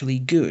that's actually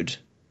good,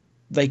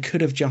 they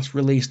could have just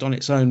released on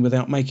its own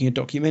without making a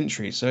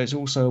documentary. So it's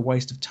also a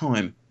waste of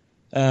time.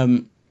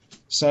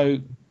 So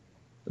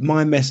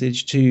my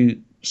message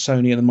to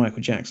Sony and the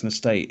Michael Jackson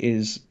estate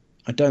is,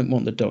 I don't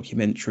want the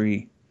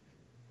documentary.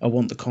 I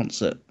want the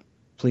concert.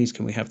 Please,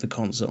 can we have the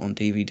concert on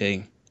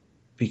DVD?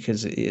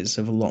 Because it is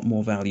of a lot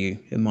more value,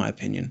 in my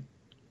opinion.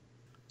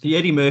 The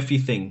Eddie Murphy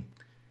thing,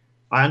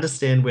 I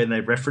understand when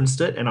they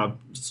referenced it, and I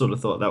sort of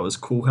thought that was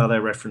cool how they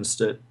referenced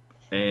it.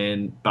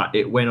 But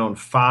it went on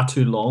far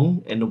too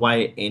long, and the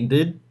way it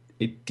ended,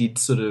 it did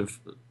sort of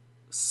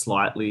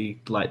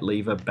slightly like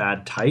leave a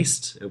bad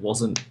taste.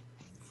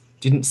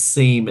 Didn't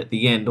seem at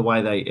the end, the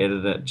way they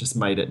edited it just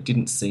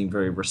didn't seem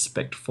very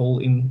respectful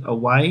in a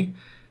way.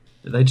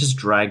 They just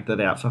dragged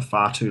that out for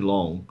far too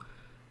long,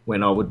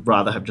 when I would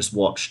rather have just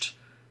watched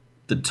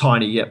the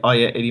tiny,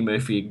 Eddie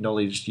Murphy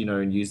acknowledged,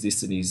 and used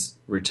this in his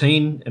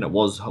routine, and it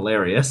was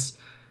hilarious,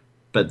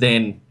 but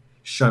then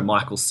show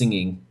Michael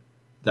singing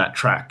that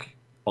track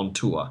on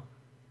tour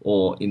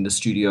or in the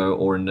studio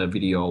or in the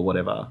video or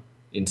whatever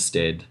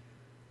instead.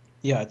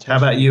 Yeah. How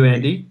about you,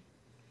 Andy?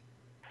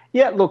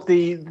 Yeah, look,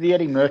 the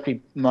Eddie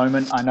Murphy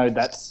moment, I know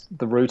that's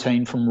the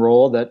routine from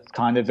Raw that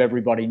kind of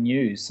everybody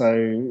knew.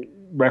 So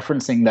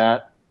referencing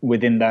that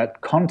within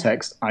that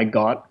context, I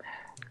got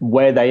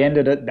where they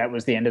ended it, that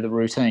was the end of the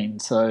routine.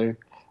 So,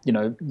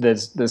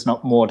 there's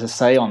not more to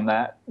say on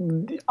that.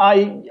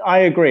 I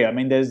agree. I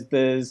mean,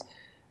 there's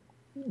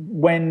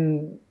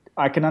when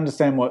I can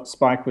understand what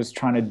Spike was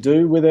trying to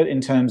do with it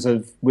in terms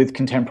of with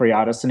contemporary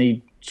artists, and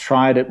he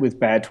tried it with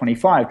Bad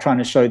 25, trying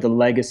to show the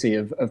legacy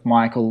of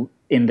Michael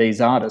in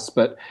these artists.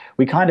 But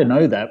we kind of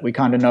know that. We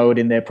kind of know it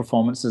in their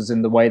performances,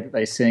 in the way that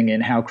they sing,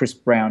 in how Chris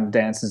Brown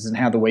dances, and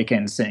how The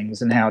Weeknd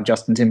sings, and how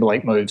Justin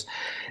Timberlake moves.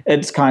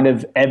 It's kind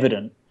of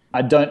evident.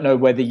 I don't know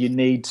whether you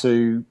need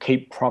to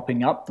keep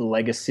propping up the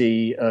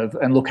legacy of,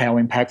 and look how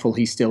impactful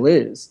he still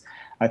is.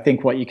 I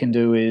think what you can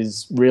do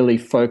is really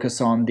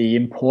focus on the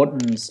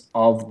importance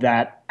of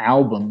that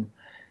album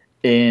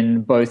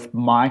in both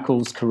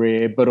Michael's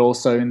career, but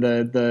also in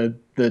the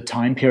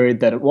time period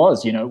that it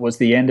was. You know, it was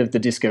the end of the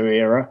disco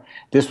era.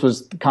 This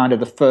was kind of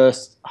the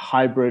first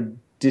hybrid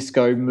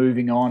disco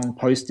moving on,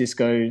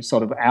 post-disco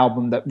sort of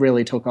album that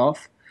really took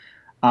off.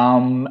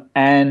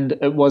 And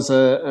it was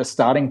a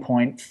starting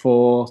point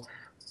for,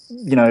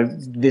 you know,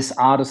 this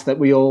artist that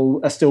we all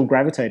are still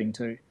gravitating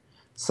to.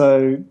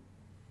 So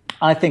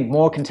I think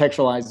more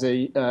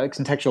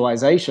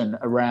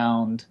contextualization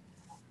around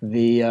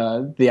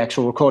the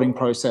actual recording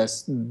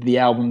process, the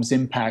album's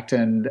impact,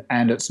 and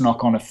its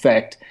knock-on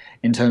effect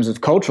in terms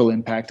of cultural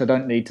impact. I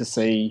don't need to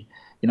see,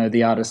 you know,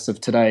 the artists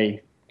of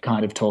today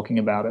kind of talking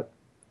about it.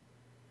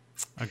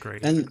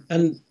 Agreed.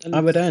 And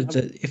I would add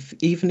that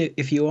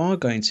if you are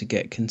going to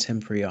get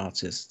contemporary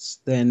artists,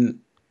 then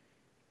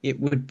it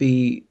would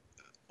be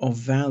of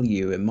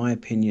value, in my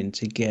opinion,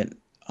 to get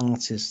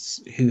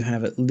artists who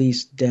have at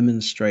least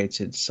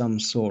demonstrated some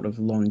sort of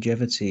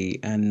longevity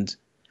and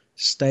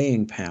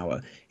staying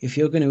power. If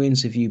you're going to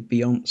interview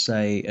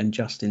Beyonce and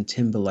Justin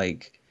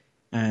Timberlake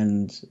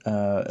and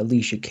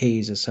Alicia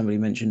Keys, as somebody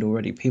mentioned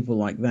already, people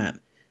like that,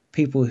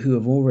 people who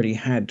have already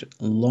had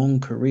long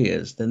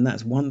careers, then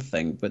that's one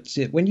thing. But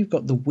when you've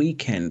got The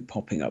Weeknd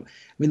popping up, I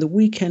mean, The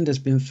Weeknd has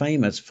been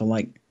famous for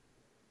like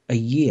a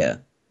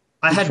year.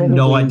 I had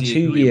no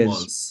idea who he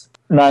was.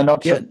 No,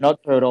 not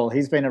true at all.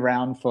 He's been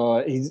around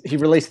for. He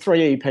released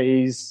 3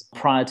 EPs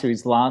prior to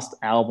his last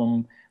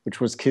album, which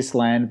was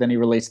Kissland. Then he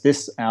released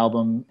this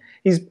album.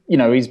 He's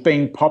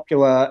been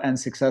popular and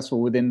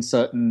successful within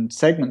certain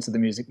segments of the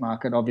music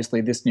market. Obviously,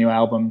 this new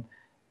album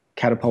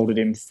catapulted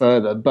him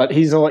further. But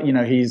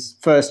his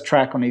first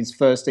track on his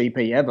first EP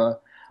ever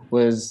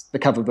was the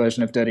cover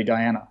version of Dirty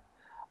Diana.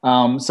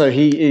 So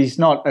he's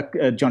not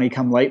a Johnny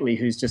Come Lately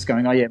who's just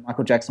going, oh yeah,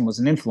 Michael Jackson was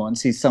an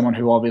influence. He's someone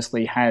who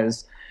obviously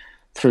has,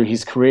 through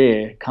his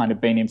career, kind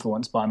of been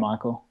influenced by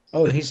Michael.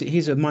 Oh,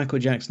 he's a Michael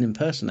Jackson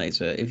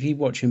impersonator. If you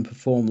watch him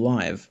perform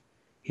live,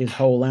 his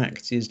whole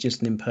act is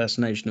just an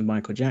impersonation of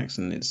Michael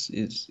Jackson.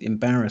 It's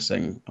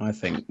embarrassing, I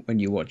think, when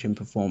you watch him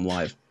perform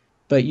live.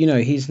 But you know,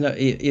 he's not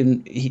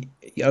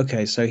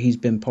okay. So he's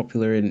been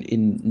popular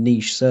in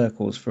niche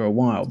circles for a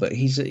while, but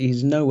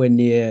he's nowhere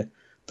near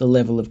the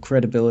level of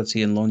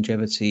credibility and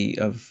longevity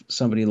of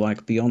somebody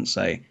like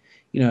Beyonce.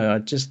 You know, I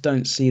just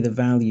don't see the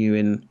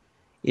value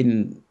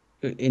in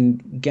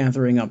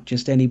gathering up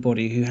just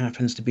anybody who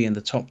happens to be in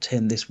the top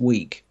 10 this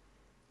week,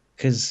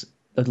 because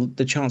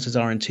the chances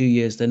are in 2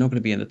 years they're not going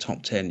to be in the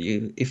top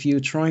 10. If you're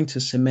trying to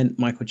cement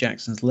Michael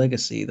Jackson's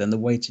legacy, then the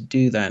way to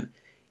do that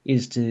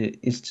is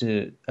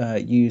to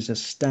use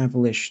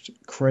established,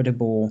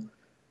 credible,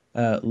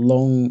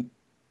 long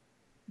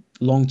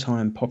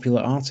time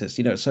popular artists.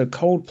 You know, so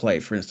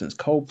Coldplay, for instance,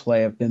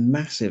 have been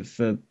massive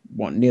for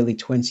nearly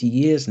 20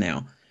 years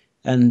now,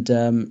 and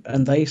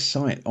they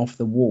cite Off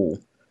the Wall,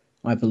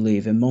 I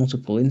believe, in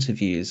multiple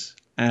interviews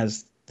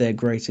as their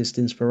greatest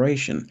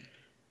inspiration,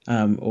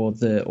 or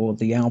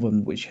the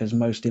album which has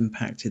most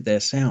impacted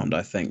their sound,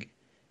 I think.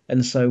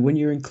 And so when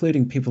you're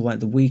including people like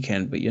The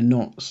Weeknd, but you're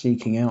not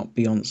seeking out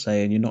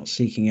Beyonce and you're not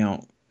seeking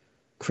out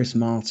Chris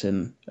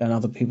Martin and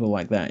other people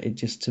like that, it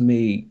just, to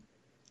me,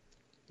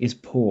 is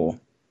poor.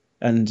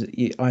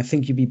 And I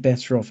think you'd be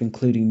better off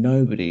including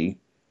nobody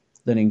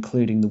than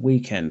including The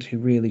Weeknd, who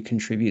really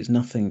contributes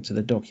nothing to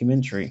the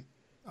documentary,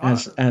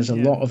 as a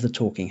lot of the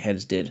talking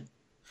heads did.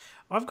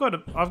 I've got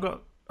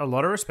a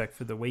lot of respect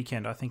for The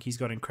Weeknd. I think he's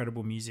got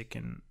incredible music,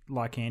 and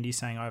like Andy's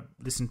saying, I've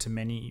listened to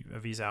many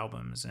of his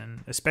albums,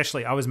 and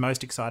especially I was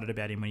most excited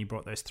about him when he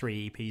brought those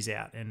 3 EPs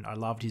out, and I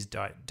loved his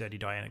Dirty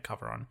Diana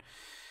cover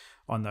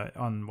on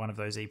one of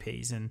those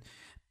EPs, and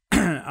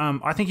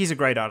I think he's a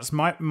great artist.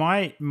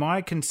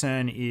 My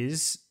concern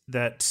is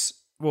that,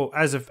 well,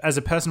 as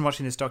a person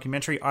watching this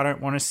documentary, I don't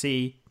want to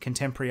see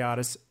contemporary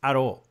artists at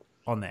all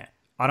on there.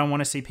 I don't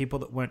want to see people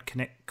that weren't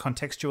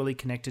contextually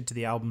connected to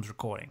the album's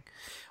recording.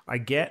 I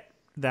get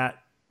that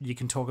you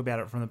can talk about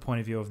it from the point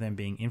of view of them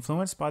being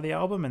influenced by the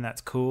album, and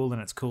that's cool,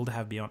 and it's cool to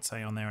have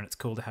Beyonce on there, and it's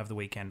cool to have The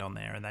Weeknd on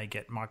there, and they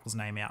get Michael's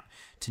name out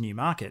to new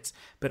markets.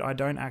 But I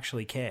don't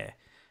actually care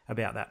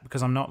about that,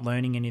 because I'm not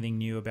learning anything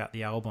new about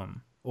the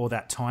album or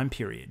that time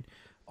period.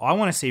 I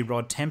want to see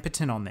Rod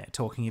Temperton on there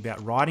talking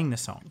about writing the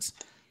songs.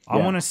 I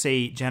want to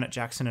see Janet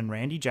Jackson and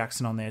Randy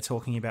Jackson on there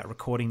talking about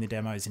recording the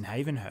demos in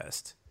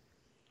Havenhurst.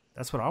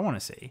 That's what I want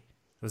to see.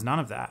 There's none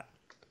of that.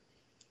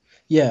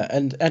 Yeah,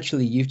 and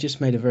actually, you've just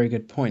made a very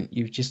good point.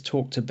 You've just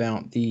talked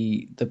about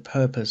the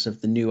purpose of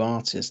the new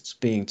artists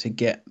being to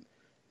get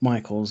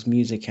Michael's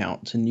music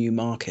out to new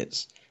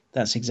markets.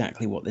 That's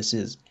exactly what this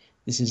is.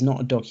 This is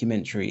not a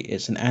documentary,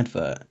 it's an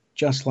advert.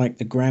 just like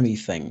the Grammy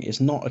thing.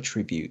 It's not a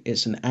tribute,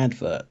 it's an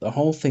advert. The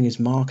whole thing is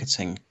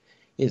marketing.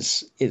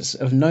 It's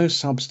of no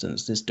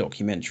substance, this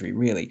documentary,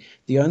 really.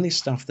 The only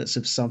stuff that's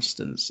of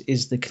substance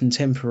is the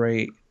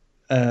contemporary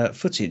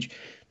footage,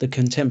 the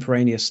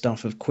contemporaneous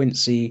stuff of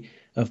Quincy,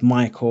 of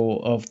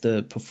Michael, of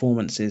the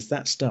performances.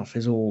 That stuff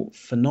is all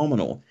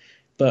phenomenal.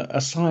 But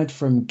aside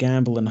from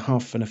Gamble and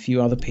Huff and a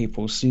few other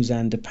people,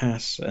 Suzanne de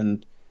Passe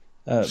and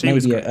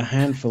maybe a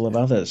handful of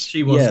others.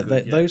 She was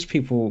good, yeah. Those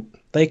people,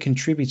 they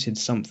contributed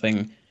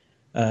something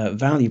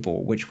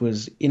valuable, which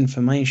was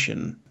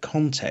information,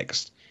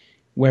 context,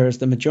 whereas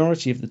the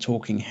majority of the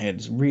talking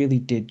heads really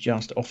did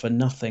just offer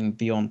nothing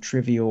beyond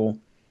trivial,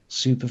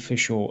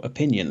 superficial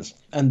opinions.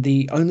 And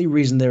the only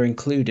reason they're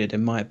included,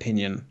 in my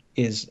opinion,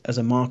 is as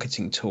a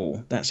marketing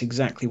tool. That's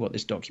exactly what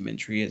this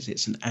documentary is.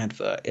 It's an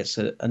advert. It's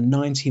a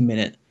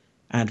 90-minute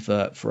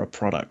advert for a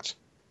product.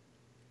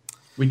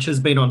 Which has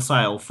been on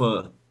sale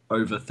for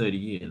over 30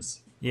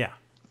 years. Yeah.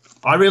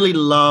 I really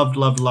loved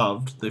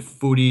the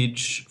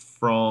footage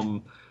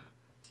from,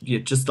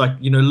 just like,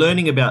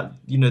 learning about,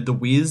 The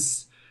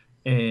Wiz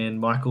and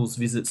Michael's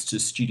visits to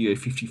Studio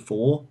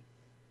 54,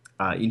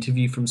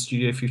 interview from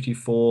Studio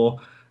 54,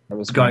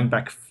 going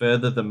back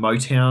further, the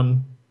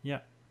Motown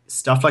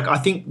stuff. Like, I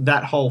think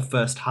that whole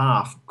first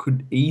half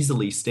could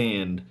easily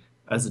stand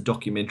as a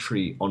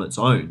documentary on its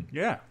own.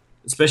 Yeah.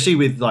 Especially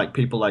with, like,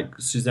 people like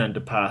Suzanne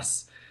de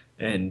Passe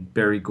and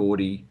Berry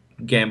Gordy,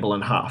 Gamble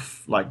and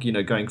Huff, like,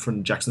 going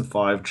from Jackson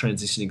 5,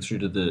 transitioning through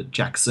to the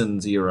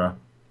Jacksons era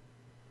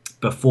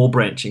before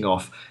branching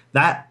off.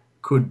 That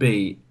could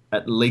be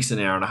at least an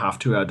hour and a half,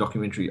 2 hour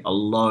documentary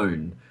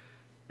alone,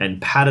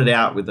 and pad it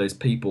out with those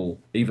people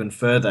even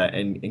further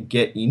and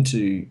get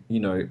into,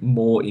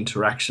 more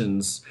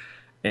interactions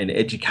and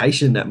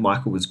education that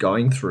Michael was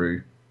going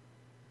through.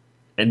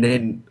 And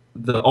then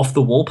the off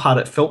the wall part,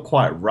 it felt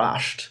quite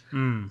rushed.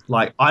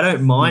 Like, I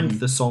don't mind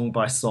the song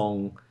by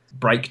song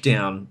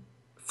breakdown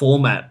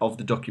format of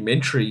the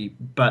documentary,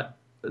 but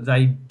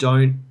they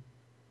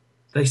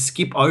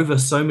skip over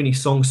so many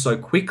songs so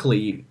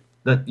quickly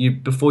that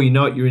before you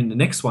know it, you're in the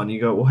next one.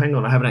 You go, well, hang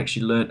on, I haven't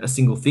actually learned a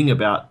single thing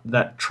about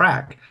that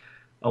track.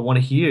 I want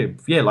to hear,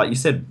 like you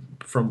said,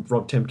 from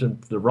Rob Templeton,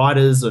 the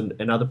writers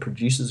and other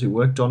producers who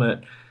worked on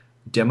it,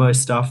 demo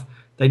stuff.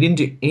 They didn't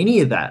do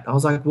any of that. I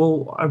was like,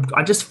 well,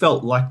 I just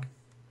felt like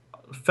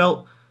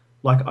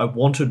I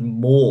wanted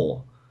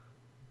more.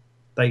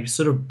 They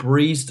sort of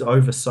breezed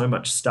over so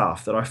much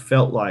stuff that I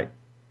felt like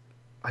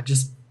I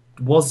just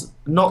was,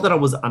 not that I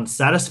was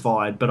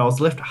unsatisfied, but I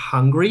was left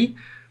hungry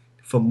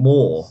for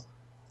more.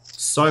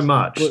 So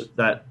much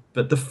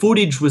but the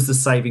footage was the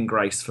saving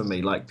grace for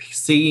me. Like,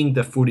 seeing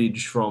the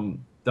footage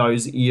from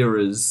those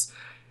eras,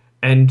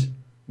 and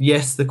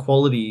yes, the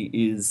quality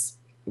is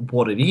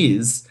what it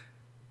is,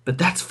 but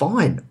that's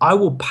fine. I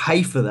will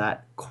pay for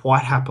that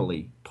quite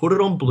happily. Put it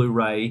on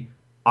Blu-ray.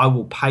 I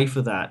will pay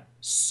for that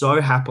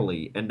so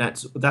happily. And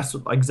that's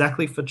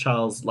exactly for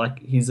Charles, like,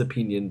 his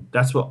opinion.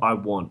 That's what I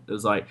want. It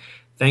was like,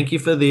 thank you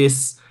for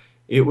this.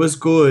 It was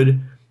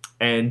good.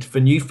 And for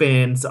new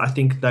fans, I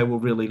think they will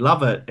really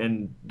love it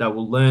and they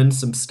will learn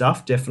some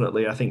stuff.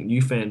 Definitely, I think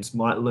new fans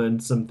might learn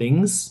some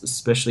things,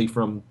 especially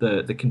from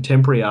the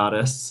contemporary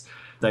artists.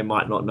 They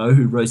might not know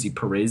who Rosie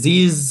Perez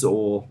is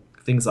or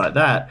things like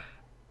that.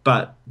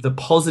 But the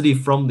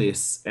positive from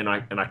this, and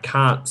I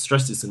can't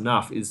stress this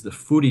enough, is the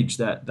footage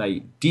that they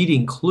did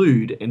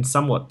include and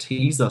somewhat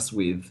tease us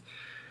with.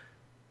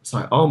 It's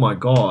like, oh my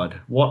God,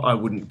 what I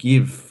wouldn't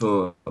give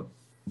for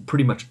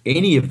pretty much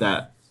any of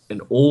that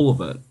and all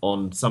of it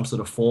on some sort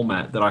of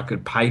format that I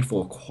could pay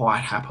for quite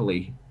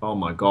happily. Oh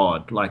my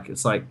God. Like,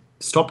 it's like,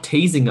 stop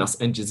teasing us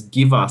and just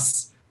give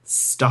us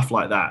stuff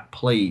like that,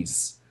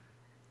 please.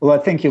 Well,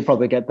 I think you'll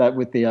probably get that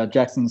with the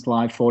Jackson's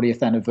Live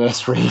 40th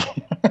anniversary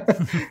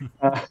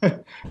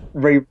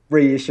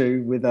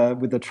reissue with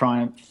the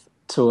Triumph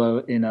tour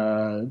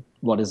in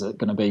what is it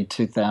going to be,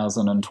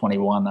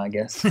 2021, I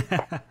guess.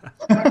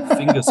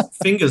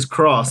 Fingers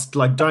crossed.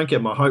 Like, don't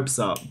get my hopes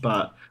up,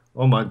 but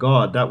oh my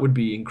God, that would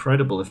be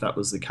incredible if that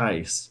was the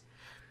case.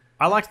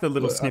 I liked the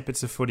little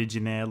snippets of footage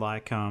in there,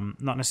 like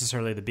not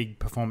necessarily the big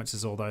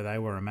performances, although they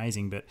were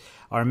amazing, but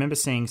I remember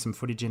seeing some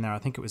footage in there. I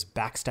think it was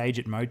backstage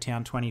at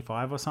Motown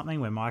 25 or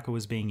something where Michael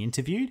was being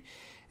interviewed,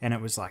 and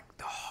it was like,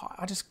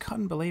 I just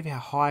couldn't believe how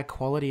high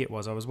quality it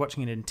was. I was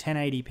watching it in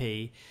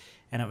 1080p,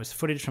 and it was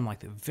footage from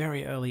like the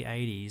very early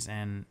 80s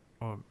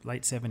or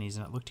late 70s,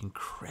 and it looked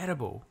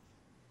incredible.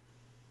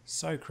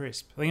 So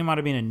crisp. I think it might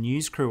have been a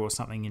news crew or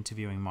something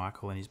interviewing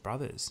Michael and his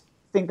brothers.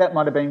 I think that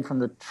might have been from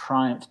the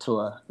Triumph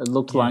tour. It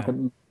looked like it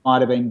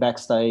might have been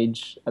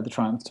backstage at the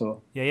Triumph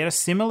tour. Yeah, he had a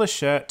similar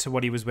shirt to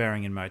what he was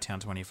wearing in Motown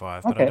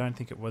 25, but I don't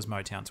think it was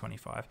Motown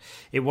 25.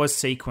 It was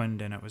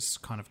sequined and it was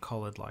kind of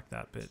collared like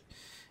that, but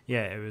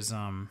yeah, it was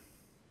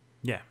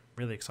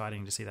really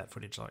exciting to see that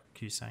footage, like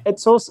you say.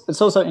 It's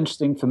also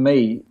interesting for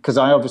me because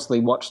I obviously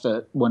watched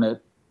it when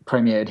it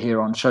premiered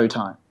here on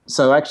Showtime.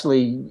 So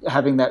actually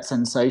having that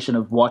sensation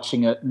of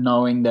watching it,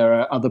 knowing there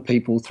are other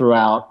people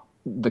throughout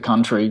the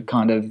country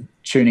kind of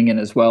tuning in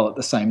as well at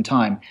the same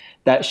time.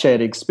 That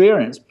shared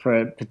experience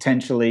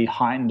potentially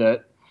heightened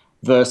it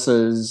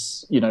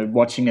versus,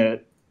 watching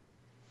it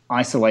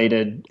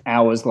isolated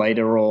hours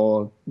later.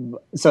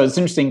 So it's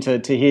interesting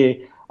to hear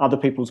other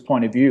people's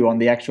point of view on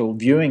the actual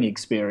viewing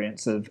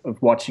experience of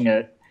watching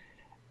it.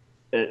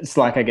 It's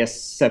like, I guess,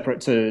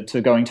 separate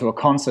to going to a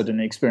concert and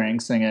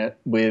experiencing it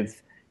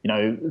with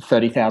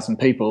 30,000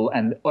 people,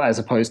 and as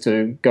opposed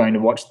to going to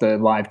watch the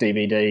live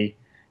DVD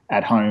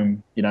at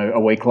home, a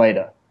week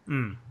later.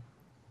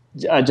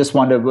 I just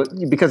wonder,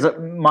 because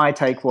my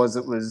take was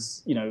it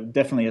was,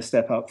 definitely a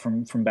step up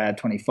from Bad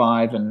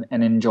 25 and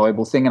an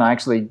enjoyable thing, and I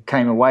actually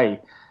came away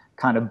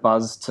kind of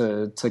buzzed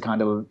to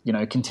kind of,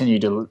 continue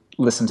to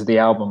listen to the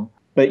album.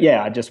 But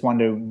yeah, I just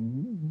wonder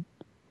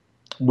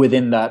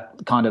within that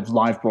kind of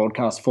live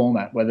broadcast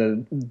format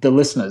whether the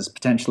listeners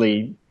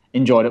potentially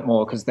enjoyed it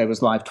more because there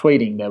was live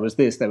tweeting, there was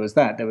this, there was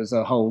that, there was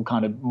a whole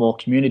kind of more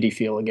community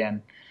feel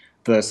again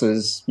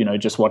versus,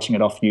 just watching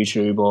it off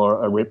YouTube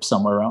or a rip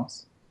somewhere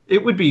else.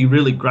 It would be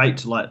really great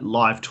to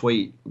live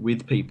tweet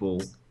with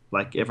people,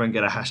 like everyone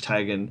get a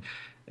hashtag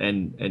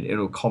and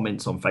it'll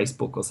comments on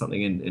Facebook or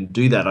something and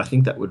do that. I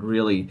think that would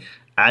really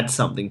add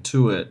something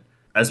to it.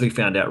 As we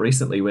found out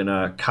recently when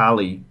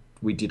Carly,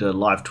 we did a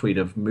live tweet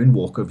of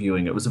Moonwalker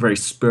viewing. It was a very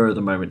spur of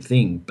the moment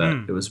thing,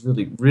 but it was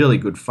really, really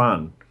good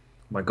fun.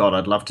 My God,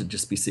 I'd love to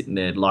just be sitting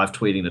there live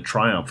tweeting the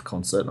Triumph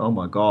concert. Oh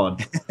my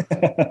God.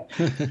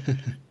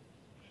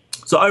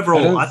 So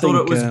overall, I thought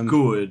it was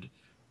good,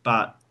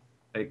 but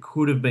it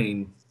could have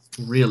been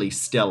really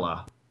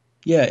stellar.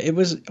 Yeah, it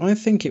was. I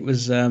think it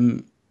was.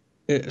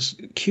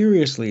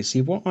 Curiously,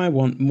 see, what I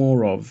want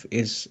more of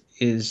is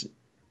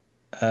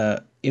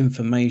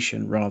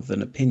information rather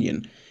than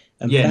opinion.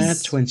 And Yes.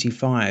 Bad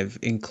 25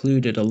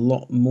 included a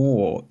lot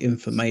more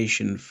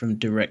information from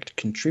direct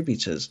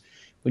contributors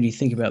when you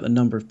think about the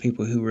number of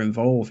people who were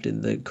involved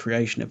in the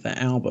creation of that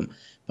album.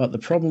 But the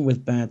problem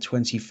with Bad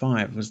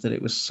 25 was that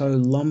it was so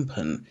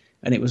lumpen,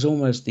 and it was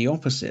almost the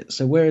opposite.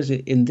 So whereas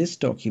in this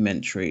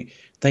documentary,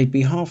 they'd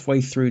be halfway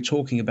through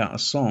talking about a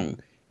song,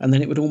 and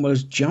then it would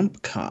almost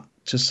jump cut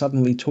to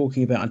suddenly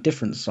talking about a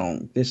different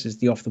song. This is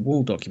the Off the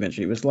Wall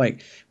documentary. It was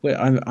like,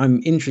 well, I'm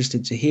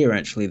interested to hear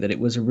actually that it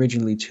was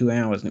originally 2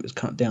 hours and it was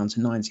cut down to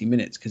 90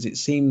 minutes, because it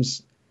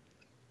seems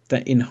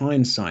that in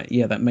hindsight,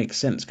 yeah, that makes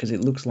sense, because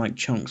it looks like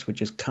chunks were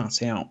just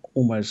cut out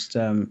almost,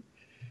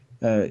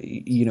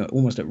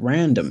 almost at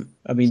random.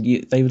 I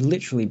mean, they would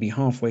literally be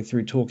halfway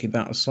through talking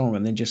about a song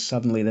and then just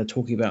suddenly they're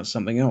talking about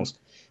something else.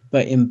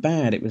 But in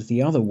Bad, it was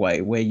the other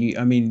way, where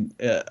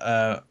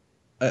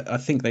I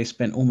think they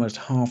spent almost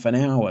half an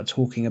hour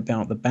talking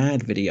about the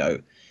Bad video,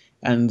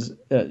 and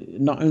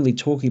not only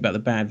talking about the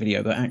Bad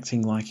video, but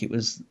acting like it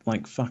was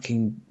like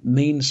fucking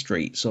Mean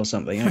Streets or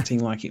something, acting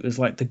like it was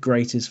like the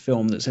greatest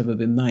film that's ever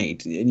been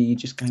made. And you're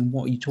just going,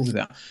 what are you talking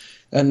about?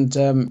 And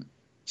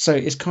so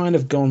it's kind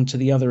of gone to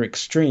the other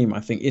extreme. I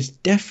think it's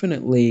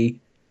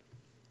definitely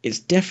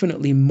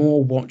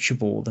more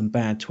watchable than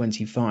Bad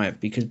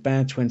 25, because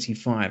Bad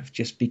 25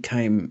 just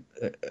became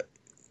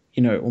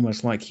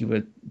almost like you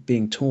were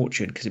being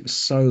tortured, because it was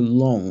so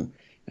long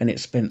and it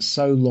spent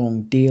so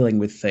long dealing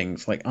with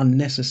things, like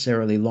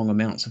unnecessarily long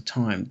amounts of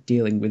time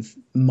dealing with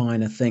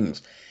minor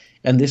things.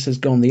 And this has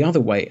gone the other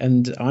way.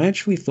 And I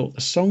actually thought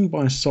the song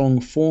by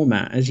song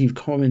format, as you've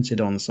commented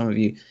on, some of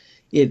you,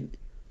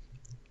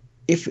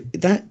 if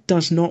that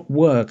does not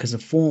work as a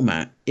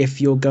format if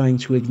you're going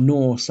to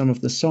ignore some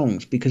of the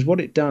songs, because what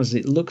it does,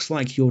 it looks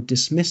like you're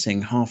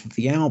dismissing half of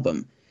the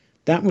album.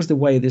 That was the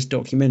way this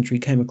documentary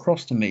came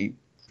across to me.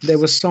 There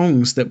were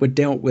songs that were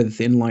dealt with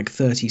in like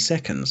 30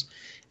 seconds,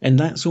 and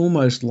that's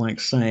almost like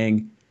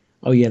saying,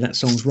 oh yeah, that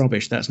song's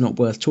rubbish, that's not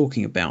worth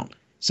talking about.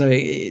 So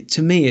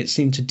to me, it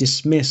seemed to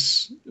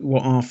dismiss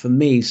what are, for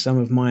me, some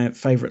of my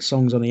favourite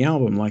songs on the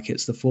album, like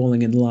it's the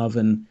Falling in Love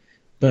and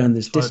Burn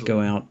This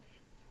Disco Out.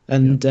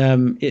 And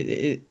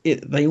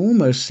they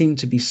almost seem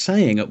to be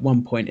saying at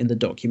one point in the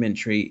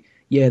documentary,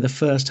 yeah, the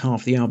first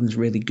half of the album's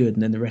really good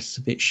and then the rest is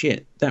a bit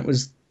shit. That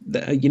was,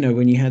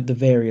 when you had the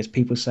various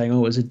people saying,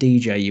 oh, as a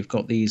DJ, you've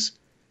got these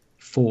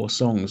 4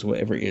 songs, or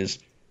whatever it is.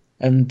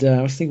 And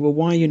I was thinking, well,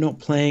 why are you not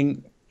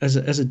playing, as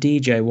a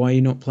DJ, why are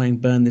you not playing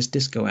Burn This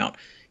Disco Out?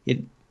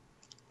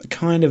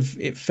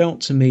 It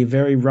felt to me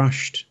very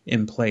rushed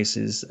in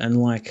places,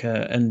 and like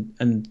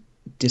and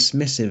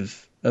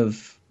dismissive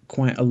of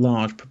quite a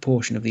large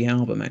proportion of the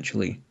album,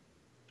 actually.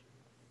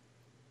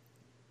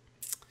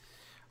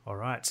 All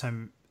right,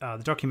 so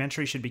the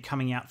documentary should be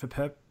coming out for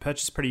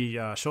purchase pretty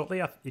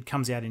shortly. It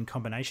comes out in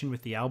combination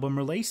with the album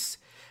release.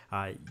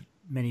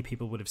 Many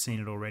people would have seen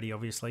it already,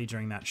 obviously,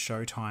 during that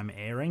Showtime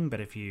airing, but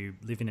if you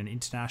live in an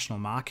international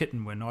market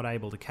and were not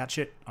able to catch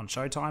it on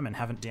Showtime and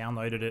haven't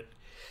downloaded it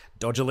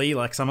dodgily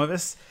like some of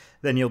us,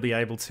 then you'll be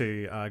able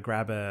to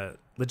grab a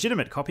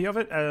legitimate copy of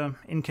it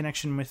in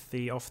connection with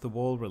the Off the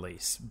Wall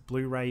release,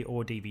 Blu-ray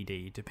or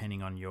DVD,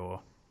 depending on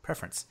your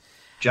preference.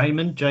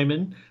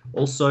 Jamin,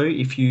 also,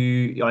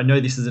 I know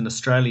this is in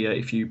Australia,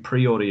 if you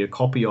pre-order your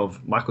copy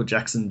of Michael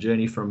Jackson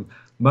Journey from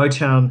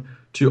Motown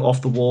to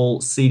Off the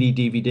Wall CD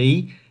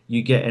DVD,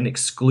 you get an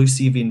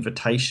exclusive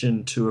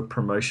invitation to a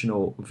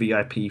promotional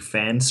VIP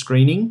fan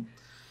screening.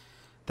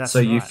 That's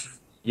so right.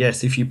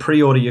 Yes, if you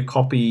pre-order your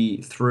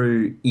copy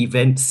through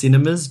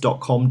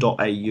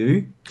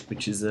eventcinemas.com.au,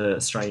 which is an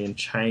Australian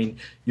chain,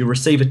 you'll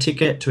receive a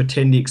ticket to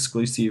attend the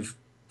exclusive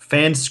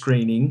fan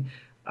screening,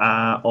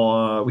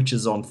 which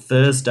is on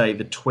Thursday,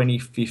 the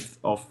 25th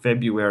of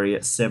February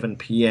at 7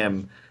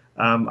 p.m.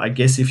 I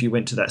guess if you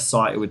went to that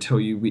site, it would tell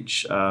you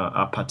which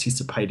are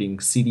participating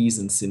cities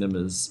and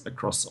cinemas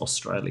across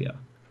Australia.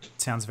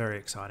 Sounds very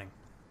exciting.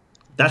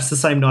 That's the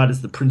same night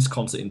as the Prince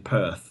concert in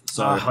Perth.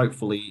 So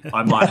hopefully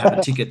I might have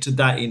a ticket to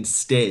that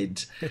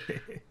instead.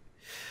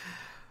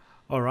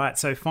 All right,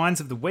 so finds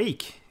of the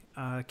week.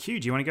 Q,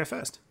 do you want to go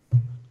first?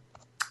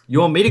 You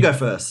want me to go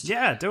first?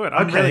 Yeah, do it.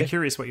 I'm really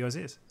curious what yours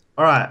is.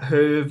 All right,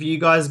 have you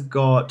guys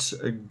got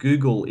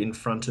Google in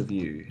front of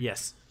you?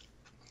 Yes.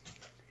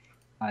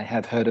 I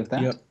have heard of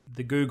that. Yep.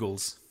 The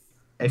Googles.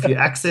 If you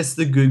access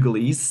the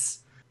Googlies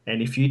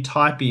and if you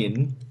type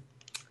in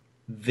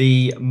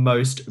the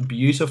most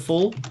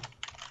beautiful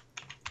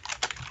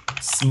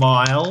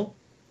smile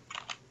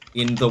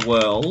in the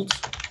world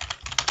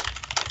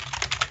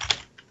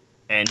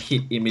and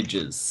hit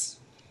images.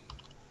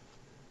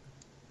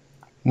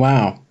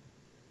 Wow.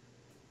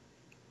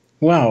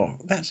 Wow,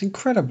 that's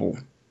incredible.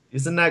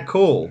 Isn't that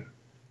cool?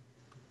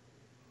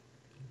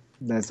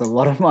 There's a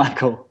lot of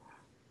Michael.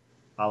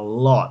 A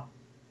lot.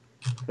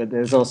 But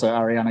there's also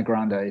Ariana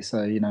Grande,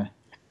 so, you know.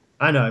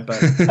 I know, but...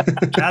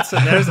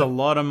 There's a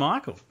lot of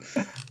Michael.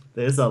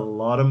 There's a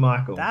lot of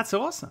Michael. That's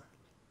awesome.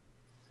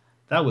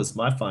 That was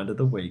my find of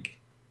the week.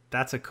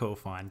 That's a cool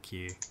find,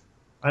 Q.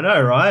 I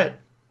know, right?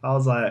 I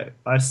was like,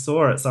 I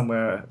saw it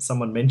somewhere,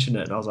 someone mentioned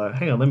it, and I was like,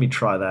 hang on, let me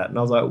try that. And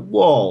I was like,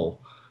 whoa.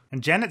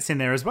 And Janet's in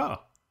there as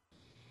well.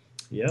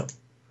 Yep.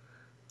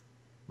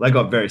 They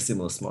got very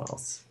similar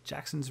smiles.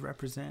 Jackson's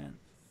represent.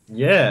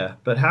 Yeah,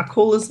 but how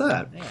cool is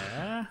that?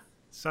 Yeah,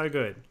 so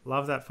good.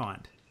 Love that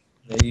find.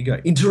 There you go.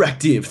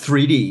 Interactive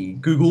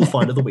 3D Google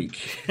Find of the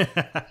Week.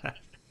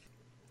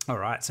 All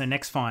right, so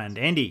next find.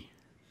 Andy.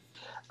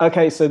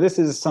 Okay, so this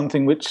is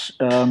something which,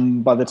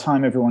 by the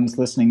time everyone's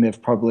listening,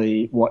 they've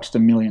probably watched a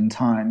million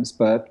times.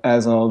 But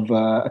as of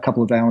a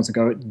couple of hours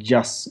ago, it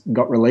just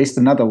got released.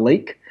 Another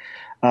leak.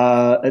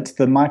 It's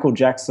the Michael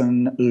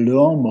Jackson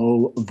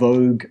L'Uomo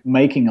Vogue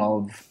making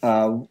of.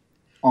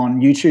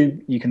 On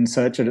YouTube, you can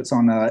search it. It's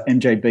on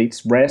MJ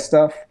Beats Rare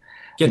Stuff.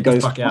 Get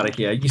the fuck out of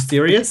here. Are you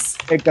serious?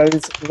 It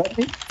goes, let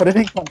me put it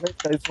in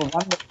context, it goes for 1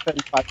 minute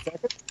 35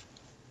 seconds.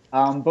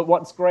 But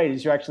what's great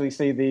is you actually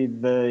see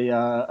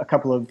a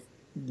couple of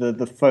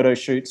the photo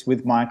shoots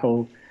with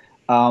Michael,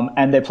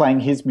 and they're playing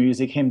his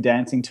music, him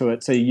dancing to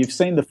it. So you've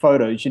seen the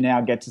photos, you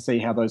now get to see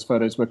how those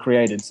photos were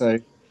created. So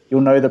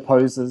you'll know the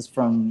poses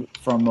from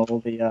all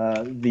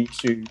the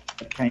issue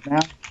that came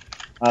out.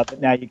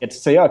 But now you get to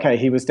see, okay,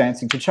 he was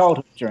dancing to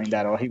Childhood during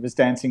that, or he was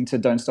dancing to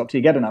Don't Stop Till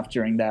You Get Enough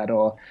during that,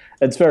 or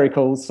it's very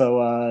cool.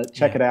 So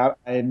check it out.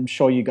 I'm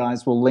sure you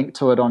guys will link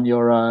to it on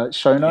your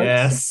show notes.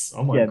 Yes.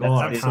 Oh my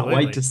God, I can't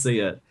wait to see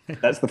it.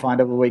 That's the find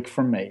of the week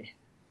from me.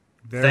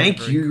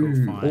 Thank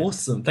you. Cool,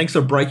 awesome. Thanks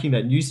for breaking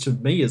that news to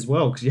me as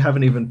well, because you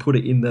haven't even put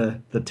it in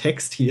the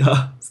text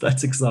here. So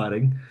that's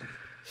exciting.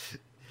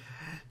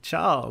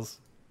 Charles.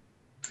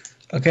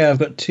 Okay, I've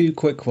got two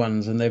quick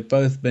ones, and they've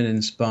both been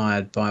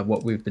inspired by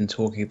what we've been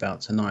talking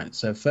about tonight.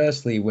 So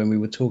firstly, when we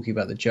were talking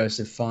about the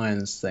Joseph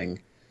Fiennes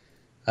thing,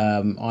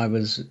 I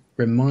was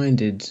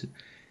reminded,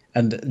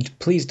 and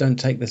please don't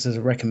take this as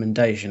a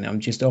recommendation,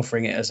 I'm just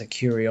offering it as a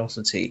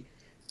curiosity.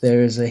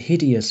 There is a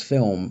hideous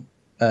film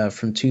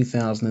from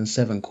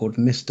 2007 called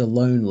Mr.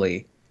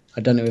 Lonely.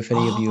 I don't know if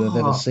any of you have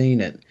ever seen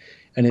it.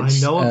 And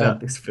it's, I know about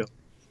this film.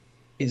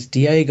 It's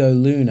Diego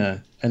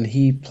Luna, and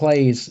he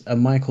plays a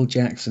Michael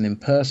Jackson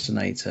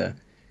impersonator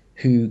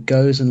who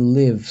goes and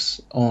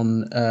lives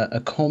on a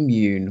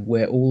commune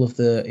where all of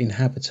the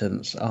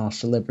inhabitants are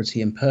celebrity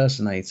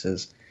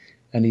impersonators,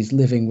 and he's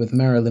living with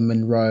Marilyn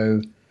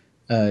Monroe,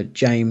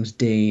 James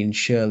Dean,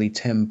 Shirley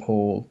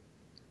Temple,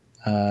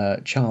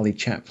 Charlie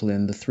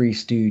Chaplin, the Three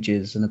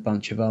Stooges, and a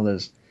bunch of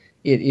others.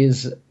 It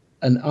is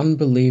an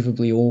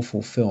unbelievably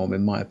awful film,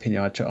 in my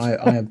opinion.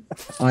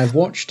 I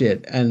watched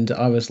it and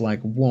I was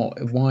like,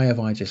 "What? Why have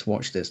I just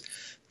watched this?"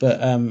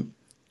 But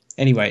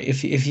anyway,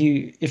 if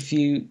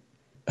you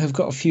have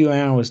got a few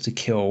hours to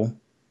kill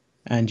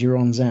and you're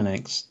on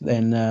Xanax,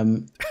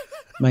 then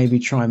maybe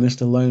try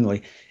Mr.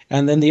 Lonely.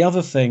 And then the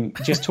other thing,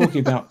 just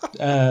talking about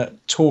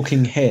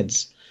talking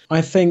heads.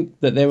 I think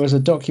that there was a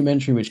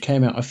documentary which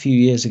came out a few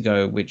years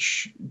ago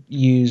which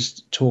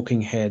used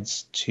talking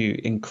heads to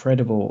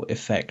incredible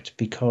effect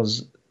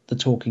because the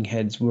talking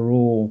heads were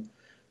all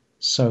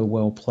so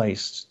well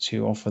placed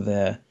to offer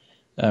their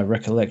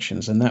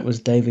recollections. And that was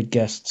David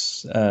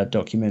Guest's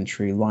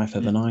documentary, Life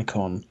of an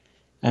Icon.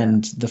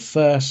 And the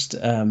first...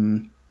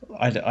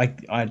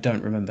 I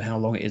don't remember how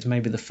long it is,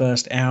 maybe the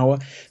first hour,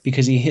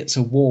 because he hits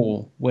a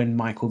wall when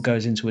Michael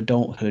goes into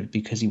adulthood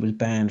because he was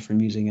banned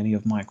from using any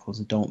of Michael's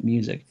adult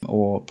music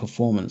or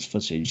performance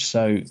footage.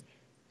 So,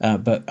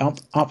 but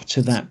up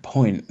to that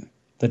point,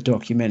 the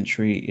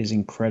documentary is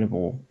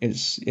incredible.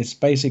 It's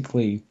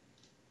basically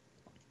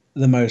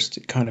the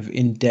most kind of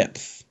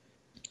in-depth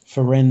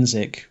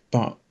forensic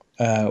but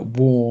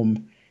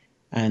warm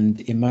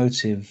and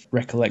emotive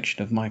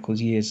recollection of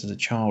Michael's years as a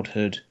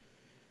childhood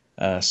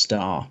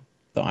star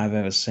that I've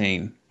ever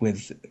seen,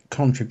 with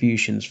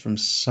contributions from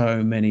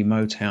so many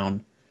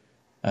Motown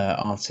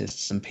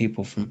artists and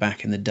people from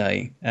back in the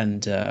day,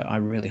 and I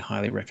really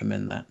highly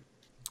recommend that.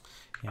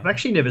 I've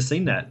actually never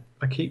seen that.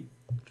 I keep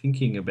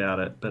thinking about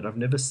it, but I've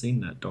never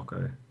seen that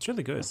doco. It's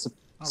really good.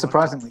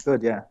 Surprisingly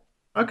good, yeah.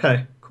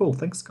 Okay, cool.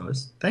 Thanks,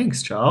 guys.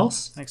 Thanks,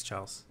 Charles. Thanks,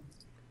 Charles.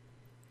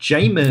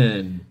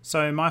 Jamin.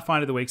 So my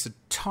find of the week's a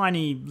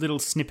tiny little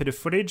snippet of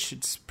footage.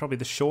 It's probably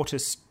the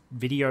shortest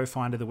video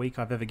find of the week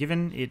I've ever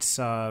given. It's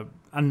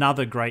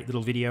another great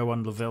little video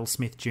on Lavelle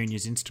Smith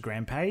Jr.'s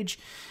Instagram page.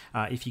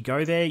 If you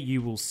go there,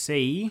 you will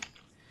see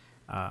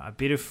a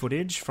bit of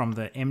footage from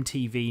the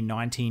MTV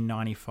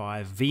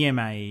 1995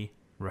 VMA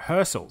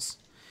rehearsals.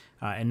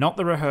 And not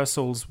the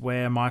rehearsals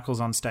where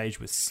Michael's on stage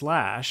with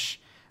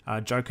Slash,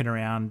 joking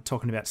around,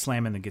 talking about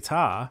slamming the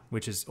guitar,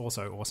 which is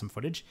also awesome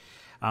footage.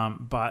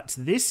 But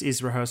this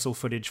is rehearsal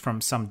footage from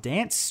some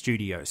dance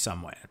studio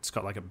somewhere. It's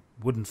got like a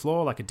wooden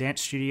floor, like a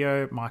dance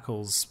studio.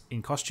 Michael's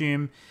in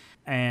costume,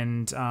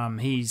 and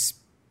he's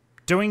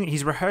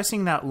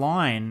rehearsing that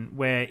line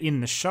where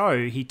in the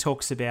show he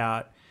talks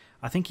about,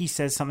 I think he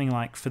says something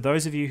like, "For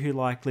those of you who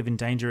like living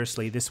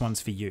dangerously, this one's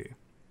for you."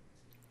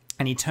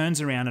 And he turns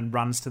around and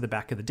runs to the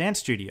back of the dance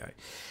studio.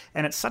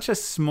 And it's such a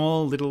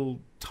small little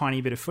tiny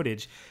bit of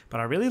footage, but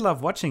I really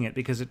love watching it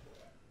because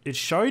it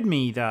showed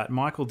me that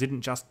Michael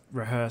didn't just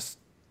rehearse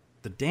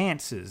the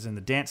dances and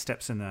the dance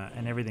steps and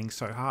everything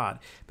so hard,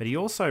 but he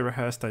also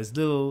rehearsed those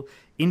little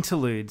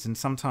interludes and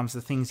sometimes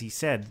the things he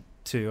said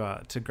to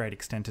great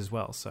extent as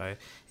well. So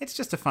it's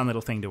just a fun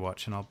little thing to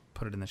watch, and I'll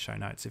put it in the show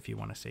notes if you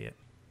want to see it.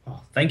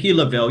 Oh, thank you,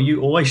 Lavelle.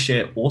 You always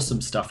share awesome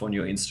stuff on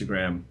your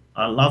Instagram.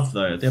 I love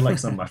those. They're like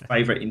some of my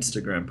favorite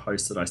Instagram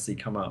posts that I see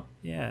come up.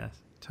 Yeah,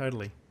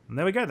 totally. And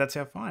there we go. That's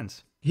our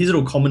finds. His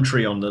little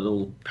commentary on the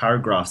little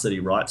paragraphs that he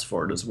writes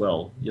for it as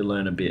well. You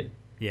learn a bit.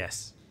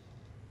 Yes.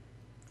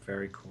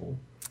 Very cool.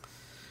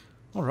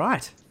 All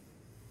right.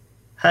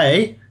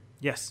 Hey.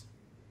 Yes.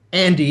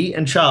 Andy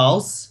and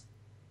Charles,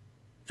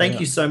 thank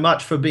you so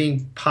much for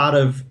being part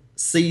of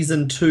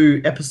Season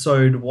 2,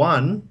 Episode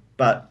 1.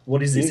 But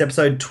what is this?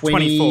 Episode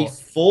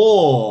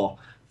 24.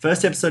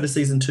 First episode of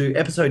Season 2,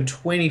 Episode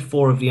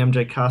 24 of the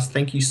MJ Cast.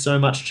 Thank you so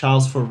much,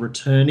 Charles, for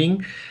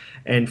returning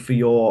and for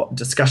your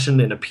discussion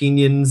and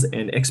opinions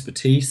and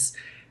expertise.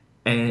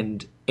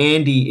 And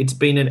Andy, it's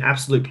been an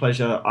absolute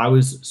pleasure. I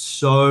was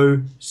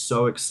so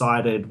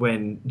excited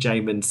when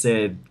Jamin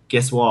said,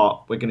 guess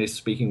what? We're going to be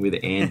speaking with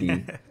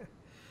Andy.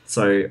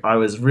 So I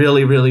was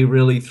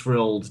really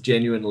thrilled,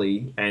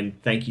 genuinely.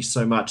 And thank you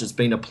so much. It's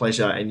been a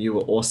pleasure, and you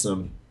were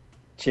awesome.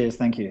 Cheers.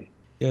 Thank you.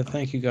 Yeah,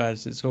 thank you,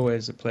 guys. It's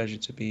always a pleasure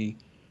to be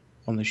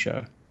on the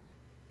show.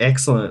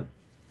 Excellent.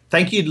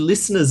 Thank you to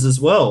listeners as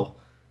well.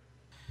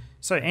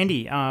 So,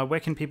 Andy, where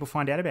can people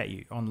find out about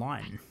you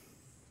online?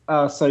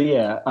 Go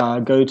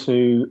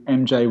to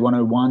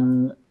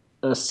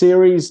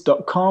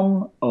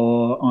mj101series.com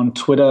or on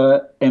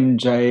Twitter,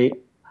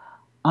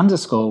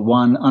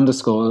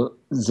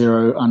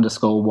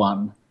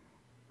 MJ_1_0_1.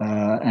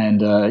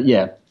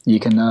 You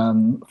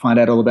can find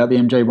out all about the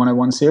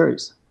MJ101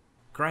 series.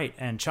 Great.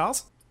 And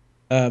Charles?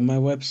 My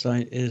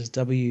website is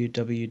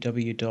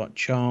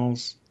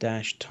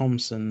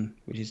www.charles-thomson,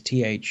 which is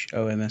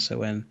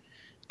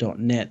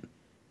THOMSON.net.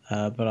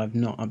 But I've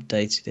not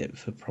updated it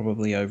for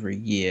probably over a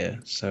year,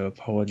 so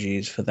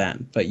apologies for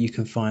that. But you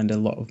can find a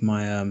lot of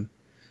my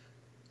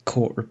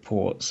court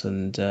reports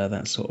and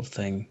that sort of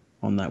thing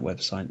on that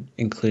website,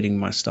 including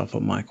my stuff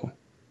on Michael.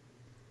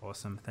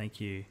 Awesome,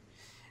 thank you.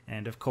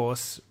 And of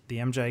course, the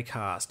MJ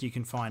Cast. You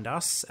can find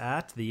us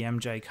at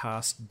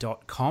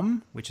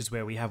themjcast.com, which is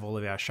where we have all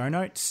of our show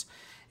notes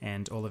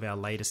and all of our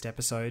latest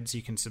episodes.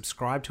 You can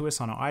subscribe to us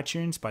on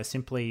iTunes by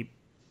simply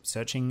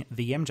searching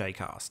the MJ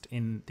Cast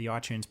in the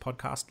iTunes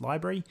podcast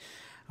library.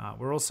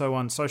 We're also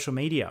on social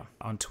media,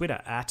 on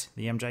Twitter at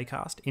the MJ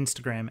Cast,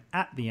 Instagram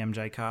at the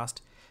MJ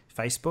Cast,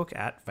 Facebook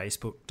at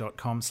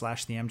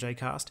facebook.com/the MJ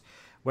Cast.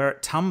 We're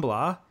at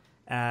Tumblr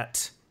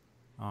at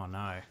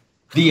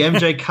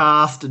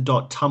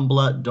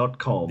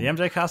themjcast.tumblr.com.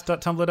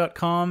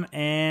 themjcast.tumblr.com.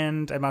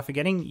 And am I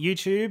forgetting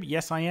YouTube?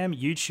 Yes, I am.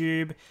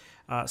 YouTube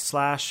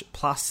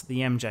 /plus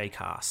the MJ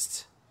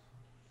Cast.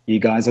 You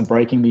guys are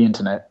breaking the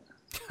internet.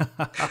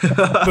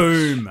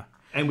 Boom.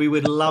 And we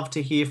would love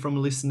to hear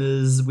from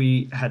listeners.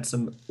 We had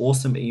some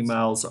awesome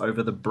emails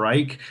over the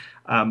break.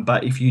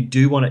 But if you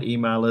do want to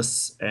email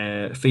us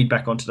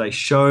feedback on today's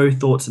show,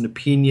 thoughts and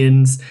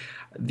opinions,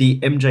 the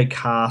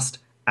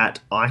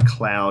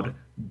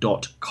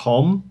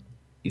mjcast@icloud.com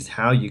is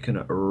how you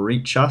can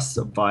reach us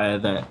via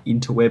the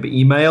interweb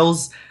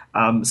emails.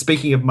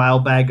 Speaking of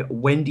mailbag,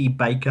 Wendy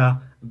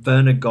Baker,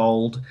 Verna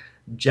Gold,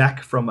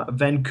 Jack from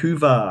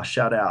Vancouver,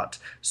 shout out,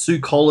 Sue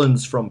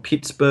Collins from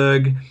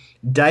Pittsburgh,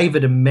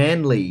 David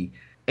Manley,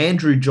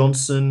 Andrew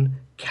Johnson,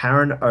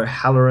 Karen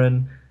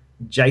O'Halloran,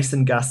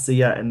 Jason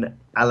Garcia and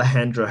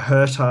Alejandra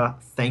Herta,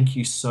 thank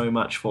you so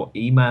much for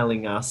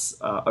emailing us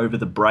over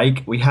the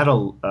break. We had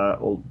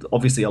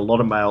obviously a lot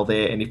of mail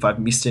there, and if I've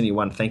missed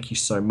anyone, thank you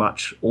so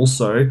much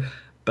also.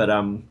 But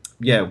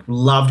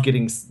loved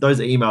getting those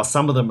emails.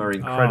 Some of them are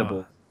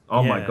incredible.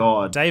 Oh my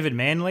God. David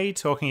Manley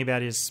talking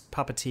about his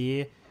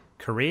puppeting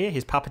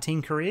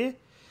career.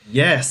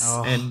 Yes,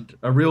 and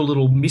a real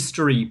little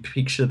mystery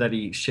picture that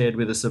he shared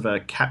with us of a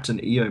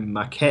Captain EO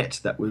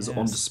maquette that was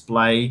on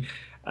display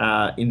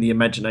in the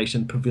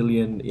Imagination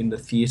Pavilion in the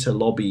theatre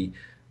lobby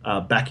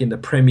back in the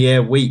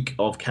premiere week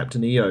of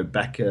Captain EO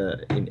back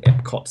in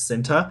Epcot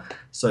Centre.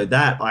 So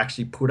that I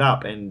actually put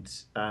up, and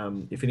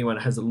if anyone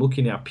has a look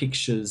in our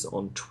pictures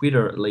on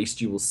Twitter, at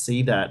least you will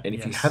see that. And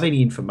if you have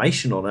any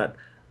information on it,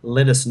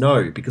 let us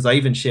know, because I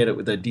even shared it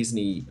with a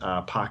Disney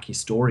park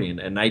historian,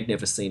 and they'd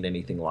never seen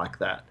anything like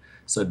that.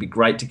 So it'd be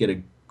great to get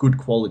a good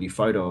quality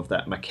photo of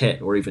that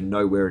maquette, or even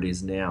know where it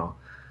is now.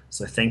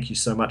 So thank you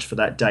so much for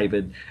that,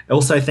 David.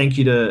 Also, thank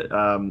you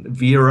to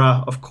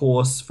Vera, of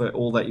course, for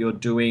all that you're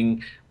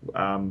doing.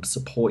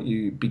 Support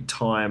you big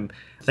time.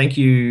 Thank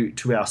you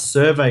to our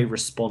survey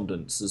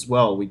respondents as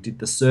well. We did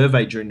the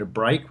survey during the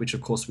break, which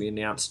of course we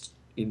announced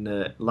in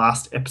the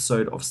last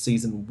episode of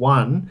season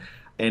 1.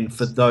 And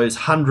for those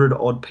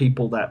 100-odd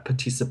people that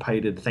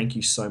participated, thank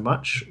you so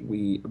much.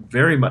 We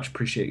very much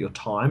appreciate your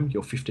time,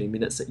 your 15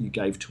 minutes that you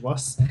gave to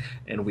us.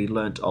 And we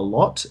learnt a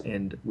lot,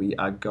 and we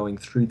are going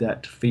through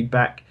that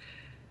feedback.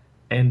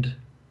 And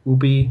we'll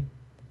be,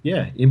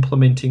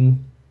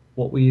 implementing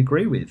what we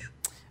agree with.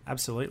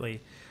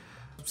 Absolutely.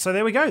 So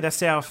there we go.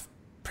 That's our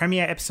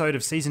premiere episode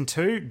of Season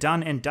 2,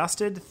 done and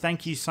dusted.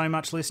 Thank you so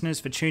much, listeners,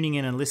 for tuning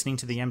in and listening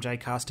to the MJ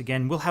Cast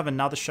again. We'll have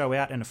another show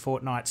out in a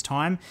fortnight's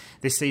time.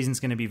 This season's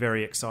going to be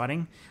very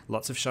exciting.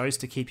 Lots of shows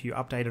to keep you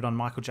updated on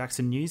Michael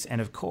Jackson news,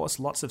 and of course,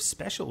 lots of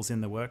specials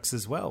in the works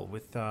as well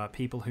with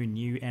people who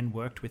knew and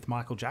worked with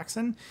Michael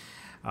Jackson.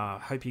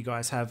 Hope you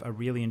guys have a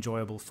really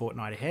enjoyable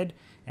fortnight ahead,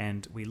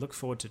 and we look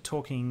forward to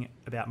talking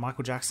about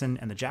Michael Jackson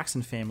and the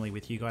Jackson family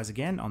with you guys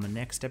again on the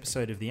next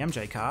episode of the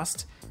MJ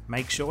Cast.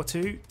 Make sure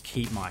to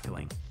keep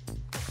Michaeling.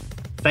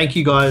 Thank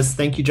you, guys.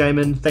 Thank you,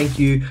 Jamin. Thank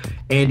you,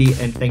 Andy,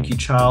 and thank you,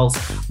 Charles.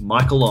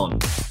 Michael on.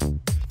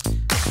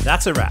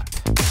 That's a wrap.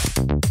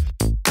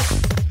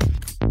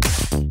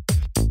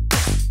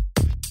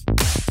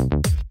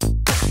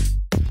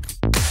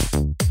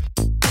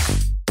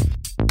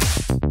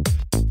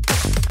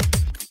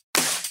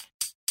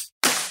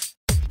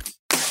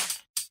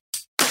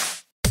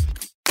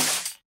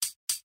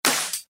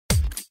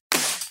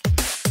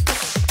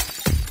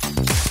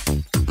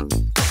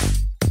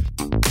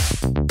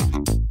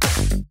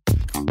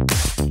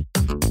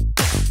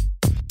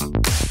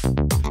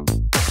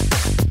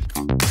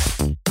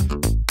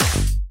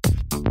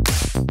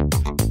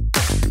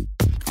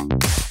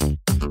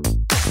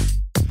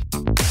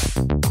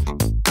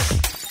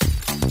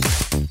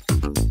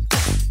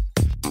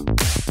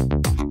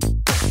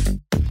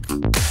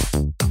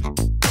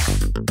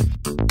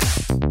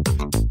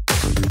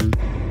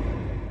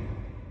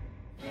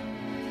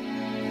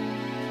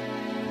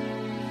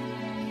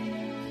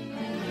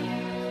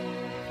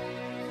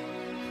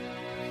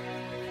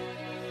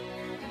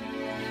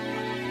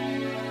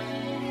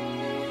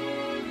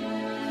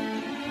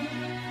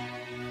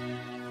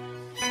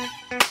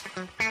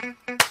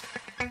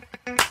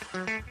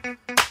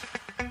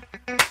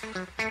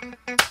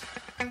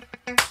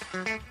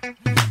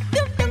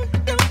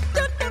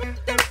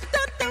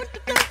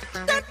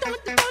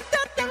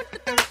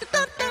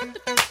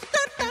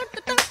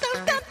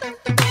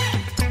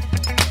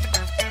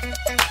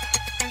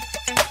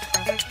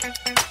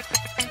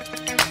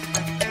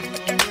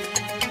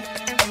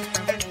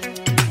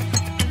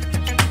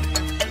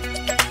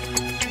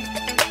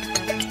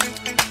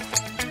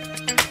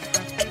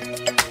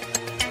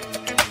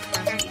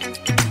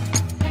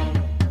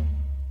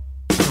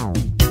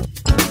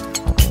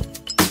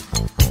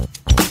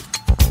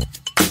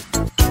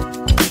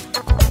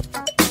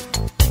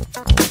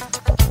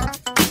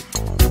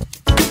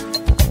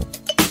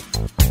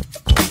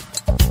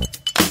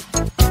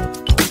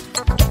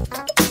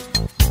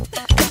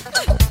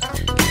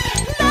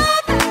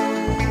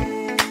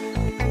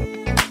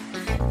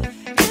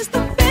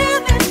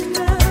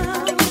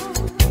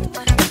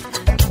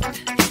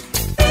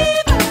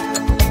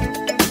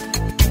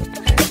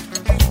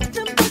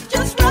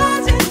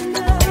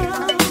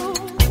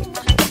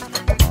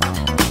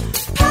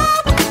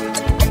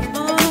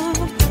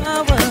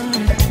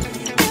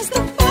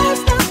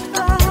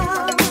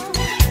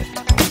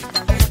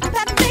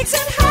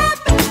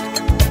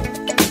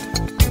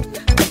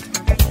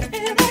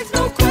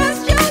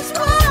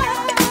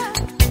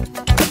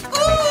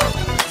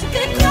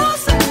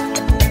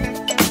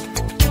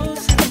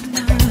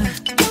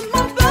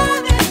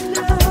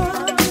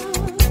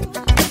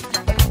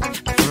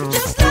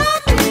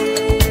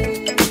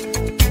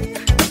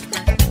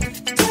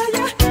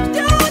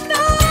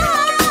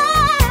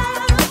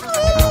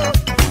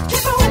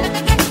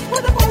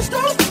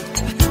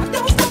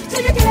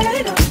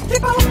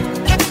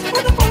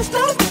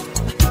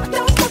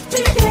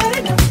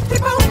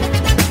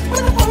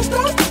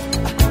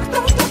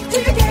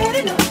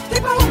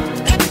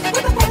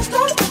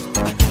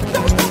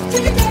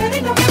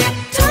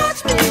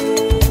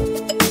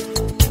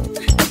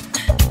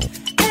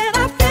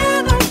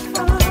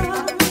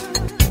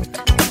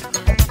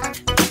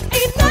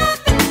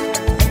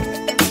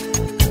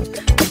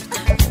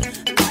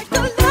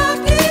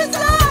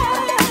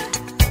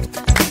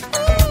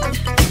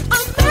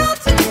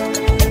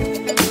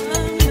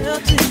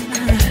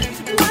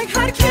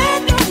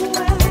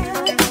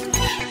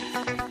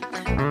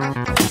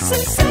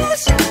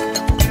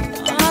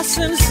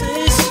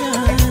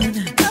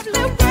 sensation.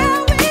 Lovely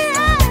where we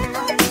are.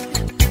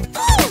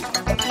 Ooh,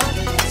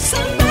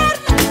 somebody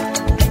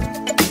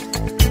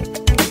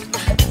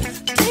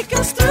take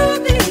us through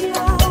the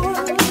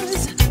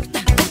hours.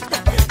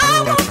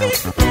 I won't be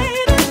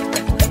complaining.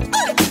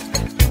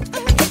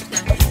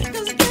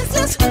 'Cause this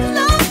is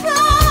love.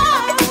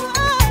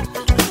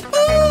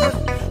 Ooh,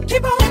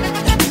 keep on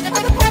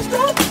with the first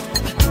don't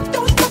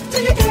stop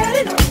till you get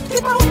enough.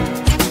 Keep on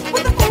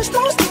with the first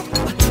don't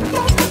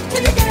stop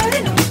till you get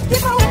enough.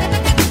 Keep on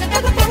with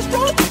the first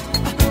don't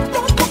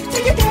stop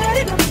till you get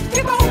enough.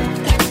 Keep on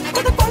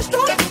with the first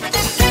don't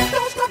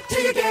stop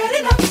till you get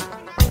enough.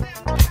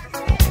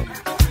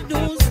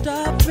 Don't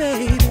stop,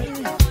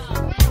 baby.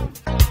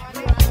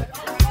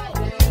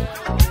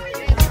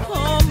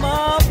 Oh,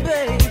 my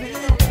baby.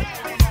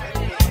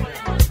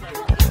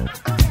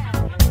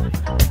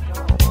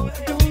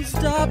 Don't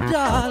stop,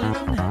 darling.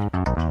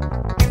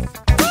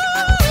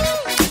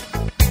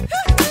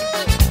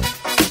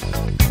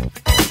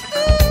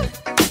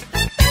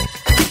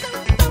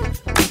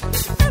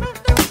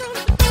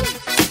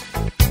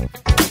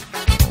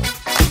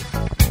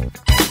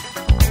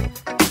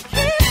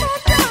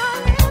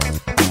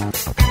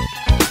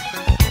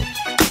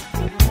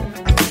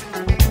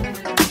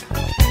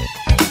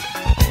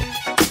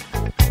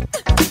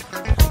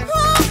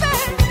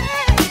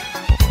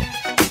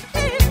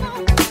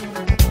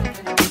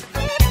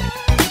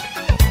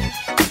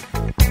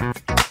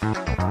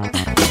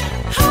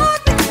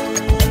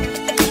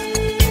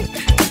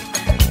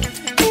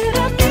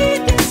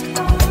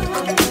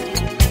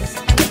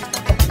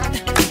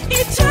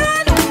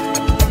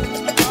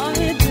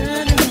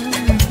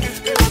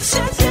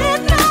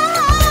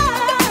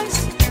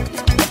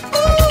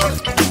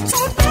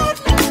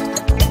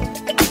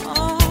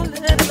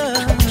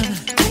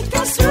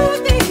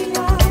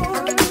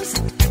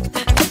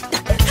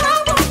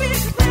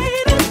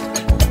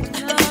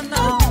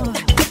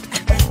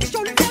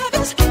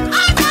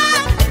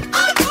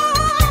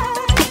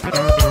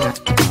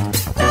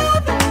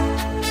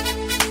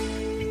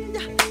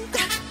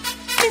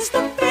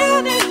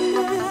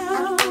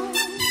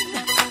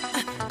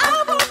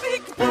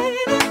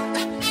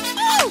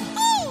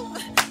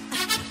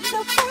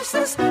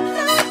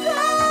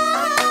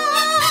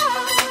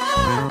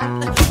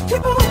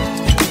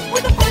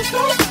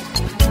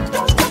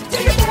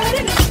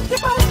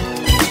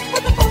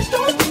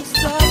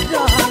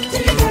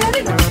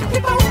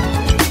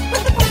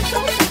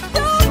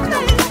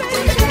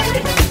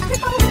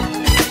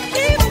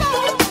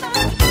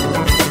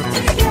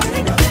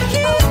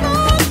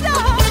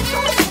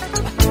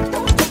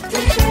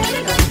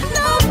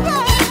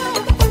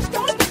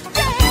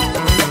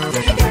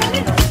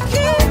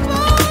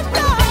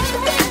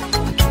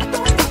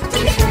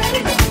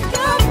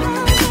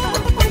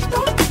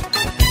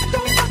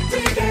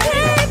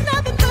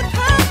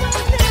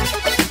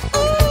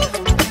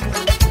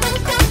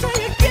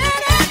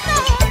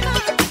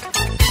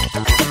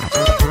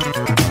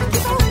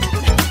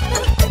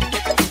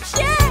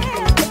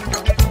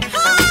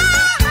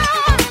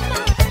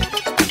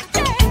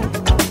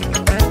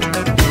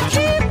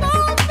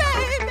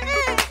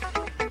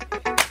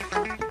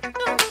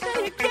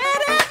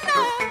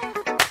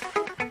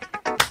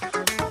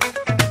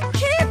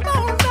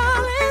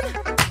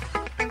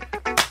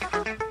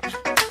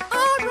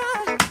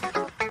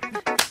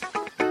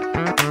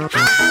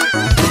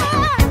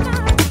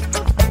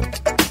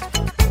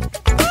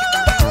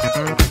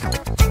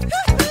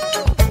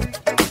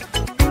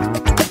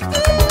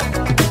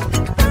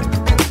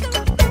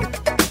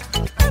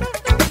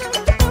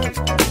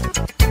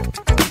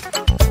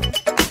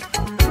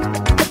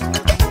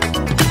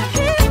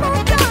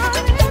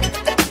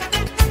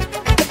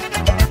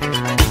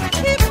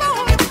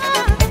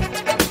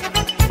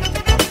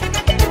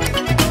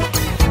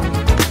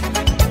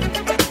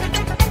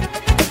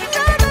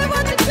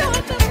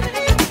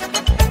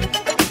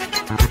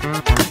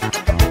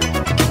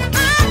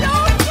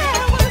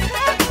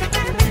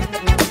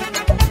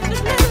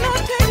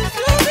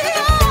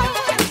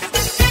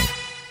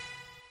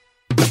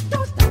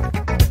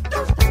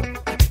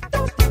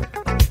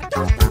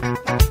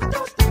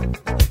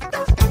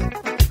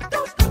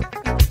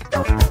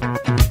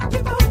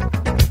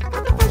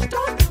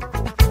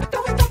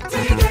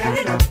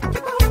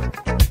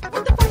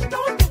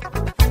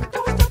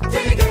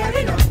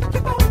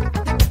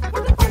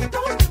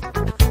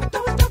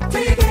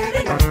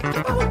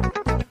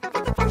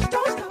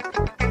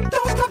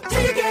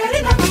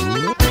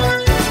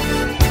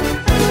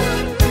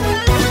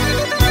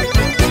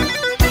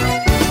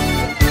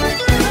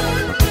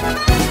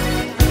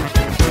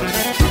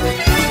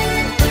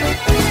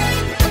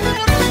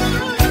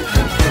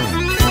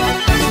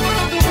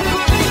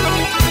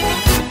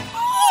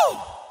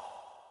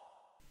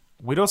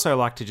 We'd also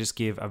like to just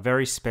give a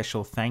very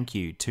special thank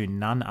you to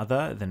none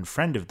other than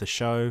friend of the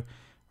show,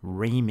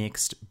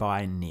 Remixed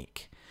by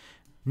Nick.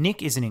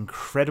 Nick is an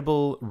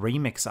incredible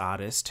remix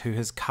artist who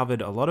has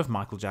covered a lot of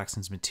Michael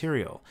Jackson's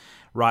material,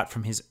 right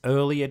from his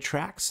earlier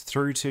tracks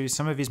through to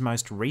some of his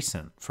most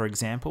recent, for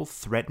example,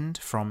 Threatened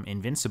from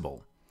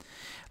Invincible.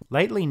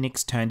 Lately,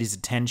 Nick's turned his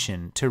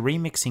attention to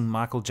remixing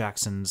Michael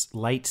Jackson's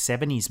late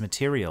 70s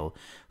material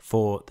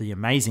for the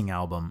amazing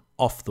album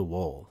Off the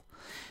Wall.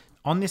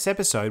 On this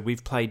episode,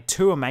 we've played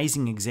two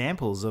amazing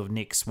examples of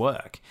Nick's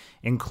work,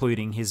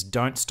 including his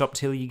Don't Stop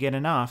Till You Get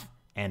Enough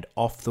and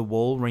Off the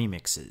Wall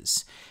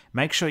remixes.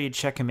 Make sure you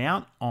check him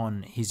out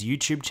on his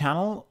YouTube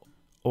channel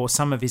or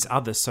some of his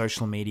other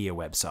social media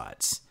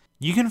websites.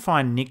 You can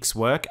find Nick's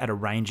work at a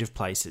range of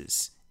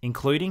places,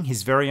 including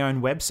his very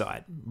own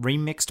website,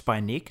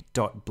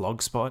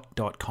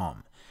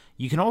 remixedbynick.blogspot.com.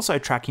 You can also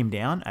track him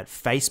down at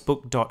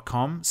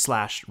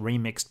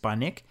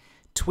facebook.com/remixedbynick,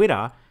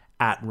 Twitter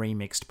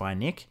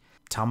 @remixedbynick,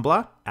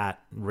 Tumblr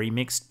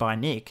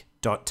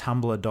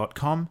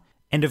 @remixedbynick.tumblr.com,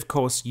 and of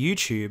course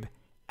YouTube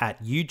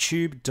at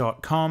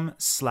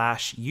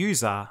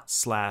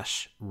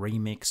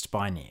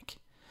youtube.com/user/remixedbynick.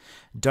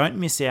 Don't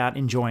miss out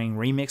enjoying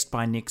Remixed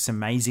by Nick's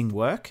amazing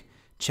work.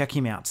 Check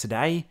him out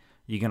today.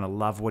 You're going to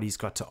love what he's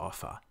got to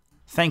offer.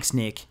 Thanks,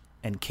 Nick,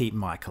 and keep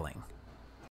Michaeling.